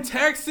not in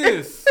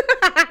Texas.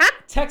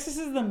 Texas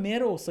is the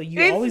middle, so you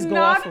It's always go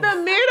not off of. the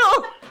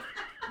middle.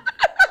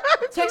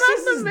 It's Texas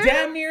not the is middle.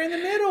 damn near in the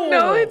middle.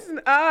 No, it's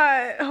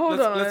not. Hold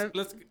on.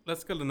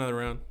 Let's go to another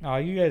round. Oh,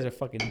 you guys are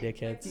fucking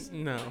dickheads.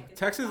 No,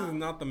 Texas is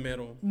not the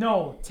middle.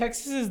 No,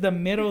 Texas is the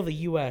middle of the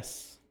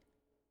U.S.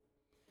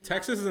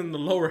 Texas is in the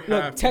lower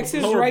half.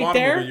 Texas the lower right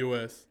bottom there? of the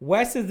U.S.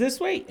 West is this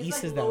way. It's East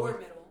like is that lower way.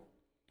 middle.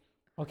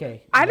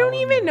 Okay. I don't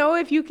lower even middle. know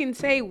if you can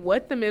say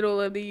what the middle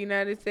of the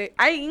United States.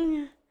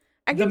 I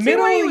The can see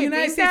middle why of you the would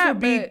United think States that,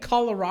 would be but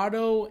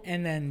Colorado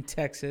and then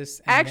Texas.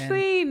 And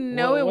actually,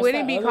 no, it what's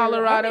wouldn't that be other- I don't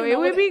Colorado. even It know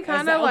would what be is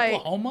kind that of like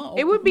Oklahoma?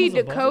 it would be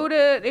Oklahoma's above it.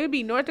 Dakota. It would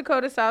be North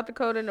Dakota, South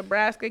Dakota,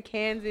 Nebraska,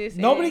 Kansas.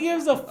 Nobody and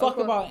gives a fuck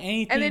Oklahoma. about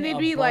anything. And then it'd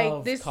be like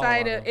above this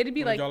side of Colorado. it'd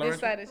be Would like y'all this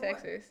like side of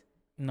Texas.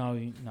 No,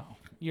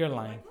 you're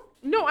lying.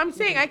 No, I'm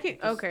saying I can.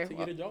 Okay, To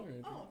well, get a job.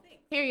 Oh,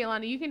 thanks. here,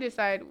 Yolanda, you can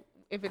decide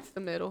if it's the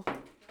middle.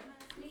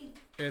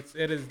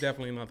 It is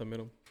definitely not the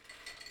middle.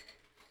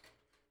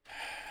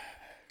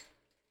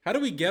 How do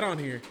we get on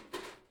here?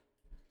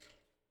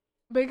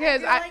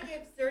 Because I feel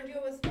like if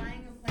Sergio was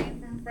flying a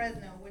plane from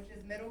Fresno, which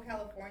is Middle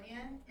California,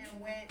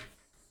 and went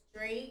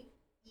straight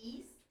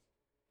east,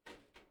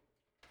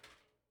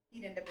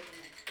 he'd end up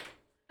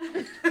in New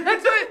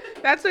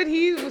Mexico. That's what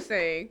he was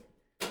saying.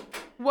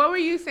 What were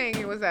you saying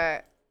it was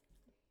at?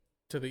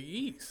 To the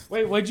east.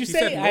 Wait, what'd you He say?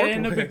 said I ended up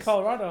in northwest.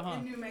 Colorado, huh?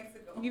 In New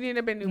Mexico. You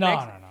ended up in New No,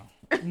 Mexico.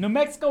 no, no. New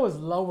Mexico is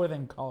lower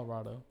than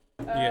Colorado.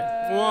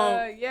 Yeah.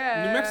 Well,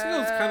 yeah. New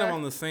Mexico is kind of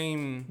on the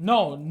same.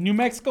 No, New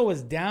Mexico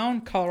is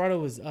down.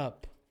 Colorado is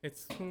up.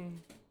 It's.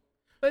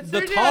 But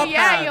the Sergio, top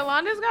yeah, half-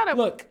 Yolanda's got a.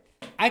 Look,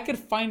 I could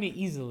find it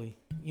easily.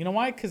 You know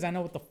why? Because I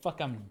know what the fuck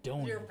I'm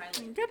doing. You're a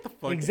pilot. Get the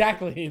fuck.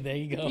 Exactly. There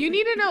you go. You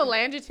need to know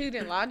longitude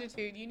and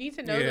longitude. You need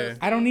to know Yeah. those.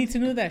 I don't need to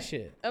know that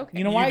shit. Okay.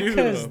 You know You why? do,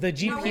 Because though.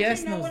 the How would you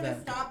GPS know knows when to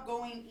that. stop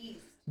going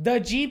east? The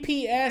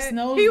GPS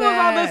knows He was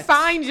that. on the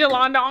signs,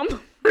 Yolanda, on the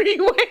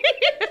freeway.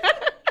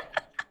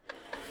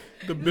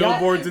 The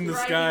billboards in the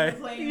Driving sky. the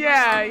plane.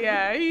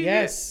 yeah. He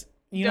Yes.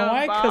 You know Dumb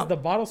why? Because Bob. the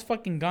bottle's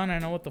fucking gone. I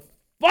know what the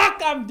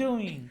fuck I'm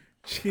doing.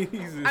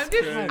 Jesus.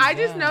 I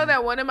just God. know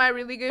that one of my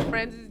really good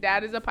friends, his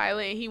dad is a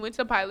pilot, and he went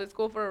to pilot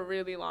school for a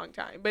really long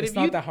time. But It's if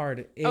not you that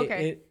hard.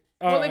 Okay.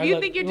 Well, if you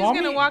think you're just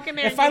gonna walk in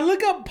there If and I just-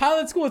 look up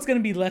pilot school, it's gonna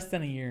be less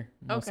than a year.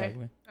 Most Okay.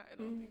 likely. I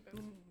don't think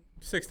that's-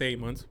 6 to 8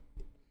 months.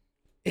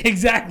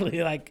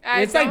 Exactly. Like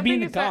I it's like don't being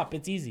think a it's that- cop.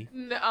 It's easy.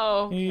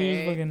 No, You just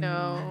okay, fucking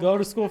no, go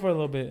to school for a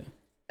little bit.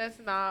 that's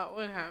not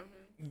what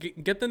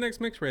happened. Get the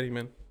next mix ready,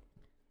 man.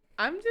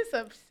 I'm just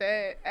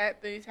upset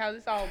at this how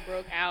this all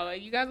broke out.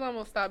 Like, you guys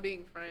almost stopped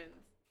being friends.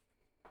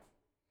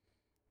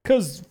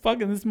 Cause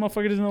fucking this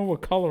motherfucker doesn't know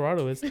what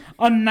Colorado is.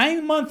 A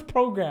 9-month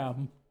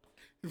program.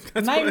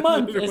 That's 9 what-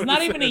 months. It's what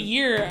not it even a said.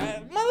 year.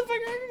 Motherfucker,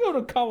 I can go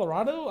to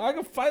Colorado. I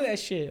can find that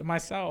shit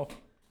myself.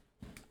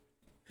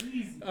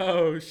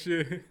 Oh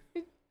shit.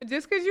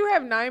 Just because you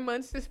have 9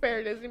 months to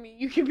spare doesn't mean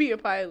you can be a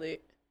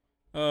pilot.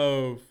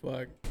 Oh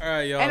fuck. All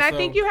right, y'all. And I so-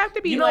 think you have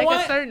to be You know like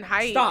what? a certain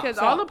height Stop, because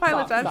all the stop,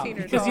 pilots stop, I've stop. seen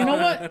are Because tall. you know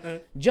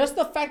what? Just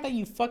the fact that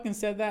you fucking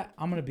said that,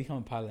 I'm gonna become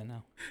a pilot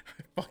now.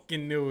 I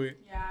fucking knew it.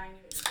 Yeah, I knew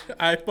it.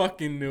 I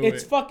fucking knew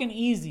It's it. fucking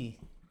easy,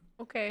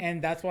 Okay.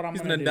 and that's what I'm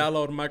He's gonna gonna do.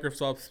 download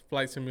Microsoft's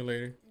Flight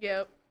Simulator.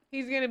 Yep.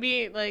 He's gonna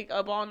be like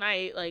up all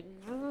night, like.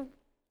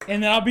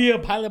 And then I'll be a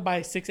pilot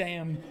by 6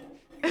 a.m.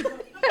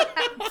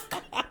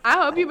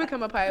 I hope you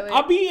become a pilot.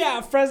 I'll be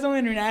at Fresno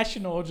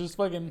International, just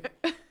fucking.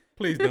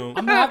 Please don't.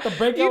 I'm gonna have to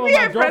break You up be with my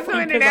at Fresno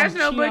girlfriend because I'm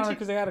International, cheating but on her you-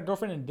 because I got a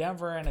girlfriend in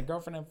Denver and a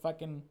girlfriend in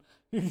fucking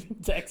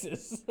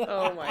Texas.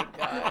 Oh my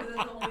god. Because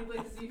that's the only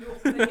place you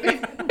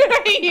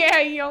go. Yeah,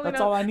 you only That's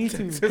know. all I need to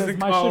Texas because and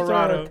my shifts are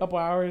Colorado. a couple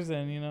hours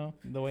and you know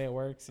the way it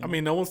works. I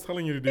mean, no one's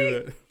telling you to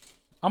do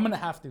I'm gonna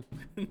have to.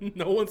 that.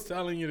 No one's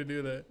telling you to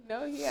do that.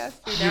 No, he has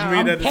to You now. made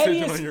I'm that petty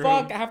decision as on your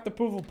fuck. own. I have to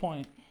prove a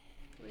point.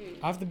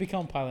 I have to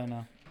become a pilot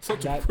now. So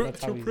to, That- prove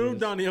that's how to easy prove it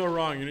is. Donielle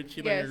wrong, you're gonna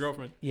cheat on Yes. your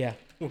girlfriend Yeah.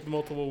 with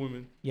multiple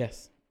women.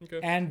 Yes. Okay.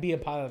 And be a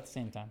pilot at the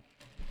same time.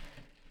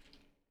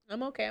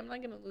 I'm okay. I'm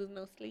not gonna lose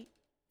no sleep.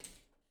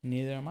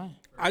 Neither am I.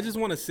 I just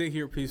want to sit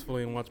here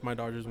peacefully and watch my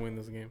Dodgers win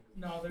this game.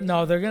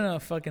 No, they're gonna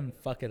fucking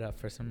fuck it up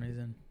for some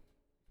reason.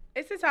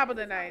 It's the top of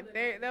the ninth.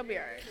 They'll be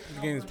alright. This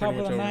game is Top pretty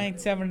of much the over. ninth,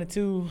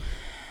 7-2.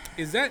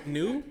 Is that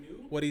new?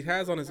 What he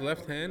has on his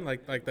left hand,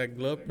 like that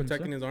glove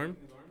protecting his arm?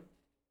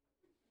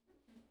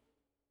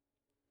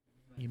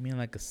 You mean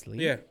like a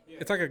sleeve? Yeah,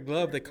 it's like a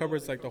glove that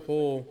covers like the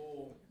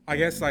whole. I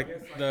guess like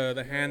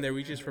the hand that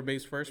reaches for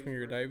base first when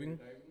you're diving.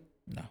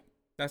 No,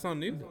 That's not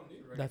new.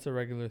 that's a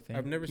regular thing.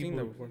 I've never seen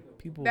that before.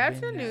 People. That's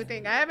been a new using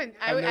thing. it. I haven't.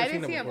 I've never I seen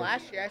didn't that see him before.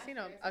 last year. I seen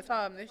him. I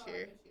saw him this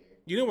year.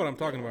 You know what I'm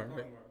talking about,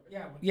 right?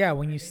 Yeah,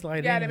 when you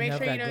slide Yeah, in, to make you have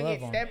sure you that don't glove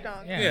get on. stepped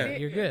on. Yeah, Yeah.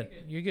 you're good.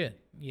 You're good.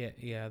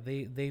 Yeah.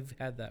 They've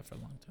had that for a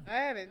long time. I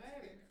haven't.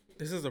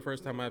 This is the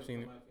first time I've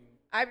seen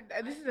it.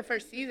 This is the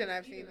first season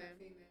I've seen him.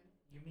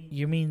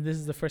 You mean this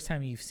is the first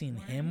time you've seen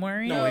him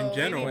wearing No, it? in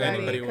general,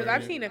 anybody Because wearing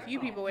I've it. seen a few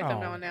people with Oh, him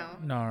on now.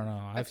 No.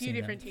 A I've few seen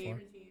different that before.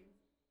 teams.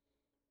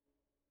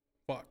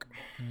 Fuck.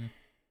 Mm.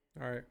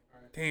 All right.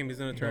 Damn, he's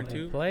gonna turn Double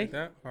two. play? Like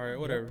that? All right,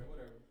 whatever.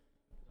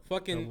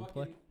 Fucking Double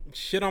play.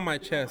 shit on my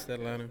chest,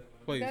 Atlanta. You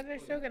Please. guys are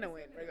still gonna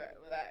win.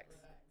 Relax.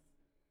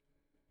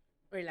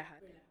 Relax.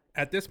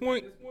 At this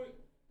point,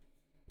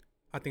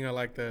 I think I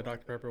like the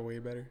Dr. Pepper way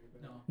better.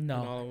 than all of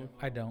No, them.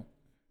 I don't.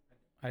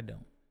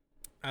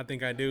 I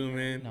think I do,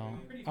 man. No,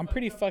 I'm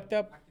pretty fucked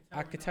up.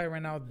 I could tell you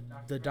right now,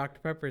 the Dr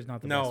Pepper is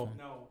not the No.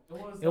 best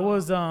one. It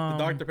was The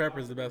Dr. Pepper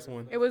is the best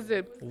one. It was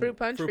the fruit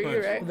punch Fruit for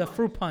you, punch. right? the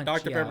fruit punch.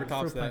 Dr. yeah, Pepper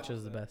tops fruit that. punch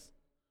is the best.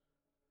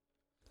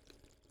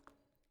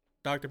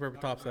 Dr. Pepper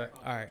tops that.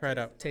 All right, Try it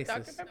out. taste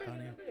Dr. this. Pepper's Tony.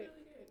 good.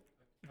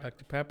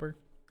 Dr Pepper.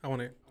 I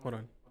want it. Hold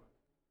on.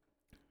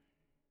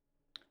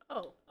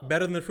 Oh.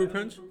 Better than the fruit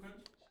punch?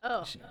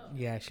 Oh.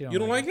 Yeah, she don't. You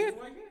don't like it.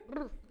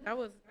 it? That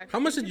was. How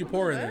much did you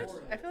pour in Too there? much?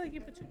 I feel like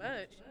you put too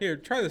much. Here,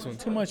 try this one.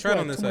 Too much. Try it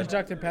What? on this Too much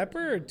side. Dr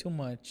Pepper or too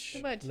much?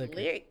 Too much liquor?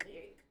 lick.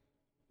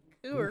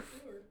 Cooler.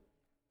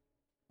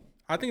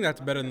 I think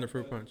that's better than the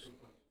fruit punch.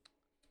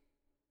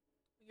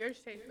 Yours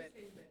tastes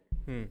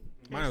better.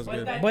 Mine was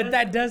good. But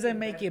that doesn't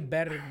make it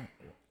better.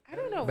 I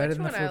don't know Better which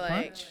than the one I fruit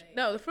like. punch?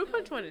 No, the fruit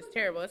punch one is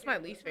terrible. It's my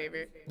least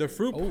favorite. The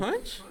fruit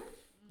punch?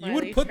 You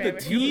would least put the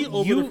favorite. tea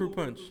over the fruit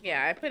punch.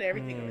 Yeah, I put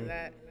everything over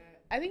that.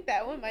 I think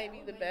that one might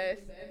be the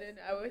best. And then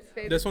I would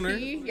say This the one there?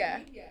 tea. Yeah.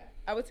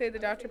 I would say the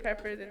Dr.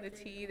 Pepper, then the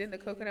tea, then the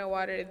coconut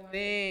water,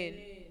 then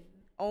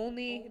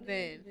only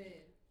then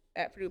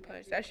that fruit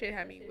punch. That shit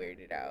had me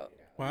weirded out.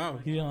 Wow.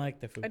 You didn't like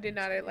the fruit. I did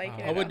not like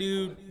it. I would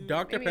do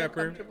Dr. Made me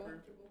Pepper, uncomfortable.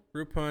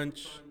 fruit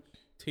punch,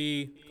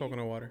 tea,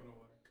 coconut water.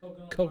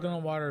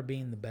 Coconut water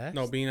being the best.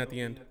 No, being at the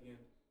end.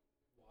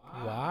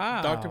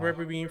 Wow. Dr.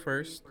 Pepper being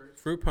first,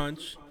 fruit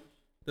punch,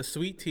 the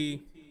sweet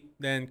tea,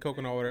 then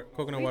coconut water.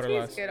 Coconut water Sweet tea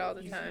is last. good all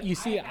the time. You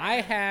see,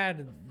 I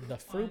had the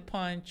fruit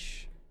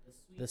punch,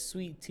 the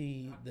sweet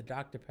tea, the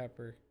Dr.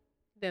 Pepper,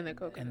 Then the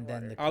coconut and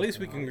then water. the. At least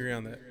we can agree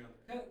on that.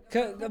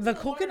 The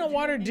coconut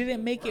water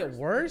didn't make it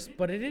worse,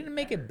 but it didn't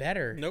make it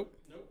better. Nope.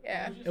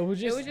 Yeah. It was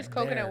just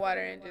coconut there.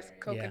 water and just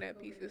coconut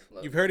pieces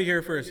floating. You've heard it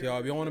here first, y'all.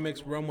 If you want to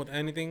mix rum with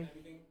anything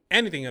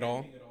at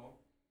all,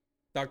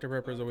 Dr.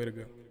 Pepper is the way to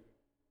go.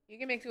 You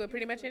can mix it with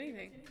pretty much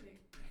anything.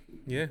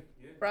 Yeah.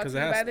 Brought Because to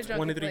it you by the has Drunken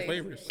 23 Place.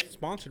 flavors.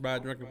 Sponsored by A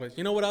Drunken Place.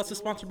 You know what else is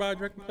sponsored by A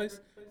Drunken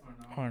Place?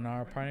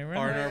 R&R Party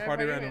R&R Rentals.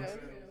 Party Rentals.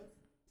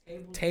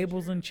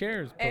 Tables and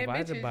chairs And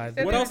provided bitches. by Said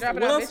the. What they else? drop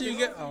it What on else do you bitches.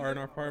 get?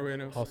 R&R Party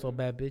Rentals. Also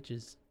bad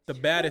bitches. The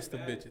baddest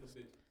of bitches.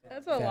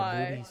 That's a Fat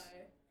lie. booties.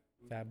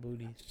 Fat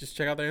booties. Just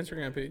check out their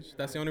Instagram page.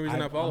 That's the only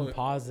reason I follow I'm it.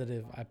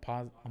 positive.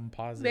 I'm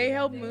positive. They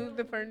help move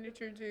the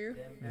furniture too.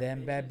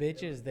 Them bad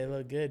bitches. They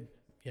look good.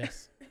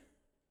 Yes.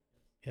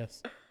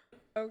 Yes.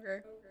 Okay.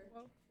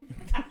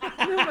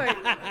 I'm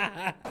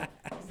like,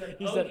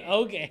 He said,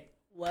 okay.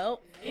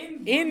 well,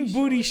 In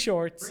booty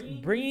shorts,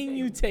 bringing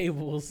you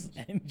tables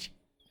and.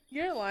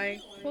 you're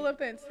lying. Pull up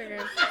the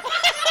Instagram.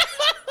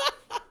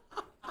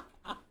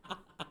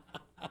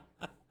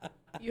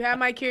 You have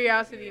my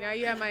curiosity. Now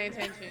you have my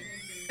attention.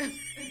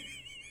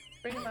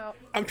 Bring him out.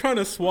 I'm trying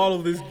to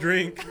swallow this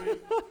drink,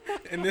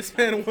 and this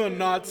man will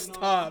not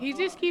stop. He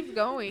just keeps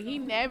going. He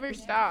never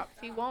stops.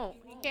 He won't.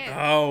 He can't.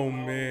 Oh,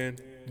 man.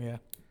 Yeah.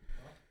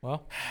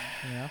 Well,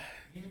 you know,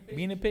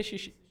 being a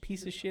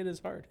piece of shit is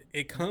hard.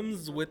 It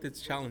comes with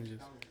its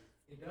challenges.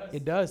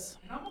 It does.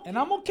 And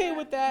I'm okay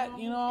with that.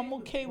 You know, I'm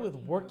okay with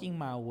working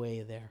my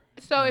way there.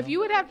 So if you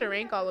would have to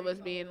rank all of us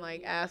being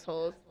like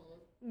assholes,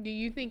 do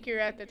you think you're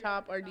at the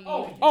top or do you?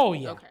 Oh,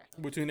 yeah. Okay.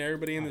 Between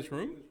everybody in this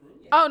room?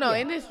 Oh no,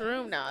 in this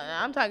room now.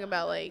 I'm talking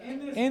about like.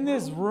 In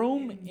this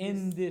room,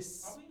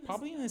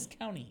 probably in this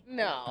county.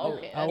 No.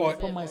 Okay. I would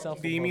put myself.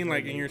 Do you mean above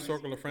like her. in your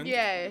circle of friends?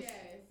 Yes.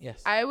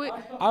 Yes. I would.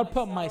 I would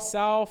put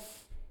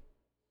myself.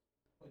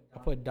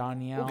 I'll put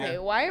Donielle. Okay.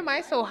 Why am I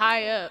so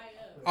high up?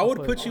 I would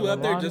put you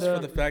up there just for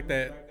Yolanda. the fact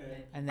that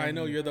And I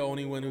know you're the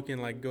only one who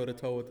can like go to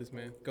toe with this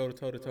man. Go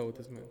to toe with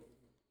this man.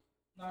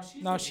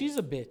 No, she's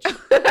a bitch.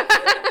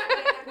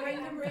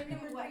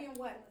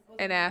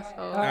 An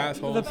asshole.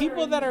 Assholes. The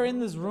people that are in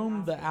this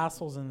room, the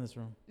assholes in this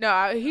room.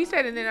 No, he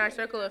said in our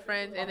circle of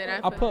friends, and then I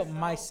I'll put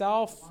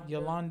myself,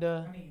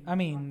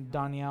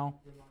 Donielle,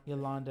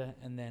 Yolanda,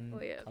 and then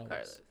Oh yeah, Carlos.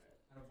 Carlos.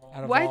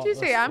 Out of Why'd all you us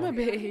say I'm a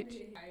four. bitch?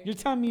 You're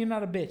telling me you're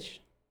not a bitch.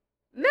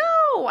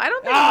 No, I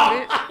don't think I'm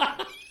a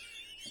bitch.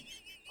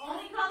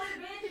 Only call her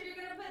bitch if you're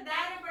gonna put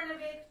that in front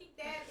of it. Keep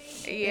that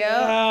bitch.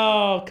 Yep.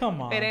 Oh,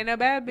 come on. It ain't a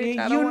bad bitch.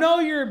 I You don't know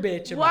you're a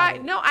bitch. Why?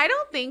 About it. No, I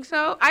don't think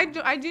so. I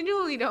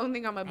genuinely don't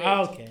think I'm a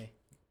bitch. Okay.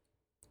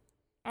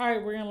 All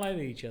right, we're gonna lie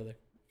to each other.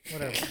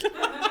 Whatever.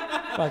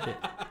 Fuck it.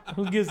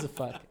 Who gives a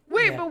fuck?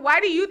 Wait, Yeah. but why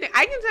do you think?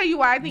 I can tell you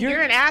why I think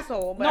you're an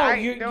asshole, but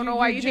I don't know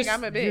why you think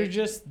I'm a bitch. You're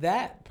just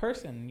that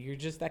person. You're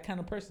just that kind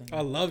of person.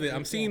 I love it.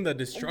 I'm seeing the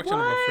destruction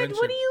What? of a friendship.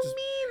 What do you just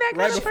mean that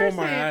right kind of before person?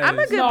 my I'm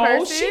a eyes. good No,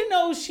 person. she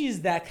knows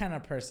she's that kind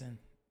of person.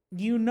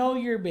 You know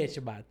you're a bitch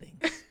about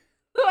things.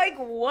 Like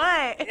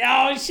what?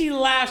 Oh, she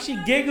laughs. She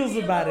giggles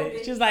about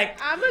it. She's like,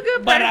 I'm a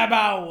good but person.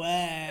 about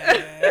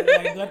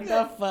what? Like, what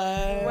the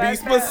fuck? Be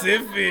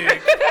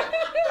specific.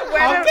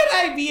 How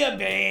can I be a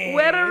bitch?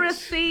 Where the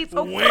receipts?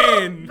 Oh,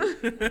 When?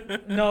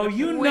 No,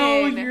 you know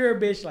When? you're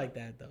a bitch like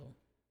that, though.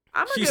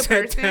 I'm a She good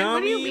said, person. "Tell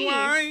What do you me mean?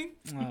 why."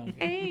 Oh.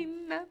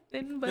 Ain't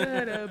nothing but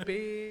a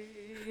bitch.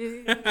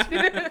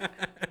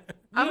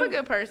 I'm a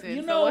good person.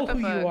 You so know what the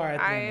who fuck? you are at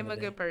the I end am of a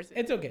the good day. person.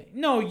 It's okay.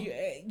 No,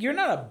 you're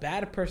not a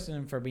bad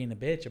person for being a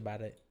bitch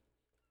about it.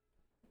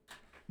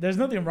 There's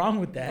nothing wrong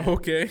with that.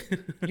 Okay.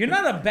 You're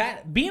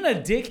not being a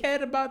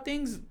dickhead about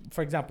things.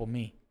 For example,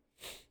 me.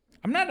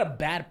 I'm not a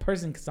bad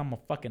person because I'm a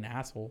fucking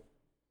asshole.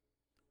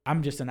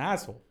 I'm just an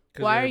asshole.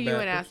 Why are you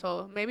an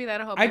asshole? Maybe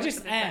that'll help. I you with just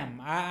some insight.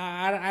 am.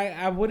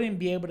 I wouldn't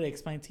be able to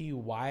explain to you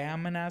why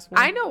I'm an asshole.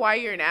 I know why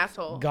you're an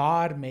asshole.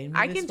 God made me.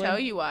 I this can way. tell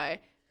you why.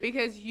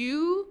 Because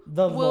you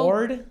The will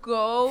Lord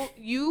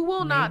you will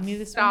made not me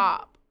this way?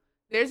 stop.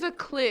 There's a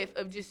cliff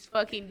of just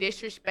fucking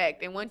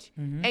disrespect, and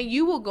Mhm. and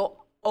you will go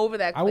over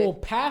that I cliff. will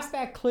pass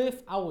that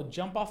cliff. I will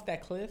jump off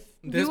that cliff.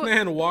 This You-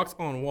 man walks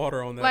on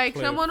water on that Like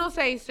cliff. someone will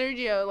say,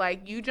 Sergio,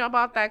 like you jump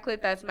off that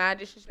cliff, that's mad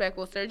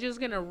disrespectful. Sergio's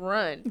gonna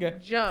run, Okay.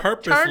 jump,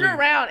 Purposely. turn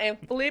around, and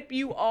flip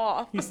you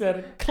off. He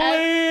said,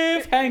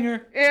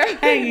 cliffhanger, Yeah.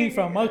 hanging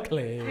from a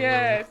cliff.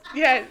 Yes,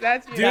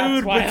 that's you. Dude,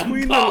 That's why I'm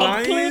between the called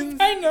lines.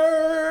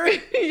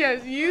 cliffhanger.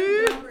 Yes,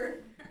 you.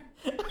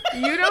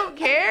 You don't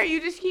care.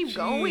 You just keep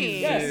going.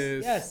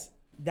 Yes.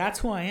 That's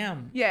who I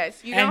am.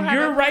 Yes, you and don't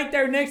you're have right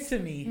there next to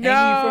me, No,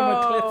 hanging from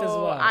a cliff as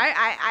well.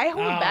 I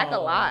hold back a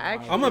lot.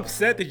 Actually, I'm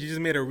upset that you just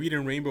made a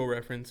Reading Rainbow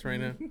reference right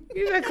now.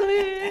 He's a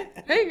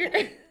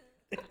cliffhanger.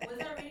 Was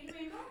that Reading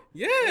Rainbow?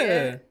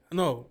 Yeah.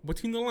 No,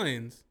 Between the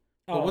Lines.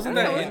 But wasn't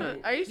I that don't know in?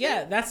 which one. Are you Yeah,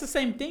 serious? that's the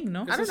same thing,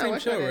 no? It's I don't the know same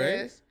which show, one it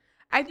right? is.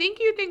 I think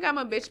you think I'm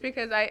a bitch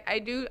because I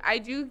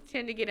do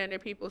tend to get under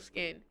people's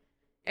skin.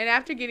 And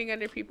after getting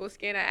under people's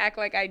skin, I act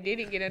like I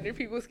didn't get under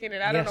people's skin,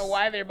 and I don't know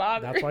why they're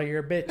bothered. That's why you're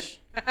a bitch.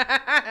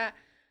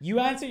 You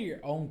answer your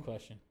own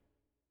question.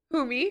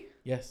 Who, me?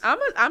 Yes.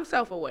 I'm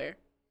self-aware.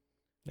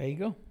 There you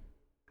go.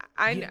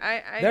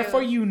 I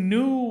Therefore, know. you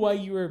knew why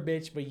you were a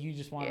bitch, but you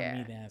just wanted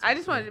me to answer. I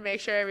just wanted to make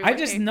sure everyone. I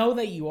just know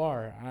that you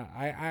are.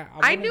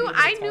 I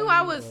knew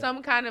I was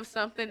some kind of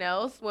something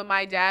else when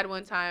my dad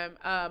one time,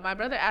 my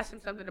brother asked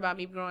him something about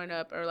me growing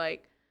up or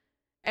like,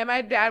 and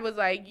my dad was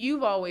like,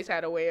 "You've always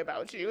had a way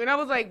about you," and I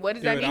was like, "What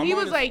does that mean?" He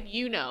was like,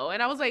 "You know,"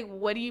 and I was like,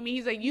 "What do you mean?"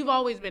 He's like, "You've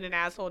always been an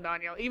asshole,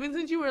 Donielle, even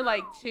since you were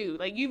like 2.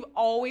 Like you've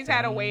always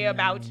had a way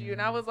about you,"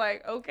 and I was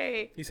like,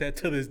 "Okay." He said,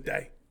 "To this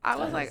day." I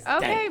was like,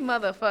 "Okay,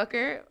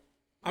 motherfucker."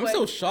 I'm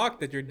so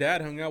shocked that your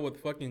dad hung out with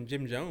fucking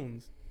Jim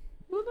Jones.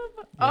 Who the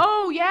fuck?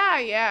 Oh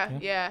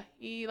yeah.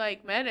 He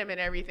like met him and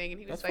everything,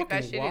 and he was That's like,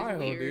 "That fucking shit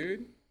wild, is weird."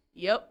 dude.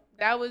 Yep,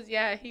 that was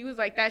He was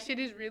like, "That shit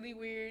is really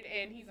weird,"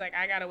 and he's like,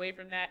 "I got away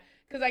from that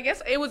because I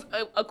guess it was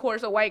of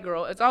course a white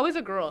girl. It's always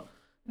a girl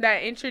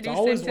that introduced It's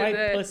always him to white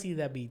the pussy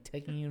that be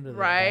taking you to the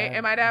right." bad.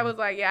 And my dad was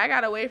like, "Yeah, I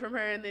got away from her,"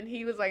 and then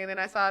he was like, and then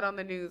I saw it on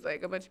the news,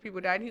 like a bunch of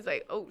people died. And he's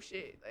like, "Oh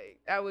shit!" Like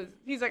that was.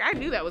 He's like, "I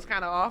knew that was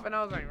kind of off," and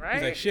I was like, "Right."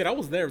 He's like, "Shit, I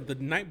was there the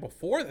night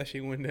before that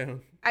shit went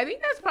down." I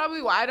think that's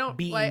probably why I don't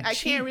Beating like. I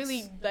cheeks. can't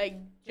really like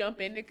jump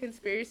into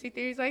conspiracy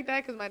theories like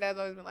that because my dad's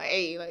always been like,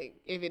 "Hey, like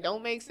if it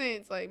don't make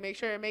sense, like make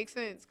sure it makes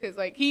sense." Because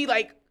like he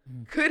like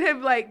could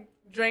have like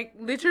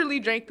literally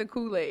drank the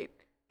Kool-Aid.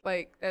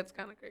 Like that's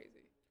kind of crazy.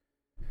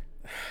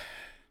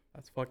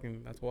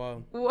 That's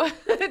wild. What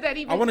that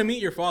even? I want to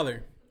meet your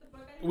father.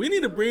 We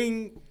need to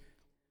bring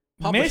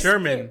Papa Mr.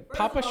 Sherman.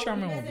 Papa First of all,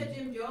 Sherman when will you guys be.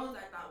 said Jim Jones,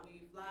 I thought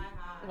we fly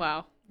high.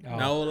 Wow. Oh,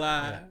 No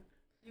lie.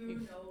 yeah. You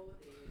know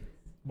this.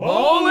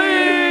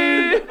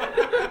 Bowling!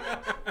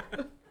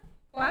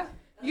 What?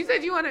 You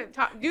said you want to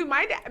talk, dude.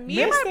 My dad, me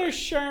and my Mr.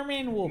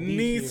 Sherman will be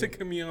Needs to here.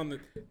 come here on the.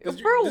 For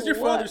Does your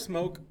father what?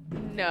 smoke?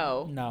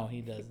 no. No, he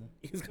doesn't.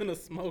 He's gonna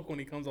smoke when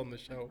he comes on the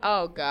show.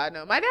 Oh God,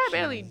 no. My dad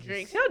barely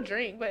drinks. He'll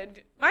drink, but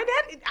my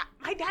dad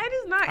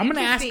is not. I'm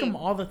gonna ask interesting. him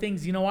all the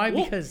things. You know why?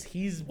 We'll- Because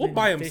he's We'll been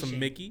buy him fishing. some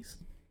Mickeys.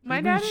 My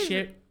He's dad been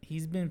is.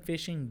 He's been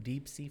fishing,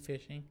 deep sea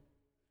fishing.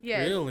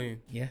 Yes. Really?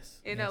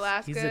 Yes. In yes.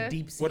 Alaska? He's a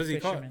deep sea What does he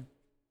caught? fisherman.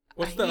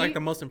 What's the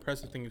most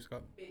impressive thing you've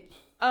caught?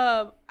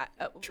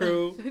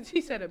 True.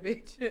 She said a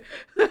bitch.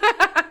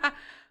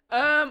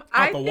 Out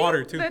I the think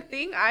water, too. the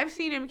thing I've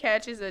seen him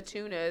catch is a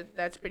tuna.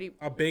 That's pretty.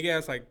 A big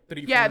ass like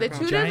 3. Yeah, the 400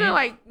 tunas pound- are Giant?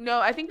 like no.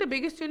 I think the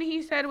biggest tuna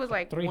he said was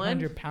like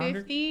 300 pounder?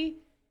 150.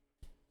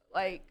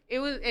 Like it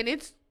was, and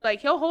it's like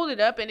he'll hold it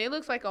up, and it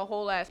looks like a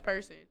whole ass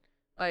person.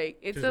 Like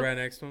it's Just right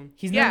next to him.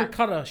 He's Yeah. never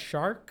caught a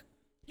shark,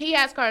 he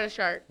has caught a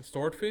shark. A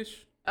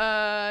swordfish.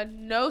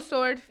 No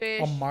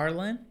swordfish. a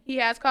marlin. He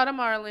has caught a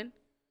marlin.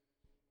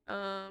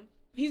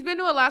 He's been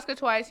to Alaska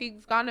twice.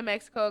 He's gone to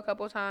Mexico a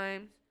couple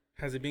times.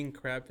 Has it been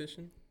crab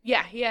fishing?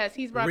 Yeah, he has.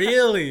 He's brought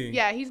Really?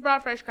 yeah, he's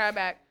brought fresh crab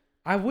back.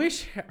 I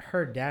wish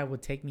her dad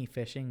would take me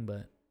fishing,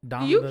 but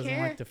Donald You doesn't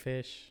can't. like to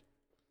fish.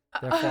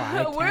 Therefore,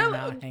 I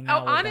cannot hang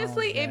out with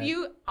honestly,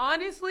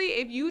 Donald's dad.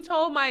 if you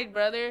told my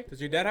brother,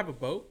 Does your dad have a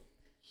boat?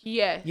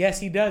 yes, Yes,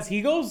 he does.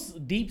 He goes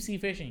deep sea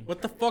fishing.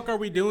 What the fuck are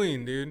we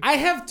doing, dude? I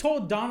have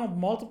told Donald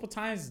multiple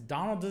times.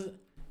 Donald doesn't.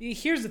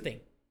 Here's the thing.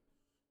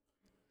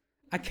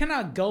 I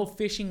cannot go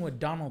fishing with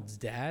Donald's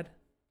dad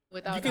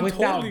without You can Donald.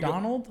 without totally go.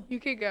 Donald, You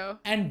could go.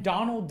 and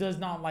Donald does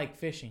not like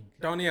fishing.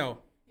 Donielle,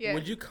 Yeah.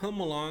 would you come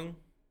along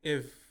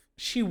if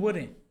She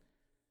wouldn't,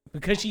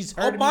 because she's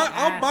heard I'll me buy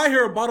ask.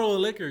 her a bottle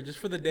of liquor just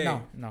for the day.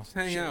 No, Just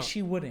hang out.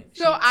 She wouldn't.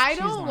 So I she's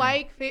don't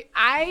lying. like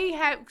I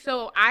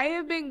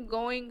have been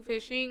going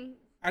fishing.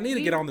 I need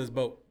to get on this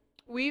boat.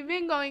 We've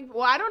been going.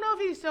 Well, I don't know if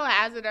he still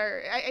has it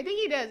or I think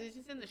he does. It's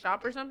just in the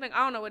shop or something. I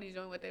don't know what he's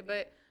doing with it,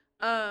 but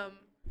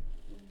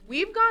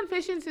we've gone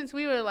fishing since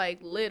we were like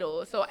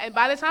little. So and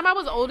by the time I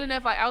was old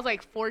enough, like I was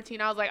like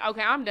 14, I was like,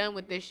 okay, I'm done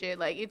with this shit.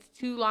 Like it's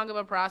too long of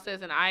a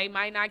process, and I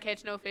might not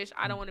catch no fish.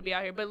 I don't want to be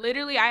out here. But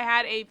literally, I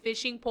had a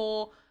fishing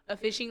pole, a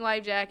fishing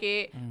life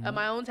jacket,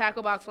 my own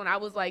tackle box when I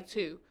was like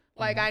 2.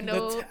 Like I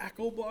know. The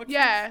tackle box.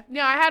 Yeah,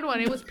 no, I had one.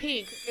 It was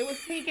pink. It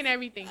was pink and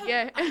everything.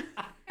 Yeah, I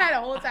had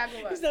a whole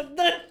tackle box.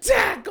 The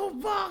tackle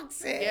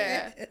boxes.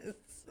 Yeah.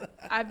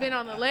 I've been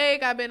on the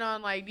lake. I've been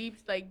on like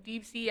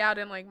deep sea out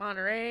in like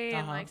Monterey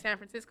and Uh-huh. like San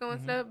Francisco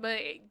and stuff. But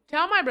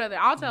tell my brother,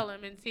 I'll tell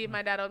him and see if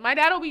my dad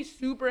will be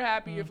super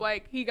happy if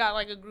like he got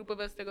like a group of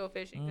us to go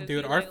fishing. 'cause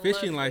Dude, he, our like,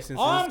 fishing loves it. license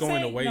All is I'm going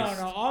to saying, waste.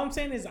 no. All I'm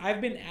saying is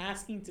I've been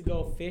asking to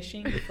go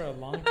fishing for a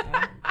long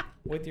time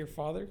with your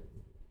father,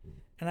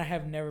 and I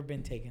have never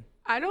been taken.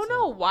 I don't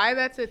know why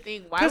that's a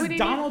thing. Why Because would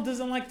Donald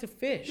doesn't like to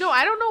fish. No,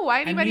 I don't know why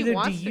and anybody neither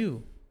wants do to.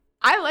 you.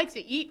 I like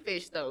to eat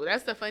fish though.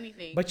 That's the funny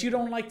thing. But you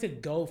don't like to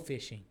go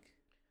fishing.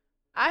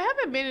 I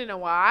haven't been in a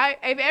while.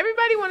 If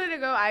everybody wanted to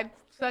go, I'd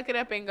suck it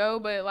up and go.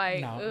 But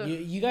like, No,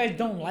 you guys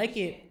don't like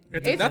it.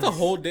 That's a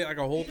whole day, like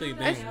a whole thing.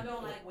 I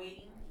don't like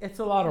waiting. It's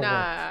a lot of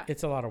Nah. work.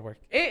 It's a lot of work.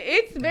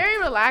 It's very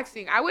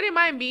relaxing. I wouldn't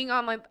mind being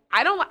on like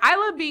I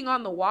love being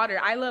on the water.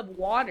 I love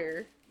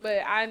water,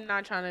 but I'm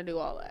not trying to do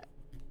all that.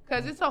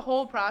 Cause it's a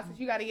whole process.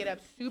 You got to get up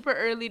super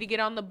early to get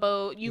on the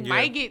boat. You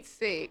might get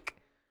sick.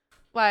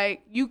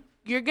 Like you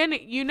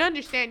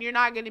understand you're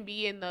not gonna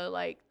be in the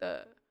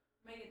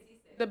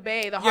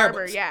bay, the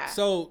harbor. Yeah.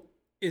 So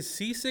is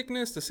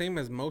seasickness the same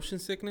as motion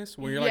sickness,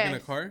 where you're like in a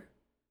car?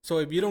 So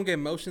if you don't get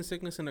motion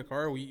sickness in the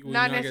car, will you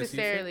not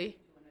necessarily.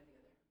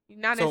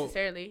 Not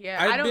necessarily.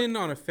 Yeah. I've been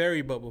on a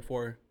ferry boat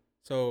before,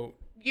 so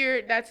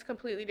that's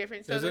completely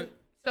different. So is it?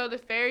 So the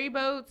ferry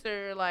boats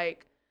are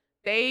like.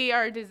 They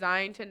are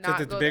designed to not go...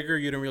 Because it's bigger,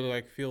 you don't really,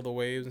 like, feel the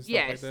waves and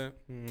stuff like that?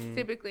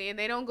 Typically. And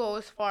they don't go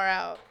as far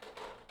out.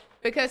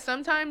 Because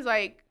sometimes,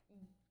 like,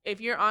 if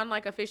you're on,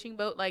 like, a fishing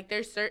boat, like,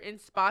 there's certain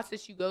spots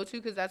that you go to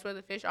because that's where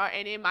the fish are.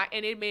 And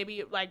it may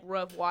be, like,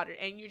 rough water.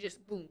 And you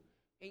just, boom.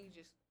 And you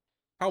just...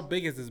 How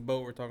big is this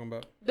boat we're talking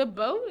about? The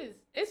boat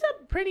it's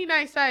a pretty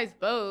nice sized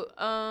boat.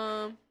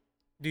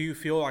 Do you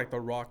feel, like,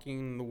 the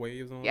rocking, the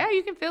waves on it? Yeah,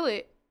 you can feel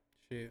it.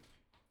 Shit.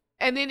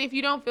 And then if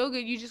you don't feel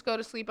good, you just go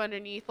to sleep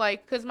underneath.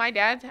 Like, because my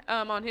dad,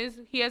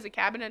 he has a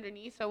cabin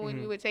underneath. So when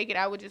we would take it,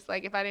 I would just,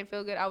 like, if I didn't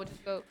feel good, I would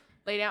just go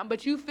lay down.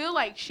 But you feel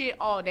like shit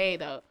all day,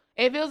 though.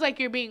 It feels like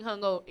you're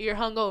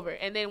hungover.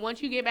 And then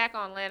once you get back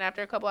on land,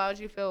 after a couple hours,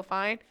 you feel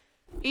fine.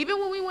 Even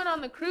when we went on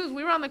the cruise,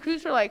 we were on the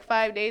cruise for, like,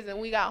 5 days. And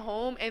we got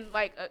home. And,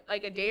 like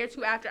a day or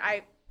two after,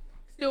 I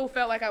still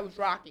felt like I was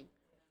rocking.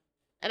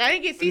 And I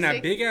didn't get seasick. In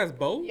that big-ass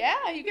boat?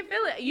 Yeah, you can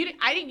feel it. You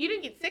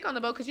didn't get sick on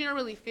the boat because you don't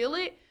really feel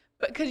it.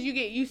 But because you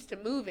get used to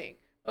moving.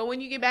 But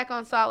when you get back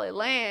on solid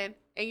land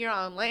and you're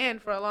on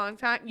land for a long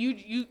time, you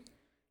start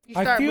moving.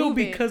 I feel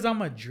because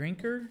I'm a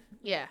drinker,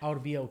 yeah, I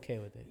would be okay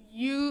with it.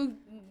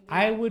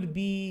 I would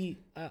be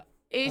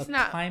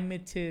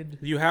acclimated.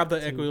 You have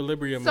the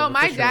equilibrium. So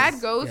my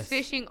dad goes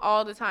fishing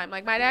all the time.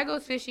 Like my dad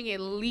goes fishing at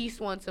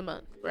least once a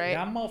month, right?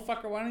 That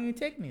motherfucker, why don't you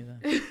take me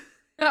then?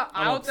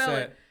 I'll tell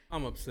him.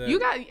 I'm upset.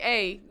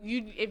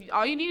 If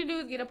all you need to do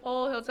is get a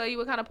pole, he'll tell you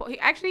what kind of pole. He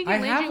can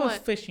lend you one. I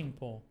have a fishing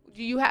pole.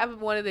 Do you have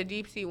one of the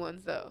deep sea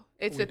ones though?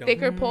 It's a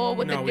thicker pole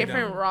with a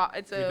different rod.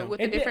 It's a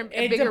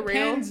bigger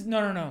reel.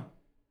 No.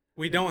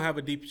 We don't have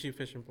a deep sea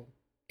fishing pole.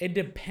 It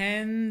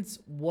depends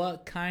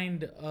what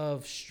kind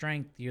of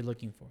strength you're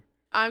looking for.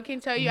 I can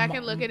tell you. I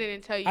can look at it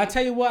and tell you. I'll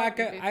tell you what.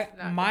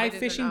 My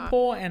fishing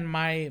pole and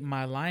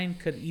my line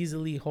could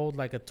easily hold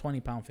like a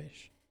 20-pound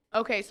fish.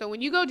 Okay, so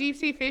when you go deep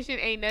sea fishing,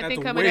 ain't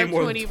nothing coming up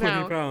 20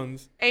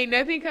 pounds. Ain't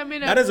nothing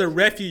coming up. That is a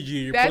refugee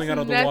you're pulling out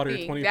of the water.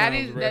 20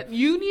 pounds.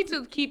 You need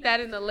to keep that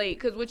in the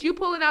lake because what you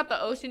pulling out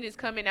the ocean is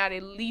coming out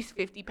at least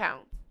 50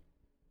 pounds.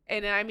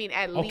 And I mean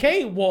at least.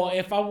 Okay, well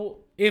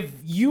if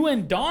you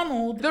and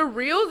Donald the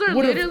reels are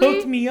would have literally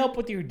hooked me up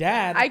with your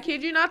dad. I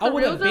kid you not, the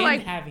reels are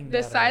like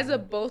the size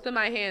of both of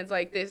my hands,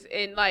 like this,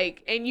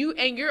 and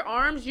your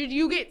arms,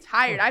 you get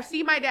tired. I've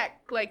seen my dad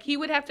like he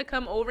would have to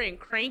come over and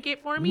crank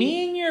it for me.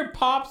 Me and your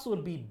pops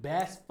would be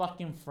best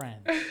fucking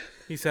friends.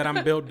 He said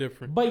I'm built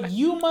different. But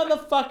you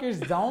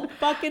motherfuckers don't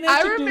fucking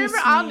introduce me.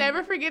 I'll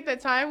never forget the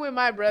time when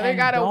my brother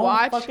got a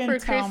watch for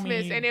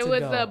Christmas, and it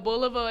was the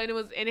Boulevard,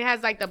 and it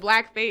has like the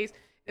black face.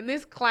 And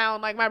this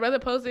clown, like my brother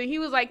posted, he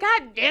was like,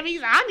 God damn,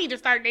 I need to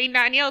start dating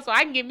Donielle so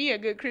I can get me a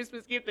good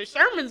Christmas gift. The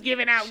Sherman's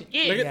giving out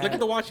gifts. Look at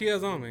the watch he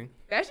has on, man.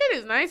 That shit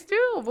is nice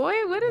too, boy.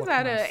 What is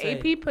that?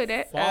 AP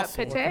Patek?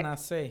 What can I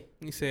say?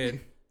 He said,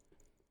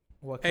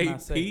 what can I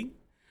say?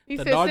 He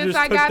the said, Dodgers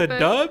took the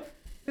dub?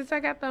 Since I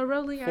got the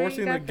rolling,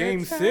 forcing I ain't got the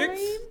game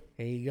 6?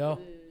 There you go.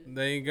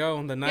 There you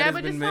go. The night has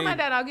been made. Yeah, but just tell my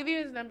dad. I'll give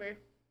you his number.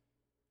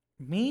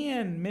 Me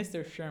and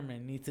Mr.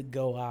 Sherman need to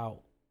go out.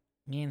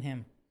 Me and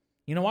him.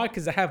 You know why?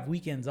 Because I have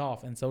weekends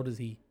off, and so does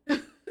he.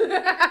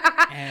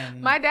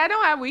 And my dad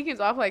don't have weekends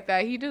off like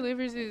that. He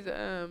delivers his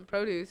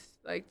produce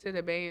like to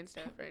the bay and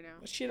stuff right now.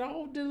 Shit,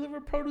 I'll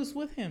deliver produce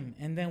with him,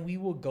 and then we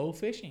will go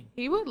fishing.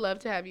 He would love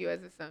to have you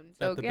as a son.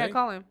 So yeah,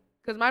 call him.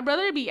 Because my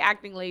brother be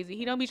acting lazy.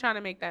 He don't be trying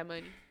to make that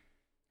money.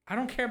 I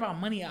don't care about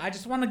money. I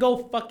just want to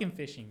go fucking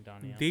fishing,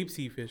 Donielle. Deep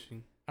sea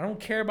fishing. I don't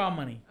care about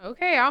money.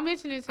 Okay, I'll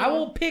mention it to I him.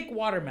 will pick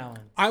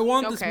watermelons. I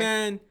want this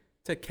man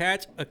to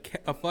catch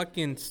a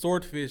fucking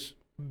swordfish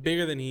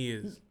bigger than he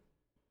is.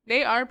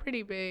 They are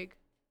pretty big.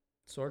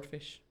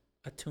 Swordfish?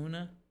 A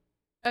tuna?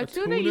 A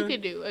tuna you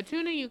can do. A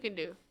tuna you can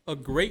do. A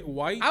great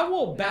white? I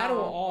will battle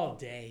all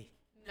day.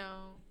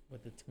 No.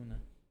 With a tuna.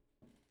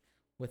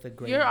 With a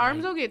great Your white.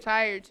 arms will get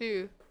tired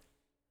too.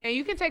 And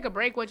you can take a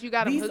break once you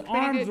got them hooked. These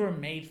arms were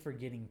made for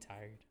getting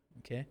tired.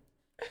 Okay?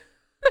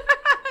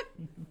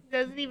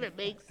 Doesn't even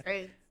make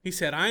sense. He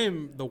said, I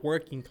am the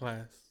working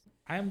class.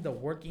 I am the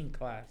working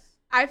class.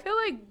 I feel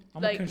like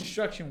I'm a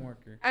construction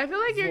worker. I feel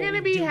like you're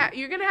gonna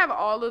you're gonna have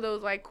all of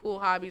those like cool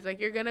hobbies. Like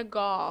you're gonna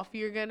golf,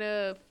 you're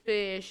gonna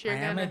fish. I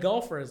am a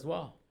golfer as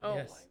well. Oh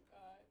yes.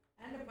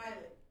 my god! And a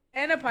pilot.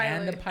 And a pilot.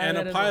 And a And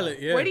a as pilot,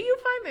 well. yeah. Where do you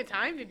find the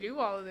time to do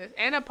all of this?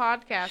 And a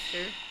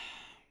podcaster.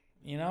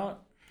 You know,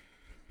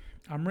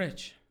 I'm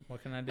rich.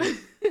 What can I do?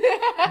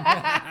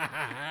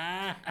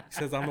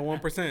 Says I'm the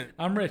 1%.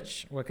 I'm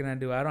rich. What can I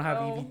do? I don't have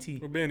Oh.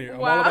 EBT. We're being here. I'm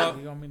Wow. all What about.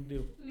 do you want me to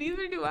do?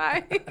 Neither do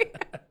I.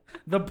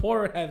 The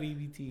poor have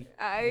EBT.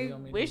 I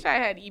wish I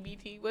had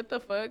EBT. What the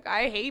fuck?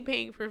 I hate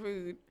paying for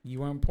food.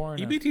 You weren't poor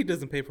enough. EBT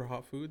doesn't pay for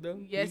hot food though.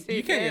 Yes, you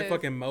it can't does. get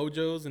fucking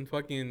Mojos and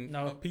fucking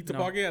No, Pizza no.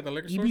 Pocket at the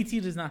liquor store.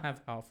 EBT does not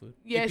have hot food.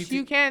 Yes, EBT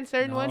you can.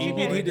 Certain No. ones you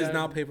EBT EBT can. does does.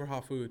 not pay for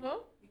hot food. Huh?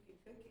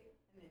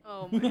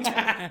 Oh my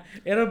god.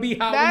 It'll be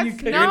hot when you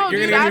That's cook no, it.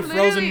 You're dude. gonna I get your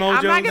frozen literally, I'm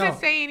not Mojos? gonna No.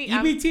 say any.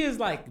 EBT is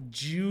like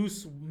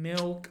juice,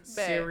 milk,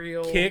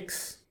 cereal,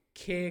 Kicks,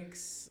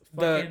 kicks,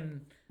 The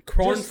fucking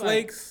corn Just like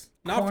flakes,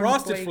 not corn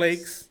frosted flakes.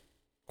 flakes.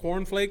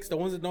 Corn flakes, the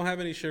ones that don't have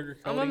any sugar.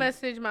 I'm gonna coating.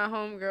 message my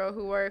homegirl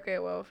who work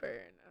at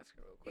welfare and ask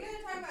her real You quick. guys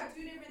are talking about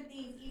two different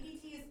things.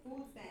 EBT is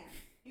food stamps.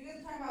 You guys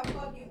are talking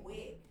about fucking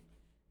WIC.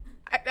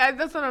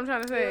 That's what I'm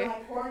trying to They're say.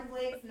 like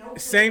cornflakes, no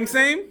Same,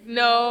 flavor.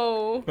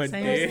 No, but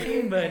same, yeah.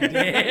 same, but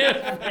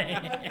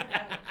different.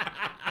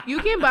 you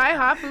can buy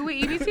hot food with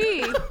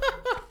EBT.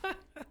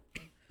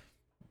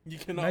 You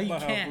cannot No, you buy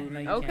hot can't. food. No,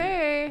 you Okay.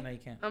 can't. No, you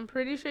can't. I'm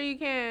pretty sure you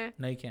can.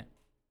 No, you can't.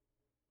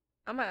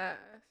 I'm gonna ask.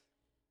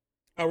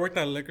 I worked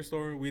at a liquor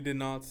store. We did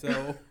not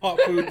sell hot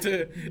food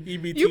to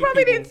EBT. You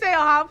probably people. didn't say a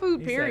hot food,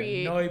 He said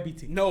period. no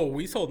EBT. No,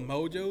 we sold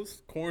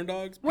Mojos, corn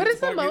dogs. What is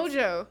Pizza a Pockets.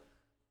 mojo?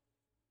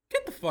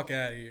 Get the fuck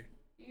out of here.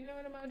 You know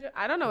what a mojo?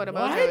 I don't know what a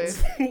What? mojo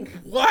is.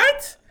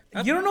 What?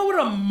 You don't know what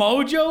a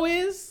mojo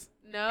is?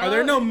 No. Are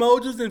there no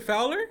Mojos in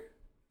Fowler?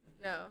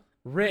 No.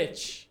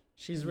 Rich.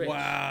 She's rich.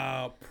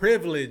 Wow,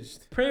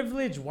 privileged.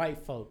 Privileged white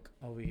folk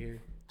over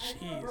here. I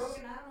feel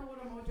broken. I don't know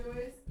what a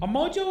mojo is. A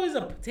mojo is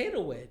a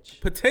potato wedge.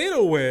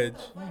 Potato wedge.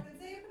 What the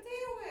say a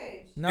potato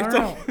wedge? No, It's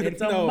no, a-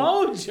 it's a no.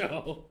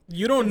 mojo.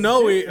 You don't It's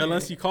know it different.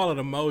 unless you call it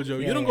a mojo.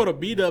 Yeah, You don't yeah. go to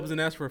B-Dubs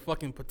and ask for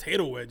fucking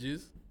potato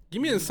wedges.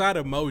 Give me inside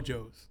of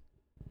Mojos.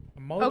 A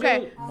mojo.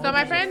 Okay, so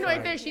my mojo's friend right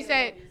fire. there, she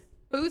said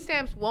food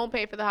stamps won't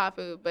pay for the hot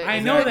food, but I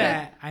is know there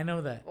that. I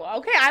know that. Well,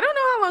 okay, I don't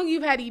know how long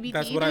you've had EBT,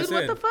 That's dude. what I What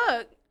said. the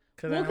fuck?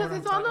 Well, I know because what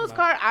it's I'm on talking those about.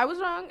 cards. I was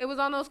wrong. It was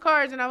on those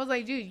cards, and I was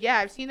like, dude, yeah,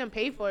 I've seen them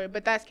pay for it,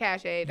 but that's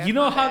cash aid. That's You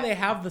know not how that. they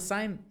have the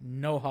sign?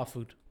 No hot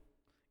food.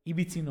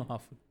 EBT, no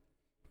hot food.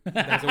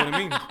 That's what it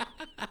means.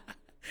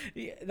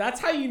 Yeah,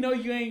 that's how you know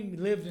you ain't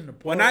lived in a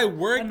poor. When I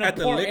worked in a at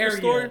the poor liquor area.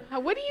 store,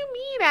 What do you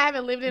mean I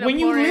haven't lived in When a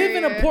you poor live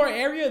in a area? poor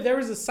area, there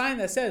is a sign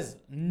that says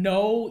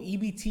no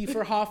EBT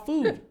for hot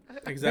food.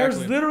 exactly.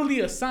 There's literally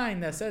a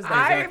sign that says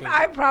that. Exactly.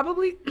 I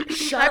probably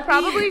I've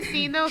probably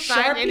seen those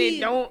signs and it Sharpie-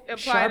 don't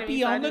apply to me.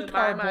 Sharpie So I on the just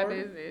mind my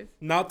cardboard. business.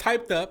 Not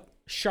typed up.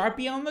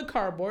 Sharpie on the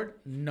cardboard,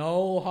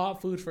 no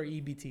hot food for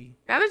EBT.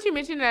 Now that you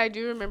mentioned it, I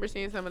do remember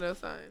seeing some of those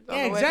signs on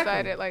Yeah, the west exactly.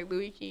 side at like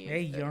Louis Key. and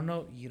Hey,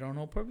 stuff. you don't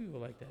know poor people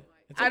like that.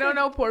 It's I don't okay.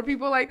 know poor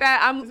people like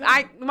that.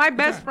 My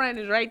best fine. friend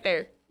is right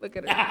there. Look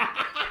at her.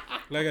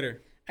 Look at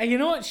her. And you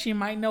know what? She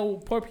might know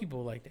poor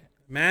people like that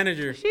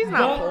Manager. She's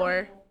not But-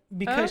 poor.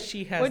 because Huh?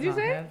 she has What'd you not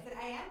say? had. I said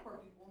I am poor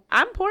people.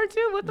 I'm poor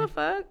too. What the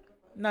fuck?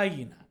 No,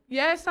 you not.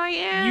 Yes, I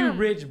am. You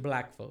rich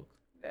black folk,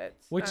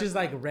 That's which not- is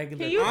like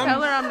regular. Can you I'm-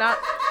 tell her I'm not?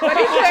 What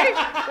did he say?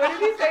 What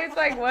did he say? It's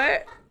like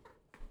what?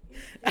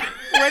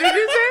 What did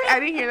you say? I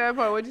didn't hear that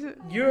part. What did you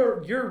say?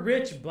 You're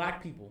rich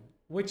black people,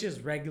 which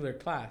is regular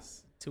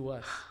class to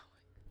us.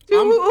 Dude,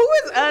 I'm- who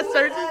is us?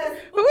 Searching?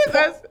 Who is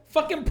us?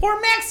 Fucking poor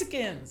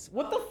Mexicans.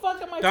 What the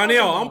fuck am I? Donielle,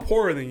 talking I'm about?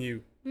 poorer than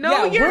you.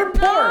 No, yeah, you're we're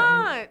poor.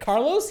 not.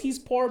 Carlos, he's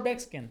poor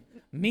Mexican.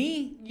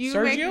 Me, You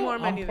Sergio, make more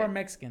money I'm poor than-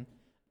 Mexican.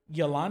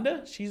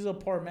 Yolanda, she's a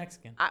poor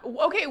Mexican.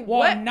 Okay, Well,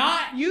 what?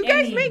 not You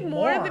guys make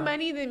more anymore. the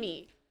money than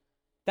me.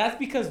 That's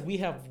because we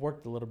have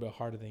worked a little bit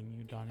harder than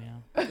you,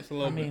 Donielle. Just a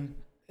little I bit. mean,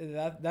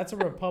 that's a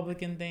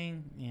Republican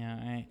thing.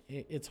 Yeah,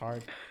 it's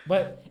hard.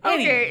 But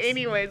Okay,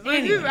 anyways,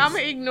 let's just, I'm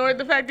gonna ignore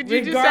the fact that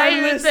you just sat here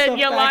and Regardless said the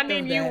Yolanda fact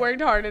and of you that.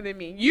 worked harder than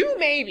me. You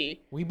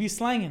maybe. we be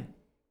slanging.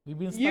 We've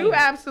been slanging. You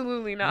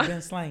absolutely We've not.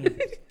 been slanging.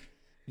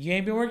 You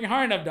ain't been working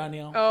hard enough,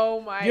 Donielle. Oh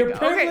my You're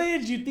god. Okay.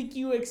 privileged. You think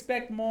you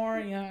expect more?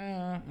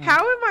 Yeah. How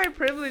am I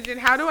privileged and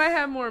how do I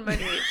have more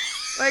money?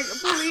 Like,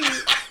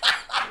 please.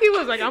 He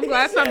was like, I'm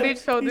glad some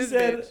bitch told this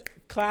bitch.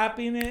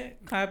 Clapping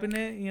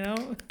it, you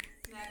know.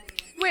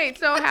 Wait,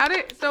 so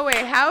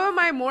how am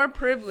I more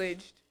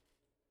privileged?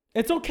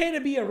 It's okay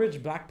to be a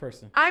rich black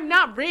person. I'm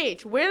not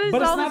rich. Where is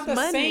But it's all not this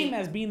the money? same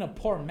as being a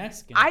poor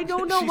Mexican. I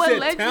don't know She what said,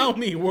 led tell you.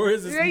 me, where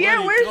is this money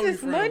Yeah, where's coming this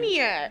from? money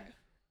at?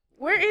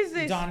 Where is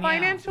this Donielle.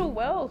 financial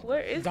wealth?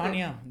 Where is it?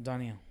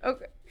 Donielle.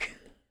 Okay.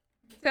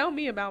 Tell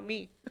me about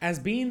me. As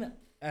being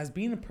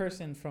a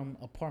person from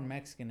a poor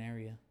Mexican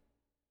area,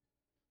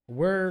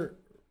 we're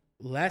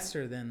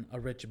lesser than a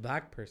rich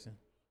black person,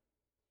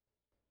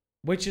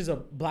 which is a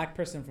black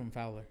person from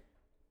Fowler.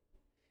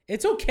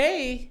 It's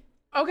okay.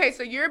 Okay,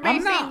 so you're I'm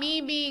basing not-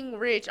 me being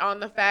rich on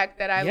the fact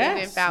that I live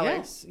in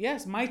Fowler.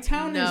 Yes. My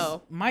town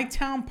No. is my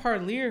town,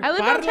 Parlier. I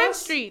live on 10th Parlas?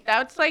 Street.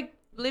 That's like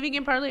living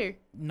in Parlier.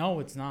 No,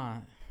 it's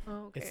not.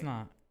 Oh, okay. It's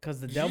not.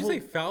 Because the Did devil. you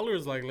say Fowler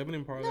is like living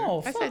in Parlier? No,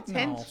 I fuck said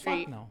 10th no.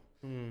 Street. Fuck no.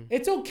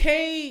 It's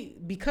okay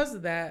because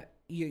of that.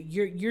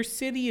 Your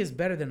city is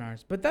better than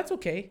ours, but that's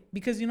okay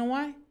because you know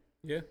why?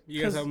 Yeah,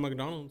 you guys have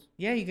McDonald's.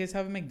 Yeah, you guys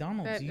have a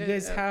McDonald's. You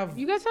guys have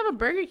a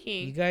Burger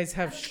King. You guys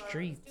have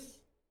streets.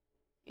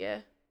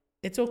 Yeah.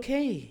 It's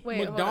okay.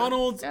 Wait,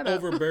 McDonald's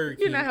over Burger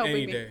King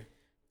any day.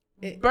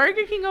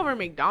 Burger King over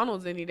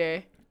McDonald's any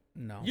day.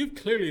 No. You've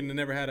clearly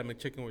never had a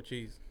McChicken with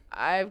cheese.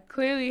 I've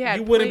clearly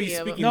had. You wouldn't be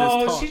speaking this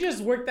talk. No, she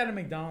just worked at a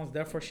McDonald's,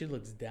 therefore she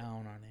looks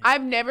down on it.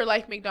 I've never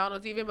liked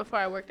McDonald's even before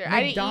I worked there.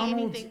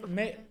 McDonald's, I didn't eat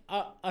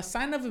anything. A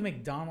sign of a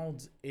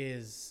McDonald's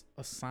is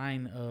a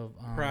sign of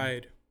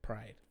pride.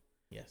 Pride.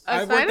 Yes.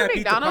 I worked at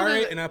Pizza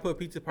Pirate and I put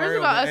Pizza Pirate. First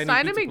of all, a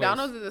sign of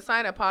McDonald's is a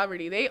sign of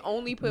poverty. They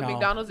only put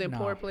McDonald's in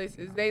poor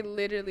places. No. They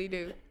literally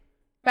do.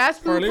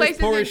 Fast food Parlay's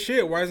places. Poor as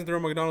shit. Why isn't there a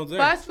McDonald's there?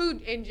 Fast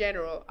food in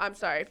general. I'm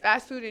sorry.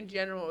 Fast food in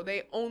general.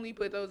 They only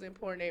put those in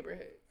poor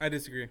neighborhoods. I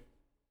disagree.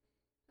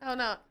 Hell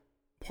no.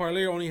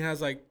 Parley only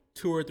has like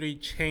 2 or 3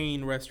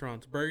 chain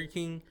restaurants: Burger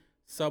King,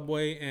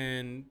 Subway,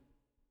 and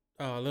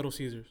Little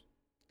Caesars.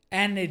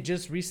 And it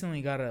just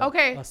recently got a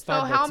Starbucks. So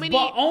how many?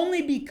 But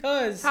only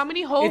because how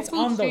many Whole it's Foods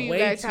on the do you way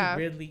guys to have?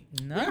 Ridley.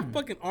 We got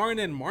fucking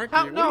R&N Market.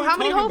 How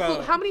many Whole about?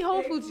 Foods? How many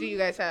Whole Foods do you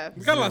guys have?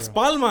 We got Las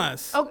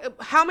Palmas. Okay,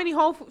 how many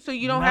Whole Foods? So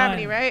you don't have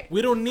any, right?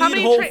 We don't need How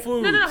many Whole Foods.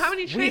 Foods. How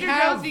many Trader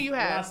Joe's do you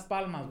have? Las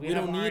Palmas. We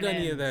don't need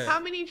any of that. How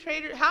many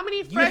Trader? How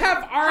many? You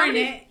have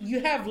R&N.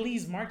 You have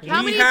Lee's Market.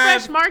 How many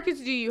fresh markets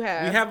do you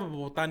have? We have a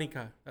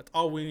Botanica. That's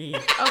all we need.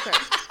 Okay,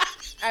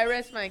 I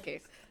rest my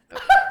case.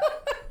 Okay.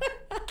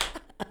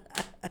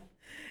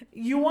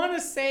 You want to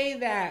say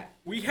that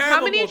we have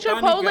how many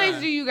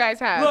Chipotles do you guys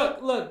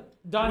have? Look,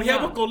 Donielle. We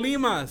have a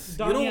Colimas.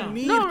 You don't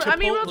need Chipotle. I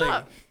mean, real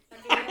talk.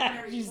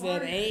 She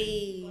said,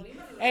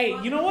 "Hey,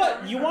 you know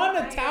what? You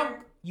want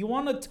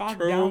to talk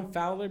down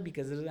Fowler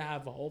because it doesn't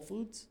have a Whole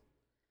Foods,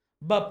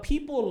 but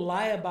people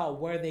lie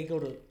about where they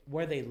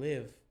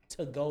live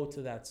to go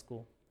to that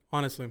school.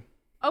 Honestly,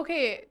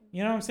 okay,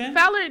 you know what I'm saying?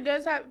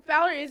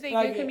 Fowler is a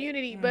good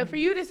community, but for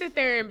you to sit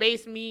there and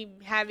base me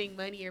having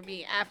money or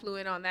being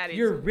affluent on that,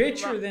 you're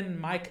richer than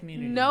my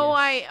community. No,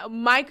 yes.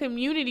 My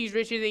community's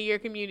richer than your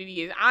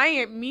community is. I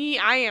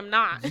am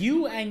not.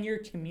 You and your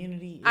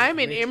community. I'm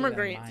an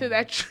immigrant to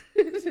that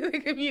to the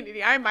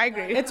community. I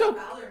migrated. It's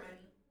okay.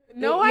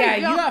 No, yeah, I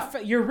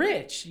don't. You're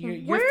rich. You're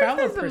Where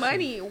is this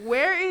money?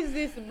 Where is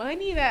this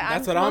money that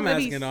I'm supposed to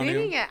be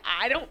sitting at?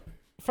 I don't.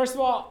 First of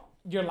all,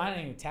 you're lying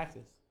on your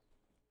taxes.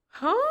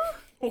 Huh?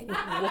 What?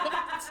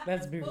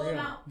 Let's be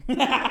real.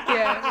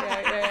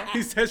 Yeah.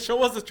 He said,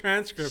 "Show us the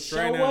transcript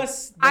right now." Show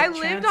us. I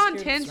lived on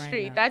 10th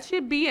Street. That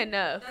should be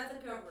enough. That's a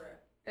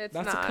cover-up. It's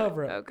That's not. a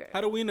cover-up. Okay.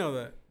 How do we know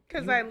that?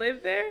 Because I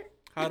lived there.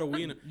 How do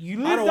we know?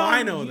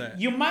 I know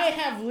that? You might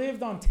have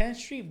lived on 10th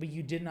Street, but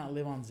you did not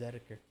live on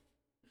Zedeker.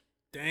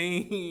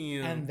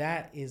 Damn. And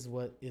that is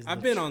what is.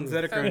 I've been on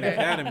Zedeker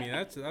Academy.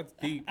 That's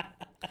deep.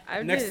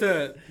 Next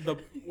to the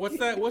what's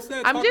that?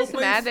 I'm taco just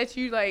place? mad that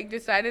you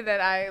decided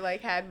that I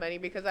had money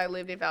because I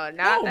lived in Fowler.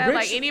 Not that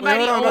rich,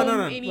 anybody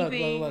owned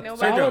anything. Look.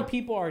 Nobody. Fowler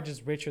people are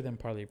just richer than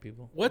Parley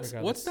people. What's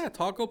that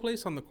taco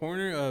place on the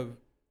corner of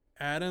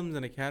Adams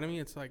and Academy?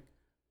 It's like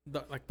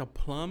the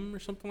plum or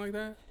something like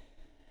that.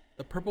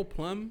 The purple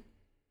plum.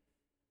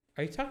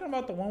 Are you talking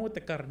about the one with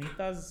the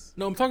carnitas?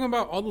 No, I'm talking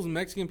about all those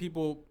Mexican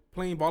people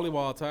playing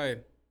volleyball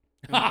outside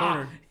in the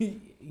corner.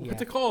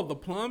 What's it called? The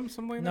plum?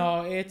 Something like that?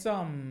 No, it's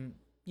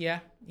yeah.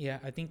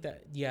 I think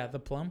that the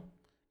plum.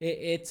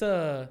 It's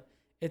a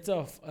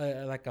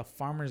like a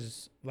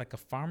farmer's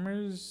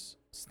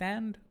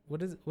stand.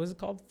 What is it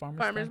called?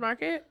 Farmer's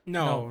market?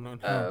 No.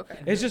 Oh, okay.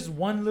 It's just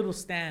one little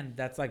stand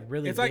that's like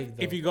really it's big. It's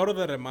like if you go to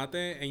the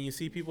remate and you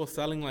see people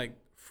selling like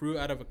fruit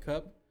out of a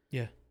cup.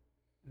 Yeah.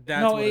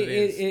 That's what it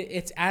is.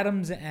 It's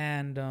Adams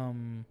and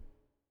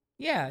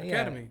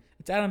Academy.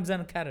 It's Adams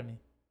and Academy.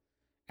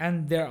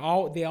 And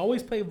they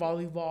always play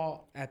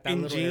volleyball at that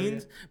in little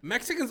jeans. area.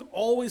 Mexicans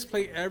always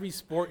play every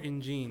sport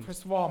in jeans.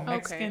 First of all,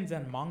 Mexicans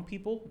and Hmong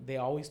people, they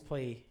always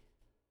play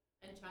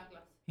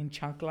in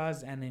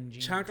chanclas and in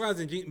jeans. Chanclas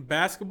and jeans.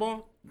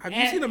 Basketball. Have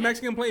you seen a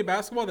Mexican play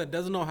basketball that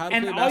doesn't know how to play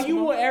basketball? And all you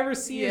will ever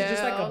see is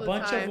just like a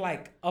bunch time. of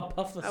like a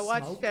puff of I smoke.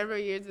 watched several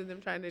years of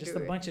them trying to just do it.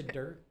 Just a bunch of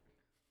dirt.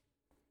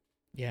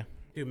 Yeah.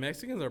 Dude,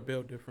 Mexicans are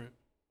built different.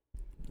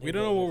 We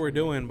don't know what we're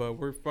doing, but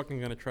we're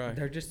fucking gonna try.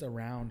 They're just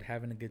around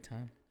having a good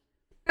time.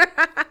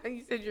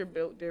 You said you're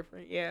built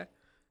different, yeah.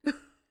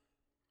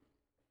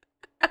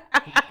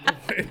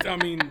 I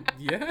mean,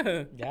 yeah.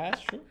 Yeah,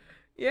 that's true.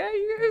 Yeah,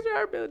 you guys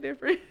are built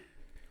different.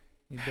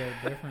 You built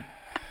different.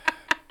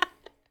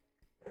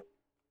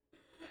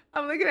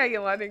 I'm looking at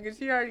Yolanda because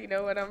she already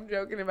know what I'm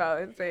joking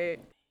about and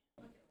saying.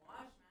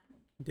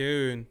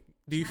 Dude,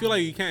 do you feel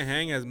like you can't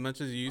hang as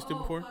much as you used to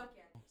before?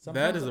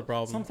 That is a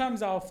problem.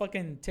 Sometimes I'll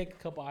fucking take a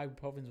couple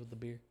ibuprofens with the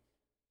beer.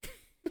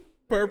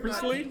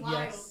 Purposely?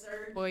 Yes.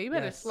 Boy, you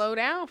better slow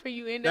down for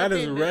you end that up. That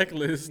is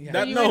reckless. Yeah.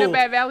 That, you no. end up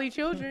at Valley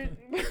Children.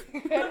 You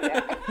better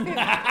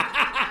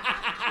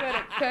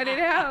cut it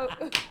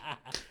out.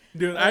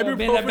 Dude, Been a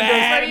ibuprofen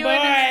bad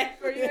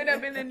Or you end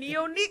up in the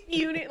neonic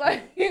unit,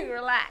 like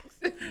relax.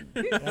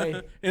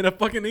 Hey, in a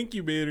fucking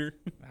incubator.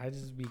 I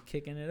just be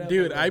kicking it up.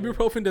 Dude, a little bit.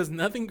 ibuprofen does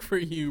nothing for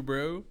you,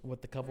 bro.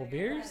 With a couple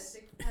beers.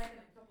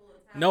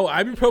 No,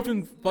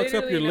 ibuprofen fucks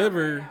up Literally your not.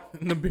 liver,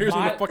 and the beer's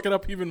My- gonna fuck it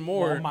up even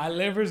more. Well, my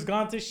liver's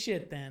gone to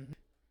shit then.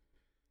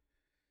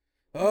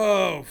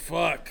 Oh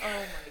fuck. Oh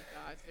my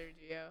god,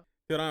 Sergio.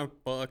 Dude, I'm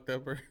fucked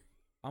up, bro.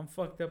 I'm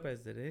fucked up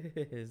as it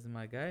is,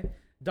 my guy.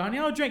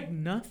 Donielle drank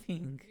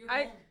nothing.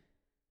 I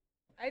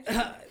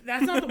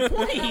That's not the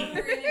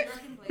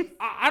point.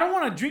 I don't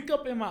want to drink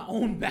up in my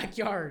own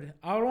backyard.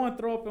 I don't want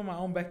to throw up in my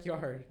own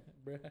backyard,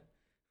 bruh.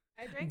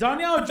 drank.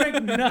 Donielle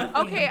drank nothing.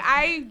 Okay,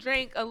 I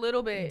drank a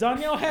little bit.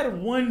 Donielle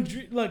had one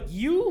drink. Look,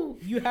 you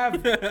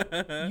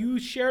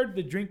shared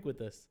the drink with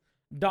us.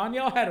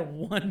 Donielle had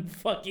one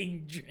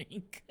fucking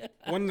drink.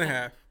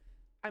 1.5.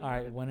 All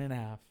right,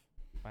 1.5.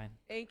 Fine.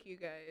 Thank you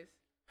guys.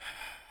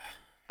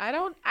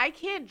 I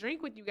can't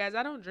drink with you guys.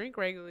 I don't drink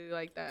regularly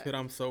like that. Dude,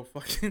 I'm so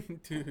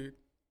fucking dude.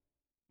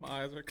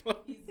 My eyes are closed.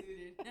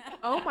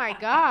 Oh my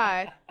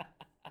god.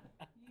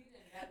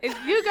 If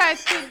you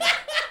guys could,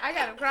 I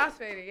got him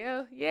crossfaded,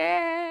 yo.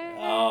 Yeah.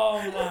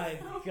 Oh my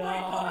Open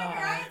god.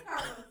 your eyes,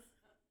 Carlos.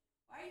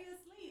 Why are you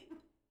asleep?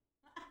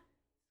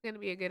 It's gonna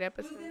be a good Who's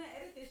episode. gonna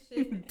edit this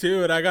shit?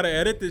 Dude, I gotta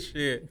edit this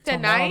shit.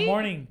 Tonight?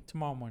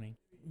 Tomorrow morning.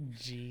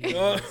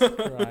 Jesus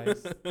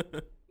Christ.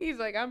 He's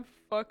like, I'm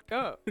fucked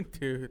up.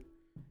 Dude,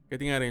 good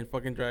thing I didn't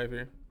fucking drive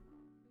here.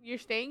 You're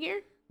staying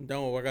here?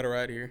 No, I got a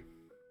ride here.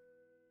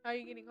 How are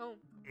you getting home?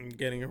 I'm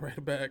getting a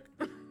ride back.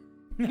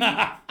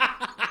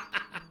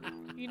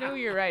 You know who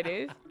your right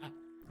is.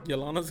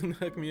 Yolana's gonna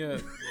hook me up.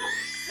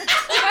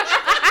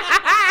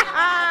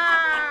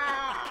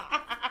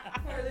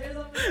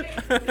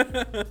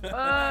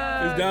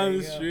 It's down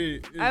the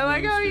street. It's I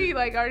like down the how street. he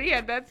like already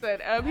had that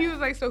said. He was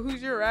like, so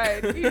who's your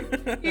ride?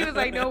 He was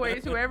like, no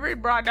worries. Whoever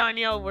brought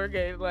Donielle, we're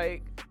good.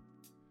 Like,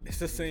 It's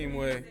the same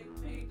way.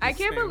 I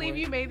can't same believe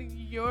way. you made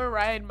your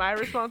ride my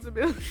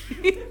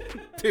responsibility.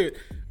 Dude,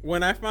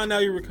 when I found out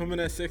you were coming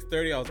at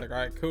 6:30, I was like, all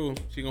right, cool.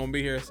 She gonna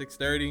be here at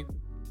 6:30. I'm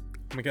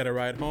gonna get a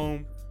ride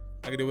home.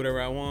 I can do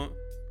whatever I want.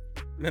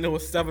 And then it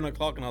was 7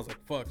 o'clock, and I was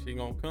like, fuck, she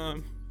gonna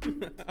come.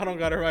 I don't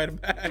got a ride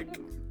back.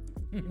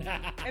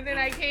 And then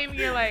I came, and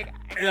you're like,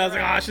 And I was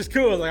like, oh, she's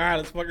cool. I was like, all right,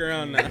 let's fuck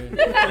around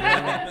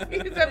now. he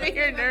was over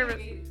here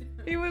nervous.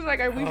 He was like,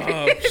 are we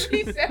Oh,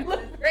 we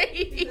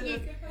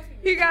celebrating?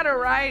 He got a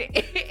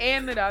ride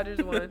and the Dodgers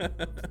won.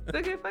 It's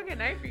a good fucking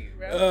night for you,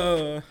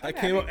 bro. I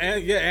came up,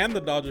 and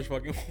the Dodgers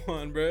fucking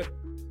won, bro.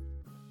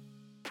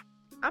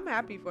 I'm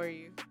happy for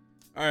you.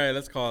 All right,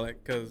 let's call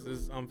it,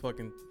 because I'm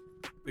fucking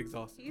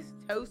exhausted. He's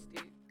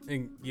toasted.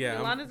 And yeah,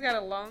 Yolana's got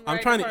a long I'm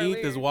ride trying to car eat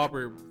later. this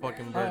Whopper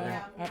fucking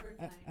burger.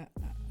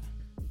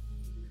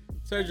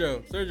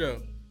 Sergio,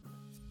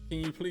 can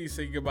you please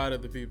say goodbye to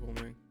the people,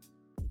 man?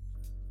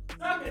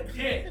 Suck a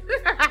dick.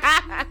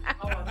 How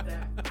about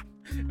that?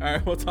 All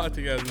right, we'll talk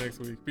to you guys next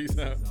week. Peace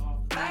out.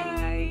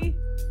 Bye.